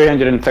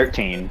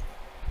 313.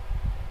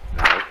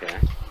 Oh, okay.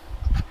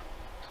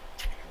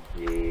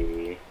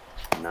 The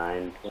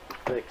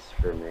 9.6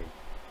 for me.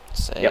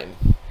 Same. Yep.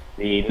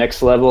 The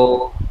next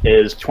level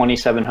is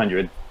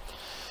 2700.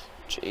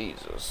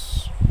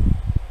 Jesus.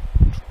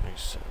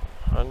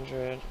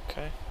 2700.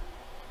 Okay.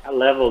 I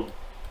leveled.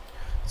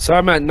 So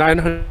I'm at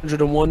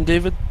 901,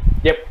 David.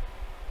 Yep.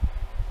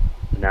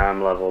 Now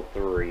I'm level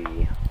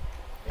 3.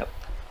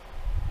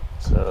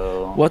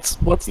 So What's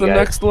the guys-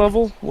 next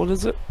level? What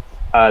is it?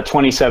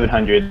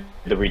 2700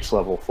 to reach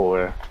level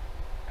 4.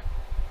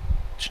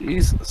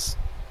 Jesus.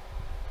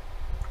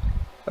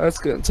 That's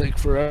gonna take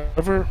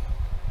forever.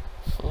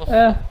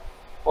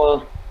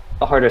 Well,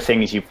 the harder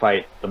things you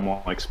fight, the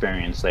more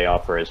experience they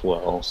offer as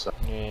well. So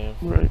Yeah.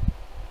 Right.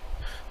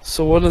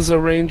 So what does a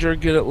ranger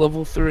get at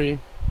level 3?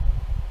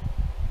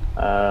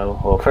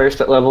 well,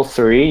 first at level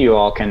 3, you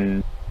all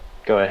can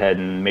go ahead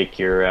and make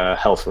your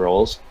health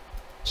rolls.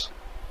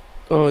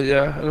 Oh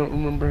yeah, I don't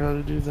remember how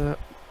to do that.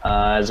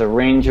 As a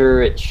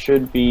ranger, it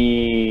should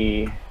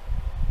be, I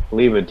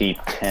believe, a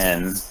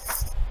D10.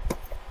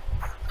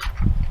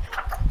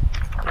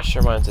 Pretty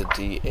sure mine's a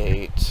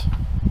D8.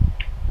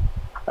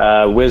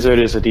 Wizard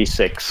is a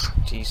D6.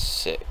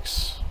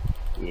 D6.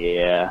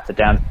 Yeah, the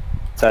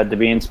downside to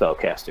being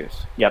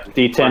spellcasters. Yep,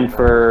 D10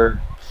 for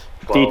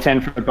 12.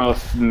 D10 for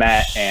both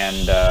Matt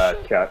and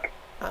Chuck.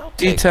 I'll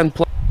take-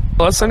 D10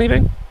 plus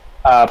anything?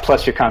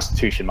 Plus your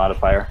Constitution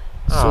modifier.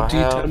 Oh, So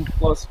D10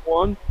 plus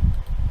 1?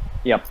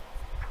 Yep.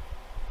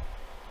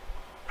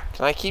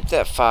 Can I keep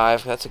that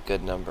 5? That's a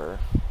good number.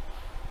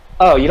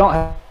 Oh, you don't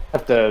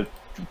have to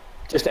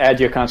just add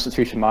your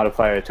Constitution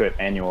modifier to it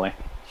manually.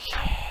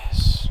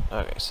 Yes.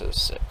 Okay, so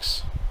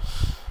 6.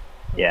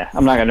 Yeah,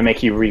 I'm not going to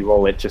make you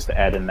re-roll it just to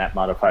add in that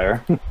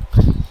modifier.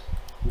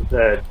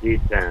 The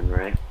D10,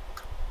 right?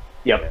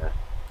 Yep.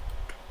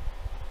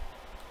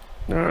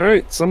 Yeah.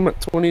 Alright, so I'm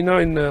at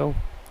 29 now.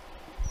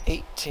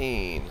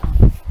 18.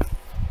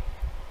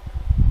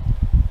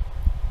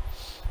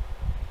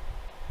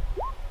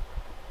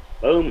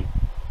 Boom.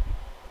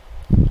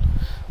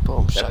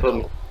 Boom, That put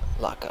me,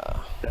 shakalaka.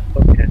 that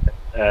put me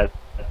at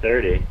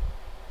 30.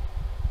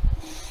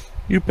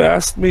 You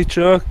passed me,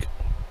 Chuck.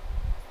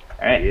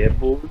 All right. Yeah,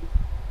 boy.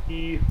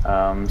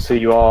 So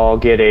you all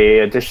get a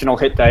additional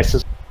hit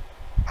dice.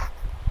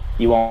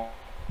 You won't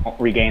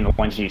regain the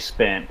ones you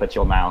spent, but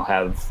you'll now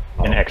have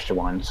an extra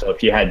one. So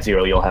if you had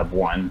 0, you'll have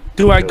 1.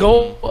 Do I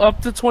go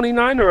up to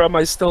 29 or am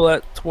I still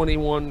at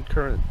 21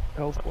 current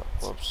health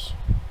points? Whoops.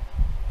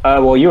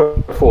 Well, you're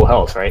full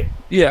health, right?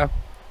 Yeah,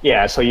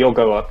 Yeah, so you'll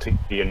go up to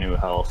your new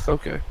health.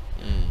 okay.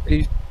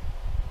 Mm.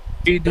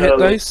 8 hit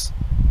dice?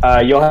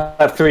 You'll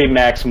have 3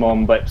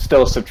 maximum, but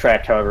still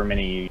subtract however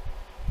many you...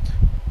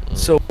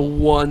 So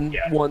one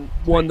Yeah.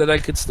 one that I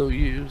could still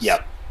use.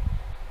 Yep.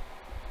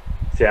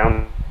 See,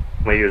 I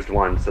used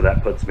 1, so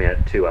that puts me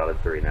at 2 out of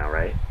 3 now,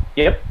 right?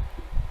 Yep.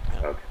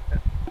 Okay.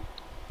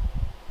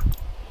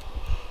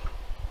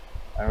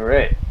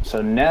 Alright,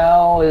 so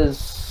now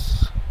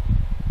is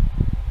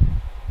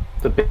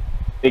the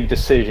big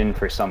decision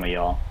for some of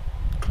y'all.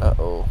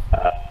 Uh-oh.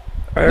 I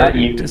Not already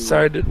you.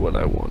 decided what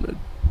I wanted.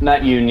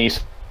 Not you,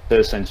 Nesa,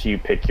 since you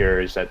pick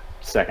yours at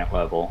 2nd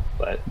level,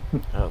 but...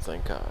 Oh,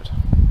 thank God.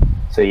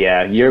 So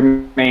yeah, your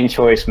main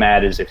choice,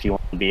 Matt, is if you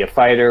want to be a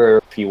fighter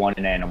or if you want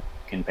an animal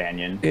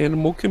companion.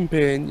 Animal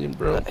companion,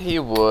 bro. He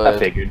would. I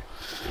figured.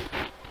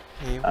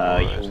 He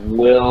would. You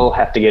will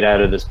have to get out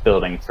of this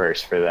building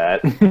first for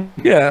that.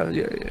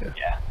 Yeah.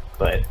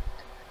 But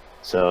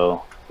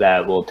so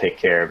that will take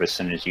care of as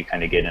soon as you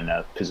kind of get in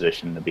a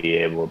position to be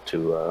able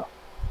to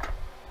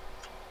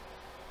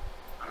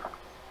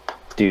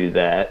do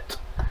that.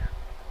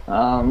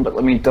 But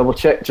let me double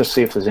check, just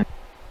see if there's any...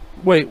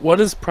 Wait, what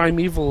is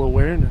primeval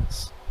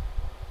awareness?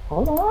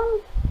 Hold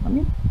on, let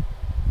me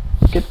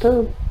get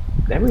to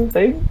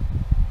everything.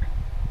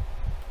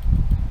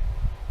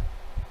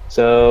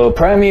 So,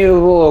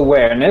 primeval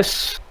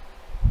awareness.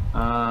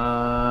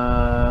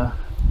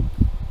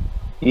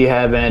 You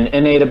have an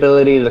innate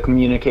ability to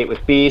communicate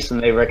with beasts,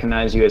 and they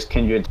recognize you as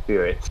kindred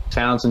spirits.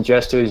 Sounds and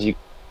gestures, you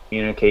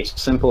communicate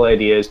simple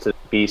ideas to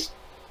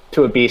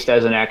a beast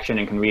as an action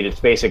and can read its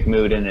basic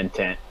mood and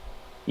intent.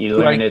 You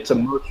learn its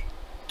emotion.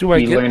 Do I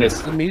You get learn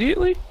this it-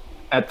 immediately?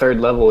 At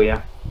 3rd level,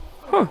 yeah.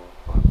 Huh.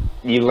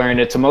 You learn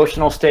its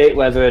emotional state,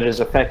 whether it is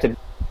affected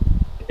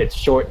its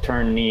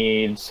short-term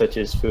needs, such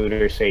as food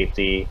or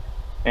safety,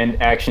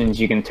 and actions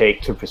you can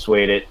take to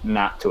persuade it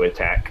not to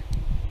attack.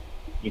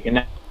 You can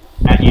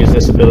not use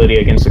this ability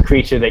against a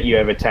creature that you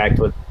have attacked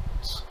with.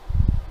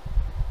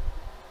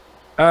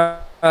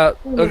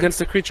 Against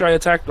the creature I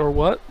attacked or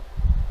what?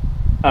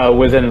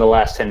 Within the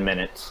last 10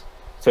 minutes.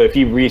 So if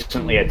you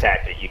recently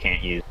attacked it, you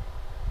can't use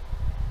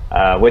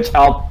it. Which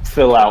I'll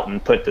fill out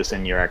and put this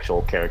in your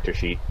actual character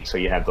sheet, so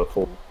you have the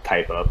full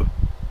type up.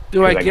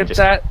 Do I 'Cause I can get just-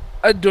 that?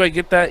 Do I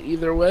get that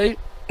either way?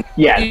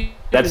 Yeah,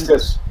 that's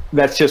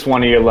just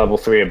one of your level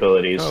 3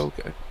 abilities. Oh,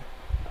 okay.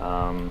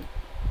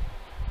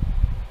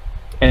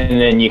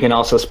 And then you can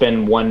also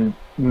spend 1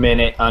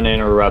 minute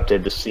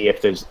uninterrupted to see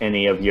if there's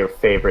any of your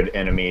favorite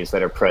enemies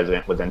that are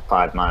present within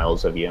 5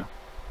 miles of you.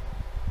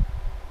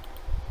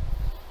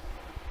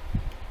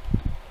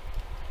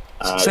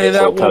 Say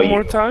this will that tell one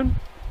more you- time.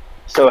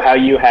 So how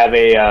you have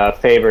a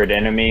favorite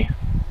enemy?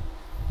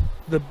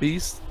 The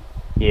beast.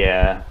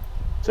 Yeah.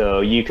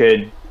 So you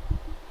could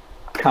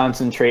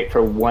concentrate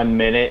for 1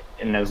 minute,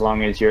 and as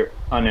long as you're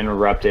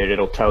uninterrupted,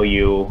 it'll tell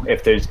you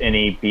if there's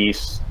any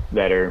beasts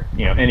that are,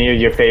 any of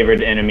your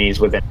favorite enemies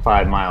within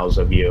 5 miles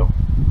of you.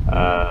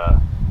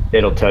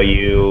 It'll tell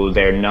you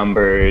their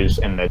numbers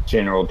and the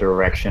general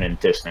direction and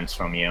distance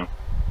from you.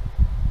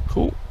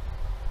 Cool.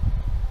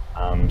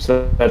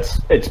 So that's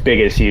its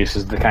biggest use,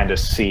 is to kind of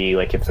see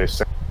like if there's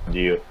certain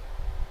you.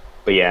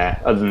 But yeah,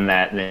 other than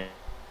that, then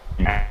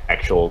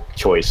actual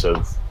choice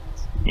of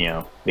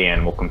the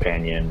animal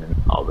companion and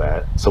all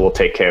that. So we'll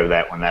take care of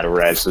that when that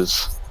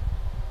arises.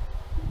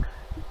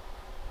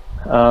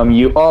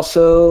 You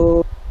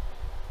also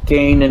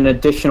gain an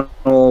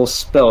additional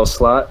spell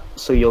slot,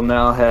 so you'll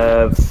now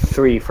have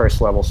 3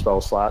 first level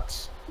spell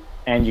slots,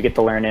 and you get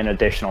to learn an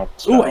additional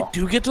spell. Oh, I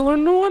do get to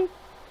learn a new one?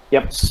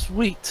 Yep.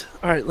 Sweet.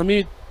 Alright,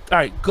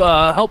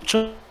 help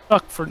Chuck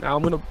for now.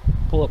 I'm gonna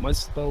pull up my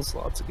spell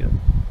slots again.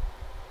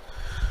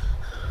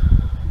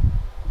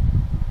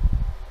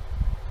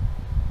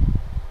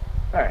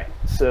 Alright,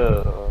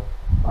 so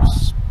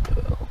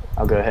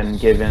I'll go ahead and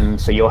give in.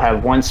 So you'll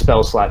have 1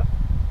 spell slot.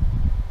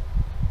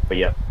 But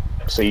yep.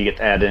 So you get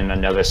to add in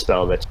another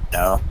spell that you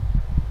know.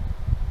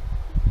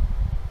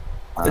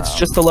 It's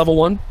just a level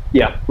 1?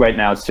 Yeah, right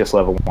now it's just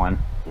level 1.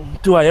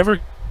 Do I ever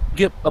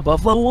get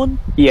above level 1?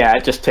 Yeah,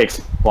 it just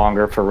takes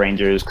longer for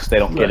rangers because they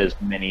don't get Right. as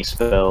many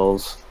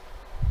spells.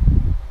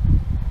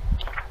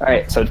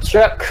 Alright, so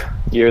Chuck,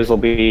 yours will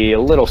be a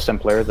little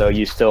simpler, though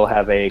you still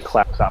have a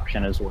class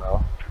option as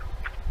well.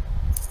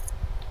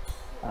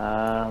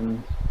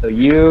 So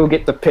you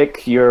get to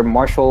pick your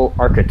martial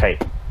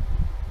archetype.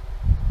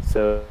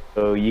 So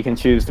you can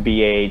choose to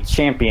be a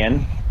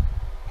champion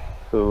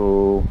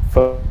who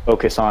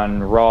focus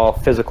on raw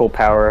physical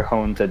power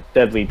honed to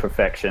deadly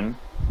perfection.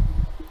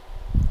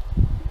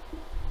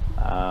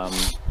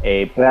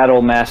 A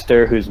battle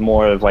master who's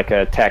more of like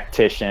a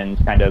tactician,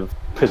 kind of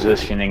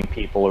positioning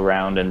people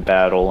around in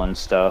battle and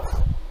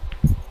stuff.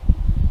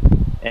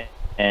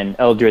 And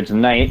Eldritch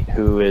Knight,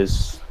 who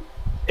is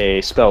a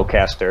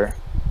spellcaster.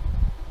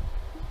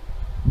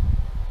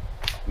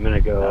 I'm gonna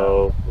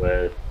go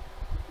with.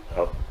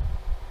 Oh,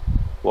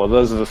 Well,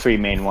 those are the three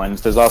main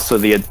ones. There's also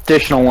the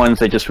additional ones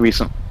they just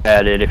recently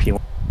added. If you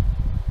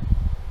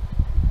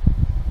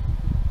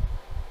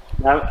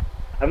I'm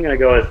gonna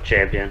go with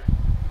champion.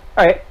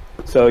 All right,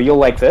 so you'll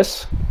like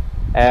this.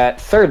 At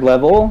 3rd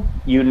level,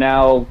 you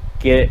now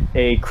get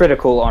a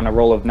critical on a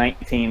roll of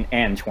 19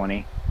 and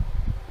 20.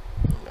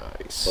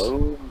 Nice.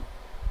 Boom.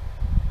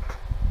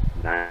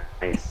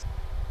 Nice.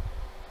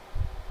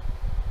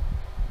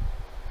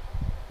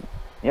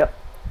 Yep.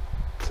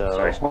 So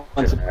Sorry,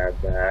 once, add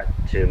that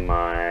to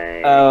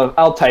my.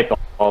 I'll type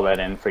all that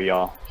in for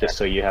y'all, just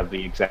so you have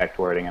the exact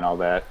wording and all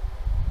that.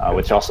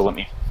 Which also let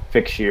me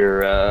fix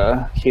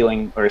your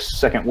healing or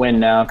second wind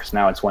now, because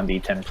now it's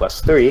 1d10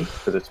 plus 3,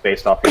 because it's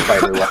based off your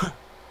fighter level.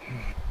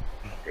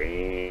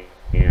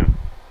 Damn.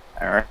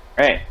 All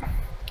right.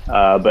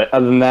 But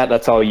other than that,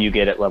 that's all you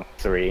get at level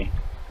 3.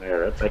 Yeah,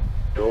 that's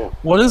cool.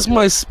 What is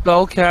my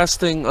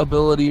spellcasting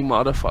ability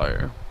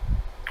modifier?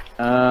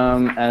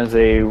 As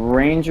a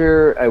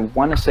ranger, I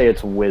want to say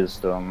it's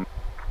wisdom.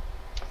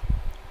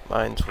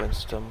 Mine's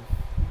wisdom.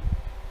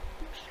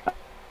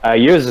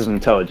 Yours is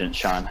intelligence,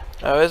 Sean.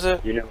 Oh, is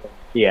it? You know.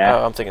 Yeah.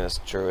 Oh, I'm thinking it's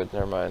druid.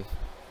 Never mind.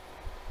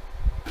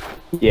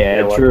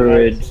 Yeah, what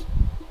druids,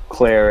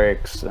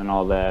 clerics, and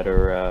all that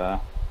are,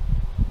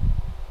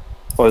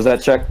 What was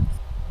that, Chuck?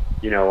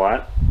 You know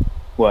what?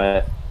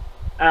 What?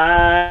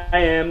 I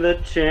am the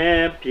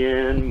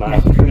champion, my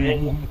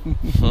friend.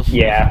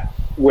 Yeah.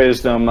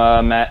 Wisdom,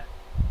 Matt.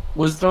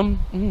 Wisdom?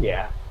 Mm.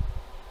 Yeah.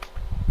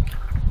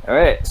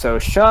 Alright, so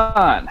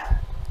Sean.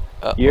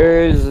 Uh-oh.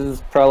 Yours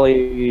is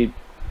probably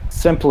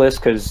simplest,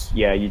 because,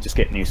 yeah, you just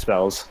get new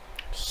spells.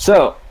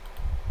 So,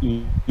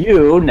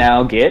 you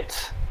now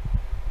get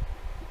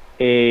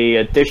a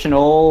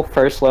additional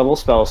 1st level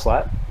spell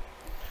slot.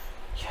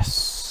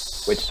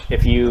 Yes. Which,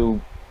 if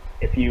you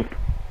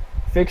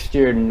fixed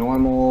your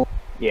normal,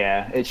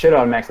 yeah, it should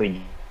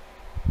automatically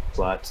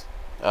slots.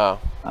 Oh.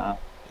 Uh,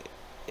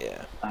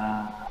 Yeah.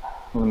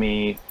 Let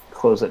me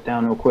close it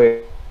down real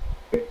quick.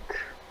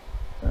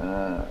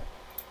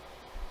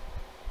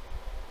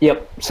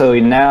 Yep. So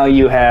now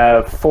you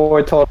have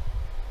 4 total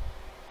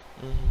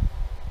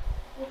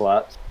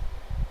slots.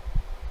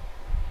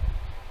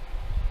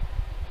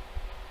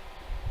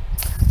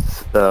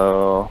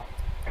 So.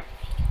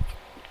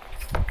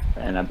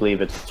 And I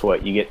believe it's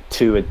what you get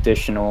 2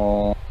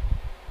 additional.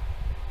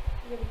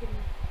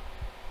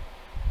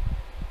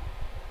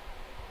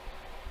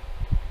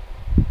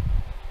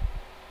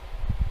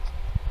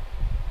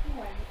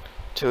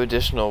 Two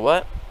additional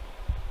what?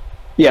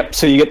 Yep.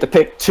 So you get to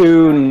pick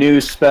 2 new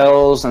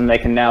spells, and they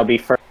can now be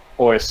 1st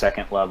or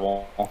 2nd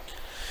level.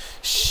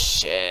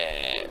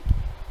 Shit.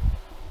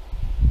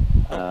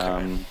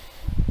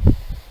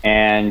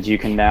 And you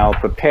can now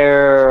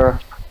prepare.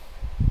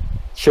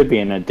 Should be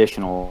an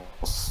additional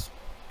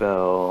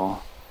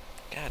spell.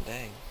 God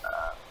dang.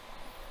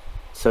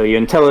 So your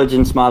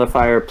intelligence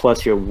modifier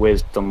plus your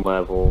wisdom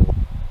level,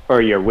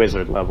 or your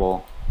wizard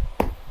level.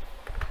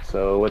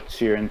 So what's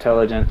your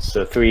intelligence?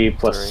 So 3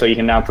 plus. 3. So you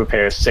can now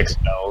prepare 6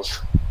 spells.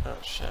 Oh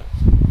shit.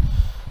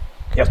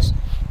 Yep.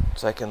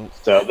 So I can.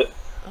 So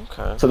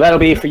Okay. so that'll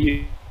be for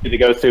you to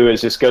go through.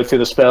 Is just go through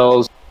the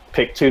spells,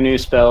 pick 2 new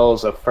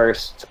spells of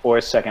 1st or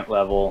 2nd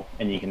level,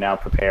 and you can now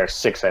prepare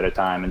 6 at a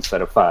time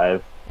instead of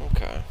 5.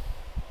 Okay.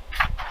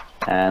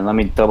 And let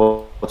me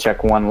double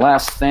check one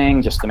last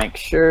thing just to make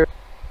sure.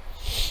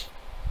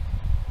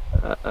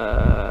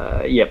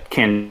 Yep,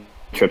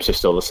 cantrips are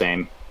still the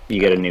same. You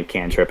get a new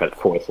cantrip at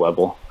 4th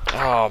level.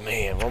 Oh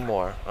man, one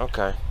more.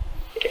 Okay.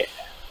 Yeah.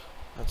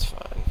 That's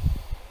fine.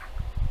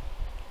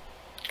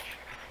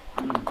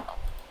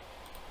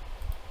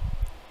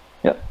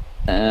 Yep,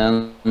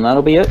 and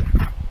that'll be it.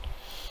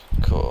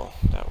 Cool.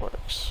 That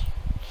works.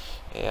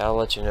 Yeah, I'll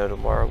let you know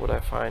tomorrow what I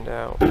find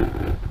out.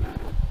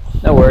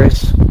 No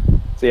worries.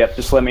 So yep,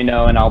 just let me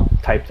know and I'll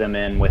type them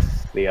in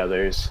with the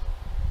others.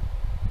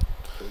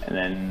 And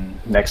then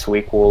next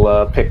week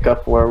we'll pick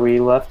up where we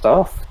left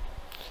off.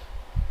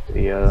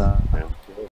 The